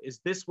 So is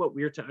this what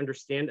we're to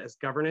understand as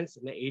governance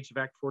in the age of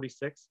Act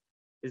 46?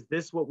 Is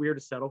this what we're to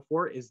settle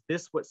for? Is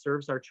this what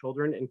serves our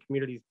children and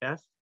communities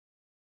best?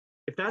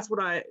 If that's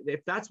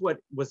what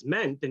was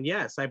meant, then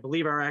yes, I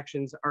believe our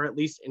actions are at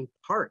least in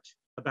part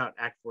about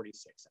Act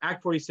 46.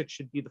 Act 46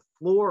 should be the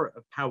floor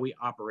of how we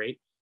operate,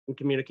 and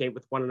communicate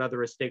with one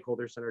another as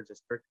stakeholders in our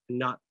district, and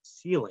not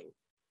ceiling.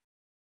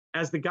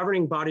 As the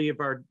governing body of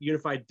our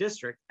unified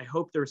district, I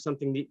hope there's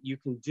something that you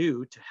can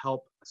do to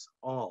help us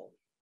all.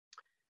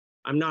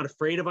 I'm not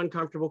afraid of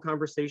uncomfortable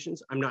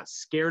conversations. I'm not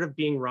scared of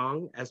being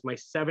wrong, as my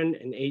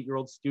 7- and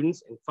 8-year-old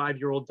students and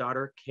 5-year-old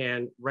daughter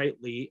can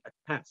rightly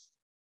attest.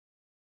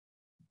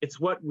 It's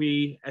what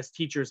we as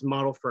teachers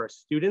model for our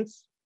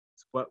students.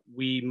 It's what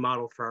we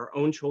model for our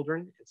own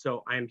children. And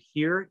so I am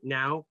here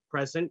now,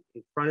 present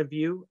in front of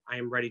you. I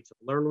am ready to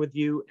learn with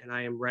you, and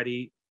I am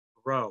ready to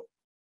grow.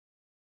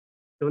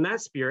 So in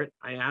that spirit,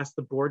 I asked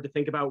the board to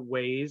think about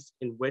ways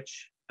in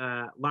which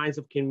lines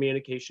of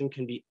communication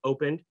can be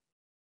opened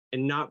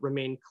and not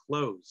remain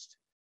closed.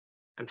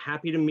 I'm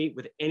happy to meet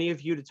with any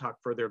of you to talk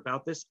further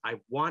about this. I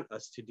want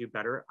us to do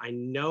better. I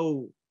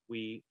know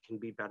we can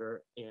be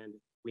better, and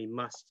we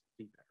must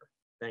be better.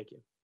 Thank you.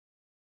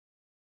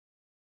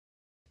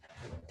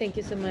 Thank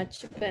you so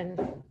much, Ben,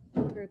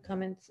 for your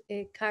comments.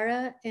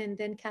 Kara and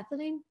then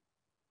Kathleen.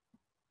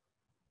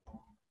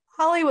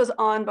 Holly was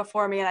on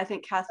before me, and I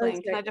think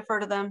Kathleen. Can I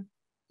defer to them?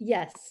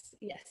 Yes,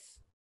 yes.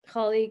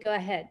 Holly, go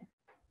ahead.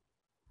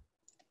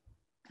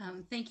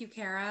 Thank you,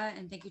 Kara,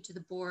 and thank you to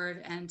the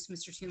board and to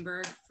Mr.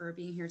 Thunberg for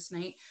being here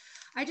tonight.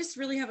 I just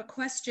really have a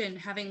question,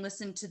 having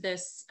listened to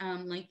this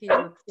lengthy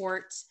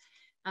report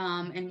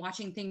and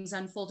watching things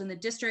unfold in the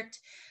district.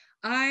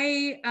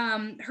 I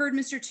heard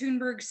Mr.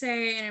 Thunberg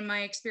say, and in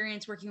my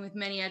experience working with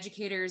many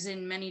educators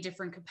in many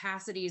different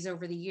capacities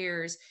over the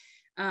years,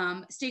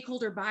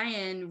 stakeholder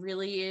buy-in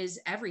really is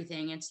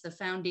everything. It's the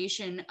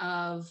foundation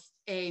of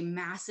a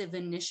massive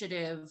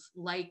initiative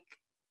like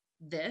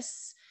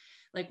this,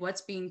 like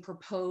what's being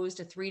proposed,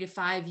 a 3 to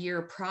 5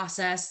 year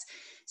process.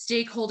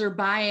 Stakeholder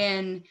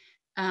buy-in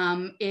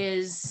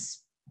is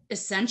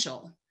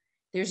essential.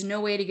 There's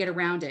no way to get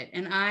around it.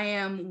 And I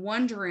am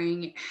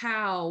wondering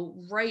how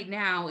right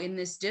now in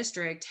this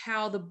district,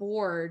 how the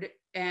board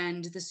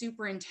and the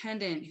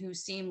superintendent, who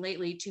seem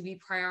lately to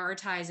be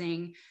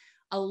prioritizing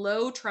a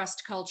low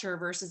trust culture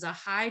versus a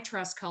high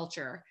trust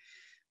culture,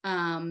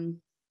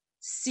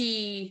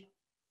 see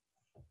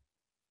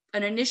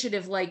an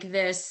initiative like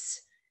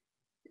this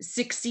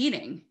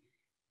succeeding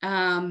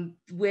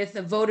with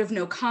a vote of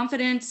no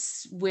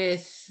confidence,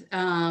 with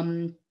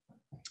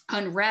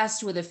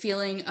unrest, with a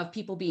feeling of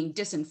people being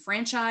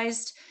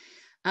disenfranchised.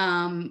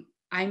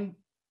 I'm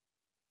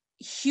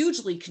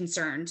hugely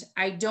concerned.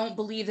 I don't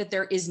believe that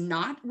there is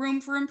not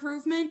room for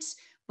improvement,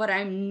 but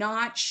I'm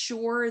not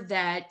sure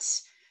that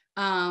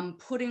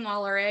putting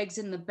all our eggs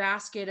in the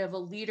basket of a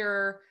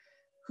leader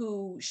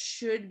who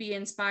should be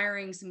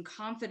inspiring some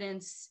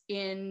confidence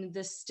in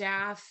the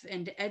staff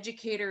and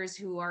educators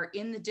who are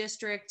in the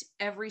district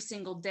every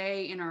single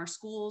day in our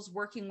schools,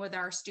 working with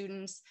our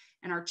students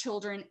and our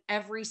children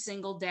every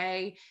single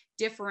day,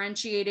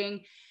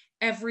 differentiating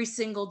every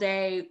single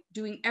day,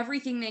 doing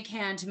everything they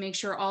can to make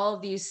sure all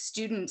of these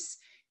students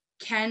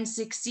can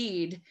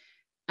succeed.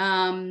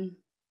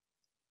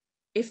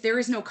 If there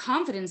is no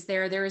confidence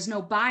there, there is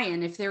no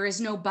buy-in. If there is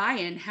no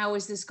buy-in, how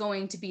is this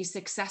going to be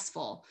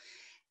successful?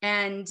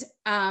 And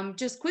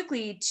just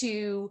quickly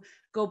to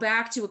go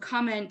back to a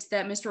comment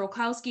that Mr.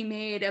 Olkowski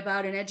made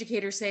about an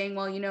educator saying,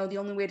 well, you know, the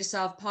only way to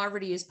solve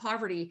poverty is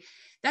poverty.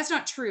 That's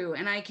not true.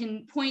 And I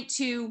can point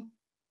to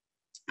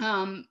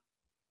an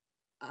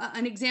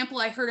example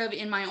I heard of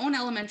in my own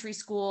elementary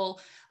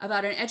school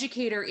about an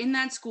educator in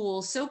that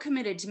school so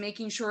committed to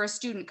making sure a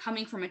student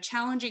coming from a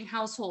challenging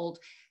household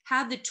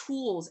had the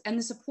tools and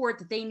the support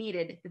that they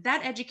needed,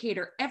 that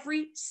educator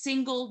every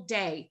single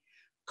day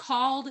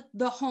called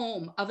the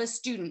home of a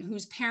student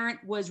whose parent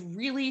was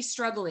really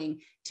struggling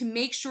to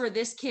make sure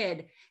this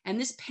kid and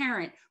this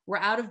parent were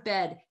out of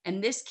bed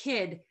and this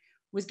kid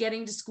was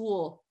getting to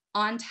school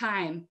on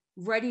time,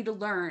 ready to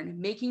learn,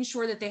 making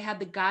sure that they had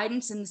the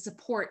guidance and the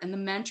support and the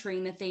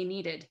mentoring that they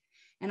needed.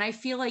 And I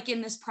feel like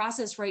in this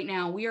process right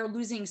now, we are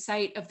losing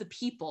sight of the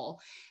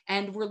people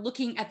and we're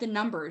looking at the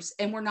numbers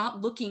and we're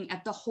not looking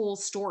at the whole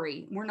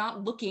story. We're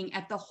not looking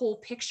at the whole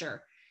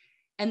picture.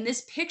 And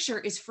this picture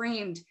is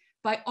framed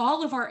by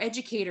all of our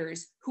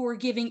educators who are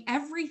giving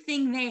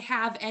everything they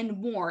have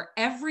and more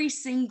every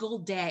single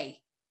day.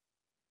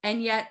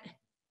 And yet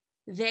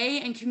they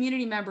and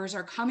community members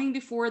are coming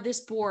before this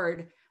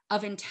board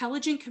of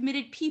intelligent,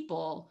 committed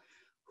people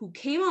who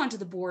came onto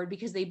the board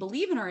because they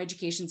believe in our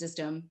education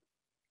system.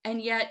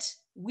 And yet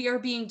we are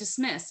being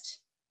dismissed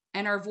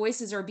and our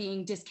voices are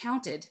being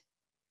discounted.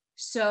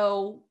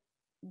 So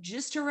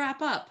just to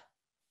wrap up,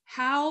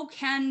 how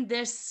can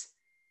this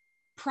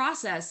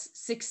process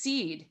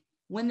succeed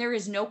when there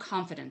is no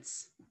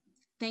confidence?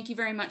 Thank you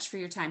very much for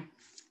your time.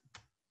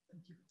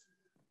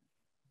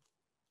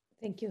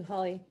 Thank you,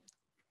 Holly.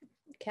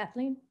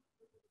 Kathleen?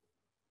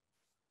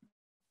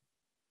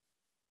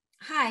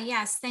 Hi,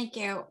 yes, thank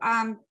you.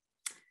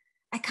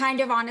 I kind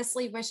of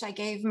honestly wish I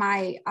gave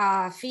my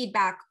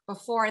feedback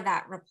before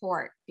that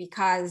report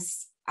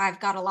because I've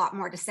got a lot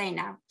more to say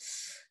now.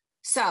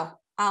 So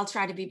I'll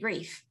try to be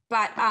brief.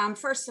 But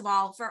first of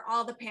all, for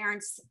all the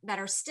parents that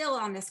are still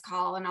on this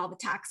call and all the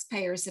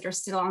taxpayers that are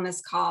still on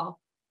this call,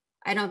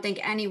 I don't think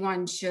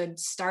anyone should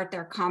start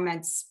their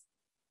comments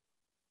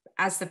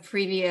as the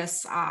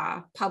previous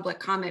public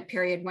comment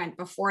period went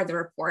before the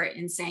report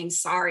in saying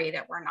sorry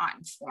that we're not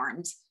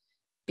informed,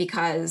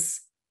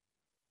 because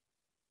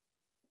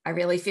I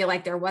really feel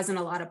like there wasn't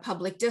a lot of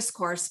public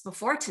discourse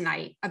before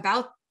tonight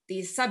about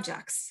these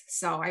subjects.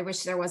 So I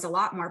wish there was a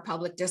lot more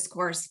public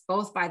discourse,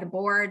 both by the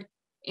board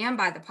and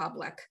by the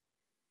public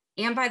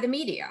and by the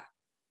media,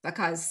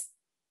 because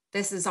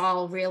this is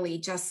all really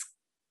just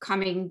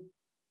coming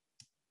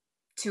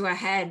to a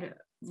head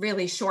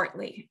really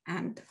shortly.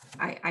 And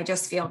I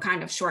just feel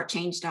kind of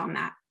shortchanged on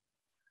that.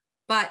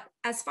 But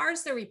as far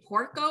as the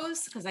report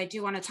goes, because I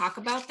do want to talk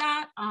about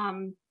that,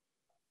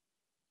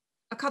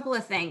 a couple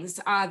of things.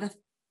 The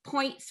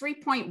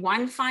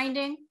 3.1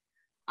 finding,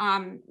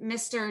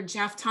 Mr.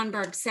 Jeff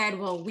Thunberg said,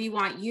 well, we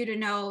want you to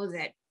know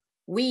that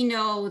we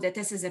know that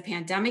this is a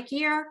pandemic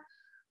year.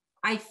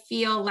 I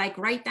feel like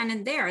right then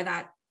and there,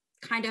 that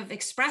kind of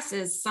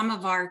expresses some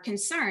of our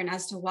concern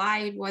as to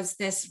why was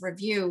this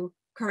review,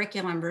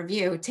 curriculum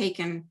review,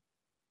 taken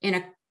in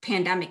a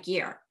pandemic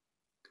year.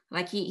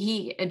 Like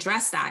he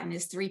addressed that in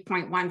his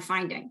 3.1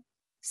 finding.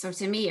 So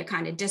to me, it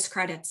kind of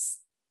discredits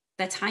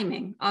the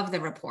timing of the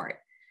report.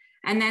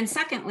 And then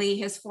secondly,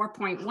 his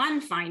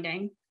 4.1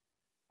 finding,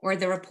 or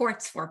the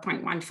report's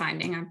 4.1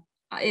 finding,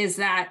 is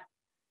that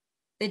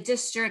the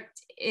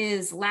district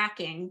is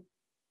lacking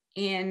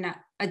in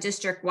a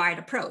district-wide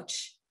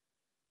approach.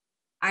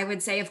 I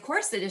would say, of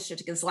course, the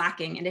district is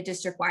lacking in a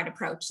district-wide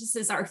approach. This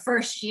is our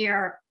first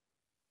year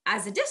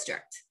as a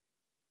district.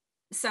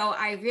 So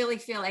I really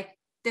feel like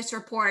this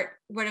report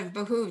would have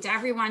behooved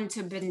everyone to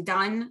have been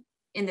done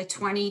in the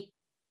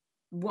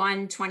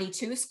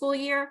 21-22 school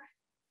year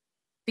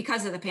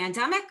because of the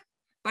pandemic,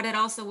 but it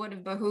also would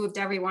have behooved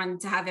everyone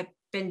to have it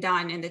been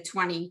done in the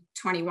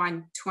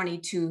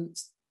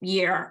 2021-22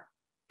 year,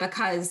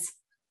 because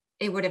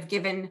it would have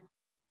given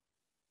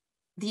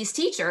these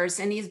teachers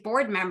and these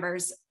board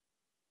members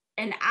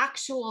an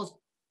actual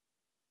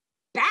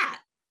bat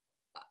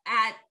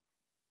at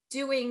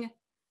doing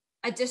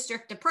a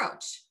district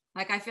approach.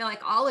 Like, I feel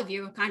like all of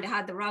you have kind of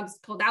had the rugs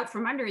pulled out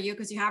from under you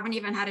because you haven't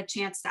even had a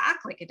chance to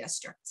act like a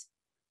district.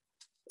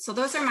 So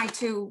those are my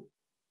two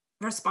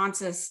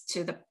responses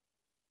to the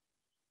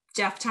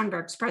Jeff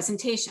Thunberg's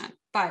presentation.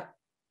 But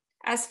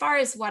as far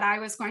as what I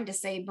was going to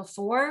say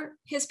before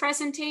his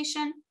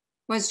presentation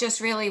was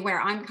just really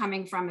where I'm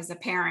coming from as a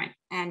parent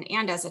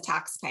and as a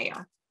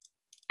taxpayer.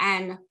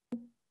 And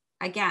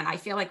again, I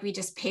feel like we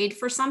just paid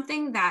for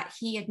something that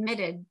he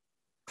admitted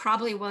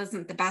probably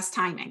wasn't the best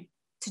timing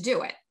to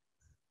do it.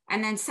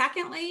 And then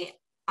secondly,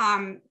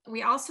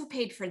 we also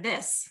paid for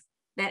this,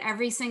 that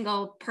every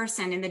single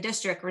person in the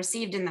district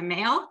received in the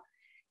mail.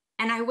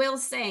 And I will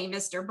say,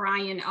 Mr.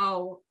 Brian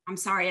O, I'm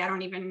sorry, I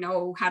don't even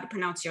know how to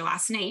pronounce your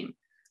last name,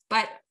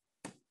 but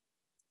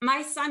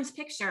my son's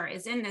picture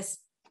is in this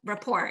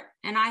report.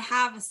 And I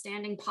have a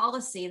standing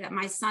policy that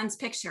my son's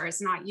picture is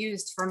not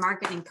used for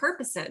marketing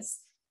purposes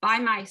by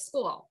my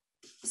school.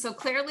 So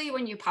clearly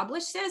when you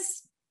publish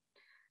this,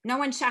 no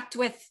one checked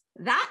with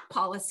that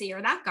policy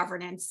or that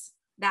governance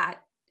that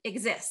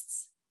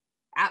exists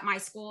at my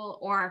school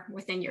or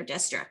within your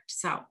district.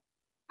 So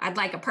I'd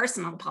like a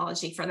personal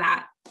apology for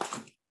that.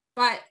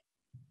 But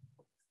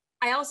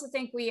I also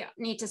think we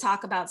need to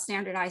talk about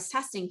standardized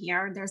testing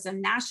here. There's a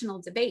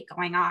national debate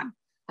going on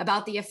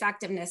about the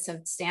effectiveness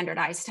of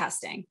standardized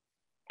testing.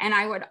 And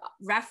I would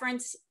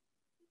reference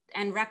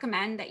and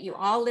recommend that you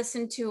all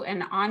listen to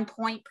an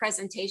on-point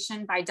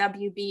presentation by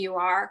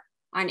WBUR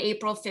on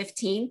April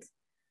 15th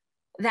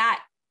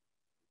that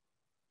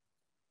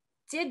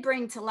did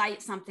bring to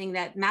light something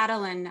that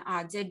Madeline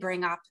did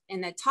bring up,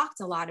 and that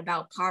talked a lot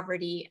about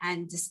poverty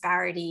and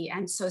disparity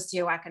and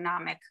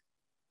socioeconomic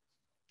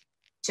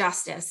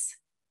justice.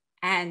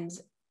 And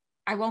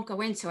I won't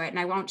go into it and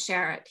I won't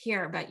share it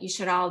here, but you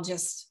should all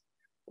just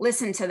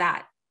listen to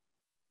that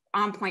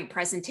on-point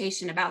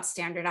presentation about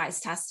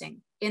standardized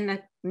testing in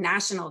the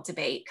national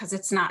debate, because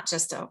it's not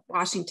just a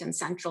Washington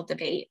Central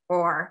debate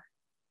or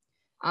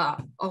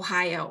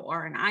Ohio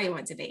or an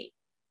Iowa debate.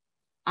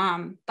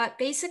 But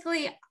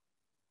basically,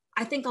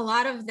 I think a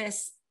lot of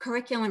this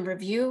curriculum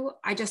review,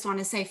 I just want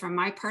to say from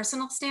my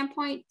personal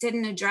standpoint,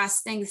 didn't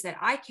address things that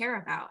I care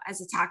about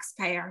as a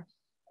taxpayer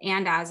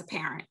and as a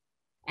parent.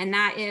 And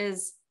that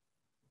is,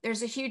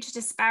 there's a huge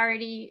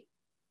disparity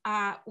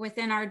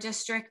within our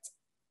district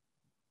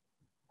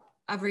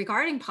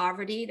regarding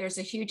poverty. There's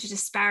a huge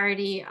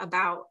disparity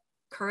about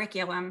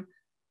curriculum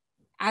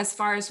as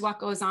far as what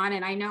goes on.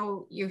 And I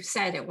know you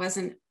said it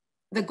wasn't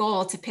the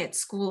goal to pit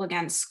school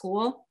against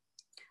school,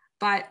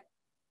 but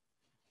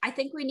I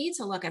think we need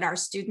to look at our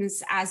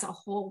students as a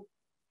whole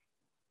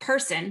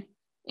person.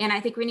 And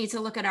I think we need to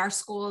look at our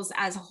schools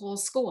as a whole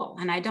school.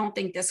 And I don't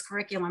think this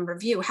curriculum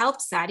review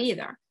helps that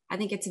either. I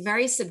think it's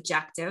very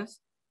subjective.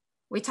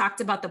 We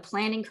talked about the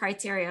planning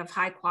criteria of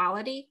high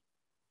quality,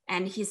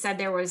 and he said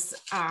there was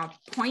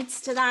points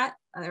to that.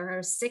 There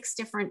are 6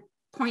 different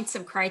points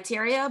of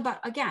criteria, but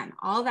again,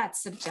 all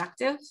that's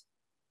subjective.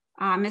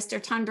 Mr.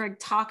 Thunberg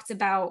talked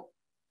about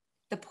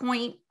the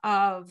point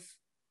of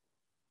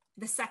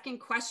the second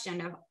question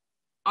of,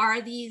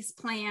 are these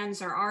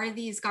plans or are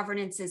these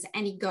governances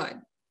any good?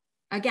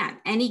 Again,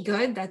 any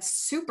good, that's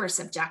super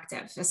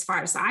subjective as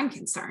far as I'm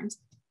concerned.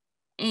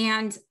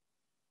 And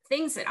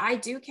things that I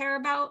do care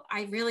about,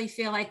 I really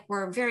feel like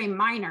were very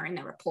minor in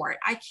the report.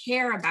 I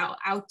care about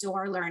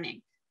outdoor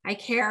learning. I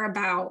care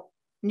about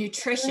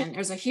nutrition.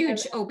 There's a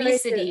huge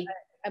obesity.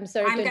 I'm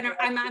sorry.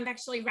 I'm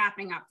actually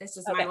wrapping up. This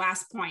is my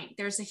last point.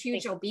 There's a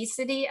huge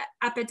obesity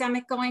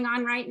epidemic going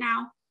on right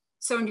now.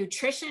 So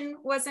nutrition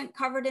wasn't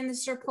covered in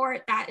this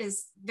report. That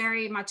is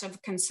very much of a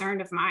concern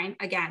of mine.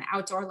 Again,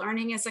 outdoor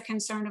learning is a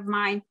concern of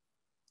mine.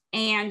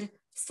 And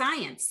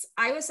science.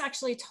 I was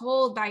actually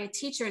told by a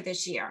teacher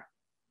this year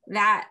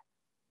that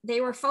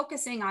they were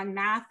focusing on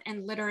math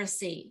and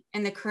literacy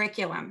in the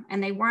curriculum,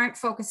 and they weren't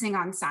focusing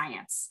on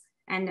science.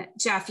 And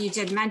Jeff, you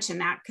did mention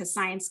that because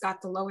science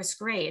got the lowest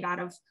grade out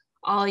of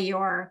all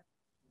your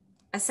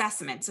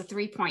assessments, a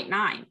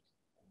 3.9.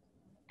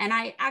 And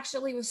I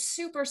actually was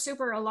super,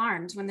 super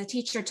alarmed when the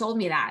teacher told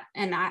me that.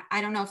 And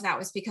I don't know if that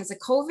was because of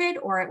COVID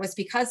or it was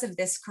because of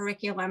this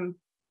curriculum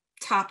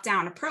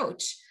top-down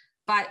approach,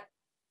 but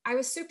I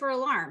was super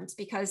alarmed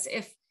because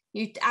if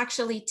you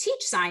actually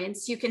teach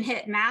science, you can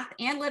hit math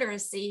and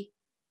literacy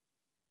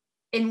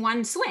in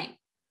one swing.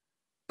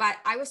 But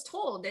I was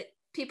told that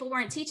people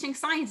weren't teaching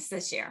science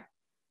this year.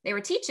 They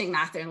were teaching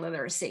math and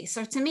literacy.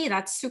 So to me,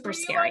 that's super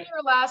scary.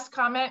 Your last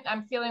comment,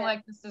 I'm feeling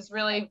like this is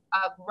really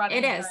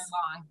running very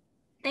long.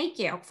 Thank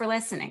you for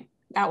listening.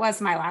 That was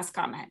my last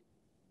comment.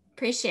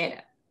 Appreciate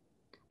it.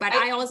 But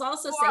I always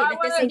also say that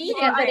this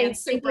meeting ran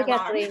super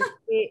long.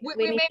 We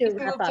maybe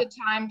move to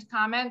timed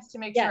comments to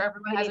make sure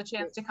everyone has a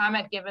chance to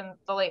comment given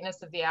the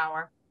lateness of the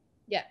hour.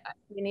 Yeah,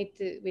 we need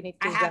to.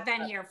 I have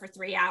been here for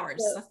 3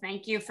 hours, so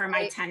thank you for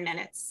my 10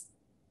 minutes.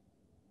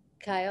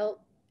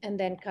 Kyle, and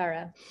then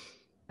Kara.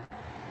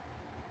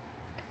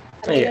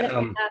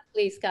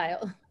 Please,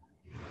 Kyle.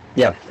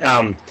 Yeah.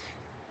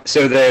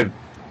 So the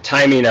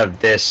timing of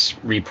this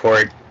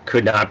report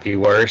could not be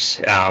worse.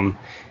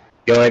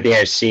 The only thing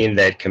I've seen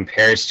that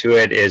compares to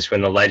it is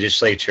when the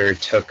legislature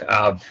took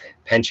up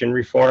pension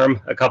reform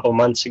a couple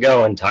months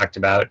ago and talked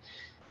about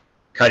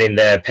cutting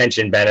the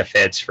pension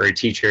benefits for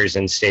teachers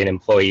and state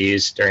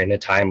employees during a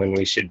time when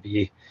we should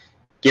be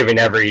giving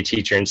every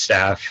teacher and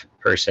staff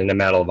person a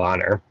Medal of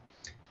Honor.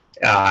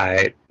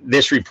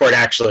 This report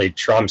actually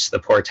trumps the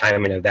poor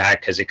timing of that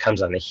because it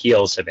comes on the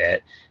heels of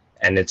it.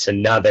 And it's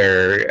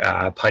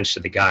another punch to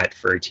the gut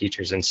for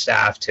teachers and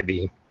staff to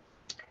be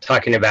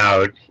talking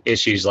about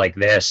issues like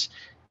this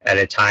at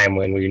a time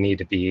when we need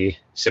to be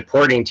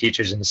supporting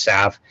teachers and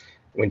staff,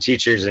 when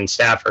teachers and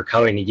staff are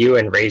coming to you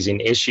and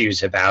raising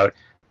issues about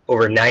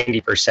over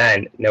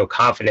 90% no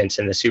confidence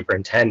in the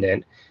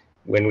superintendent,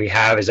 when we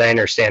have, as I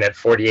understand it,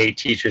 48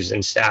 teachers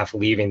and staff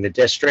leaving the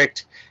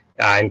district,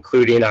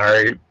 including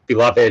our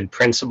beloved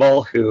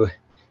principal who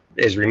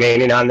is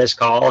remaining on this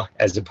call,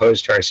 as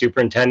opposed to our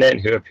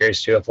superintendent who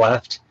appears to have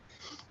left.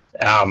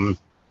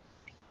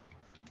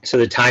 So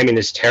the timing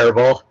is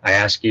terrible. I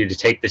ask you to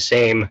take the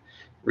same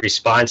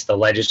response the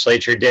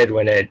legislature did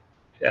when it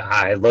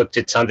looked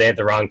at something at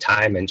the wrong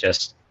time and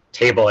just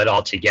table it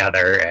all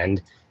together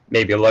and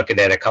maybe look at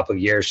it a couple of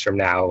years from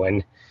now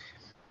when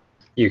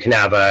you can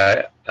have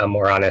a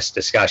more honest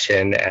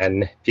discussion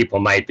and people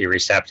might be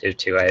receptive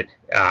to it.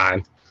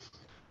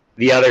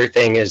 The other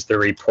thing is the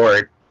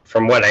report,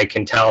 from what I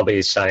can tell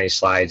based on these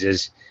slides,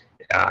 is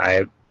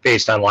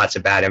based on lots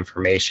of bad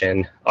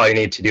information. All you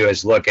need to do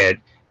is look at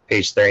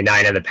page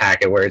 39 of the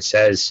packet where it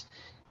says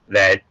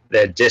that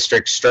the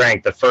district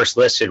strength, the first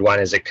listed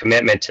one, is a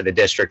commitment to the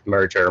district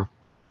merger.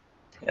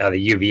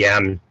 The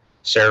UVM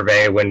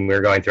survey, when we were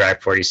going through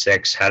Act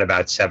 46, had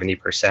about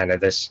 70% of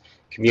this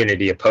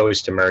community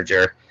opposed to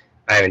merger.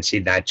 I haven't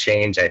seen that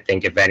change. I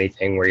think, if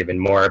anything, we're even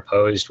more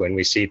opposed when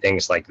we see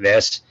things like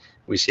this.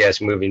 We see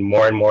us moving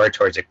more and more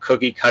towards a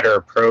cookie cutter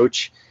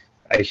approach.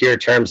 I hear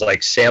terms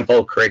like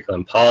sample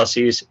curriculum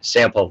policies,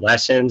 sample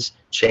lessons,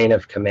 chain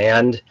of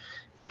command,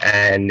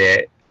 and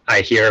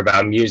I hear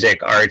about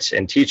music, arts,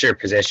 and teacher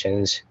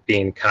positions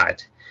being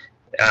cut.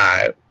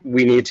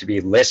 We need to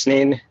be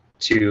listening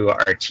to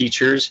our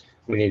teachers.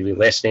 We need to be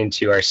listening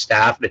to our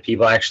staff, the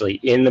people actually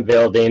in the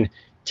building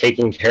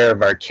taking care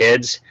of our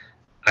kids.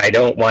 I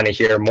don't want to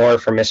hear more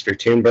from Mr.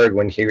 Thunberg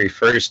when he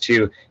refers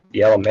to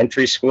the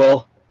elementary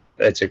school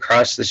that's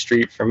across the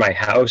street from my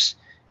house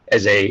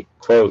as a,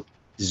 quote,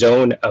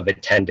 zone of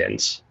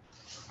attendance.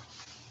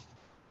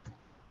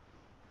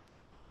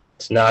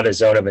 It's not a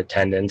zone of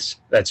attendance.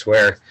 That's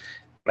where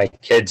my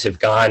kids have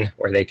gone,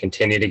 where they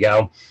continue to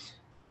go.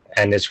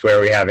 And it's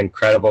where we have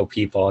incredible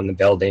people in the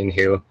building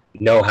who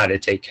know how to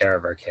take care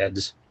of our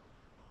kids.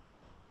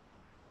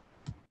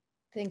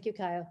 Thank you,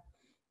 Kyle.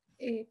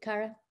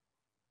 Kara?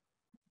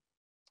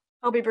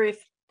 I'll be brief.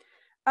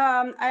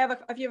 I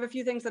have a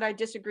few things that I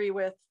disagree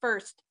with.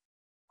 First,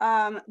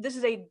 this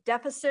is a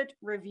deficit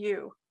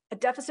review. A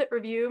deficit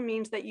review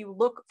means that you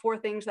look for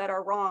things that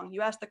are wrong.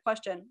 You ask the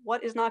question,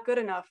 what is not good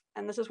enough?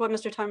 And this is what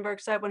Mr. Thunberg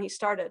said when he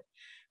started.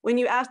 When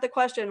you ask the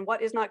question,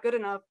 what is not good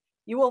enough,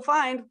 you will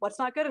find what's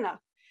not good enough.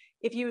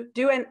 if you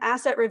do an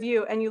asset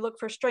review and you look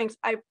for strengths,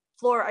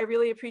 Flora, I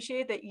really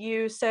appreciate that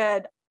you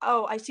said,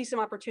 oh, I see some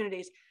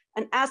opportunities.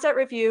 An asset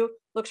review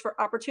looks for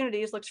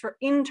opportunities, looks for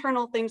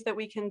internal things that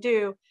we can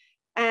do,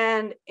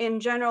 and in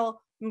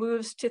general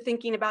moves to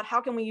thinking about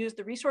how can we use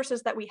the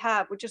resources that we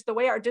have, which is the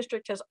way our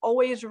district has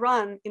always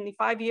run in the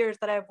 5 years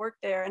that I've worked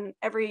there and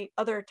every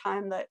other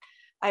time that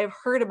I have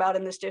heard about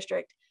in this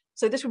district.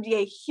 So this would be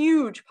a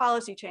huge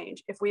policy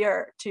change if we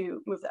are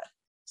to move that.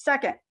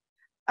 Second,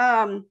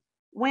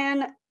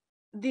 when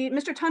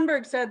Mr.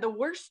 Thunberg said the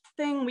worst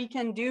thing we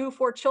can do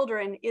for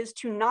children is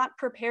to not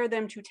prepare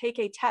them to take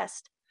a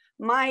test,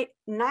 my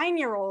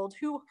 9-year-old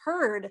who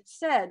heard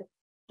said,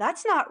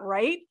 that's not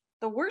right.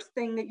 The worst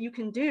thing that you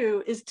can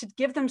do is to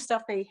give them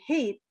stuff they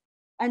hate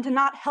and to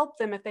not help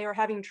them if they are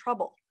having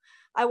trouble.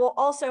 I will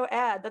also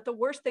add that the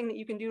worst thing that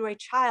you can do to a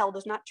child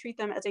is not treat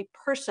them as a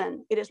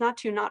person. It is not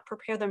to not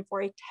prepare them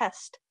for a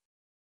test.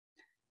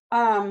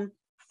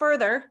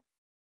 Further,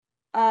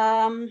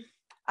 I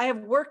have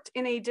worked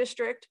in a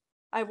district,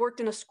 I've worked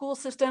in a school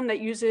system that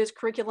uses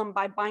curriculum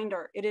by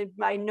binder. It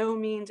by no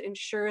means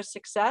ensures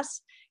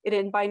success.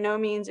 It by no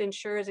means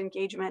ensures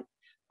engagement.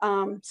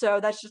 So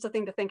that's just a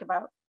thing to think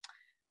about.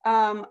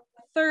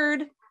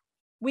 Third,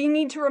 we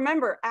need to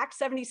remember Act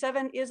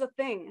 77 is a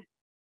thing.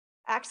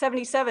 Act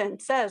 77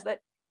 says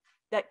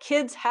that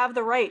kids have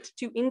the right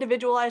to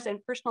individualized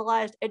and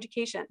personalized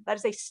education. That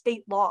is a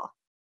state law.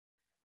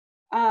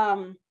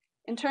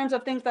 In terms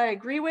of things that I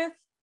agree with,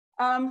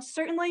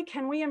 certainly,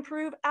 can we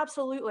improve?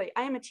 Absolutely.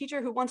 I am a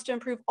teacher who wants to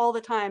improve all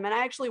the time, and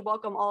I actually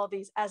welcome all of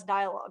these as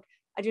dialogue.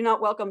 I do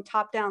not welcome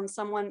top-down,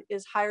 someone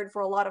is hired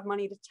for a lot of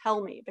money to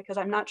tell me, because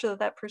I'm not sure that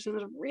that person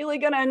is really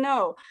gonna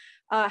know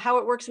how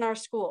it works in our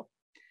school.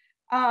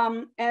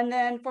 And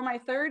then for my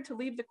third, to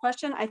leave the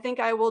question, I think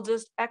I will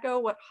just echo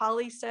what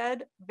Holly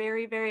said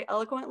very, very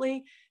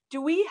eloquently.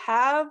 Do we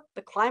have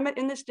the climate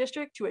in this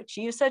district to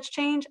achieve such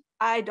change?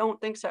 I don't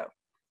think so.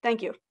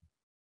 Thank you.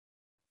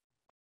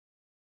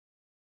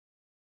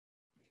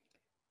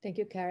 Thank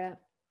you, Kara.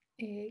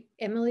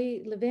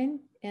 Emily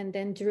Levin, and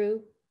then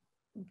Drew.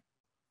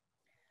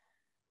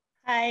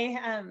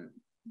 Hi,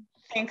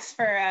 thanks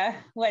for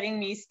letting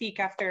me speak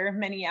after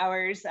many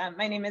hours.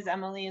 My name is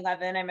Emily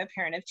Levin. I'm a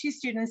parent of 2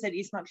 students at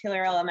East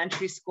Montpelier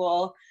Elementary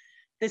School.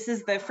 This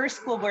is the first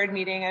school board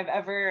meeting I've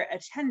ever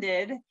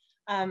attended.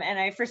 And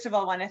I first of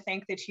all want to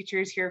thank the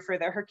teachers here for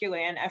the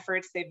Herculean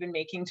efforts they've been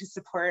making to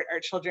support our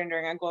children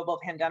during a global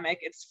pandemic.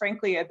 It's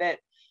frankly a bit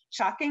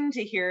shocking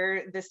to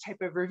hear this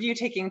type of review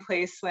taking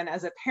place when,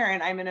 as a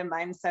parent, I'm in a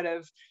mindset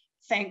of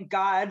thank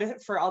God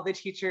for all the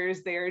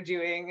teachers. They are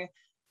doing,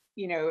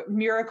 you know,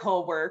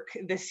 miracle work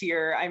this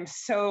year. I'm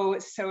so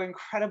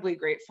incredibly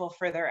grateful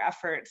for their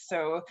efforts.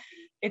 So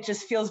it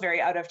just feels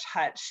very out of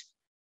touch.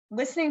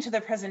 Listening to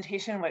the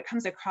presentation, what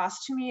comes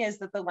across to me is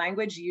that the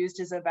language used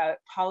is about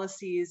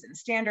policies and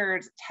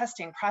standards,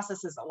 testing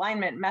processes,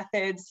 alignment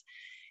methods.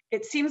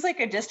 It seems like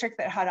a district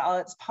that had all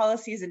its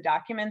policies and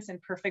documents in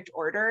perfect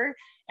order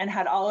and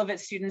had all of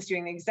its students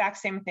doing the exact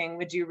same thing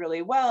would do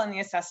really well in the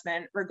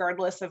assessment,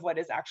 regardless of what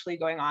is actually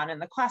going on in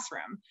the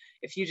classroom.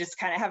 If you just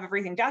kind of have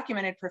everything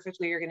documented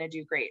perfectly, you're going to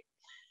do great.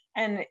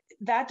 And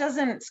that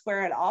doesn't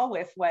square at all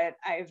with what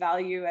I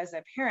value as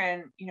a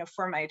parent, you know,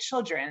 for my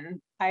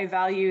children. I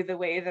value the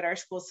way that our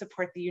schools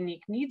support the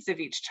unique needs of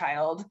each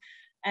child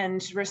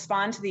and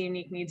respond to the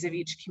unique needs of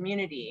each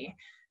community.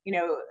 You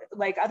know,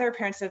 like other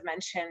parents have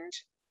mentioned,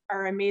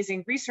 our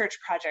amazing research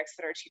projects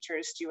that our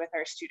teachers do with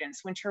our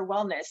students, winter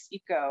wellness,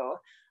 eco,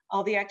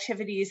 all the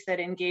activities that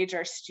engage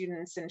our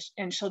students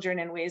and children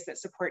in ways that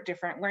support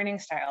different learning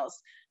styles.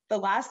 The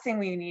last thing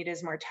we need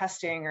is more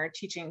testing or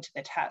teaching to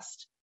the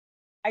test.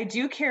 I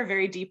do care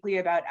very deeply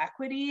about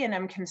equity, and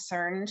I'm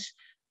concerned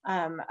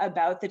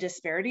about the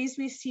disparities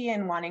we see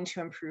and wanting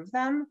to improve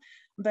them.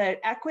 But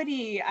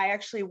equity, I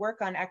actually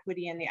work on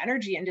equity in the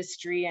energy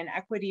industry, and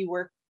equity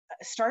work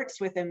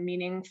starts with a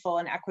meaningful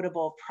and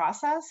equitable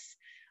process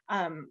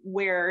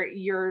where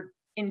you're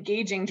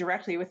engaging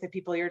directly with the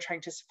people you're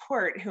trying to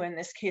support, who in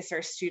this case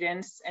are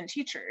students and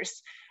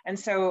teachers. And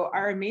so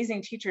our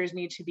amazing teachers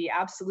need to be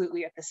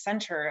absolutely at the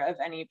center of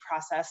any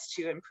process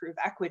to improve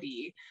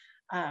equity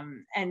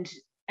and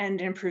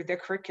improve the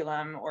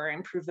curriculum or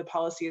improve the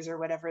policies or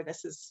whatever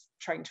this is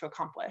trying to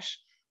accomplish.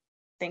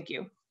 Thank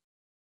you.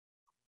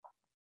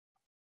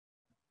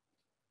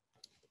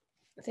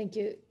 Thank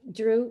you.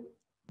 Drew?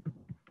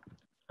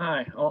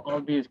 Hi,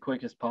 I'll be as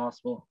quick as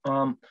possible.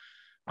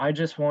 I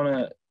just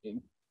want to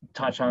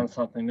touch on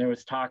something. There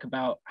was talk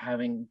about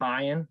having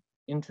buy-in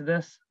into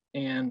this,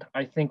 and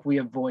I think we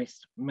have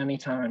voiced many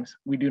times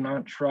we do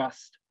not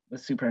trust the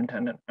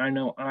superintendent. I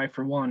know I,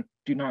 for one,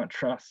 do not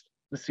trust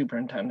the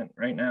superintendent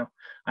right now.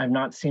 I've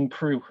not seen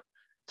proof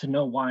to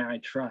know why I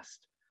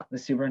trust the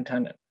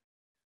superintendent.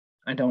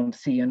 I don't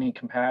see any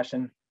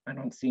compassion. I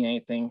don't see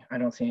anything. I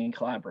don't see any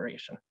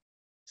collaboration.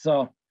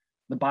 So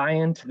the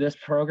buy-in to this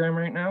program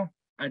right now,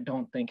 I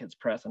don't think it's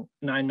present.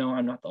 And I know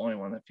I'm not the only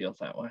one that feels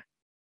that way.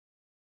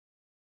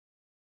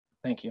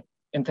 Thank you.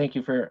 And thank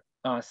you for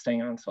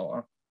staying on so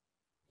long.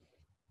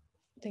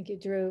 Thank you,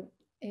 Drew.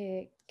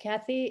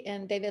 Kathy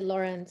and David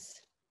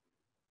Lawrence.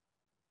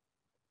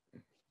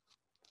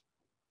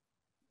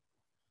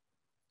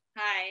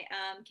 Hi,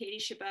 I'm Katie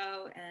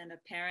Chabot and a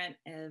parent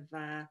of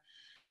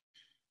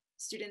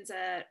students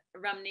at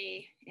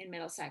Rumney in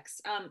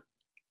Middlesex.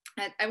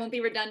 I won't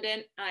be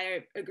redundant.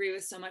 I agree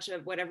with so much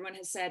of what everyone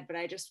has said, but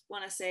I just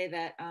want to say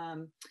that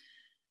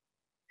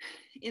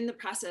in the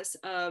process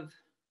of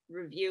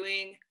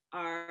reviewing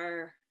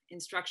our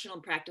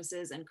instructional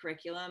practices and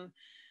curriculum,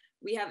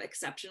 we have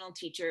exceptional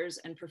teachers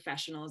and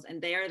professionals,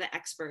 and they are the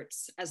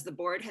experts. As the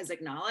board has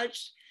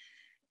acknowledged,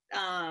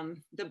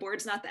 the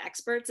board's not the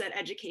experts at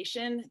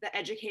education. The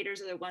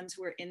educators are the ones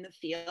who are in the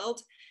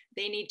field.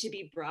 They need to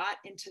be brought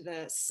into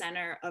the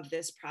center of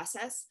this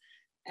process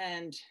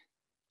and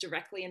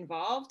directly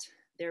involved.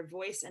 Their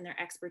voice and their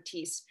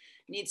expertise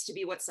needs to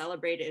be what's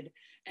celebrated.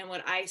 And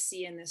what I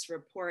see in this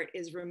report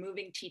is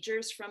removing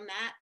teachers from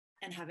that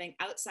and having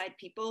outside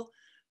people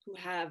who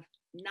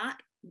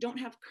don't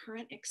have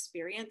current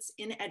experience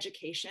in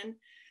education.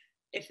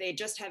 If they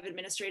just have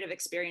administrative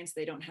experience,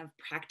 they don't have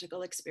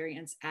practical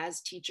experience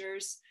as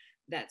teachers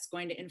that's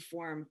going to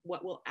inform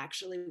what will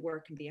actually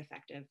work and be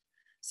effective.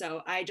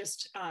 So I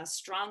just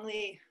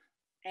strongly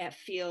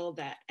feel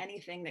that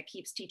anything that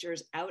keeps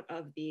teachers out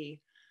of the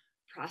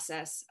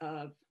process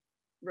of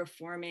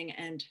reforming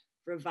and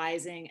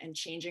revising and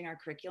changing our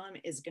curriculum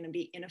is going to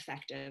be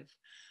ineffective.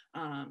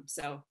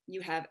 So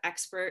you have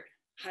expert,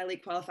 highly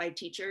qualified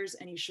teachers,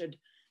 and you should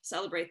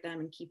celebrate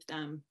them and keep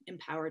them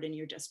empowered in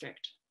your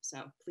district.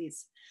 So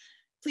please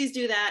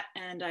do that.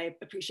 And I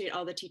appreciate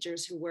all the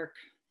teachers who work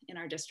in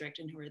our district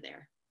and who are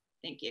there.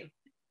 Thank you.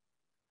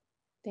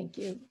 Thank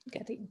you,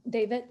 Kathy.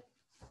 David?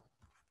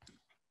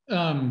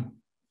 Hi,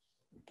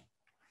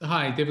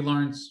 David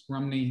Lawrence,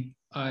 Rumney.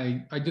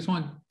 I just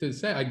want to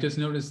say, I just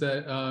noticed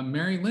that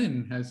Mary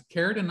Lynn has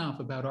cared enough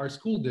about our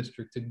school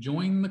district to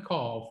join the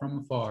call from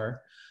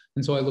afar.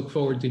 And so I look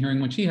forward to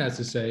hearing what she has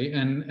to say.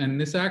 And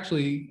this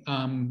actually,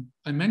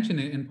 I mention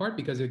it in part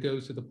because it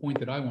goes to the point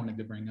that I wanted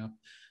to bring up.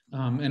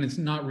 And it's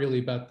not really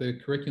about the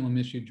curriculum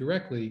issue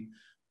directly.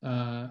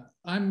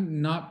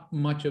 I'm not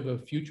much of a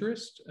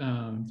futurist,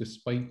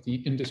 despite the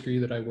industry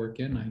that I work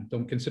in. I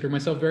don't consider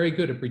myself very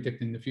good at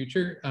predicting the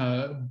future,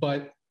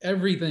 but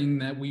everything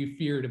that we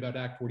feared about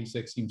Act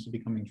 46 seems to be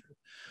coming true.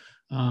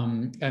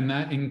 And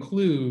that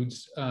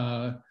includes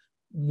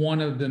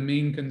one of the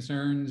main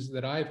concerns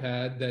that I've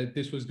had, that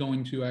this was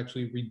going to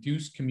actually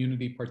reduce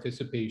community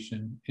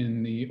participation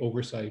in the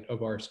oversight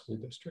of our school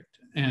district.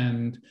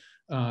 And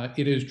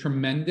it is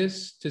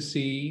tremendous to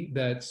see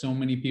that so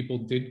many people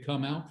did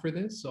come out for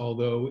this,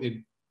 although it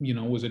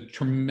was a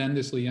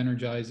tremendously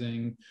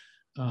energizing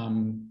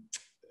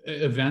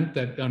event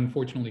that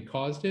unfortunately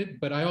caused it.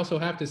 But I also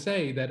have to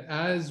say that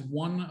as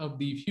one of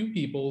the few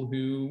people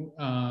who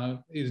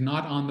is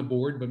not on the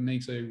board but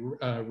makes a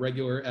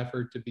regular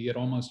effort to be at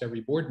almost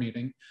every board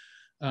meeting,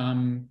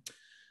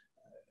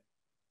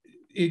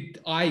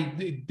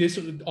 this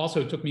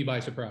also took me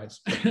by surprise.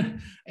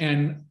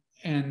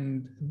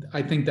 And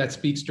I think that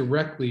speaks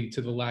directly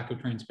to the lack of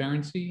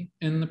transparency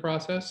in the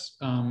process.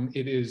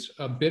 It is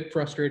a bit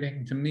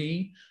frustrating to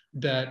me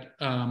that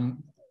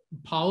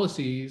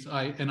policies,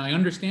 and I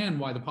understand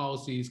why the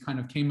policies kind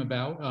of came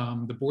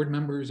about. The board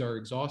members are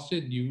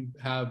exhausted. You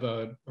have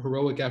a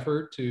heroic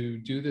effort to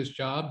do this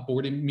job.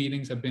 Board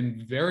meetings have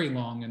been very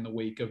long in the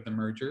wake of the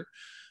merger,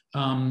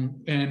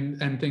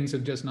 and things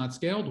have just not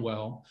scaled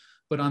well.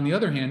 But on the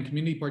other hand,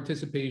 community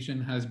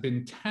participation has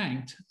been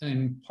tanked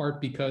in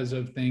part because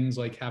of things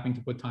like having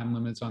to put time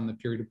limits on the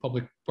period of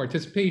public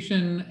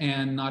participation,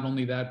 and not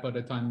only that, but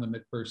a time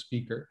limit per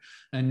speaker.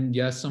 And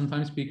yes,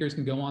 sometimes speakers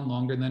can go on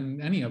longer than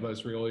any of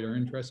us really are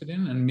interested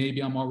in, and maybe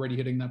I'm already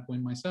hitting that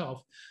point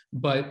myself.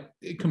 But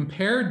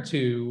compared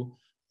to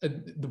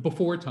the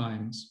before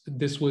times,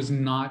 this was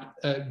not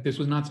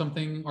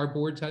something our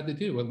boards had to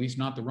do, at least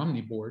not the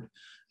Rumney board.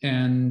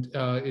 And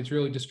it's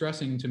really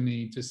distressing to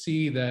me to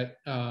see that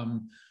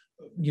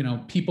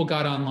people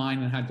got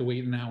online and had to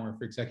wait an hour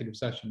for executive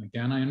session.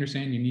 Again, I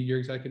understand you need your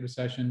executive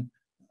session,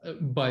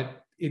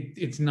 but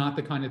it's not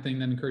the kind of thing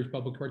that encouraged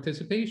public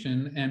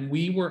participation. And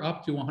we were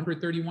up to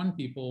 131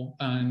 people,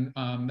 and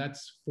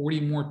that's 40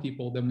 more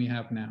people than we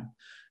have now.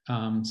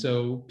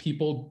 So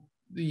people,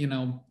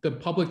 the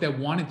public that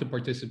wanted to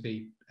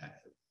participate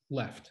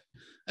left.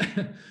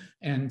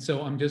 And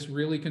so I'm just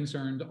really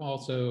concerned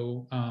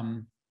also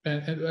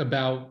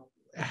about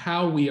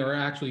how we are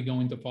actually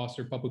going to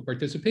foster public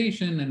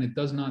participation. And it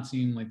does not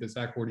seem like this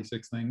Act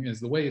 46 thing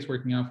is the way it's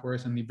working out for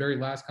us. And the very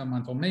last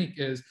comment I'll make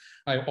is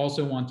I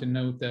also want to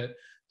note that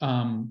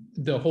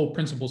the whole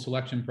principal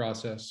selection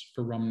process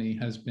for Rumney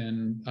has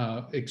been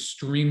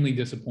extremely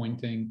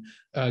disappointing,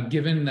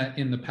 given that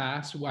in the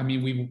past, I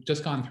mean, we've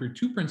just gone through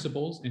 2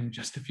 principals in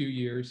just a few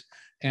years,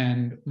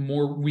 and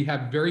we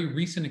have very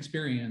recent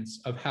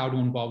experience of how to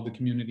involve the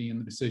community in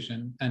the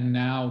decision. And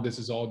now this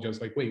is all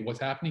just like, wait, what's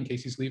happening?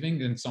 Casey's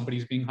leaving and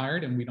somebody's being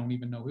hired and we don't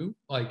even know who.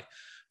 Like,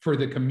 for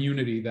the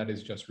community, that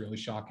is just really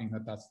shocking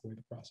that that's the way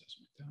the process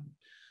went down.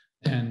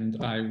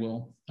 And I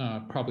will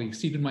probably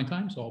exceeded my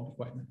time, so I'll be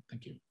quiet now.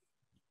 Thank you.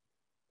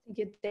 Thank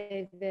you,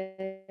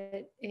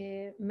 David.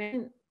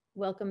 Marian,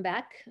 welcome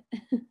back.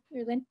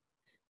 Erlyn.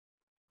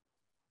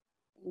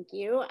 Thank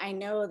you. I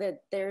know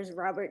that there's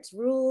Robert's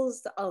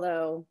rules,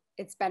 although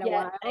it's been a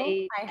while.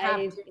 I have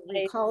to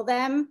recall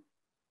them,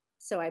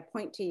 so I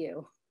point to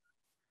you.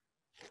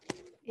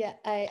 Yeah,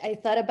 I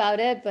thought about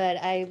it, but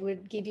I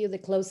would give you the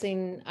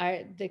closing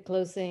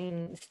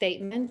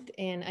statement.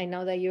 And I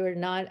know that you're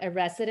not a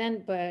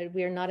resident, but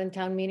we're not in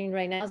town meeting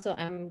right now, so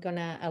I'm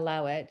gonna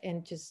allow it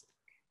and just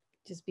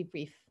be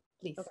brief,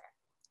 please.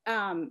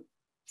 Okay.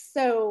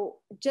 So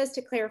just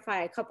to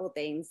clarify a couple of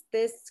things,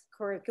 this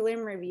curriculum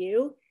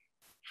review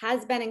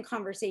has been in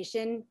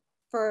conversation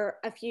for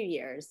a few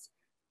years.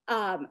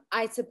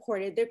 I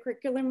supported the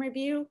curriculum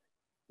review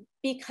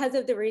because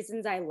of the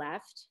reasons I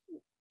left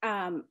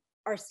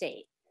our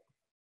state.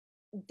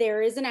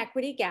 There is an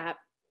equity gap.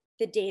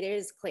 The data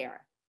is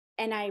clear.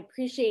 And I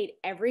appreciate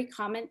every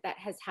comment that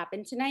has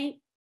happened tonight.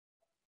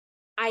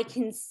 I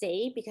can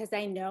say, because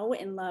I know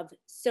and love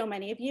so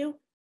many of you,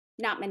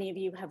 not many of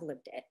you have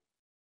lived it.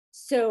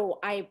 So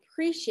I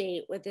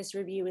appreciate what this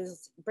review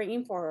is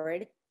bringing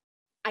forward.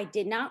 I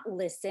did not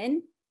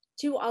listen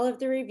to all of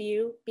the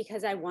review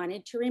because I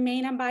wanted to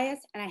remain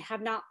unbiased, and I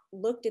have not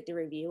looked at the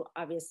review,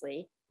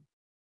 obviously,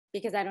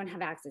 because I don't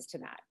have access to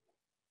that.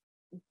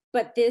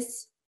 But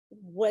this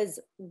was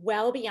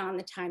well beyond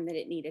the time that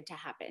it needed to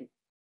happen.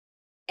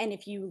 And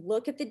if you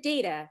look at the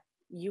data,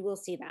 you will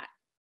see that.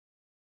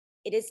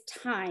 It is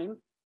time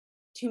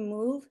to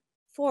move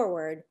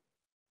forward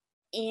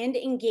and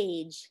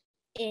engage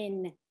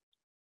in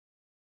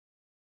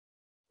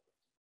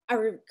a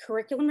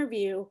curriculum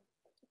review,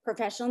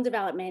 professional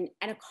development,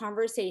 and a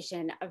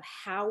conversation of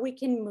how we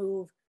can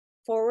move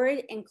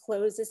forward and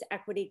close this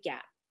equity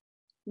gap.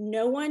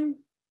 No one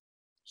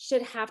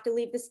should have to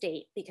leave the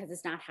state because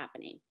it's not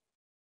happening.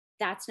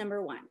 That's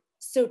number one.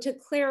 So to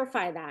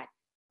clarify that,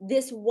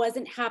 this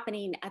wasn't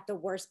happening at the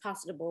worst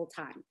possible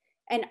time.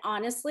 And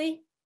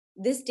honestly,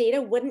 this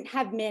data wouldn't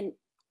have been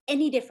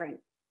any different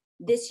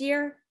this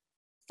year,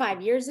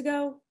 5 years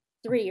ago,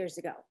 3 years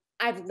ago.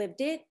 I've lived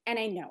it and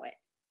I know it.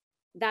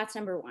 That's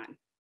number one.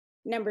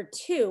 Number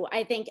two,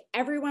 I thank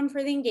everyone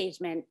for the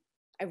engagement.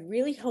 I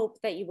really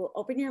hope that you will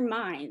open your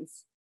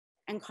minds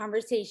and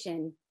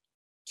conversation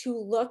to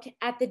look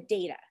at the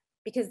data,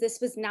 because this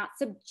was not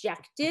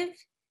subjective,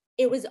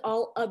 it was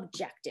all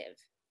objective.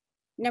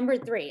 Number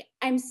three,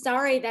 I'm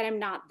sorry that I'm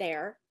not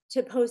there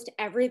to post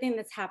everything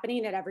that's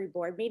happening at every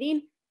board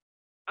meeting.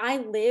 I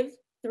live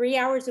 3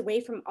 hours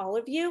away from all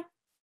of you.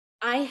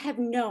 I have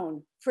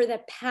known for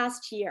the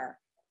past year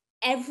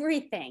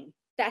everything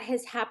that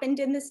has happened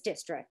in this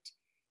district,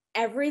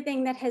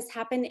 everything that has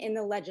happened in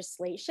the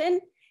legislation,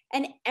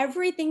 and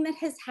everything that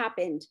has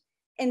happened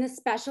in the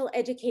special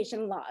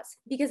education laws,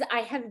 because I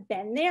have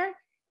been there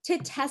to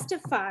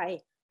testify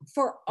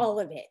for all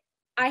of it.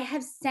 I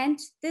have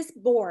sent this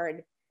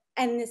board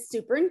and the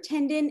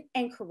superintendent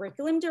and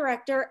curriculum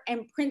director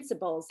and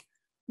principals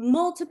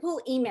multiple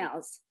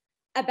emails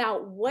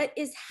about what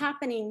is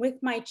happening with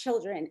my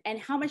children and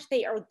how much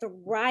they are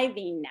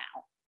thriving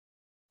now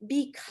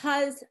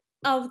because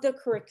of the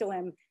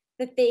curriculum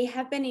that they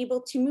have been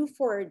able to move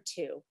forward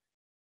to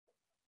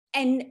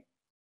and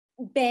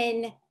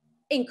been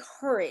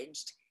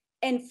encouraged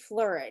and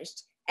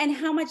flourished, and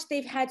how much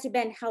they've had to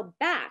been held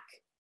back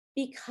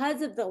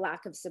because of the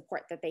lack of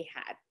support that they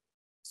had.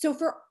 So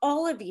for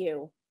all of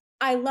you,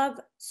 I love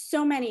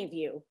so many of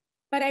you,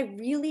 but I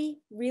really,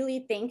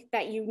 really think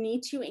that you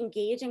need to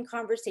engage in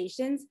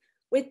conversations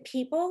with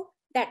people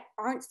that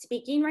aren't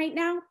speaking right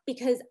now,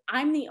 because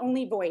I'm the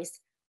only voice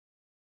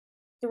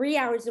 3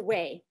 hours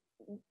away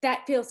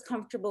that feels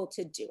comfortable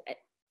to do it.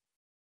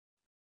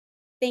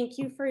 Thank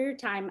you for your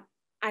time.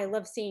 I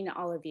love seeing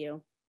all of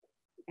you,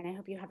 and I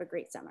hope you have a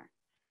great summer.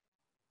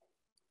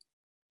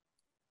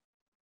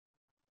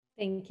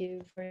 Thank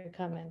you for your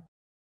comment.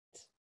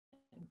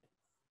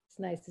 It's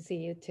nice to see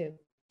you too.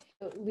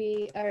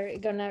 We are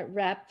gonna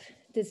wrap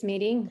this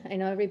meeting. I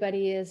know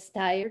everybody is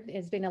tired.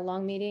 It's been a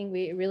long meeting.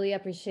 We really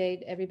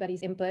appreciate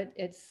everybody's input.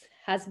 It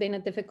has been a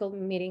difficult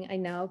meeting, I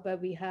know, but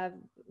we have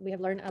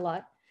learned a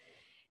lot,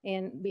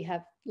 and we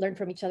have learned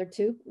from each other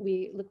too.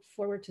 We look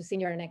forward to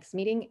seeing you at our next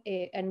meeting,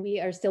 and we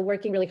are still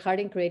working really hard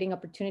in creating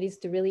opportunities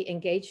to really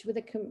engage with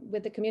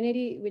the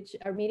community, which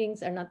our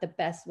meetings are not the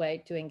best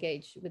way to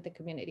engage with the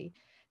community.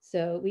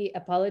 So we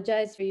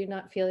apologize for you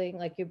not feeling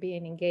like you're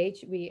being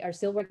engaged. We are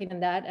still working on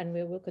that, and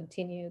we will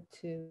continue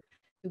to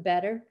do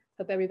better.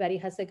 Hope everybody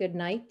has a good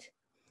night,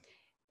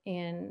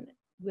 and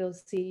we'll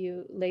see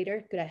you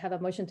later. Could I have a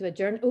motion to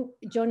adjourn? Oh,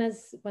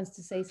 Jonas wants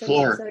to say something.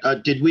 Floor,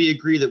 did we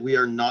agree that we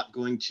are not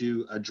going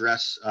to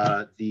address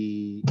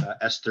the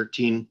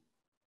S13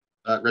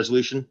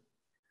 resolution?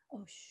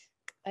 Oh,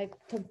 I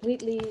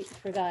completely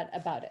forgot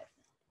about it.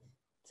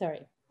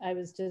 Sorry, I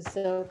was just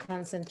so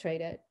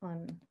concentrated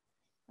on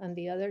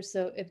the other.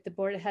 So if the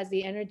board has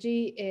the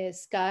energy,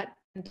 is Scott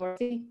and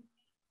Dorothy?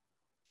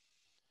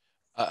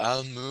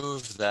 I'll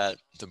move that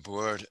the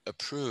board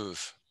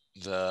approve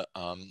the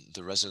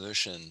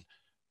resolution,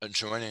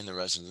 joining the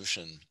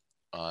resolution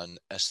on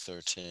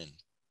S13.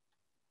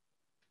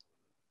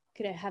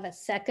 Could I have a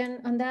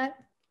second on that?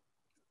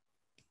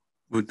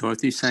 Would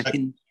Dorothy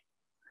second?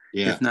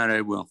 Yeah. If not,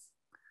 I will.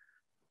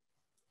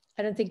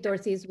 I don't think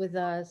Dorothy's with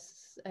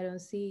us. I don't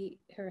see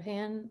her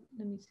hand.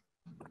 Let me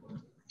see.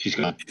 She's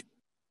gone.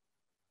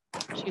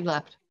 She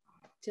left.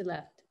 She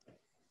left.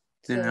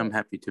 Then So- I'm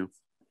happy to.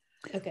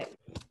 Okay.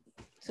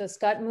 So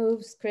Scott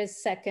moves,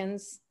 Chris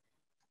seconds.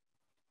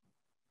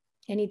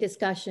 Any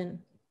discussion?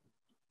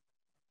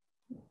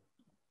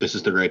 This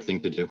is the right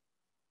thing to do.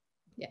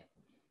 Yeah.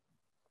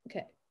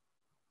 Okay.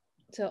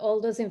 So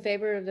all those in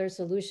favor of the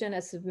resolution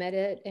as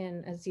submitted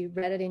and as you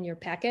read it in your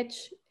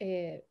package,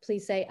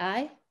 please say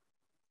aye.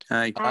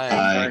 Aye.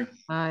 Aye.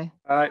 Aye.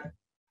 Aye.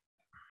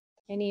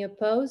 Any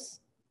opposed?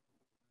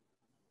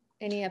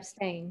 Any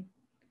abstain?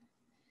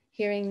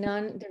 Hearing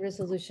none, the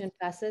resolution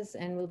passes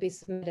and will be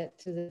submitted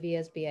to the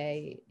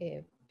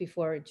VSBA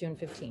before June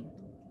 15th.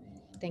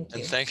 Thank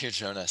you. And thank you,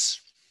 Jonas.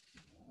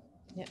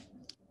 Yeah.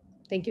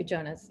 Thank you,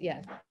 Jonas.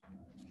 Yeah.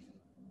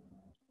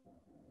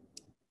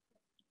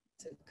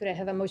 So could I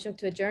have a motion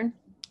to adjourn?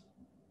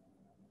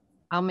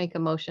 I'll make a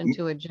motion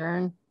to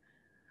adjourn.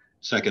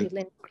 Second. Thank you,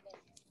 Lynn.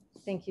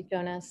 Thank you,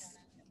 Jonas.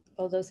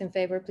 All those in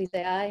favor, please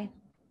say aye.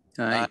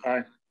 Aye.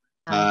 Aye.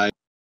 Aye.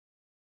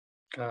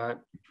 Aye.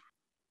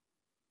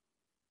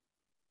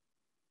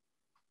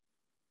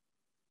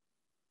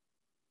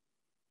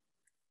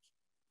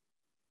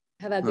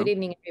 Have a good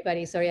evening,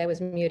 everybody. Sorry, I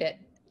was muted.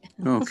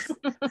 Okay.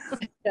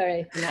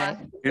 Sorry. Good night.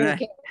 Good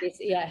night. Okay.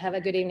 Yeah, have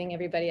a good evening,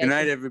 everybody. Good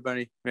night,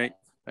 everybody. Right.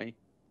 Bye.